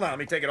this? Hold on, let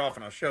me take it off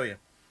and I'll show you.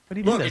 What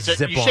do you mean a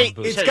zip-on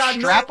boot? It's got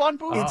strap-on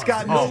boot? It's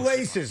got no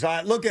laces.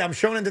 Look, I'm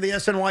showing it to the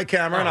SNY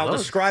camera, and I'll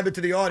describe it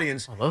to the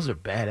audience. Oh, those are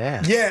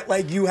badass. Yeah,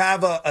 you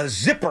have a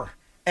zipper,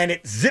 and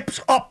it zips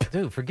up.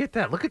 Dude, forget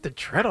that. Look at the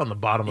tread on the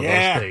bottom of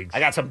those things. I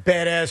got some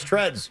badass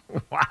treads.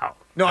 Wow.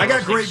 No, I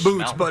got great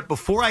boots, but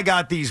before I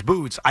got these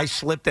boots, I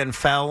slipped and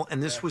fell,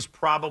 and this was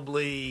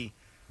probably,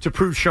 to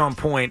prove Sean's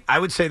point, I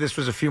would say this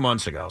was a few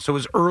months ago. So it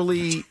was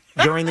early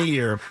during the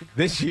year.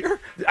 This year?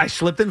 I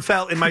slipped and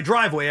fell in my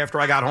driveway after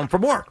I got home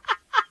from work.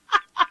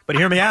 But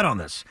hear me out on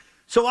this.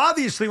 So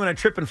obviously when I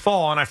trip and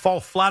fall, and I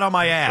fall flat on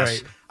my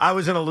ass, I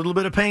was in a little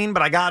bit of pain,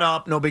 but I got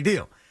up, no big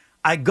deal.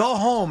 I go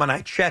home, and I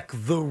check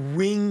the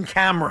Ring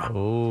camera.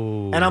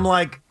 Ooh. And I'm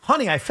like,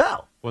 honey, I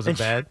fell. Was it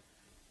bad?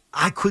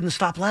 I couldn't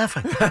stop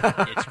laughing.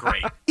 It's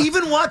great.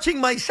 Even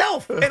watching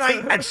myself. And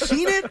I had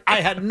seen it.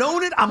 I had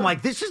known it. I'm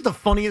like, this is the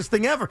funniest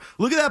thing ever.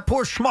 Look at that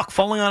poor schmuck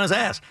falling on his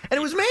ass. And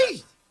it was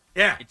me.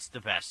 Yeah. It's the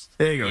best.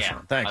 There you go,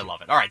 Sean. Thank you. I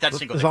love it. All right, that's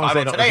single. As long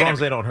as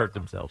they don't hurt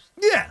themselves.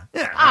 Yeah.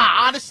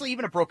 Honestly,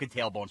 even a broken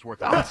tailbone's worth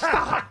it.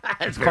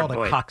 It's called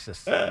a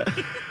coccyx.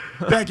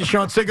 Thank you,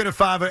 Sean. Cinco de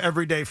 5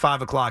 every day,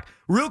 5 o'clock.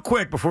 Real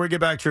quick before we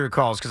get back to your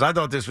calls, because I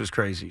thought this was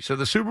crazy. So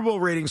the Super Bowl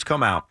ratings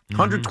come out.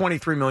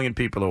 123 million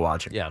people are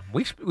watching. Yeah,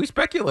 we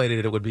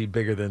speculated it would be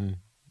bigger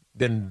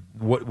than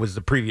what was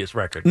the previous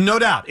record. No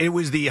doubt. It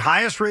was the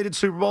highest rated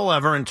Super Bowl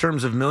ever in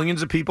terms of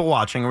millions of people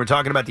watching. And we're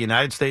talking about the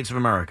United States of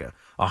America.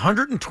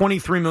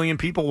 123 million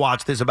people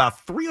watched. There's about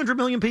 300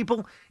 million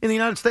people in the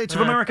United States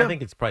of America. I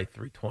think it's probably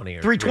 320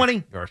 or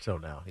 320 or so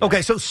now. Yeah.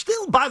 Okay, so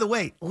still, by the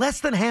way, less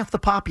than half the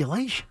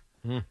population.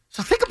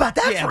 So think about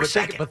that for a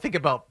second. But think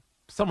about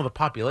some of the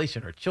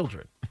population are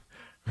children.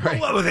 Right?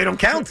 Well, they don't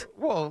count.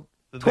 Well,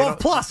 12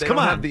 plus. They Come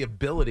don't on. have the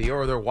ability,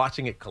 or they're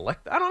watching it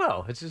collect. I don't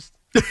know. It's just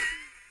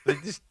they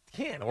just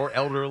can't, or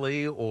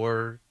elderly,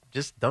 or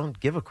just don't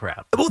give a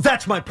crap. Well,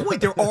 that's my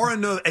point. There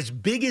are as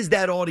big as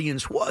that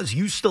audience was,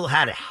 you still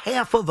had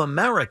half of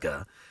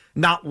America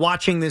not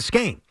watching this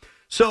game.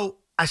 So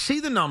I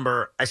see the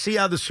number. I see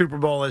how the Super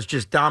Bowl has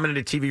just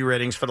dominated TV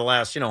ratings for the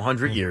last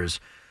 100 years.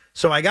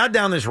 So I got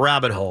down this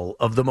rabbit hole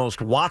of the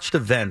most watched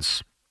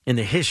events in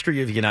the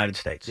history of the United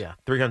States. Yeah,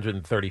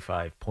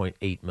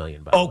 335.8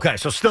 million. Okay,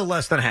 so still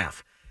less than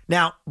half.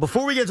 Now,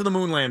 before we get to the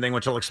moon landing,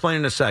 which I'll explain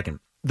in a second,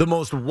 the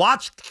most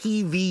watched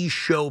TV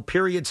show,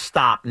 period,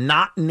 stop,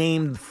 not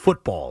named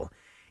football,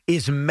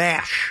 is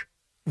MASH,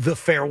 The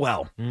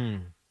Farewell. You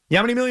know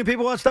how many million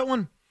people watched that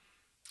one?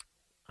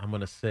 I'm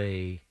going to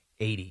say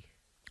 80.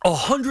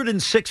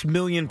 106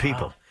 million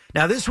people. Wow.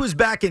 Now, this was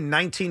back in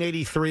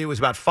 1983. It was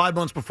about 5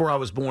 months before I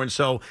was born,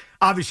 so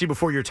obviously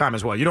before your time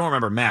as well. You don't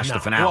remember MASH, the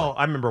finale. Well,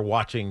 I remember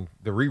watching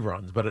the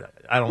reruns, but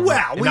I don't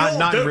well,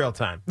 not in real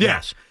time.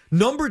 Yes.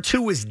 Number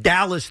 2 is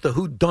Dallas, the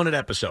Who Done It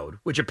episode,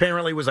 which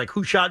apparently was like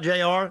Who Shot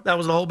JR? That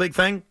was the whole big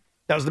thing.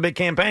 That was the big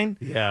campaign.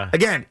 Yeah.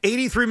 Again,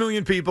 83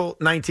 million people,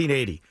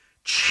 1980.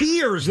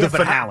 Cheers, the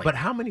finale. But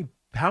how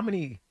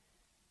many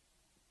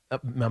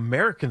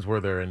Americans were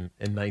there in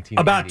 1980?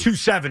 About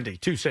 270,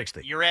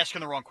 260. You're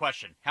asking the wrong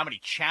question. How many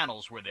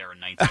channels were there in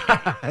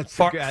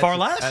 1980? Far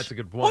less? That's a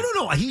good point. Oh,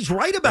 no. He's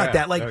right about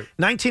that. Like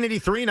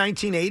 1983,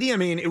 1980, I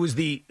mean, it was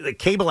the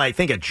cable, I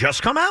think, had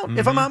just come out,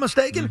 if I'm not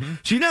mistaken.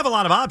 So you didn't have a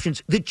lot of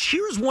options. The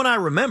Cheers one I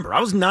remember. I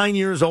was 9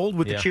 years old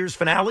with the Cheers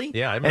finale.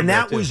 Yeah, I remember and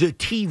that too. was a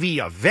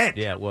TV event.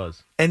 Yeah, it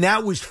was. And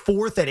that was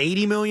fourth at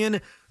 80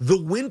 million. The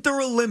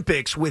Winter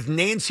Olympics with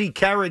Nancy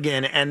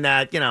Kerrigan and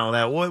that,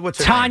 what's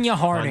her Tanya name?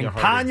 Harding.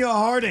 Tanya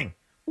Harding.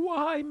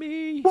 Why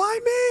me? Why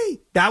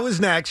me? That was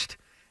next.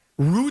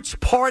 Roots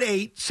Part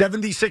 8,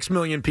 76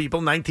 million people,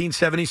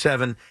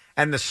 1977.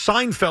 And the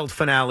Seinfeld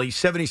finale,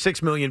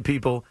 76 million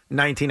people,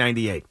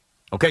 1998.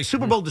 Okay,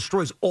 Super Bowl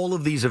destroys all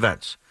of these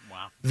events.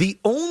 Wow. The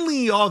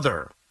only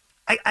other,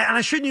 and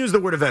I shouldn't use the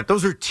word event,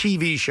 those are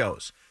TV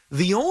shows.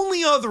 The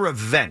only other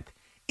event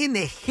in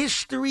the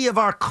history of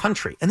our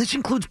country, and this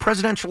includes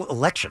presidential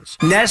elections.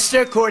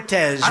 Nestor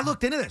Cortez. I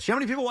looked into this. You know how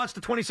many people watched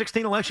the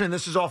 2016 election, and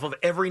this is off of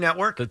every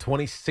network? The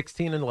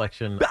 2016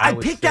 election. I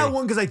picked that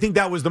one because I think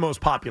that was the most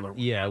popular one.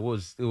 Yeah, it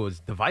was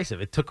divisive.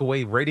 It took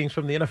away ratings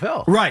from the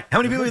NFL. Right. How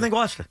many people do you think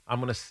watched it?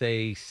 I'm going to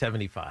say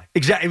 75.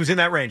 Exactly. It was in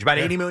that range, about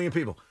 80 million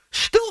people.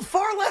 Still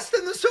far less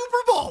than the Super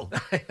Bowl.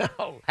 I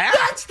know.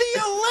 That's the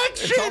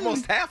election. It's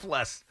almost half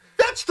less.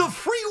 That's the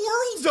free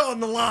world's on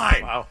the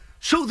line. Wow.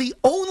 So the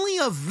only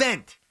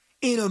event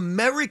in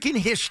American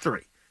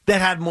history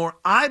that had more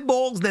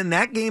eyeballs than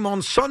that game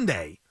on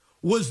Sunday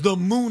was the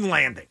moon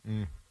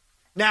landing.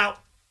 Now,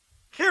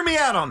 hear me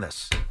out on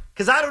this,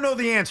 because I don't know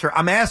the answer.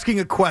 I'm asking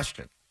a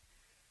question.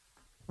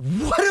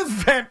 What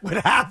event would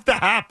have to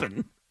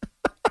happen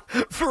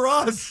for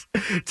us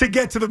to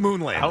get to the moon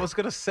landing? I was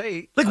going to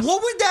say... Like,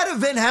 what would that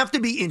event have to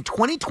be in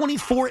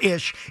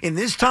 2024-ish, in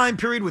this time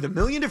period with a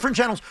million different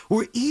channels,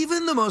 where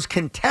even the most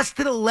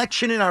contested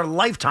election in our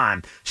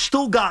lifetime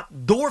still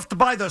got dwarfed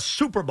by the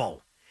Super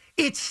Bowl?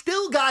 It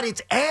still got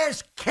its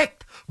ass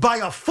kicked by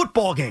a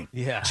football game.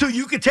 Yeah. So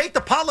you could take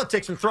the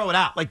politics and throw it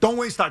out. Like, don't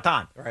waste our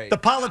time. Right. The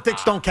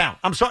politics don't count.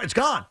 I'm sorry, it's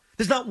gone.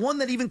 There's not one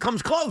that even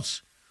comes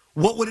close.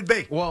 What would it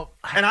be? Well...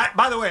 And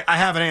by the way, I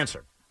have an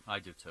answer. I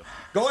do too.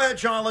 Go ahead,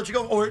 Sean. I'll let you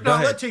go. Or Go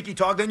ahead. let Tiki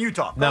talk, then you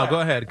talk. Go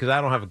ahead, because I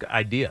don't have an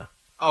idea.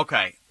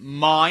 Okay,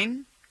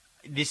 mine.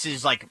 This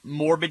is like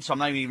morbid, so I'm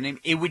not even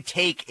naming. It would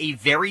take a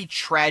very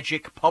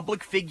tragic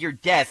public figure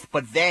death,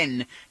 but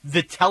then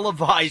the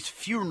televised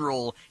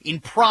funeral in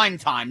prime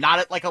time, not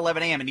at like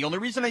 11 a.m. And the only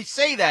reason I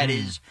say that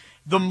is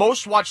the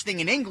most watched thing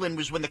in England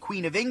was when the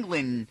Queen of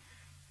England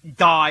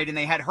died and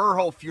they had her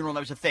whole funeral and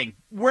that was a thing.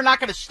 We're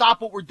not going to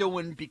stop what we're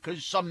doing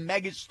because some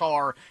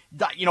megastar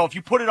died. If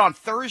you put it on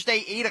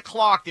Thursday, 8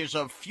 o'clock, there's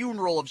a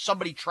funeral of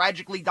somebody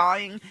tragically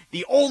dying.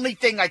 The only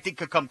thing I think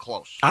could come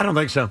close. I don't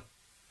think so.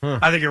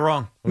 I think you're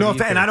wrong.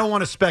 And I don't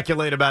want to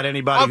speculate about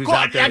anybody who's course,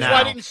 out there that's now. why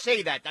I didn't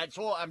say that. That's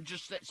all. I'm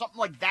just something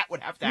like that would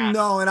have to happen.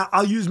 No, and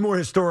I'll use more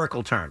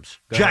historical terms.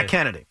 Jack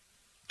Kennedy.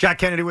 Jack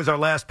Kennedy was our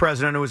last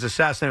president who was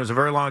assassinated. It was a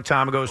very long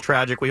time ago. It was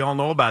tragic. We all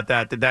know about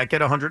that. Did that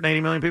get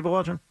 180 million people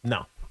watching?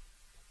 No.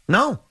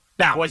 No.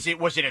 Now, was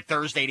it a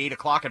Thursday at 8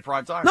 o'clock at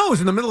prime time? No, it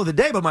was in the middle of the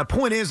day. But my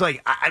point is,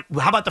 like,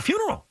 how about the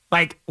funeral?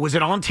 Like, was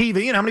it on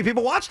TV and how many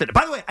people watched it?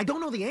 By the way, I don't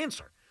know the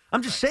answer.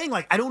 I'm just saying,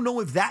 like, I don't know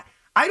if that.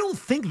 I don't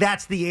think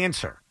that's the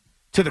answer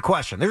to the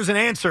question. There's an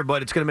answer,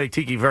 but it's going to make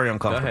Tiki very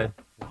uncomfortable.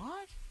 Go ahead.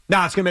 What?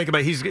 No, it's going to make him.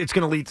 It's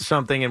going to lead to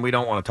something, and we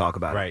don't want to talk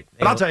about Right. it.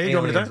 But I'll tell you. You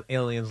want me to tell you?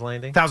 Aliens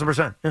landing?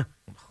 1,000%. Yeah.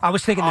 I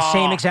was thinking the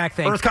same exact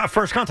thing.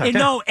 First contact.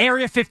 No,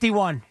 Area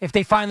 51. If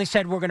they finally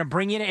said, we're going to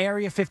bring you to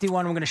Area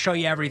 51, we're going to show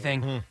you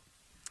everything.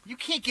 You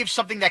can't give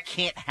something that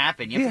can't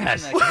happen. You have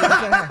Yes. to give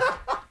something that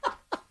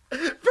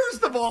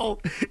First of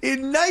all,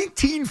 in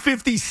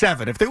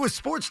 1957, if there was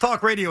sports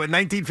talk radio in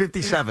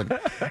 1957,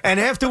 and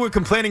after we're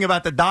complaining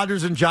about the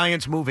Dodgers and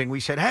Giants moving, we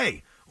said,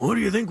 hey, what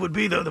do you think would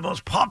be the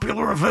most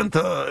popular event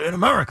in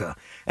America?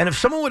 And if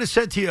someone would have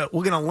said to you,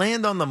 we're going to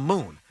land on the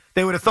moon,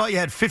 they would have thought you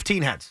had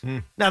 15 heads.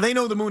 Now, they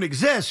know the moon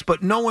exists,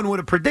 but no one would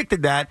have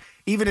predicted that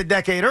even a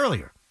decade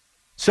earlier.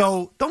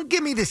 So don't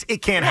give me this,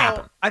 it can't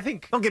happen. I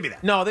think... Don't give me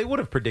that. No, they would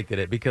have predicted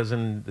it because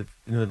in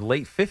the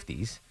late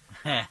 50s,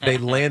 they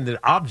landed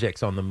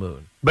objects on the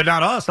moon. But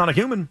not us, not a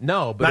human.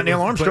 No, but not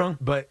Neil Armstrong.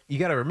 But you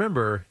got to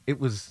remember, it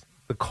was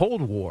the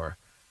Cold War,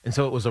 and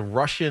so it was a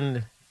Russian.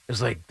 It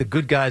was like the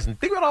good guys, and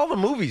think about all the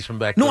movies from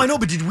back then. No, I know,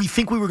 but did we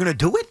think we were going to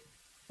do it?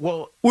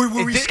 Well, or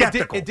were we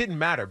skeptical? It didn't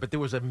matter, but there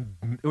was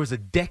a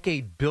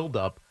decade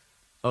buildup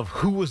of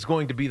who was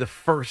going to be the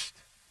first,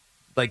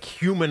 like,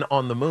 human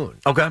on the moon.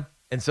 Okay.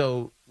 And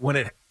so when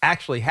it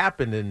actually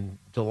happened in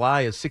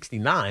July of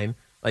 '69,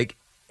 like,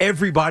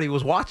 everybody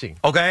was watching.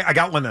 Okay, I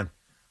got one then.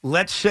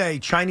 Let's say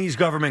Chinese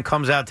government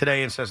comes out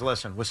today and says,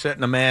 listen, we're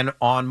setting a man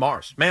on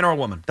Mars. Man or a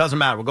woman. Doesn't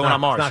matter. We're going on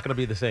Mars. It's not going to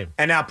be the same.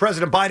 And now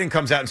President Biden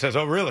comes out and says,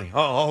 oh, really?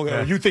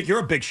 Oh, you think you're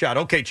a big shot.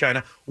 Okay,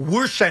 China.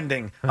 We're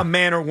sending a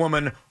man or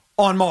woman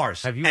on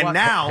Mars. Have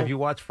you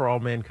watched For All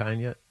Mankind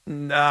yet?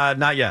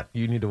 Not yet.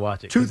 You need to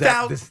watch it.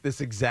 2000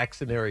 This exact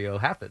scenario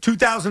happened.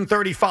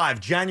 2035,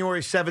 January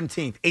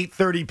 17th,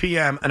 8:30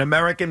 p.m., an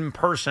American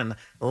person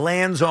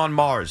lands on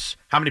Mars.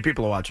 How many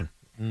people are watching?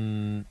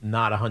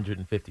 Not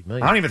 150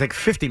 million. I don't even think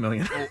 50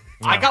 million.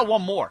 I got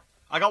one more.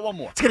 It's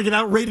going to get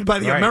outrated by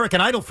the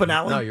American Idol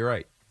finale. No, you're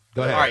right.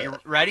 Go ahead. All right, you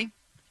ready?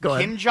 Go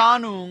ahead. Kim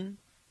Jong-un,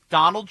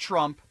 Donald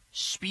Trump,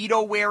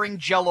 Speedo-wearing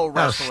Jello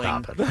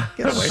wrestling,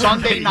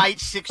 Sunday night,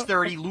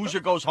 6:30,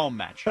 loser goes home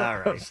match. All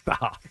right.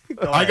 Stop.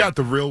 I got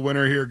the real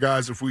winner here,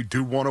 guys. If we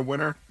do want a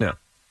winner,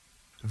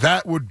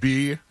 that would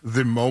be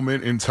the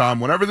moment in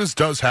time, whenever this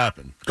does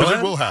happen, because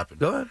it will happen.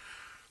 Go ahead.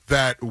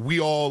 That we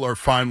all are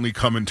finally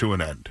coming to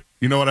an end.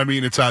 You know what I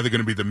mean? It's either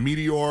going to be the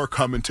meteor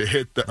coming to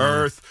hit the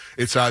Earth.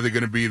 It's either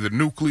going to be the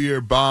nuclear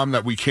bomb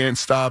that we can't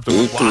stop, that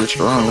we're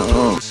watching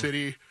go to the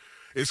city.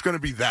 It's going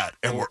to be that,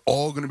 and we're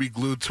all going to be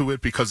glued to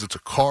it because it's a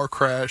car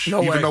crash,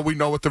 even though we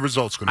know what the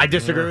result's going to be. I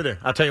disagree with you.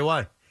 I'll tell you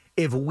why.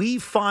 If we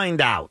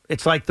find out,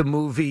 it's like the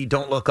movie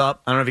Don't Look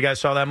Up. I don't know if you guys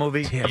saw that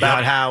movie,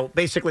 about how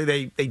basically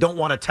they don't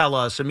want to tell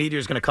us a meteor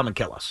is going to come and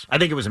kill us. I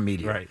think it was a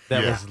meteor. Right.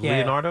 That was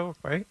Leonardo,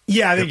 right?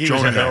 Yeah, I think he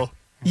was Jonah in there. Hill.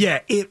 Yeah,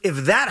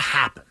 if that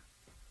happened,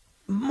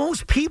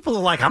 most people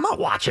are like, I'm not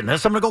watching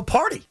this. I'm going to go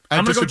party.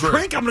 I'm going to go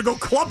drink. I'm going to go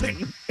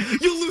clubbing.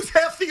 You lose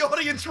half the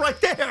audience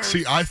right there.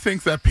 See, I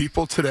think that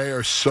people today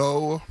are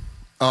so,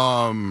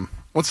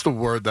 what's the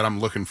word that I'm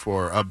looking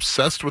for?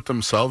 Obsessed with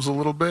themselves a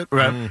little bit.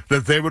 Right.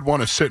 That they would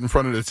want to sit in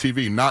front of the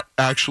TV, not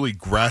actually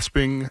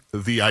grasping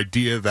the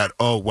idea that,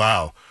 oh,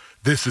 wow,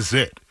 this is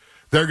it.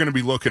 They're going to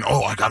be looking,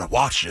 I got to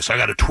watch this. I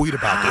got to tweet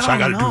about this. I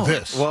got to do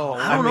this. Well,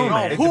 I don't know,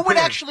 man. Who would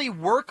actually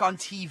work on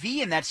TV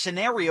in that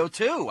scenario,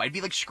 too? I'd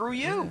be like, screw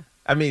you.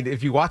 I mean,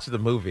 if you watch the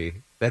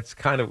movie, that's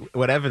kind of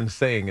what Evan's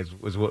saying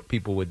was what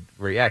people would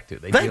react to.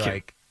 They'd be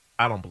like,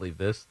 I don't believe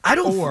this.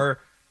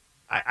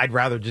 I'd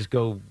rather just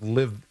go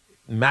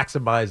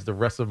maximize the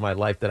rest of my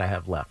life that I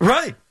have left.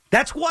 Right.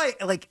 That's why,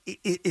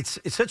 it's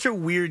such a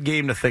weird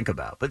game to think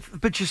about.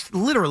 But just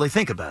literally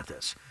think about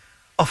this.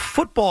 A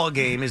football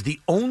game is the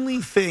only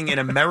thing in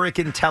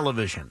American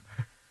television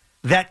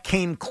that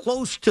came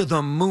close to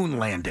the moon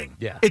landing.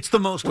 Yeah. It's the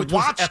most Which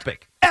watched. was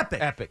epic.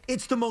 Epic.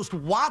 It's the most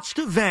watched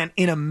event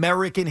in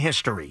American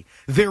history.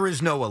 There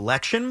is no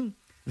election.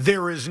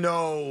 There is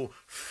no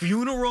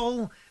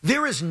funeral.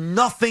 There is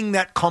nothing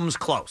that comes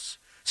close.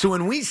 So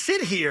when we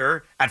sit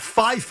here at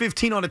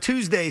 5:15 on a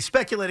Tuesday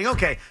speculating,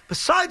 okay,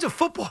 besides a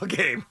football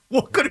game,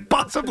 what could it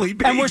possibly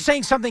be? And we're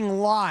saying something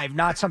live,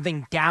 not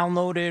something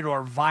downloaded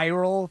or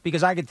viral,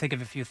 because I could think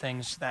of a few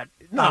things that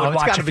I would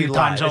watch a few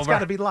times over. It's got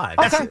to be live.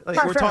 Okay.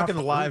 We're talking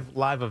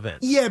live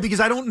events. Yeah, because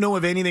I don't know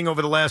of anything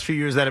over the last few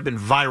years that have been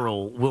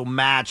viral will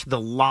match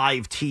the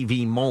live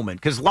TV moment.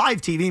 Because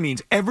live TV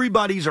means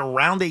everybody's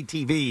around a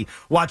TV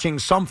watching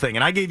something.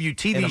 And I gave you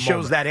TV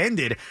shows that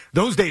ended.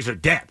 Those days are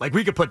dead. Like,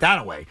 we could put that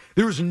away.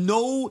 There is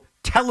no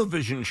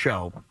television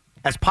show,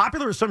 as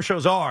popular as some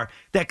shows are,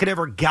 that could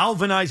ever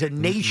galvanize a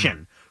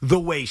nation the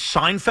way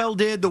Seinfeld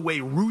did, the way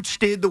Roots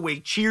did, the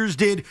way Cheers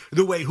did,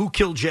 the way Who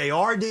Killed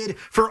JR did,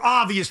 for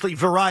obviously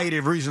variety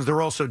of reasons.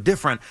 They're all so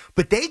different.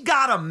 But they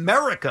got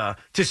America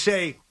to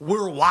say,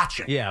 we're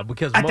watching. Yeah,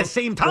 because at the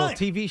same time. Well,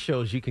 TV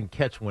shows you can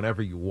catch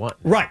whenever you want.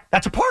 Right.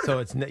 That's a part of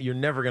it. So you're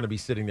never going to be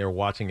sitting there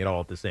watching it all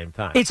at the same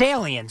time. It's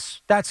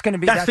Aliens. That's going to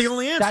be. That's the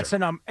only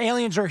answer.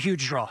 Aliens are a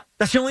huge draw.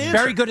 That's the only answer.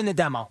 Very good in the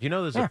demo. You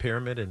know there's a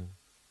pyramid in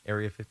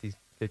Area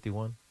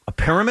 51? A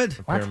pyramid?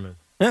 A pyramid.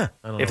 Yeah.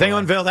 If they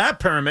unveil that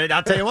pyramid,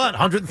 I'll tell you what,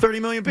 130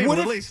 million people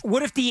at least.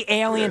 What if the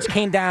aliens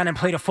came down and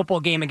played a football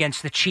game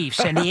against the Chiefs,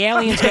 and the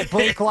aliens get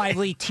Blake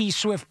Lively, T.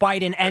 Swift,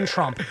 Biden, and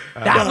Trump?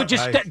 That would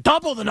just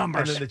double the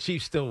numbers. And then the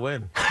Chiefs still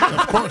win.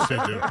 Of course they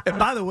do. And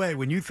by the way,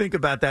 when you think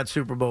about that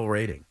Super Bowl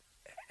rating,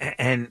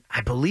 and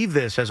I believe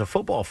this as a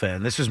football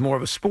fan, this is more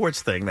of a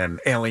sports thing than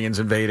aliens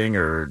invading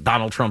or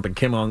Donald Trump and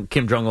Kim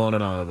Jong-un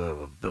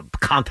and the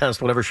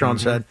contest, whatever Sean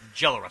said.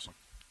 Jello wrestling.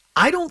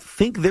 I don't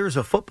think there's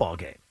a football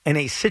game in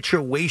a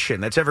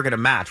situation that's ever going to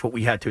match what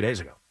we had 2 days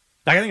ago.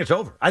 I think it's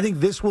over. I think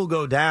this will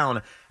go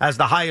down as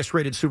the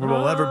highest-rated Super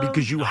Bowl ever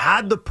because you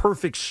had the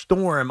perfect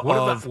storm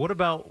What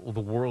about the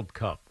World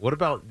Cup? What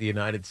about the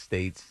United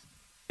States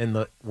in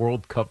the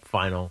World Cup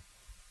final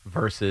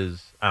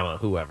versus, I don't know,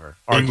 whoever?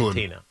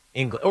 Argentina.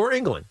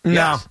 England. No.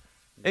 Yes.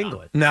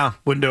 England. No,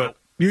 wouldn't do it.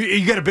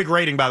 You get a big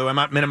rating, by the way. I'm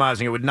not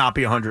minimizing it. It would not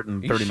be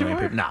 130 million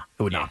people. No,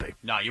 it would not be.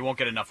 No, you won't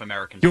get enough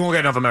Americans. You won't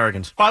get enough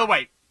Americans. By the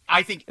way,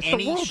 I think It's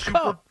any the World Super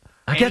Cup.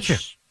 I get you.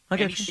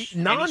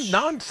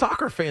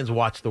 Non-soccer fans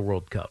watch the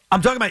World Cup.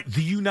 I'm talking about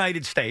the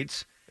United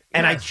States,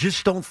 and I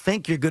just don't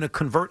think you're going to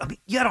convert. I mean,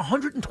 you had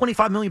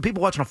 125 million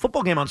people watching a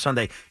football game on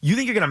Sunday. You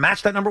think you're going to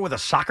match that number with a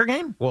soccer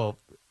game? Well,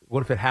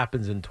 what if it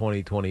happens in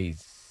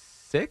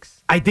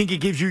 2026? I think it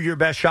gives you your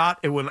best shot.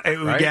 It would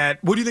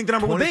get. What do you think the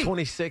number would be?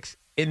 2026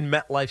 in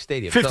MetLife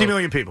Stadium. 50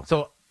 million people.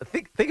 So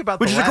think about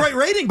which is a great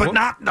rating, but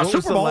not a Super Bowl. What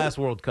was the last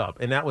World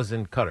Cup? And that was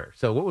in Qatar.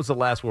 So what was the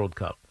last World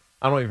Cup?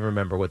 I don't even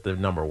remember what the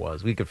number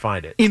was. We could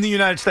find it. In the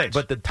United States.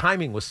 But the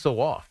timing was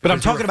so off. But I'm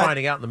talking about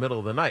finding out in the middle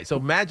of the night. So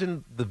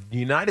imagine the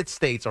United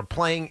States are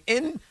playing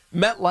in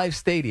MetLife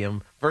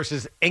Stadium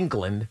versus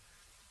England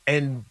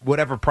and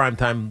whatever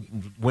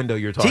primetime window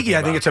you're talking Tiki,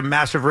 about. I think it's a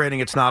massive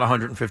rating. It's not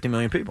 150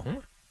 million people.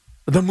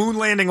 The moon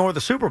landing or the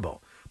Super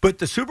Bowl. But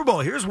the Super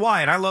Bowl, here's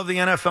why, and I love the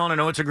NFL, and I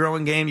know it's a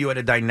growing game. You had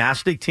a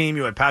dynastic team.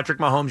 You had Patrick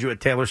Mahomes. You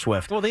had Taylor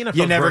Swift. Well, the NFL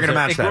You're never going to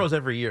match it that. It grows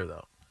every year,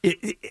 though.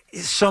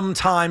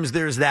 Sometimes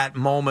there's that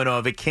moment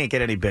of it can't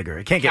get any bigger.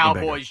 It can't get any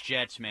bigger. Cowboys,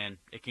 Jets, man,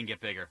 it can get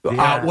bigger.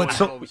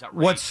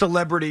 What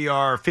celebrity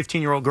are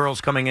 15-year-old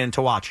girls coming in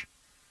to watch?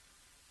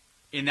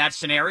 In that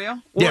scenario?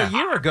 Well, a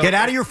year ago. Get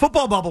out of your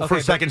football bubble for a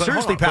Okay, second. but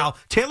Seriously, hold on, pal.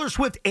 Taylor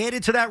Swift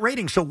added to that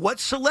rating. So what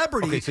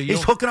celebrity so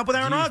is hooking up with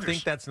Aaron Do you Rodgers?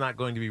 think that's not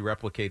going to be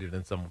replicated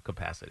in some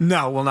capacity?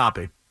 No, it will not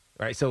be.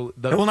 Right. So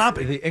It will not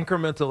be. The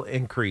incremental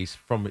increase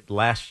from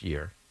last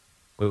year,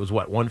 it was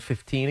what,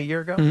 115 a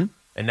year ago,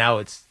 and now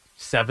it's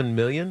 7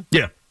 million.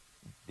 Yeah,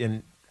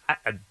 and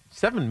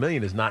 7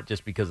 million is not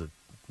just because of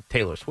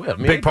Taylor Swift. I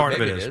mean, big part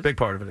of it maybe is. Big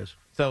part of it is.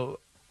 So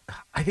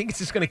I think it's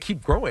just going to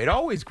keep growing. It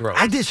always grows.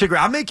 I disagree.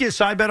 I'll make you a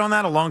side bet on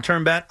that, a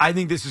long-term bet. I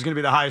think this is going to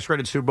be the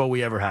highest-rated Super Bowl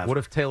we ever have. What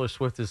if Taylor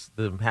Swift is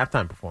the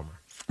halftime performer?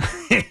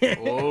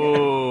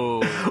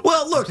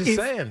 Well, look, I'm just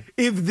saying.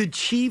 If the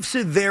Chiefs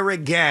are there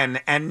again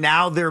and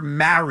now they're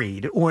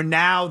married or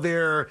now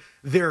their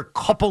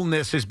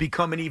coupleness has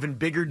become an even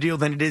bigger deal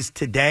than it is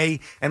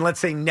today, and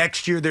let's say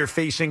next year they're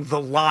facing the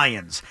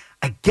Lions,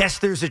 I guess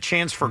there's a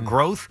chance for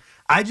growth.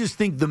 I just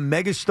think the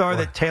megastar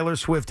that Taylor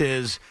Swift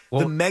is,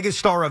 the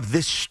megastar of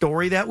this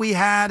story that we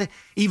had,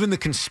 even the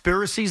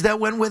conspiracies that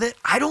went with it,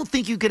 I don't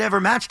think you could ever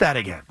match that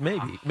again.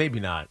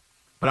 Maybe not.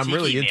 But I'm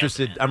really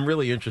interested. I'm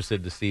really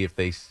interested to see if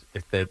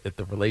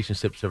the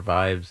relationship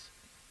survives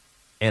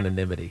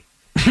anonymity.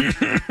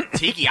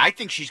 Tiki, I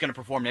think she's going to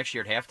perform next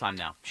year at halftime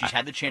now. She's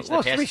had the chance in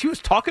the past. I mean, she was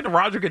talking to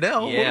Roger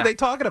Goodell. Yeah. What are they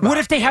talking about? What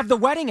if they have the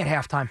wedding at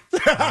halftime?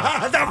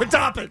 That would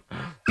top it.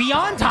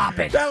 Beyond top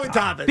it. That would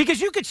top it. Because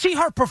you could see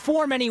her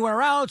perform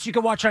anywhere else. You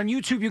could watch her on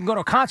YouTube. You can go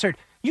to a concert.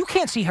 You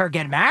can't see her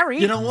get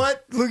married. You know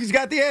what? Luke's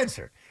got the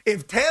answer.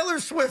 If Taylor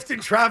Swift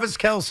and Travis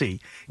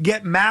Kelce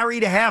get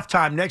married at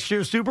halftime next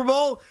year's Super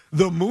Bowl,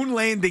 the moon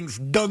landing's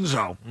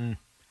donezo.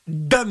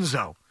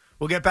 Donezo.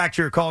 We'll get back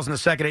to your calls in a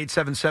second.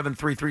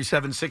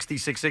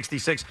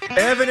 877-337-6666.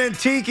 Evan and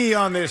Tiki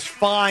on this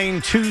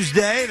fine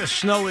Tuesday. The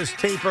snow is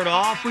tapered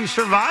off. We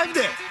survived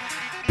it.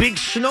 Big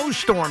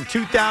snowstorm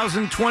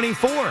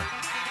 2024.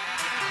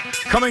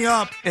 Coming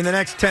up in the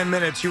next 10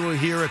 minutes, you will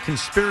hear a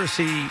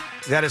conspiracy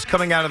that is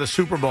coming out of the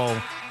Super Bowl.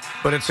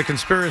 But it's a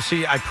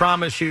conspiracy, I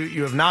promise you,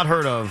 you have not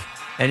heard of,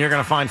 and you're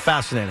going to find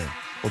fascinating.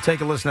 We'll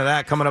take a listen to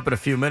that coming up in a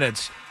few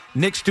minutes.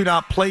 Knicks do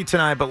not play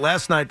tonight, but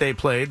last night they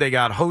played. They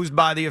got hosed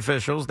by the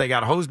officials. They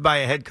got hosed by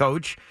a head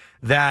coach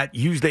that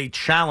used a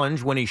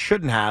challenge when he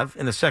shouldn't have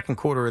in the second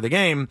quarter of the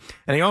game.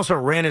 And he also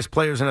ran his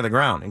players into the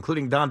ground,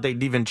 including Dante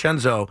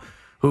DiVincenzo,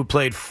 who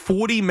played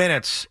 40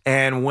 minutes.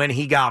 And when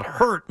he got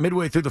hurt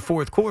midway through the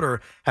fourth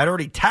quarter, had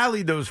already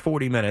tallied those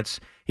 40 minutes.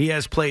 He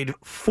has played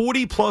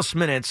 40-plus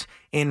minutes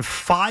in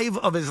 5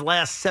 of his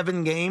last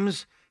 7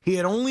 games. He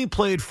had only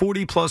played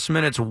 40-plus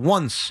minutes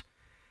once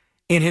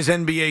in his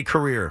NBA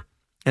career,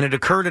 and it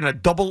occurred in a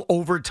double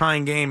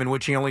overtime game in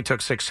which he only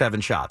took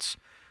 6-7 shots.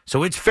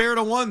 So it's fair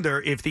to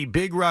wonder if the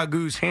Big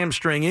Ragu's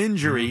hamstring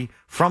injury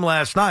from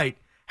last night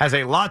has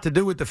a lot to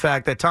do with the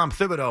fact that Tom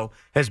Thibodeau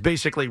has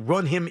basically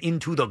run him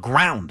into the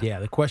ground. Yeah,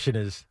 the question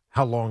is,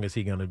 how long is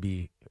he going to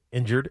be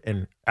injured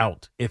and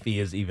out, if he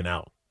is even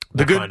out?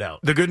 We'll find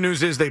out. The good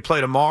news is they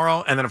play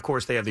tomorrow, and then, of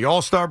course, they have the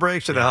All-Star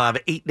break, so they'll have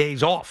 8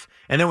 days off.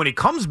 And then when he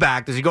comes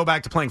back, does he go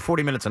back to playing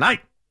 40 minutes a night?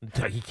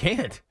 He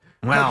can't.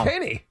 Well, How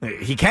can he?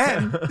 He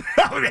can.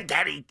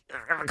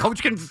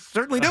 Coach can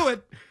certainly do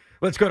it.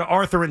 Let's go to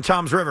Arthur in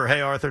Tom's River.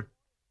 Hey, Arthur.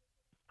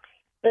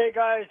 Hey,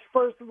 guys.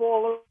 First of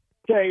all,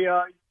 okay,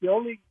 the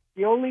only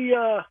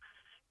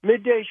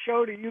midday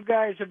show that you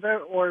guys have ever,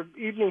 or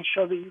evening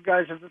show that you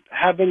guys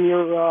have in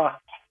your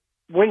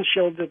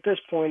windshield at this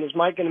point is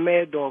Mike and the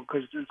Mad Dog,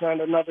 because there's not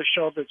another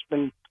show that's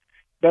been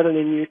better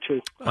than you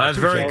two. That's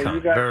very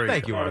kind.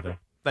 Thank you, Arthur.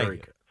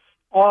 Thank you.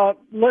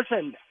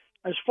 Listen,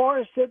 as far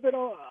as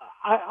Thibodeau,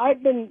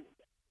 I've been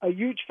a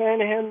huge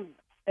fan of him,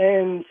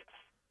 and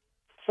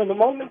from the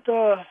moment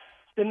the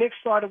Knicks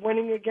started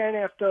winning again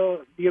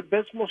after the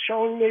abysmal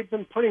showing they've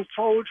been putting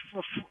forward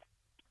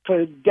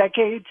for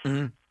decades,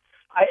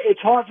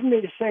 it's hard for me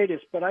to say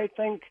this, but I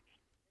think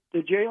the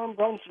Jalen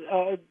Brunson,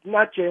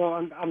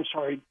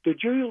 the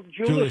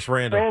Julius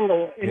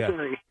Randle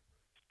injury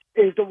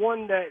is the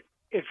one that,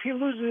 if he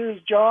loses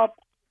his job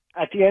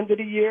at the end of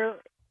the year,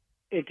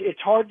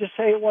 it's hard to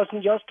say it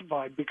wasn't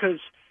justified, because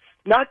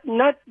not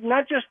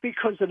just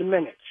because of the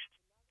minutes.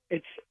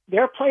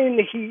 They're playing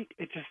the Heat.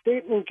 It's a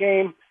statement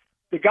game.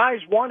 The guys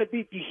want to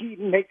beat the Heat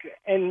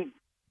and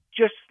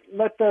just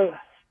let the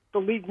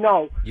league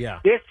know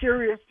they're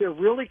serious. They're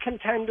really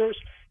contenders.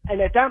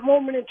 And at that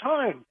moment in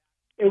time,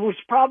 it was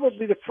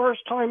probably the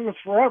first time in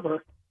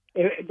forever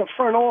the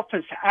front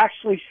office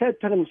actually said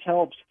to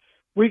themselves,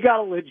 we got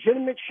a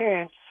legitimate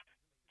chance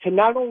to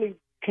not only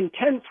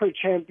contend for a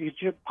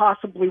championship,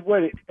 possibly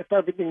win it if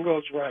everything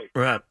goes right.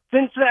 Right.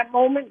 Since that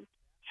moment,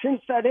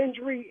 since that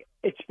injury,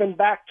 it's been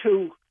back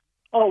to,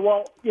 oh,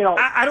 well, you know.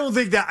 I don't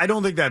think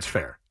that's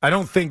fair. I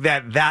don't think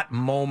that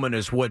moment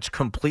is what's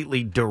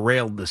completely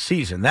derailed the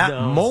season. That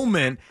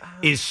moment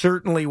is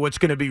certainly what's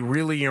going to be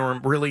really,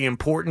 really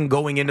important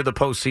going into the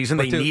postseason.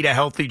 They need a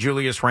healthy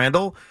Julius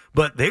Randle,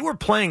 but they were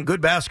playing good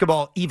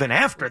basketball even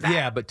after that.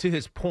 Yeah, but to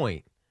his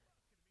point,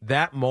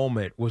 that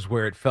moment was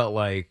where it felt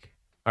like,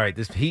 all right,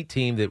 this Heat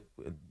team that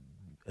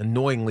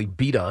annoyingly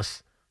beat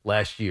us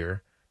last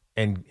year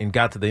and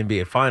got to the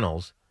NBA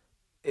Finals,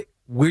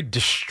 we're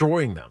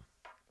destroying them.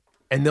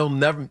 And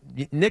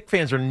Knicks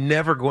fans are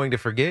never going to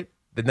forget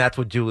that that's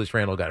what Julius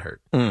Randle got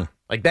hurt.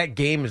 Like that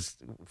game is,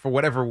 for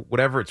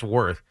whatever it's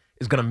worth,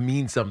 is going to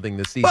mean something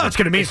this season. Well, it's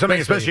going to mean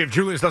something, especially if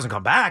Julius doesn't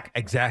come back.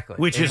 Exactly.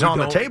 Which is on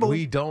the table.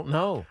 We don't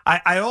know.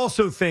 I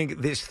also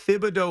think this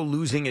Thibodeau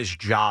losing his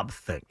job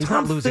thing. He's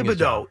not losing his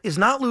job. Is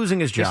not losing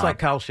his job. Just like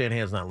Kyle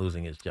Shanahan's not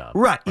losing his job.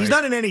 Right. He's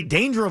not in any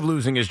danger of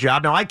losing his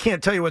job. Now, I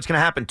can't tell you what's going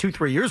to happen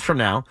 2-3 years from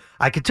now.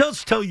 I could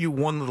tell you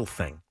one little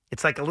thing.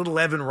 It's like a little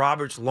Evan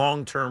Roberts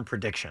long-term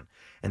prediction.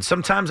 And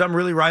sometimes I'm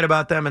really right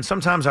about them, and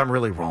sometimes I'm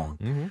really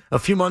wrong. A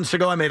few months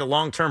ago, I made a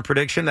long-term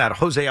prediction that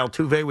Jose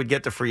Altuve would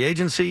get to free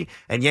agency,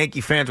 and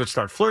Yankee fans would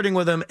start flirting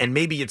with him, and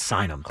maybe you'd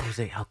sign him.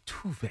 Jose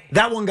Altuve.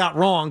 That one got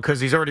wrong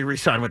because he's already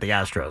re-signed with the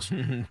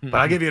Astros. But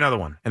I'll give you another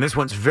one, and this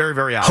one's very,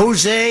 very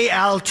obvious. Jose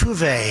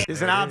Altuve.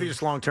 It's an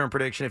obvious long-term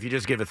prediction if you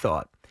just give it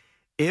thought.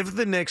 If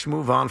the Knicks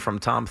move on from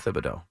Tom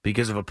Thibodeau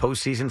because of a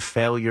postseason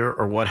failure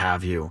or what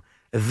have you,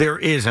 there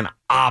is an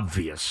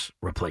obvious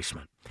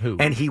replacement. Who?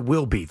 And he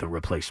will be the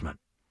replacement.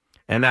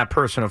 And that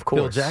person, of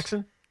course. Phil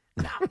Jackson?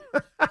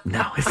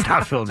 No, it's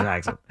not Phil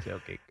Jackson.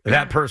 Joking.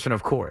 That person,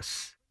 of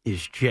course,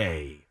 is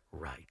Jay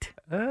Wright.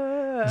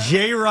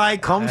 Jay Wright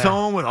comes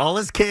home with all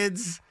his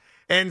kids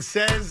and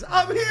says,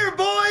 I'm here,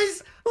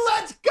 boys.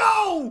 Let's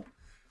go.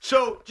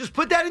 So just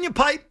put that in your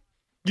pipe.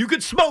 You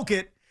could smoke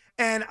it.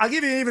 And I'll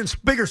give you an even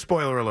bigger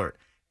spoiler alert.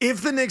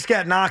 If the Knicks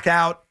get knocked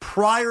out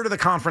prior to the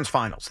conference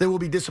finals, there will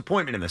be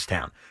disappointment in this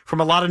town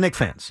from a lot of Knicks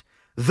fans.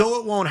 Though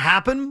it won't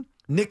happen,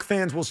 Knicks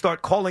fans will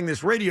start calling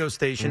this radio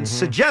station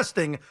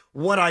suggesting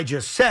what I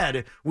just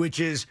said, which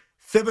is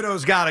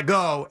Thibodeau's got to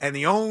go, and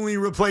the only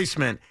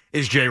replacement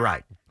is Jay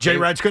Wright. Jay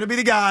Wright's going to be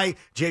the guy.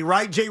 Jay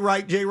Wright, Jay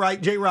Wright, Jay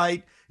Wright, Jay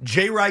Wright,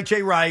 Jay Wright,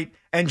 Jay Wright,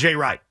 and Jay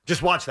Wright.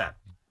 Just watch that.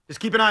 Just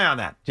keep an eye on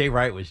that. Jay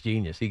Wright was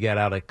genius. He got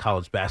out of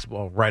college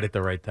basketball right at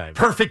the right time.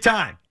 Perfect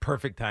time.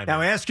 Perfect time.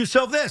 Now ask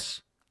yourself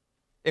this.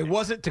 It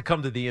wasn't to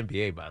come to the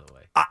NBA, by the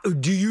way.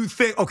 Do you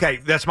think, okay,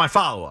 that's my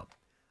follow-up.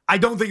 I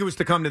don't think it was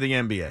to come to the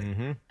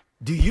NBA.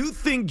 Do you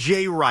think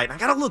Jay Wright, I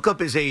got to look up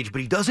his age, but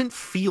he doesn't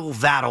feel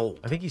that old.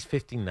 I think he's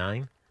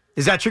 59.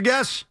 Is that your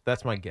guess?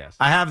 That's my guess.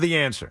 I have the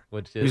answer.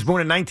 Which is? He was born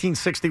in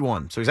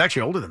 1961, so he's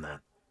actually older than that.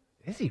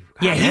 Is he?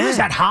 Yeah, he was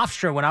at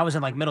Hofstra when I was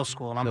in like middle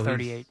school, and I'm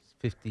 38.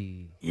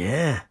 50.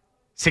 Yeah.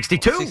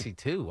 62?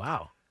 62,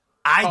 wow.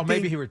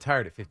 Maybe he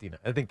retired at 59.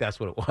 I think that's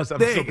what it was. I'm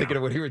still thinking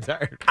of when he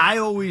retired. I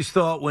always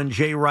thought when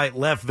Jay Wright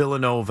left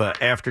Villanova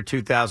after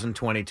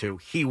 2022,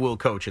 he will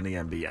coach in the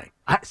NBA.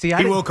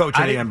 He will coach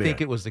in the NBA. I didn't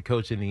think it was the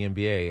coach in the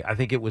NBA. I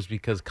think it was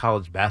because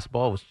college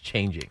basketball was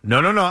changing. No.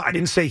 I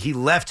didn't say he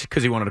left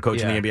because he wanted to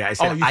coach in the NBA. I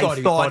said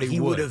I thought he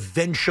would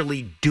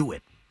eventually do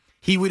it.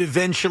 He would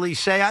eventually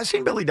say, I've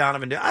seen Billy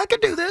Donovan do it. I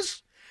could do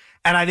this.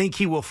 And I think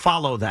he will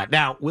follow that.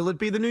 Now, will it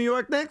be the New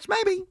York Knicks?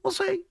 Maybe. We'll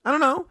see. I don't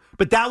know.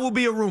 But that will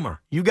be a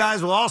rumor. You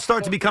guys will all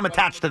start to become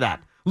attached to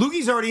that.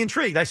 Loogie's already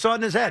intrigued. I saw it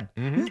in his head.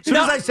 As soon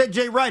as I said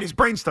Jay Wright, his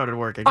brain started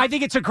working. I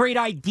think it's a great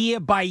idea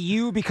by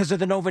you because of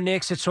the Nova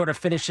Knicks. It sort of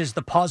finishes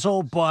the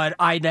puzzle, but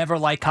I never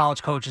like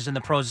college coaches in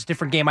the pros. It's a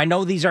different game. I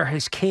know these are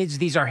his kids,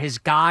 these are his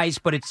guys,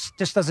 but it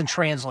just doesn't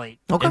translate.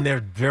 Okay. And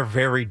they're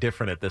very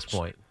different at this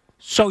point.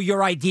 So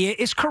your idea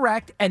is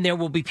correct, and there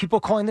will be people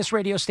calling this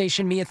radio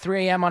station, me at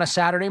 3 a.m. on a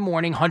Saturday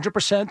morning,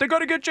 100%. They're going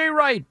to get Jay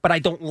Wright, but I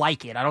don't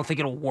like it. I don't think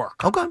it'll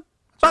work. Okay.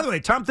 By the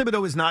way, Tom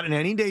Thibodeau is not in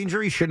any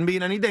danger. He shouldn't be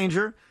in any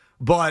danger,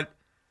 but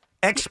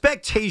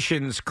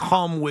expectations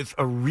come with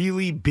a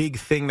really big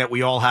thing that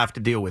we all have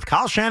to deal with.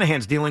 Kyle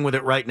Shanahan's dealing with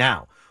it right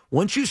now.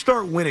 Once you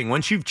start winning,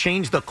 once you've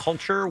changed the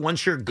culture,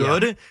 once you're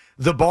good,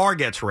 the bar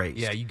gets raised.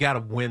 Yeah, you got to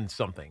win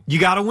something. You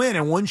got to win,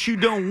 and once you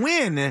don't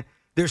win,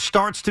 there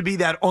starts to be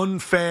that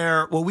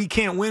unfair, well, we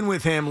can't win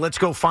with him. Let's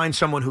go find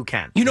someone who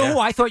can. You know who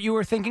I thought you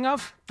were thinking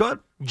of? Good.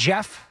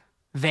 Jeff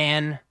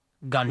Van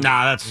Gundy.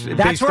 Nah,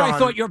 that's where I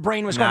thought your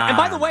brain was going. And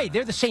by the way,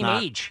 they're the same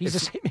age. He's the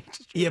same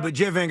age. Yeah, but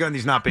Jeff Van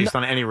Gundy's not based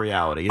on any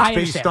reality. It's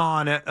based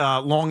on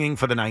longing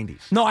for the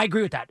 90s. No, I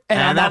agree with that.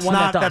 And I'm that's not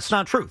one that does. That's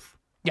not truth.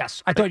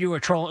 Yes, I thought you were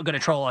going to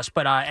troll us,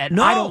 but I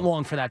don't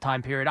long for that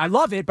time period. I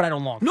love it, but I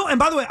don't long. No, and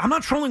by the way, I'm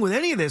not trolling with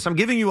any of this. I'm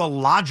giving you a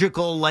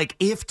logical, like,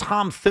 if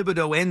Tom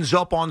Thibodeau ends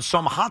up on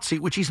some hot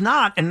seat, which he's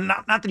not, and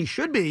not that he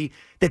should be,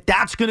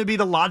 that's going to be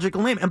the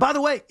logical name. And by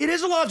the way, it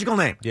is a logical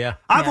name. Yeah.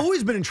 I've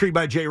always been intrigued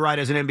by Jay Wright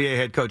as an NBA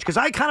head coach, because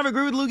I kind of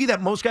agree with Loogie that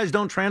most guys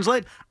don't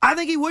translate. I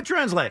think he would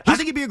translate. I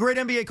think he'd be a great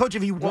NBA coach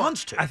if he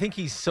wants to. I think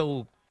he's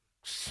so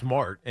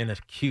smart and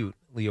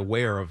acutely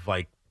aware of,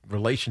 like,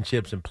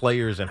 relationships and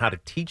players and how to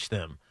teach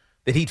them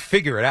that he'd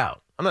figure it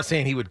out. I'm not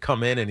saying he would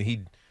come in and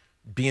he'd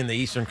be in the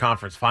Eastern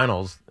Conference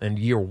Finals in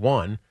year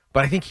one,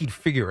 but I think he'd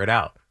figure it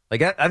out.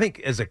 Like, I think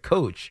as a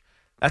coach,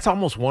 that's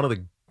almost one of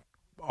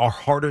our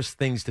hardest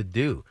things to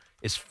do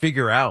is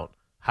figure out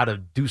how to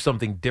do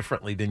something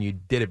differently than you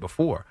did it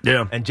before.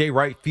 Yeah. And Jay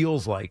Wright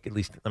feels like, at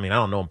least, I mean, I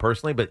don't know him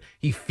personally, but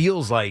he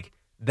feels like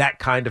that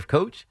kind of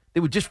coach. They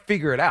would just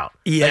figure it out.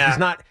 Yeah.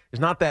 Like, there's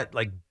not that,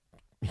 like,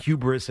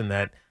 hubris and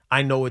that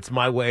I know it's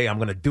my way, I'm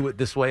going to do it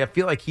this way. I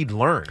feel like he'd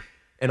learn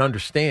and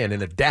understand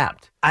and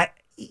adapt.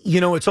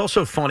 It's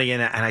also funny,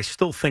 and I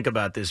still think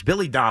about this.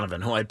 Billy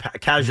Donovan, who I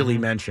casually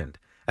mentioned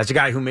as a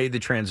guy who made the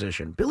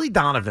transition. Billy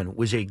Donovan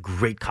was a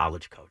great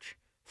college coach.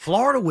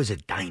 Florida was a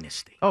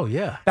dynasty. Oh,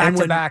 yeah.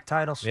 Back-to-back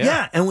titles.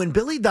 Yeah, and when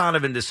Billy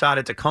Donovan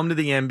decided to come to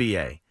the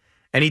NBA,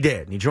 and he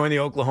did, and he joined the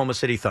Oklahoma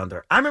City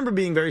Thunder, I remember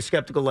being very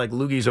skeptical, like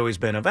Loogie's always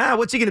been, of,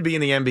 what's he going to be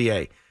in the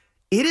NBA?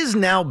 It has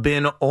now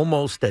been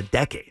almost a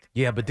decade.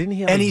 Yeah, but didn't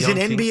he have And a he's an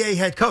young team? NBA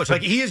head coach.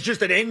 Like, he is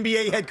just an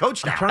NBA head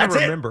coach now. I'm trying That's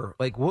to it. remember,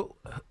 like, what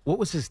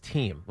was his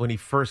team when he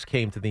first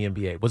came to the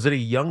NBA? Was it a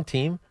young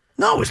team?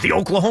 No, it was the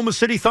Oklahoma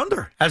City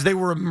Thunder as they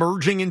were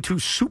emerging into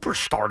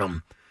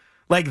superstardom.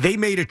 Like, they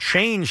made a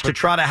change to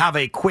try to have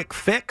a quick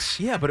fix.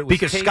 Yeah, but it was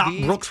because KD. Scott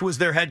Brooks was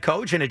their head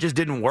coach, and it just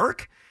didn't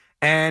work.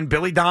 And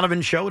Billy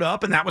Donovan showed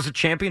up, and that was a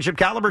championship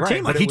caliber Right,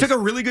 team. Like, but he it took was-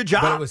 a really good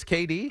job. But it was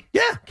KD?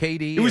 Yeah.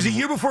 KD. It was a and-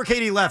 year before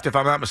KD left, if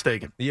I'm not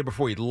mistaken. The year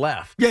before he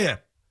left. Yeah.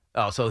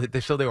 Oh, so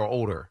they were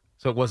older.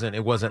 So it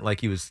wasn't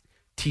like he was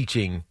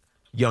teaching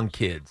young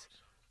kids.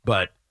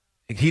 But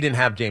he didn't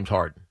have James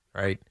Harden,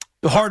 right?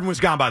 The Harden was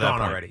gone by that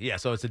point. already. Yeah,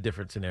 so it's a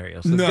different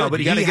scenario. So No, good. but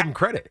you got to he give him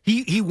credit.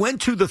 He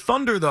went to the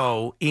Thunder,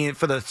 though,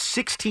 for the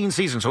 16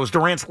 season. So it was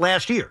Durant's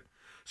last year.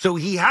 So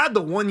he had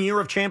the 1 year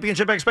of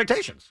championship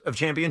expectations, of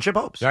championship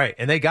hopes. Right,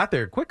 and they got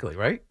there quickly,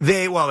 right?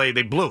 They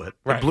blew it.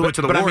 They blew it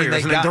to the But I mean,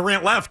 Warriors, and then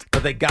Durant left.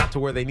 But they got to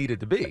where they needed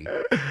to be.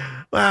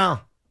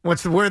 Well,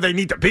 where they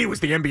need to be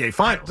was the NBA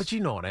Finals. But you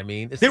know what I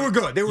mean. They were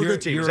good. They were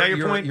good teams. Is that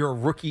your point? You're a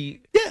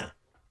rookie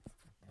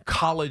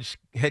college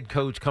head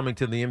coach coming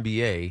to the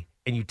NBA,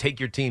 and you take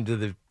your team to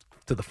the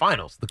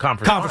finals, the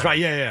conference Conference,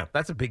 finals. right, yeah.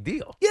 That's a big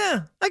deal.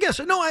 Yeah, I guess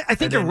so. No, I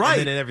think And you're right.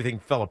 And then everything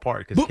fell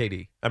apart because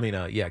KD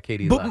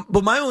left.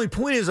 But my only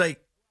point is,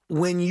 like,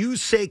 when you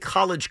say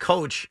college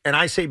coach and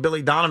I say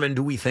Billy Donovan,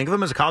 do we think of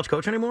him as a college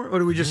coach anymore? Or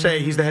do we just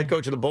say he's the head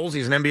coach of the Bulls,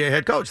 he's an NBA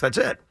head coach? That's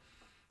it.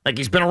 Like,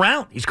 he's been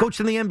around. He's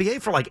coached in the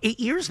NBA for like 8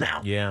 years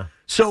now. Yeah.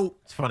 So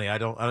it's funny. I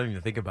don't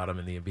even think about him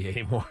in the NBA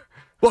anymore.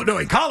 Well, no,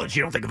 in college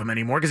you don't think of him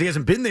anymore because he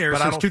hasn't been there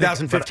since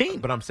 2015.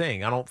 But I'm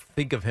saying I don't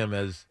think of him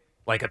as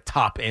like a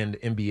top end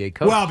NBA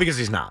coach. Well, because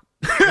he's not.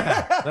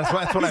 That's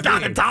what he's I mean.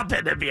 not a top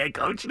end NBA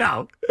coach.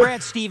 No.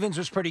 Brad Stevens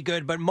was pretty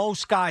good, but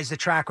most guys, the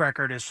track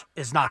record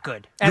is not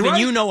good. You're Evan, right.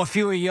 you know a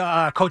few of you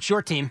coach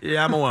your team.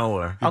 Yeah, I'm well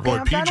aware. Okay,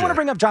 I don't want to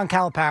bring up John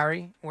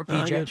Calipari or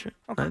PJ. I get you.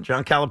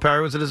 John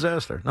Calipari was a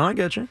disaster. No, I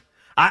get you.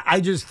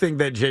 I just think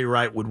that Jay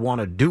Wright would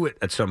want to do it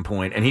at some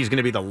point, and he's going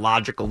to be the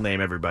logical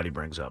name everybody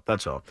brings up.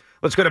 That's all.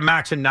 Let's go to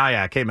Max in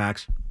Nyack. Hey,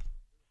 Max.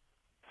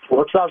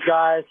 What's up,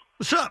 guys?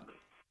 What's up?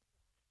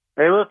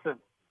 Hey, listen,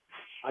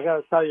 I got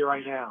to tell you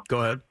right now.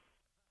 Go ahead.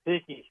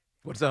 Tiki,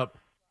 what's up?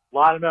 A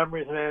lot of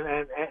memories, man.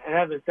 And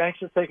Evan, thanks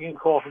for taking a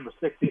call from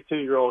a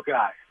 62-year-old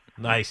guy.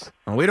 Nice.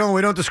 Well, we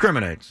don't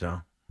discriminate,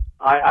 so.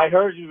 I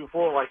heard you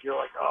before, like you're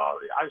like, oh,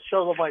 I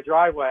showed up my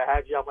driveway. I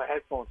had you on my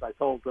headphones. I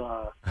told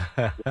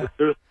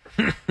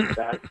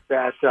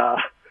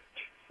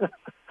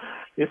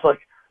it's like,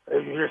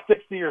 if you're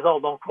 60 years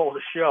old, don't call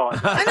the show.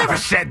 I never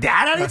said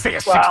that. I didn't say a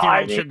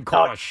 60-year-old shouldn't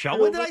call a show.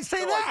 When did I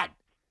say that?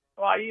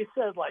 Well, you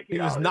said like He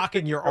was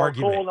knocking your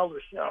argument.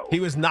 He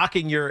was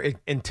knocking your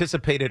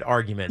anticipated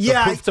argument.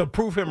 Yeah, to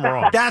prove him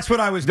wrong. That's what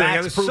I was doing.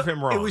 That's prove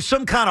him wrong. It was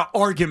some kind of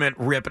argument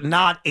rip,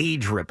 not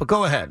age rip. But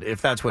go ahead,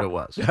 if that's what it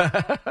was.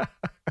 I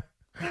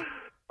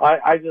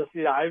just,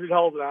 I've been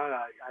holding on.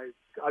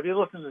 I've been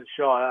listening to the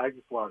show. I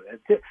just love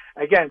it.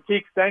 Again,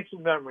 Teek, thanks for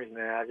memories,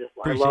 man. I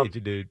Appreciate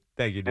you, dude.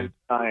 Thank you, dude.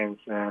 Times,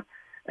 man.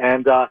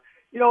 And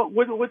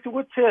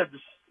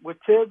with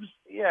Tibbs,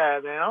 yeah,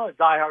 man, I'm a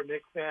diehard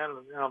Knicks fan,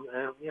 and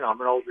I'm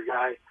an older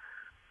guy.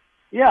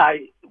 Yeah,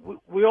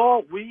 we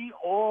all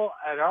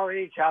at our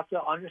age have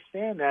to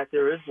understand that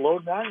there is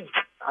load management.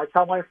 I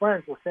tell my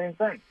friends the same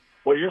thing.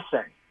 What you're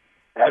saying,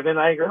 Evan,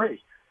 I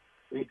agree.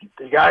 You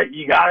got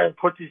to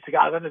put these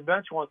guys on the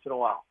bench once in a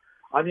while.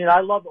 I mean, I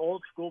love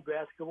old school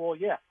basketball.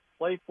 Yeah,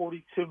 play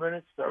 42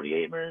 minutes,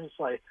 38 minutes,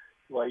 like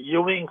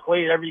Ewing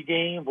played every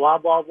game, blah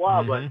blah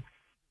blah. Mm-hmm. But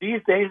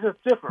these days it's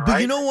different, But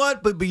right? you know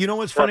what? But you know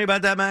what's funny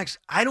about that, Max?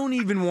 I don't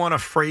even want to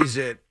phrase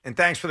it, and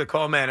thanks for the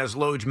call, man, as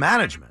load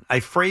management. I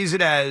phrase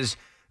it as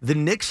the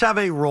Knicks have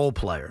a role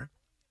player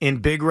in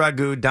Big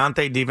Ragu,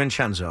 Dante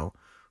DiVincenzo,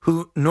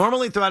 who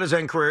normally throughout his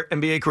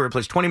NBA career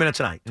plays 20 minutes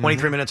a night,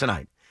 23 minutes a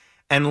night.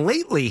 And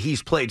lately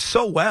he's played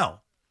so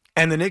well,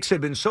 and the Knicks have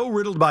been so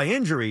riddled by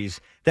injuries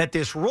that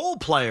this role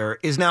player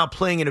is now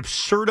playing an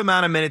absurd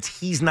amount of minutes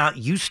he's not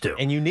used to.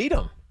 And you need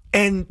him.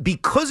 And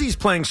because he's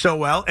playing so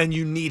well, and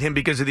you need him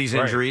because of these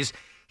injuries,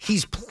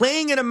 he's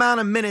playing an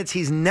amount of minutes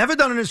he's never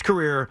done in his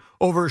career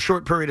over a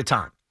short period of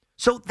time.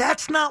 So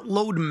that's not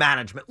load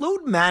management.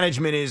 Load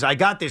management is, I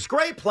got this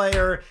great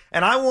player,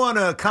 and I want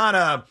to kind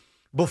of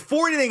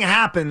before anything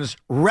happens,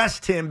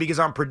 rest him because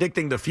I'm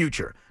predicting the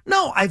future.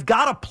 No, I've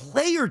got a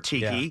player,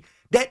 Tiki,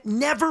 that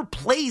never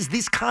plays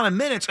these kind of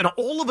minutes. And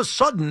all of a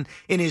sudden,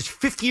 in his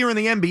 5th year in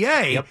the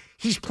NBA,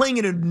 he's playing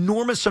an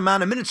enormous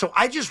amount of minutes. So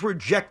I just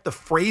reject the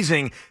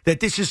phrasing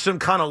that this is some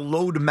kind of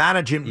load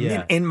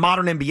management in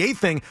modern NBA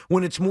thing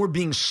when it's more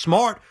being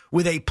smart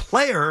with a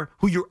player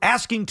who you're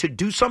asking to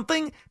do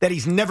something that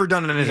he's never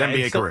done in his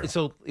NBA career.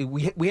 So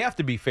we have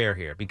to be fair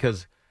here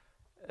because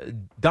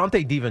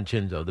Dante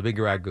DiVincenzo, the big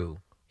ragu,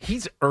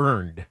 he's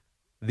earned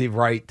the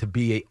right to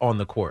be on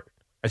the court,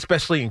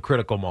 especially in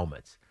critical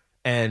moments.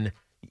 And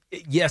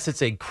yes,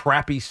 it's a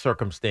crappy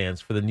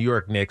circumstance for the New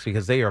York Knicks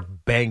because they are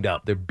banged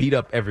up. They're beat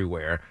up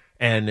everywhere.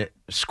 And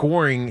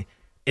scoring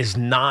is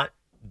not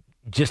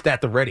just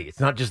at the ready. It's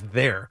not just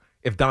there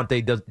if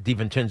Dante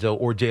DiVincenzo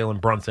or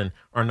Jalen Brunson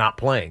are not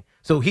playing.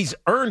 So he's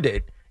earned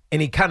it,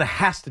 and he kind of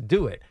has to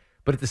do it.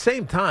 But at the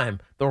same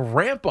time, the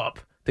ramp up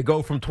to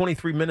go from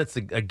 23 minutes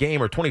a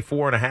game or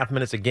 24 and a half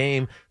minutes a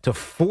game to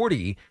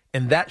 40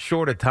 in that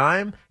short a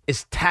time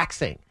is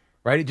taxing,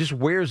 right? It just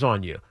wears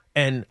on you.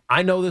 And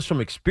I know this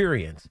from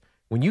experience.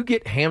 When you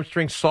get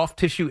hamstring soft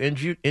tissue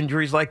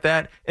injuries like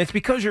that, and it's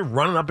because you're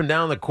running up and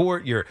down the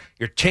court, you're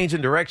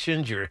changing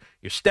directions, you're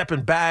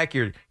stepping back,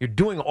 you're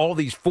doing all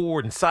these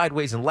forward and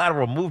sideways and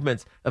lateral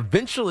movements.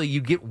 Eventually, you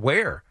get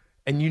wear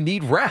and you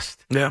need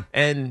rest. Yeah.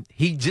 And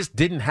he just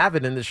didn't have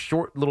it in this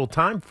short little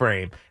time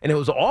frame. And it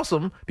was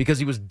awesome because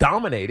he was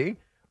dominating,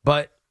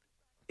 but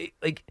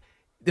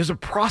there's a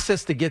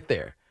process to get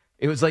there.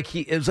 It was like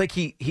he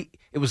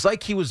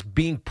was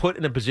being put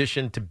in a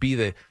position to be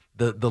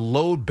the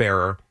load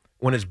bearer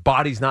when his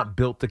body's not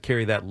built to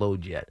carry that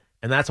load yet.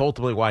 And that's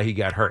ultimately why he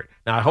got hurt.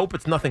 Now, I hope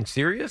it's nothing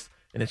serious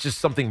and it's just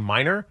something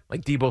minor,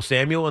 like Deebo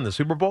Samuel in the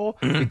Super Bowl.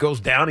 Mm-hmm. He goes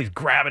down, he's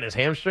grabbing his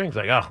hamstrings.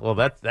 Like, oh, well,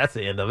 that's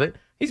the end of it.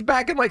 He's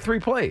back in like 3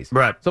 plays.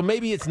 Right. So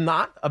maybe it's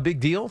not a big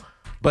deal,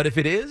 but if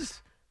it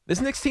is, this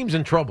Knicks team's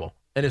in trouble.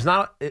 And it's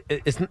not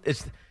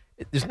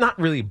there's not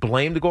really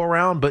blame to go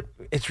around, but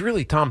it's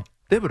really Tom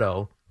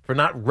Thibodeau for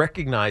not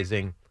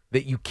recognizing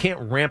that you can't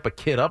ramp a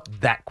kid up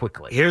that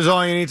quickly. Here's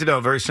all you need to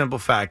know. Very simple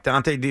fact.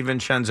 Dante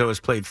DiVincenzo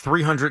has played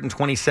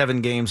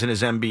 327 games in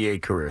his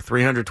NBA career.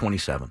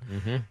 327.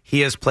 Mm-hmm. He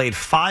has played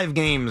 6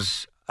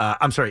 games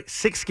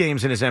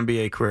in his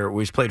NBA career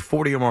where he's played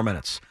 40 or more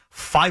minutes.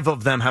 5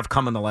 of them have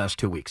come in the last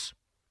 2 weeks.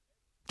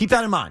 Keep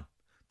that in mind.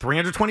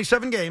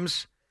 327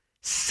 games,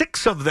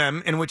 6 of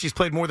them in which he's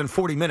played more than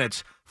 40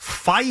 minutes.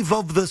 5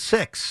 of the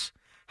 6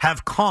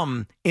 have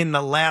come in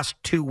the last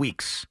 2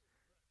 weeks.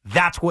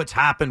 That's what's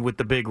happened with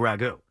the big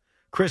ragu.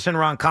 Chris and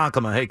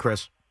Ronkonkoma. Hey,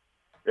 Chris.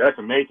 Yeah, that's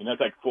amazing.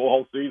 That's like 4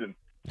 whole seasons.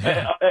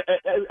 Yeah.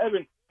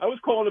 Evan, I was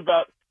calling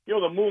about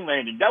the moon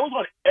landing. That was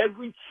on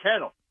every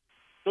channel.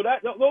 So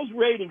those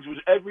ratings was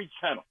every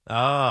channel.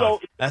 Oh,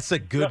 so, that's a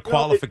good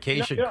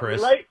qualification,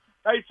 Chris. Right.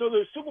 So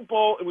the Super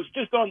Bowl, it was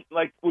just on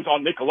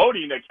on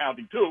Nickelodeon. They're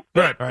counting too.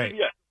 Right.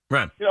 Yeah.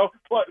 Right.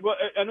 But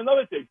and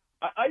another thing,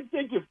 I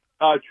think if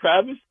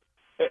Travis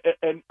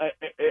and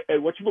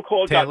what you would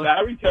call got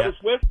married, Taylor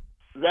Swift.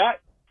 That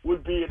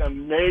would be an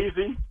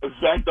amazing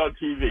event on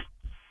TV.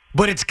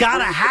 But it's got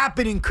to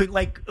happen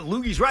like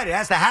Loogie's right. It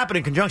has to happen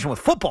in conjunction with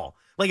football.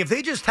 Like if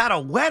they just had a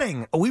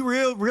wedding, are we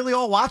really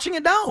all watching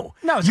it? No.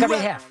 It's got to be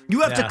half.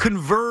 You have to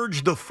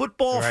converge the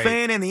football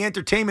fan and the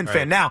entertainment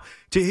fan. Now,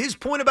 to his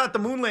point about the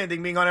moon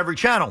landing being on every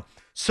channel,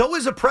 so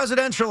is a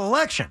presidential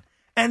election.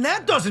 And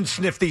that doesn't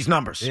sniff these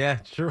numbers. Yeah,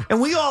 true. And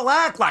we all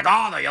act like,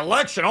 the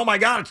election, oh my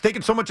God, it's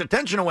taking so much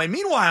attention away.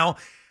 Meanwhile,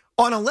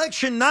 on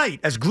election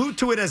night, as glued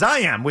to it as I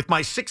am, with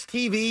my 6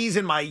 TVs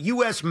and my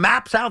U.S.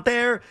 maps out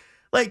there,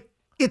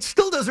 it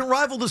still doesn't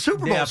rival the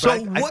Super Bowl. So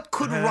what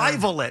could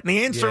rival it? And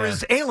the answer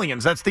is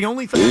aliens. That's the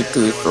only thing.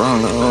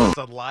 It's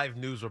a live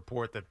news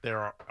report that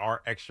there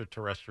are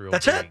extraterrestrial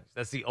beings. It.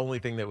 That's the only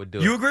thing that would do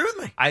it. You agree with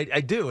me? I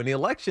do. And the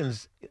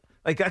elections,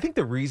 I think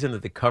the reason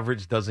that the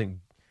coverage doesn't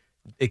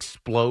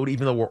explode,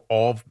 even though we're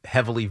all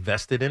heavily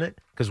vested in it,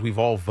 because we've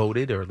all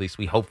voted, or at least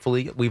we've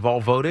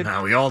all voted.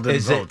 No, we all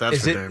didn't vote.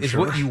 That's for damn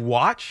sure. What you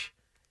watch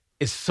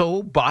is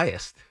so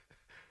biased,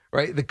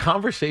 right? The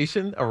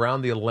conversation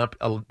around the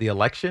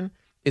election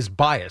is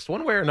biased,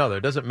 one way or another.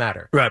 It doesn't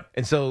matter, right?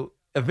 And so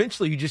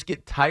eventually, you just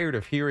get tired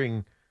of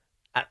hearing,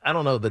 I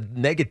don't know, the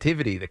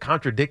negativity, the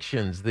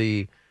contradictions.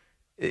 There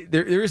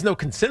is no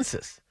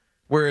consensus.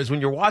 Whereas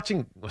when you're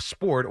watching a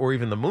sport or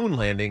even the moon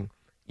landing,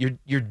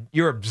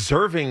 you're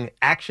observing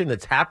action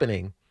that's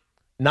happening,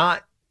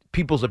 not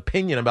people's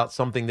opinion about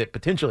something that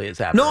potentially is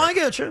happening. No, I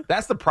get you.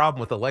 That's the problem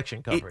with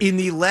election coverage. In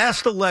the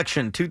last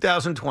election,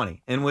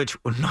 2020, in which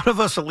none of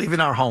us are leaving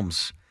our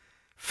homes,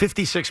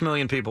 56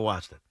 million people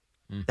watched it.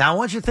 Now, I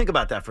want you to think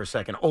about that for a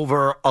second.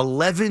 Over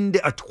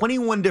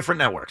 21 different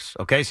networks,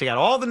 okay? So you got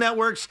all the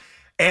networks,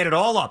 add it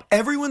all up.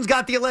 Everyone's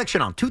got the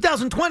election on.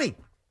 2020.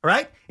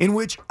 Right? In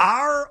which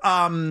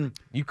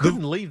you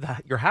couldn't leave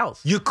your house.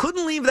 You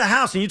couldn't leave the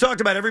house. And you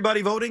talked about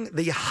everybody voting.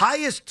 The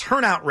highest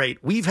turnout rate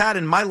we've had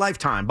in my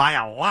lifetime by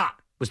a lot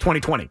was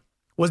 2020.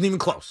 Wasn't even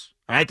close.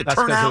 All right, the That's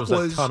 'cause turnout there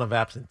was a ton of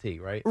absentee,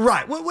 right?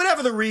 Right.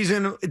 Whatever the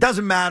reason, it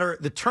doesn't matter.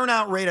 The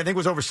turnout rate, I think,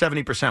 was over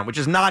 70%, which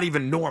is not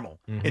even normal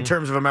in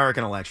terms of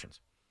American elections.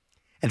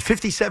 And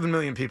 57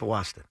 million people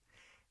watched it.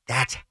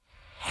 That's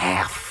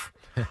half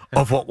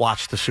of what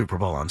watched the Super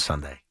Bowl on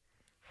Sunday.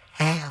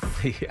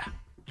 Half. Yeah.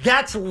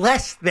 That's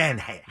less than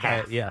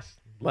half. Yes,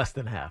 less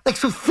than half. Like,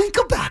 so think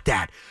about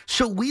that.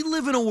 So we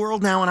live in a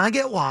world now, and I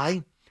get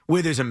why,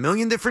 where there's a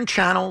million different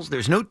channels.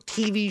 There's no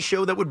TV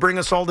show that would bring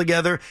us all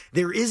together.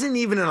 There isn't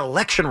even an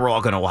election we're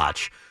all going to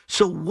watch.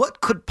 So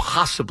what could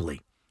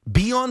possibly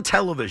be on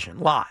television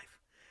live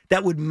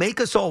that would make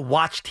us all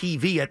watch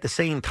TV at the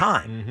same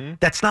time?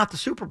 That's not the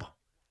Super Bowl.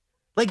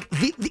 Like,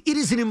 it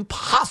is an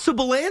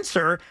impossible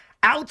answer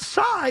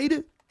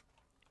outside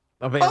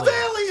of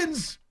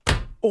aliens.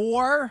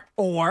 Or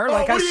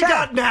like what I do you said,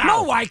 got now?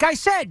 No, like I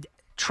said,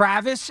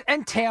 Travis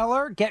and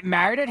Taylor get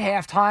married at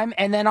halftime,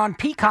 and then on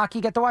Peacock you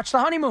get to watch the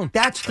honeymoon.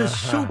 That's the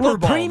Super Little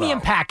Bowl premium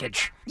though.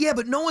 package. Yeah,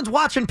 but no one's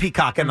watching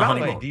Peacock in the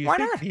honeymoon. Why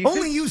not?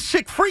 Only you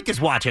sick freak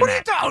is watching What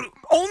that. are you doing?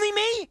 Only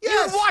me?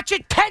 Yes. You watch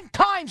it 10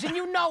 times and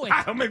you know it.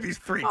 Maybe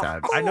 3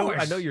 times. I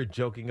know you're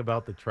joking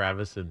about the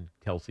Travis and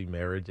Kelsey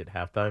marriage at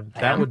halftime.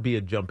 I That am. would be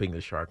a jumping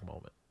the shark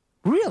moment.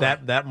 Really?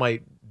 That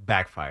might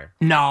backfire.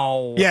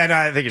 No. Yeah, no,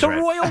 I think it's a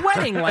royal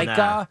wedding. Like,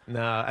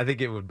 no, I think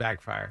it would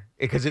backfire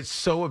because it's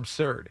so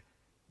absurd.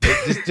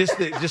 Just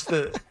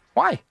the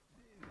why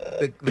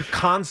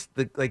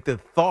the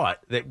thought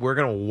that we're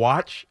gonna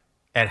watch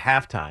at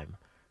halftime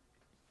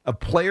a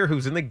player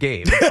who's in the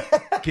game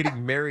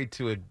getting married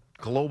to a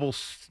global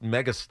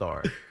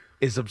megastar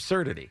is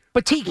absurdity.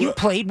 But Teague, you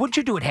played. What'd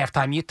you do at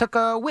halftime? You took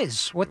a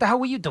whiz. What the hell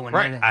were you doing?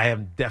 Right. I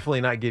am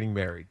definitely not getting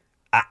married.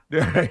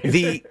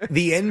 The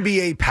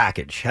NBA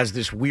package has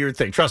this weird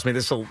thing. Trust me,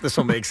 this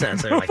will make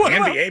sense. They're like, the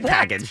NBA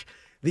package.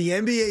 The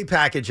NBA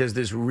package has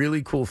this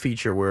really cool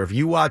feature where if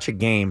you watch a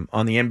game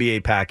on the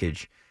NBA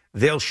package,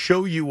 they'll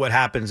show you what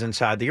happens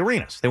inside the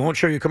arenas. They won't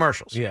show you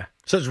commercials. Yeah.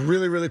 So it's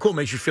really, really cool.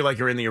 Makes you feel like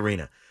you're in the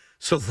arena.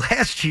 So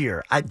last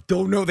year, I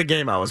don't know the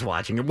game I was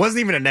watching. It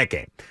wasn't even a net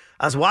game.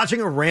 I was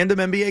watching a random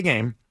NBA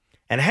game,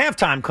 and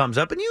halftime comes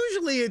up, and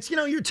usually it's,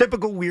 your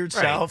typical weird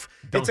self.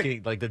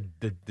 Dunking, like the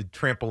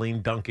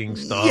trampoline dunking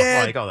stuff.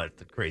 Yeah. Like,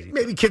 that's crazy.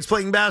 Maybe kids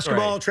playing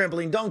basketball,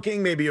 trampoline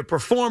dunking, maybe a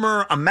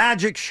performer, a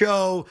magic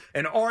show,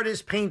 an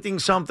artist painting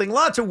something,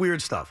 lots of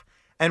weird stuff.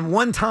 And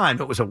one time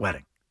it was a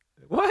wedding.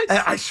 What?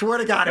 I swear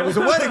to God, it was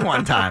a wedding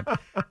one time.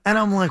 And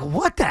I'm like,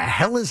 what the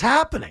hell is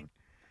happening?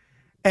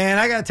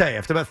 And I got to tell you,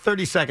 after about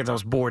 30 seconds, I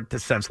was bored to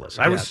senseless.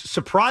 I was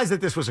surprised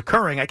that this was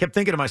occurring. I kept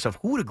thinking to myself,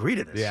 who would agree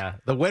to this? Yeah.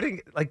 The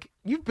wedding, like,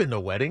 you've been to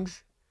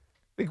weddings.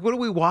 Like, what are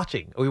we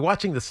watching? Are we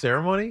watching the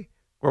ceremony?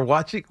 We're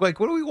watching,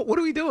 like, what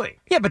are we doing?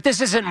 Yeah, but this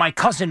isn't My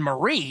Cousin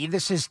Marie.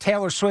 This is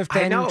Taylor Swift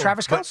and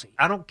Travis Kelce.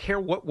 I don't care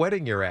what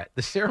wedding you're at.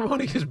 The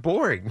ceremony is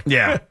boring.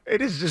 Yeah.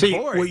 It is just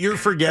boring. What you're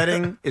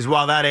forgetting is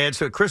while that adds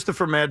to it,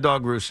 Christopher Mad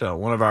Dog Russo,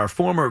 one of our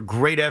former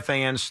great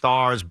FAN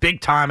stars, big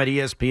time at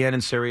ESPN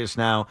and Sirius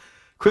now.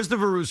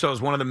 Christopher Russo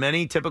is one of the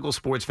many typical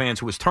sports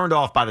fans who was turned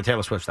off by the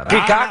Taylor Swift stuff.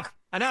 Peacock.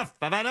 Enough.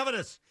 I've had enough of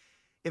this.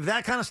 If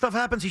that kind of stuff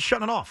happens, he's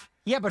shutting it off.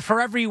 Yeah, but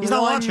for every He's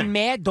not watching. one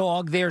Mad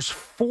Dog, there's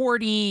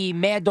 40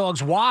 Mad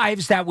Dog's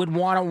wives that would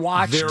want to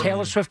watch They're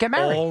Taylor Swift get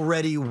married.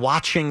 Already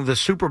watching the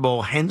Super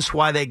Bowl, hence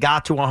why they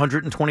got to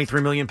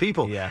 123 million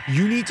people. Yeah.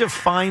 You need to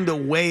find a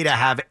way to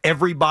have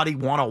everybody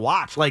want to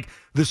watch. Like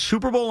the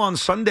Super Bowl on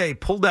Sunday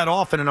pulled that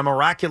off in a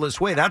miraculous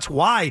way. That's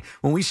why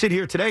when we sit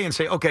here today and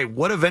say, okay,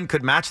 what event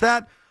could match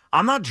that?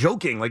 I'm not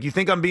joking. Like you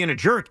think I'm being a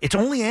jerk. It's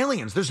only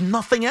aliens. There's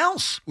nothing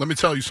else. Let me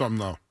tell you something,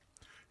 though.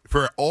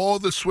 For all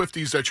the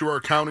Swifties that you are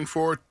accounting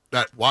for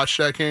that watched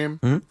that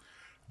game,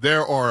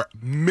 there are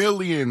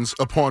millions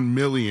upon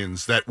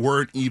millions that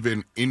weren't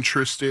even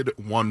interested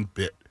one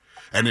bit.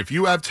 And if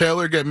you have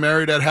Taylor get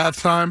married at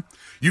halftime,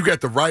 you get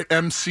the right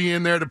MC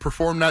in there to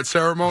perform that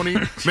ceremony.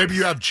 Maybe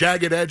you have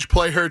Jagged Edge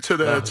play her to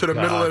the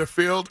middle of the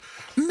field.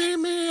 Meet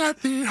me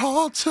at the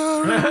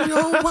altar in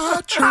your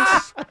white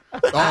dress.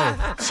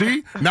 Oh,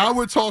 see? Now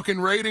we're talking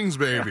ratings,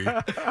 baby.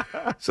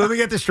 So let me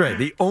get this straight.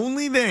 The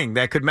only thing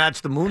that could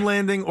match the moon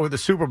landing or the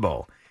Super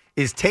Bowl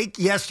is take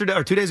yesterday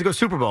or 2 days ago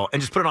Super Bowl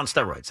and just put it on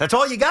steroids. That's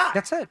all you got.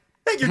 That's it.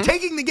 Hey, you're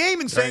taking the game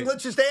and saying,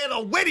 let's just add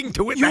a wedding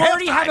to it. You in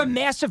already halftime. have a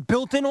massive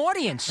built-in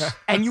audience,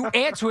 and you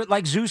add to it,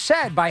 like Zeus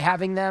said, by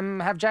having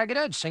them have Jagged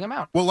Edge sing them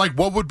out. Well, like,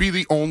 what would be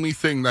the only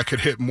thing that could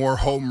hit more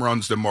home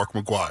runs than Mark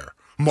McGwire?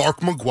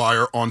 Mark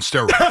McGwire on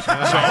steroids.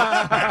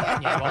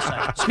 Yeah, well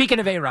said. Speaking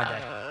of A-Rod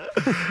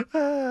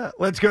Day.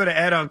 Let's go to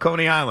Ed on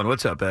Coney Island.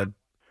 What's up, Ed?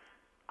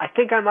 I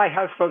think I might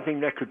have something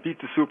that could beat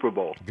the Super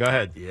Bowl. Go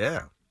ahead.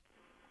 Yeah.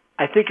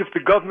 I think if the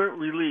government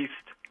released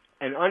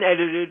an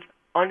unedited,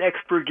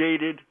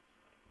 unexpurgated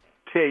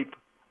tape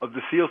of the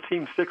SEAL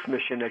Team 6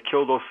 mission that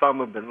killed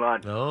Osama bin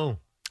Laden. Oh.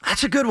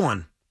 That's a good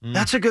one.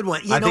 That's a good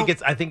one. I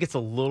think it's a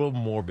little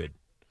morbid.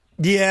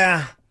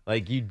 Yeah.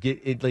 Like you'd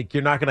get it, like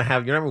you're not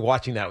never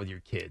watching that with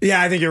your kids.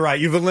 Yeah, I think you're right.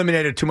 You've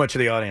eliminated too much of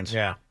the audience.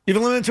 Yeah. You've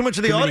eliminated too much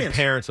of the Too many audience.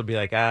 parents will be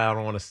like, I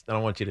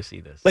don't want you to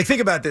see this. Like,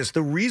 think about this.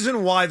 The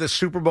reason why the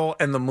Super Bowl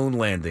and the moon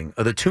landing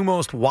are the two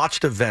most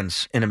watched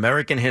events in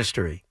American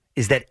history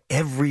is that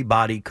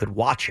everybody could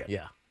watch it.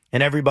 Yeah.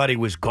 And everybody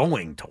was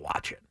going to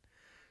watch it.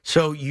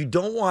 So you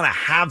don't want to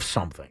have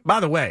something. By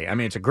the way, I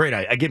mean, it's a great,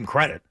 I give him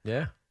credit.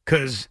 Yeah.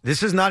 Because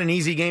this is not an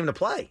easy game to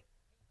play.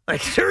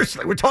 Like,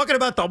 seriously, we're talking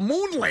about the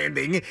moon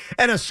landing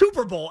and a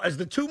Super Bowl as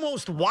the two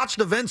most watched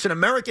events in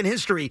American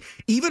history.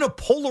 Even a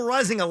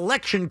polarizing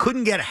election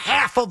couldn't get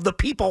half of the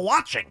people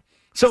watching.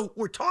 So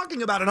we're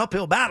talking about an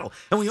uphill battle.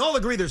 And we all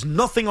agree there's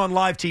nothing on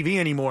live TV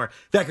anymore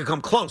that could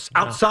come close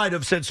outside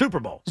of said Super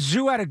Bowl.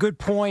 Zoo had a good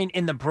point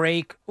in the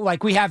break.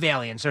 Like, we have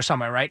aliens or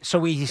somewhere, right? So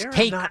we They're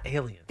take. not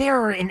aliens.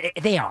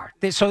 They are.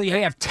 So you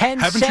have 10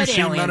 Haven't said you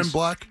seen aliens. Men in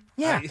Black?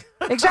 Yeah,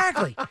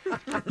 exactly.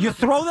 You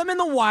throw them in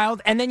the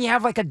wild, and then you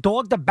have like a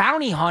dog, the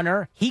bounty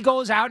hunter. He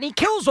goes out and he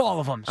kills all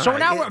of them. So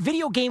now a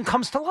video game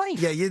comes to life.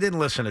 Yeah, you didn't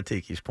listen to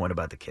Tiki's point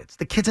about the kids.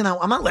 The kids are now.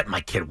 I'm not letting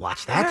my kid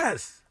watch that.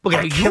 Yes. We're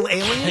gonna Are kill you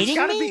aliens.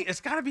 kidding It's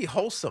gotta be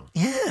wholesome.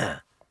 Yeah.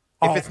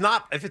 If it's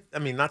not,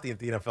 not the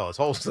NFL is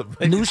wholesome.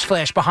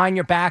 Newsflash, behind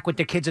your back with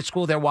the kids at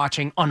school, they're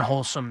watching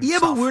unwholesome Yeah,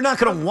 stuff. but we're not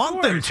going to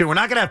want them to. We're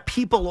not going to have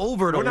people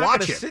over to We're not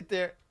watch gonna it. sit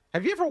there.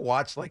 Have you ever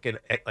watched like an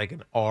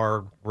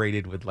R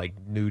rated with like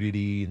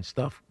nudity and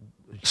stuff?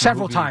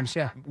 Several movie times,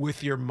 yeah.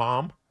 With your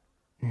mom?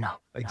 No.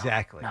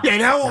 Exactly. Yeah,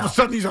 now all of a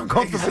sudden he's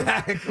uncomfortable.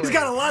 Exactly. He's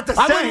got a lot to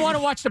say. I wouldn't want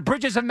to watch the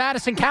bridges of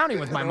Madison County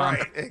with my mom.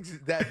 Right.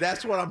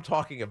 That's what I'm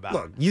talking about.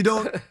 Look, you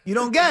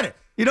don't get it.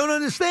 You don't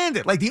understand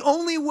it. Like, the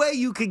only way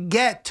you could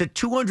get to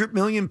 200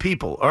 million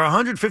people or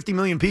 150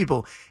 million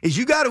people is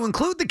you got to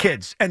include the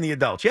kids and the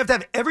adults. You have to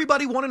have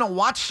everybody wanting to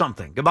watch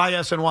something. Goodbye,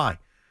 SNY.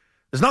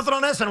 There's nothing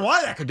on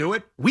SNY that could do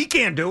it. We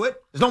can't do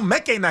it. There's no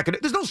Met game that could do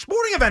it. There's no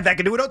sporting event that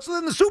could do it other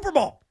than the Super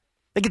Bowl.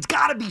 Like, it's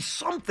got to be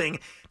something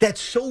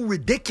that's so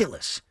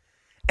ridiculous.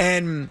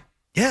 And,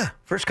 yeah,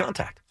 first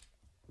contact.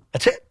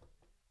 That's it.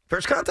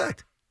 First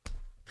contact.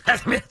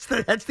 That's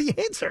the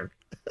answer.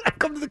 I've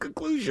come to the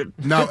conclusion.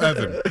 Now,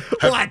 Evan,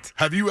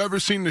 have you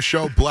ever seen the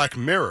show Black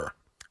Mirror?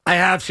 I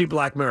have seen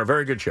Black Mirror.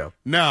 Very good show.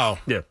 Now,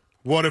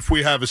 what if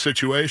we have a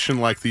situation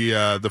like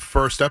the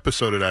first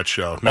episode of that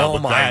show? Now, oh,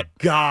 my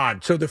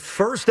God. So the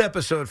first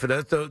episode, for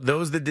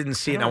those that didn't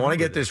see it, and I want to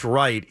get this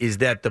right, is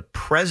that the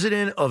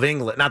president of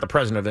England, not the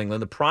president of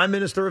England, the prime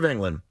minister of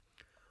England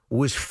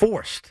was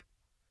forced,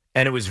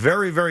 and it was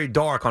very, very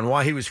dark on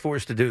why he was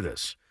forced to do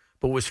this,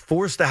 but was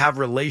forced to have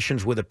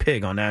relations with a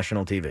pig on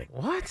national TV.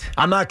 What?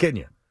 I'm not kidding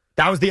you.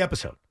 That was the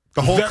episode.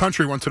 The whole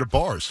country went to the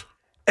bars.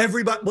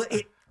 Everybody, well,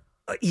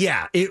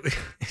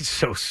 it's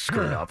so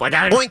screwed up. Like,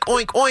 oink,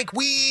 oink, oink,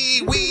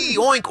 wee,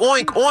 oink,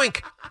 oink,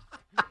 oink.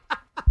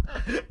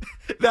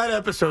 That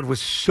episode was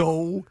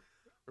so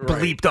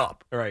bleeped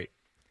up. Right.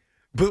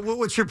 But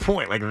what's your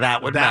point? Like,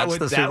 that would match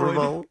the Super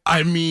Bowl?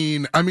 I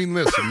mean,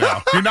 listen.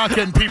 Now you're not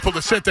getting people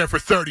to sit there for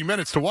 30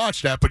 minutes to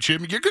watch that, but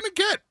Jim, you're gonna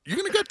get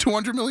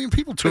 200 million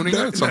people tuning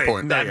in at some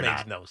point. That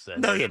makes no sense.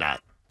 No, you're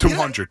not.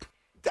 200.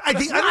 I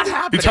think not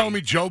happening. You're telling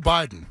me Joe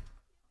Biden?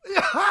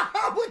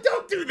 Well,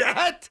 don't do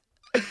that.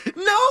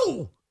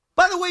 No.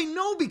 By the way,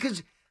 no,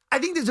 because I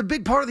think there's a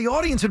big part of the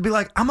audience would be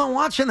like, I'm not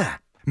watching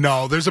that.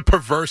 No, there's a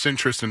perverse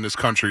interest in this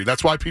country.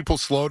 That's why people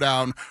slow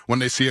down when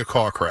they see a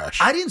car crash.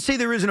 I didn't say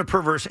there isn't a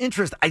perverse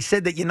interest. I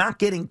said that you're not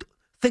getting,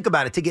 think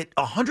about it, to get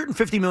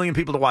 150 million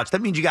people to watch.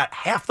 That means you got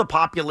half the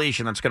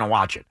population that's going to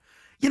watch it.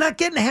 You're not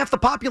getting half the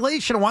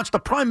population to watch the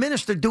prime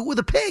minister do it with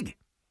a pig.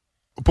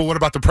 But what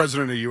about the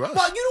president of the U.S.?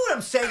 Well, you know what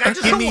I'm saying. I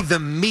just Give don't me want the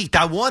meat.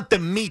 I want the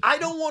meat. I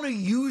don't want to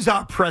use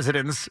our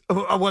presidents,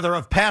 whether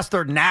of past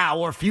or now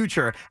or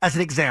future, as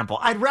an example.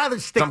 I'd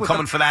rather stick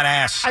with for that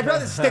ass. I'd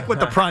rather stick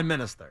with the prime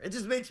minister. It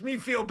just makes me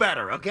feel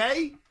better,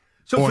 okay?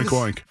 So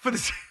oink,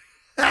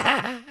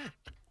 oink.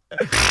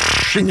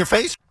 In your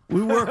face?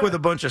 We work with a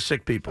bunch of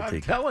sick people, I'm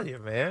Tiki. telling you,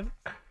 man.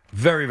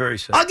 Very, very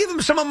sick. I'll give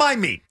him some of my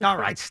meat. All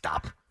right,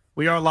 stop.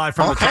 We are live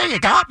from you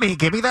got me.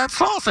 Give me that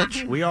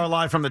sausage. We are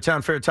live from the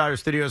Town Fair Tire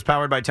Studios,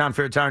 powered by Town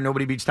Fair Tire.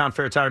 Nobody beats Town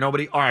Fair Tire.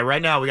 Nobody. All right,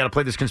 right now we got to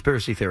play this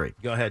conspiracy theory.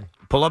 Go ahead.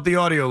 Pull up the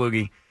audio,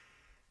 Loogie.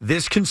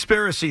 This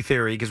conspiracy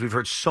theory, because we've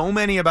heard so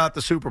many about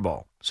the Super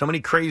Bowl, so many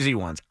crazy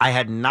ones. I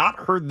had not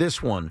heard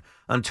this one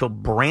until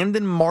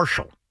Brandon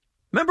Marshall.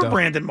 Remember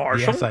Brandon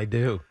Marshall? Yes, I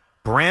do.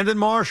 Brandon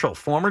Marshall,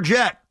 former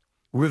Jet,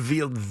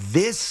 revealed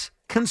this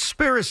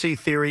conspiracy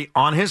theory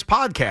on his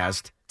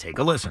podcast. Take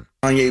a listen.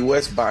 Kanye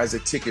West buys a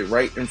ticket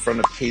right in front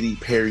of Katy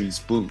Perry's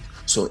booth.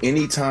 So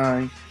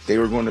anytime they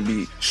were going to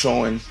be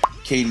showing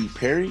Katy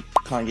Perry,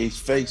 Kanye's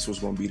face was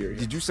going to be there.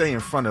 Did you say in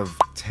front of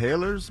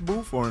Taylor's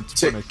booth or in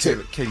front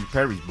of Katy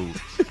Perry's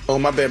booth? Oh,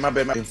 my bad.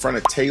 In front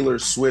of Taylor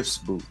Swift's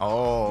booth.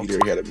 Oh. He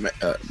had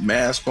a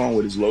mask on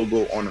with his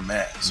logo on the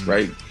mask,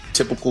 right?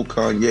 Typical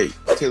Kanye.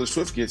 Taylor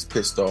Swift gets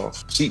pissed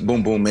off. She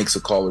boom makes a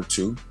call or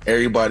two.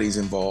 Everybody's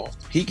involved.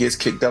 He gets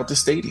kicked out the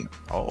stadium.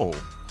 Oh.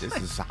 This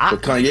is hot.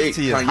 But Kanye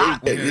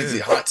hot.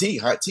 is hot tea.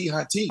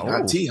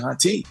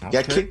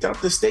 Got kicked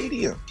out the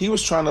stadium. He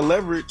was trying to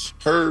leverage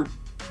her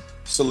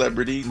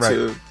celebrity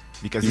to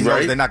because he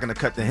knows they're not going to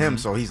cut to him.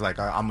 So he's like,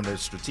 I'm going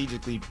to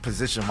strategically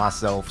position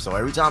myself. So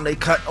every time they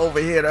cut over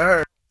here to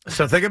her.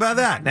 So think about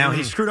that. Now,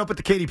 he screwed up with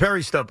the Katy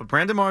Perry stuff, but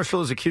Brandon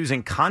Marshall is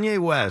accusing Kanye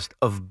West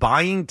of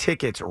buying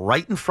tickets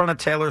right in front of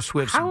Taylor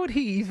Swift's. How would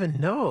he even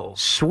know?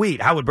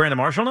 Suite. How would Brandon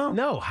Marshall know?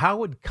 No. How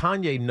would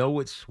Kanye know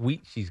what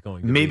suite she's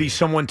going to Maybe be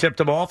someone tipped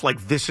him off,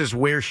 like, this is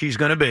where she's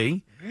going to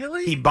be.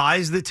 Really? He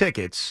buys the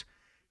tickets.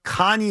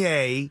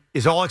 Kanye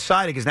is all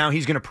excited because now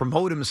he's going to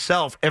promote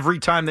himself every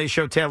time they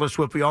show Taylor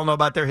Swift. We all know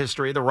about their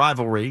history, the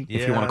rivalry,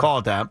 if you want to call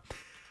it that.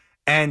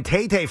 And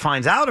Tay-Tay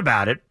finds out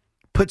about it,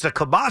 puts a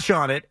kibosh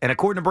on it, and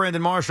according to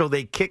Brandon Marshall,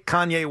 they kick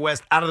Kanye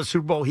West out of the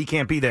Super Bowl. He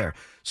can't be there.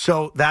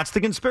 So that's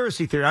the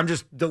conspiracy theory. I'm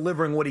just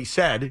delivering what he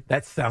said.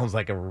 That sounds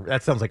like a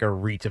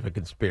reach of a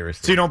conspiracy.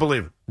 So you don't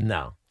believe it?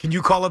 No. Can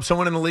you call up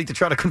someone in the league to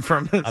try to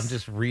confirm this? I'm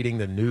just reading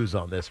the news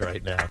on this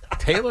right now.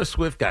 Taylor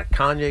Swift got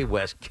Kanye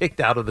West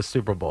kicked out of the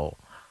Super Bowl.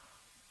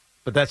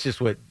 But that's just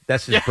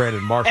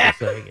Brandon Marshall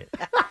saying it.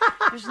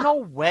 There's no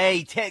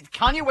way.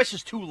 Kanye West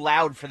is too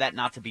loud for that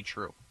not to be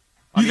true.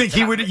 You think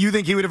he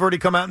would have already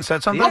come out and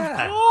said something?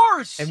 Yeah. Of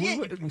course. And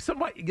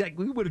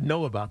we would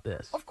know about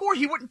this. Of course,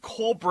 he wouldn't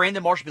call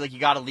Brandon Marshall and be like, you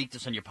got to leak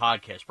this on your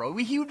podcast, bro.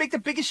 He would make the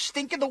biggest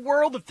stink in the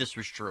world if this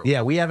was true.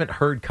 Yeah, we haven't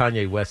heard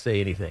Kanye West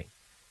say anything.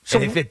 So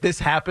and if this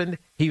happened,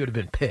 he would have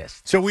been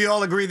pissed. So we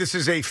all agree this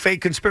is a fake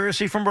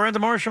conspiracy from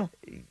Brandon Marshall?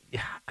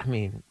 Yeah, I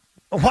mean...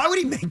 Why would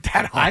he make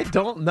that up? I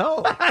don't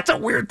know. That's a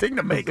weird thing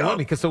to make up.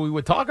 Because so we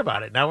would talk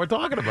about it. Now we're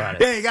talking about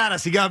it. Yeah, he got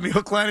us. He got me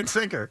hook, line, and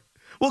sinker.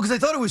 Well, because I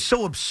thought it was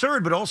so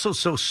absurd, but also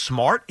so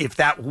smart. If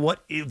that's what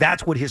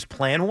his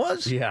plan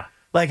was. Yeah.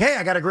 Like, hey,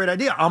 I got a great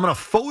idea. I'm going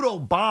to photo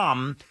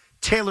bomb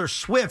Taylor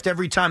Swift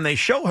every time they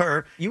show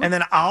her, and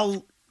then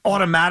I'll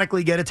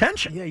automatically get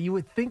attention. Yeah, you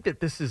would think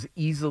that this is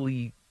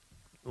easily,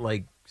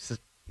 like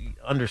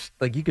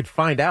you could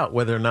find out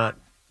whether or not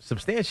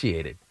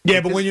substantiated.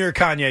 Yeah, but when you're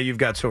Kanye, you've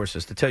got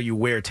sources to tell you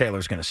where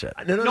Taylor's going to sit.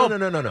 No.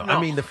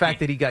 I mean, the fact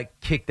that he got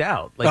kicked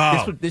out.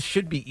 Like this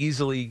should be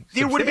easily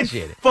There would have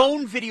substantiated. been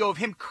phone video of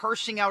him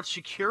cursing out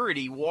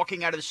security,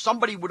 walking out of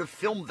somebody would have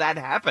filmed that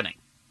happening.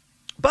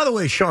 By the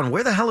way, Sean,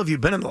 where the hell have you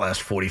been in the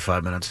last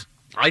 45 minutes?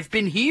 I've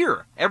been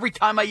here. Every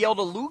time I yelled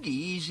at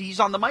Loogie, he's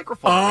on the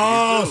microphone.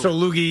 Oh, so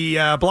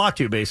Loogie blocked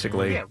you,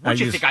 basically. Yeah, what,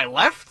 you think I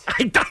left?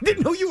 I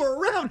didn't know you were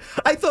around.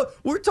 I thought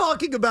we're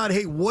talking about,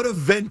 hey, what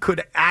event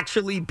could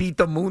actually beat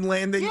the moon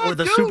landing or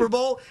the Super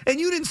Bowl? And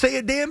you didn't say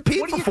a damn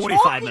peep for 45 minutes. What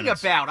are you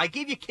talking about? I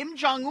gave you Kim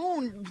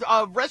Jong-un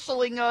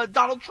wrestling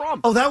Donald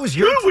Trump. Oh, that was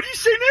your... What are you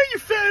saying there, you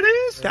fat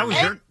ass? That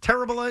was your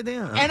terrible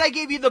idea. And I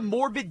gave you the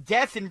morbid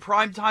death in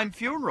primetime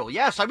funeral.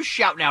 Yes, I was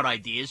shouting out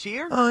ideas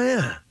here. Oh,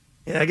 yeah.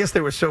 Yeah, I guess they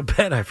were so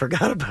bad I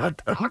forgot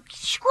about them. Oh,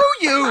 screw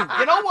you.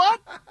 You know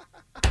what?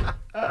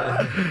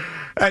 All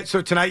right,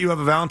 so tonight you have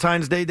a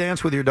Valentine's Day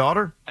dance with your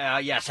daughter?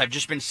 Yes, I've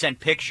just been sent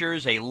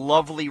pictures, a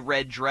lovely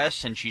red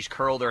dress, and she's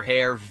curled her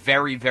hair.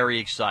 Very, very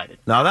excited.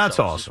 Now, that's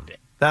awesome.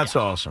 That's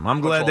awesome. I'm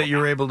glad that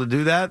you're able to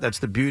do that. That's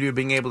the beauty of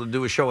being able to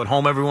do a show at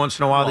home every once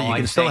in a while, that you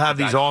can still have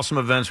these awesome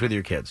events with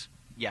your kids.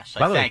 Yes,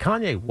 By the way,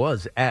 Kanye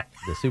was at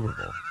the Super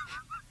Bowl.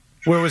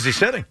 Where was he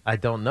sitting? I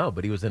don't know,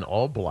 but he was in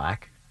all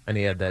black, and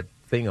he had that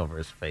thing over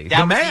his face.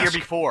 That was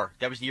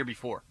the year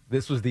before.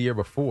 This was the year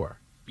before.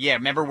 Yeah,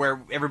 remember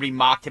where everybody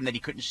mocked him that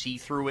he couldn't see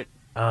through it?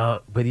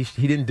 But he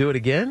didn't do it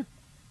again?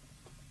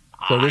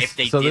 So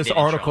this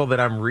article that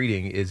I'm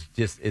reading is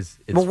it's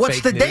well,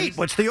 what's fake the news. date?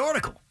 What's the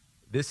article?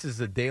 This is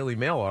a Daily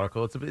Mail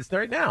article. It's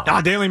right now.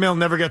 Daily Mail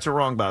never gets it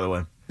wrong, by the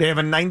way. They have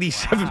a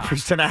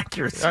 97%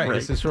 accuracy rate. rate.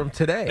 This is from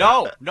today.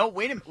 No,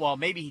 wait a minute. Well,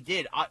 maybe he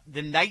did.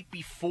 The night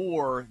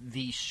before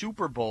the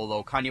Super Bowl,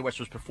 though, Kanye West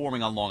was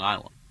performing on Long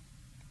Island.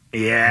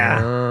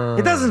 Yeah.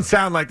 It doesn't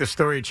sound like the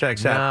story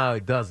checks out. No,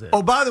 it doesn't.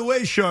 Oh, by the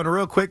way, Sean,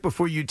 real quick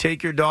before you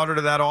take your daughter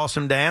to that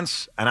awesome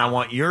dance, and I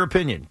want your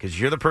opinion because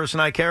you're the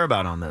person I care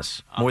about on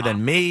this more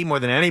than me, more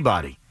than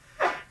anybody.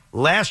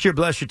 Last year,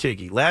 bless you,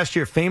 Tiki. Last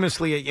year,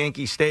 famously at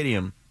Yankee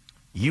Stadium,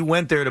 you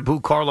went there to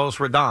boo Carlos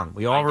Rodon.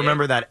 We all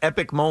remember that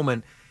epic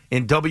moment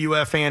in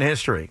WFAN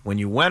history when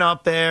you went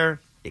up there,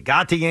 you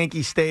got to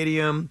Yankee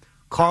Stadium,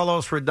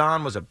 Carlos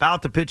Rodon was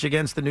about to pitch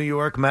against the New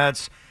York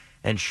Mets,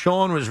 and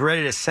Sean was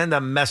ready to send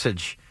a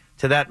message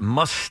to that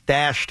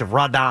mustached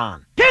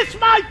Rodon. Kiss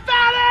my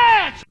fat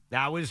ass!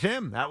 That was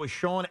him. That was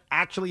Sean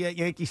actually at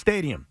Yankee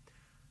Stadium.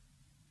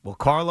 Well,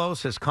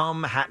 Carlos has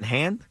come hat in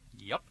hand.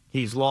 Yep.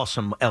 He's lost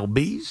some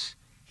LBs.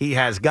 He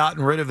has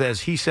gotten rid of,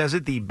 as he says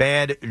it, the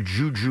bad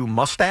juju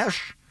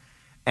mustache.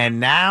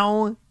 And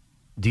now,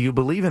 do you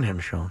believe in him,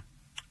 Sean?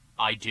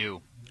 I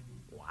do.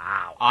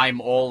 Wow.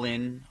 I'm all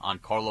in on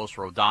Carlos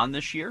Rodon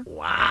this year.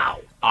 Wow.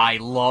 I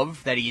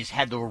love that he's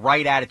had the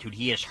right attitude.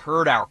 He has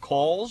heard our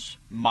calls,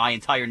 my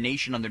entire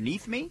nation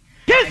underneath me.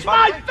 Kiss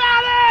my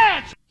fat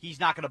ass! He's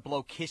not going to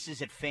blow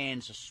kisses at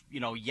fans,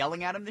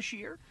 yelling at him this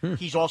year.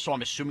 He's also,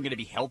 I'm assuming, going to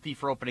be healthy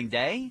for opening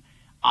day.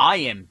 I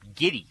am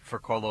giddy for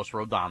Carlos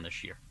Rodon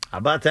this year. How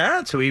about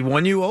that? So he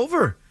won you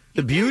over.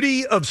 The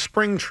beauty of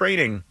spring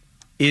training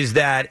is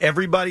that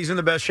everybody's in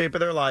the best shape of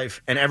their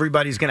life, and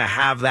everybody's going to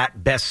have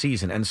that best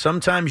season. And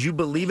sometimes you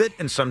believe it,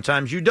 and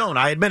sometimes you don't.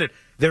 I admit it.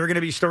 there are going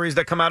to be stories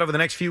that come out over the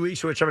next few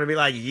weeks, which I'm going to be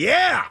like,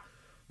 yeah,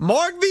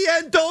 Mark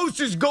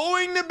Vientos is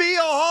going to be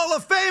a Hall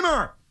of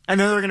Famer. And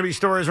then there are going to be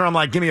stories where I'm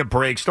like, give me a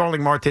break.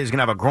 Starling Marte is going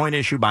to have a groin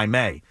issue by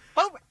May.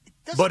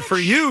 But for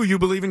you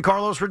believe in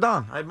Carlos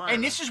Rodon. I admire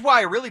And this is why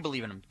I really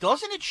believe in him.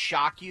 Doesn't it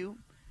shock you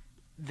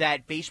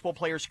that baseball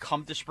players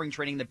come to spring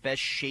training the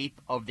best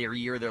shape of their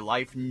year of their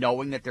life,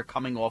 knowing that they're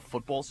coming off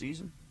football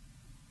season?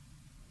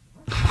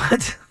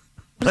 What?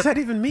 What does that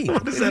even mean?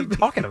 What is that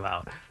talking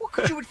about? Well,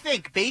 because you would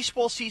think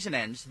baseball season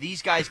ends,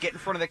 these guys get in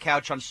front of the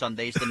couch on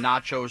Sundays, the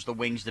nachos, the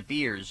wings, the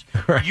beers.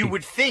 Right. You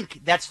would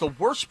think that's the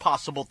worst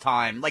possible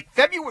time. Like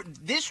February,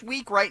 this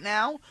week right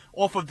now,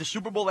 off of the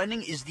Super Bowl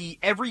ending, is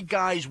every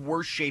guy's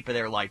worst shape of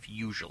their life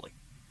usually.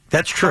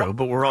 That's true,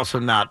 but we're also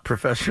not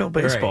professional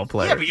baseball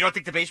players. Yeah, but you don't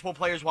think the baseball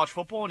players watch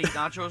football and eat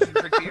nachos and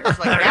drink beers?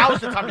 Like, now's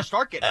the time to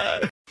start getting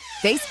it.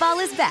 Baseball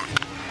is back,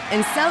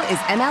 and so is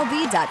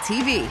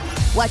MLB.tv.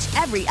 Watch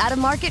every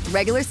out-of-market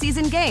regular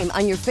season game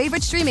on your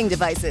favorite streaming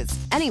devices,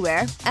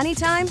 anywhere,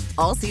 anytime,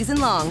 all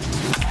season long.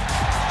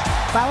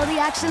 Follow the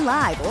action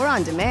live or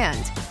on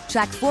demand.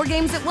 Track 4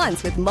 games at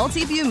once with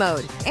multi-view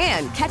mode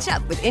and catch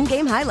up with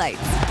in-game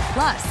highlights.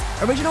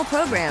 Plus, original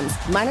programs,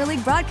 minor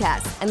league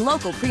broadcasts, and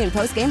local pre- and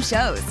post-game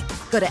shows.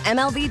 Go to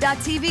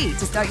MLB.tv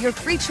to start your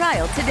free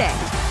trial today.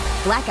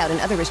 Blackout and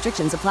other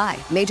restrictions apply.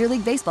 Major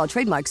League Baseball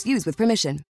trademarks used with permission.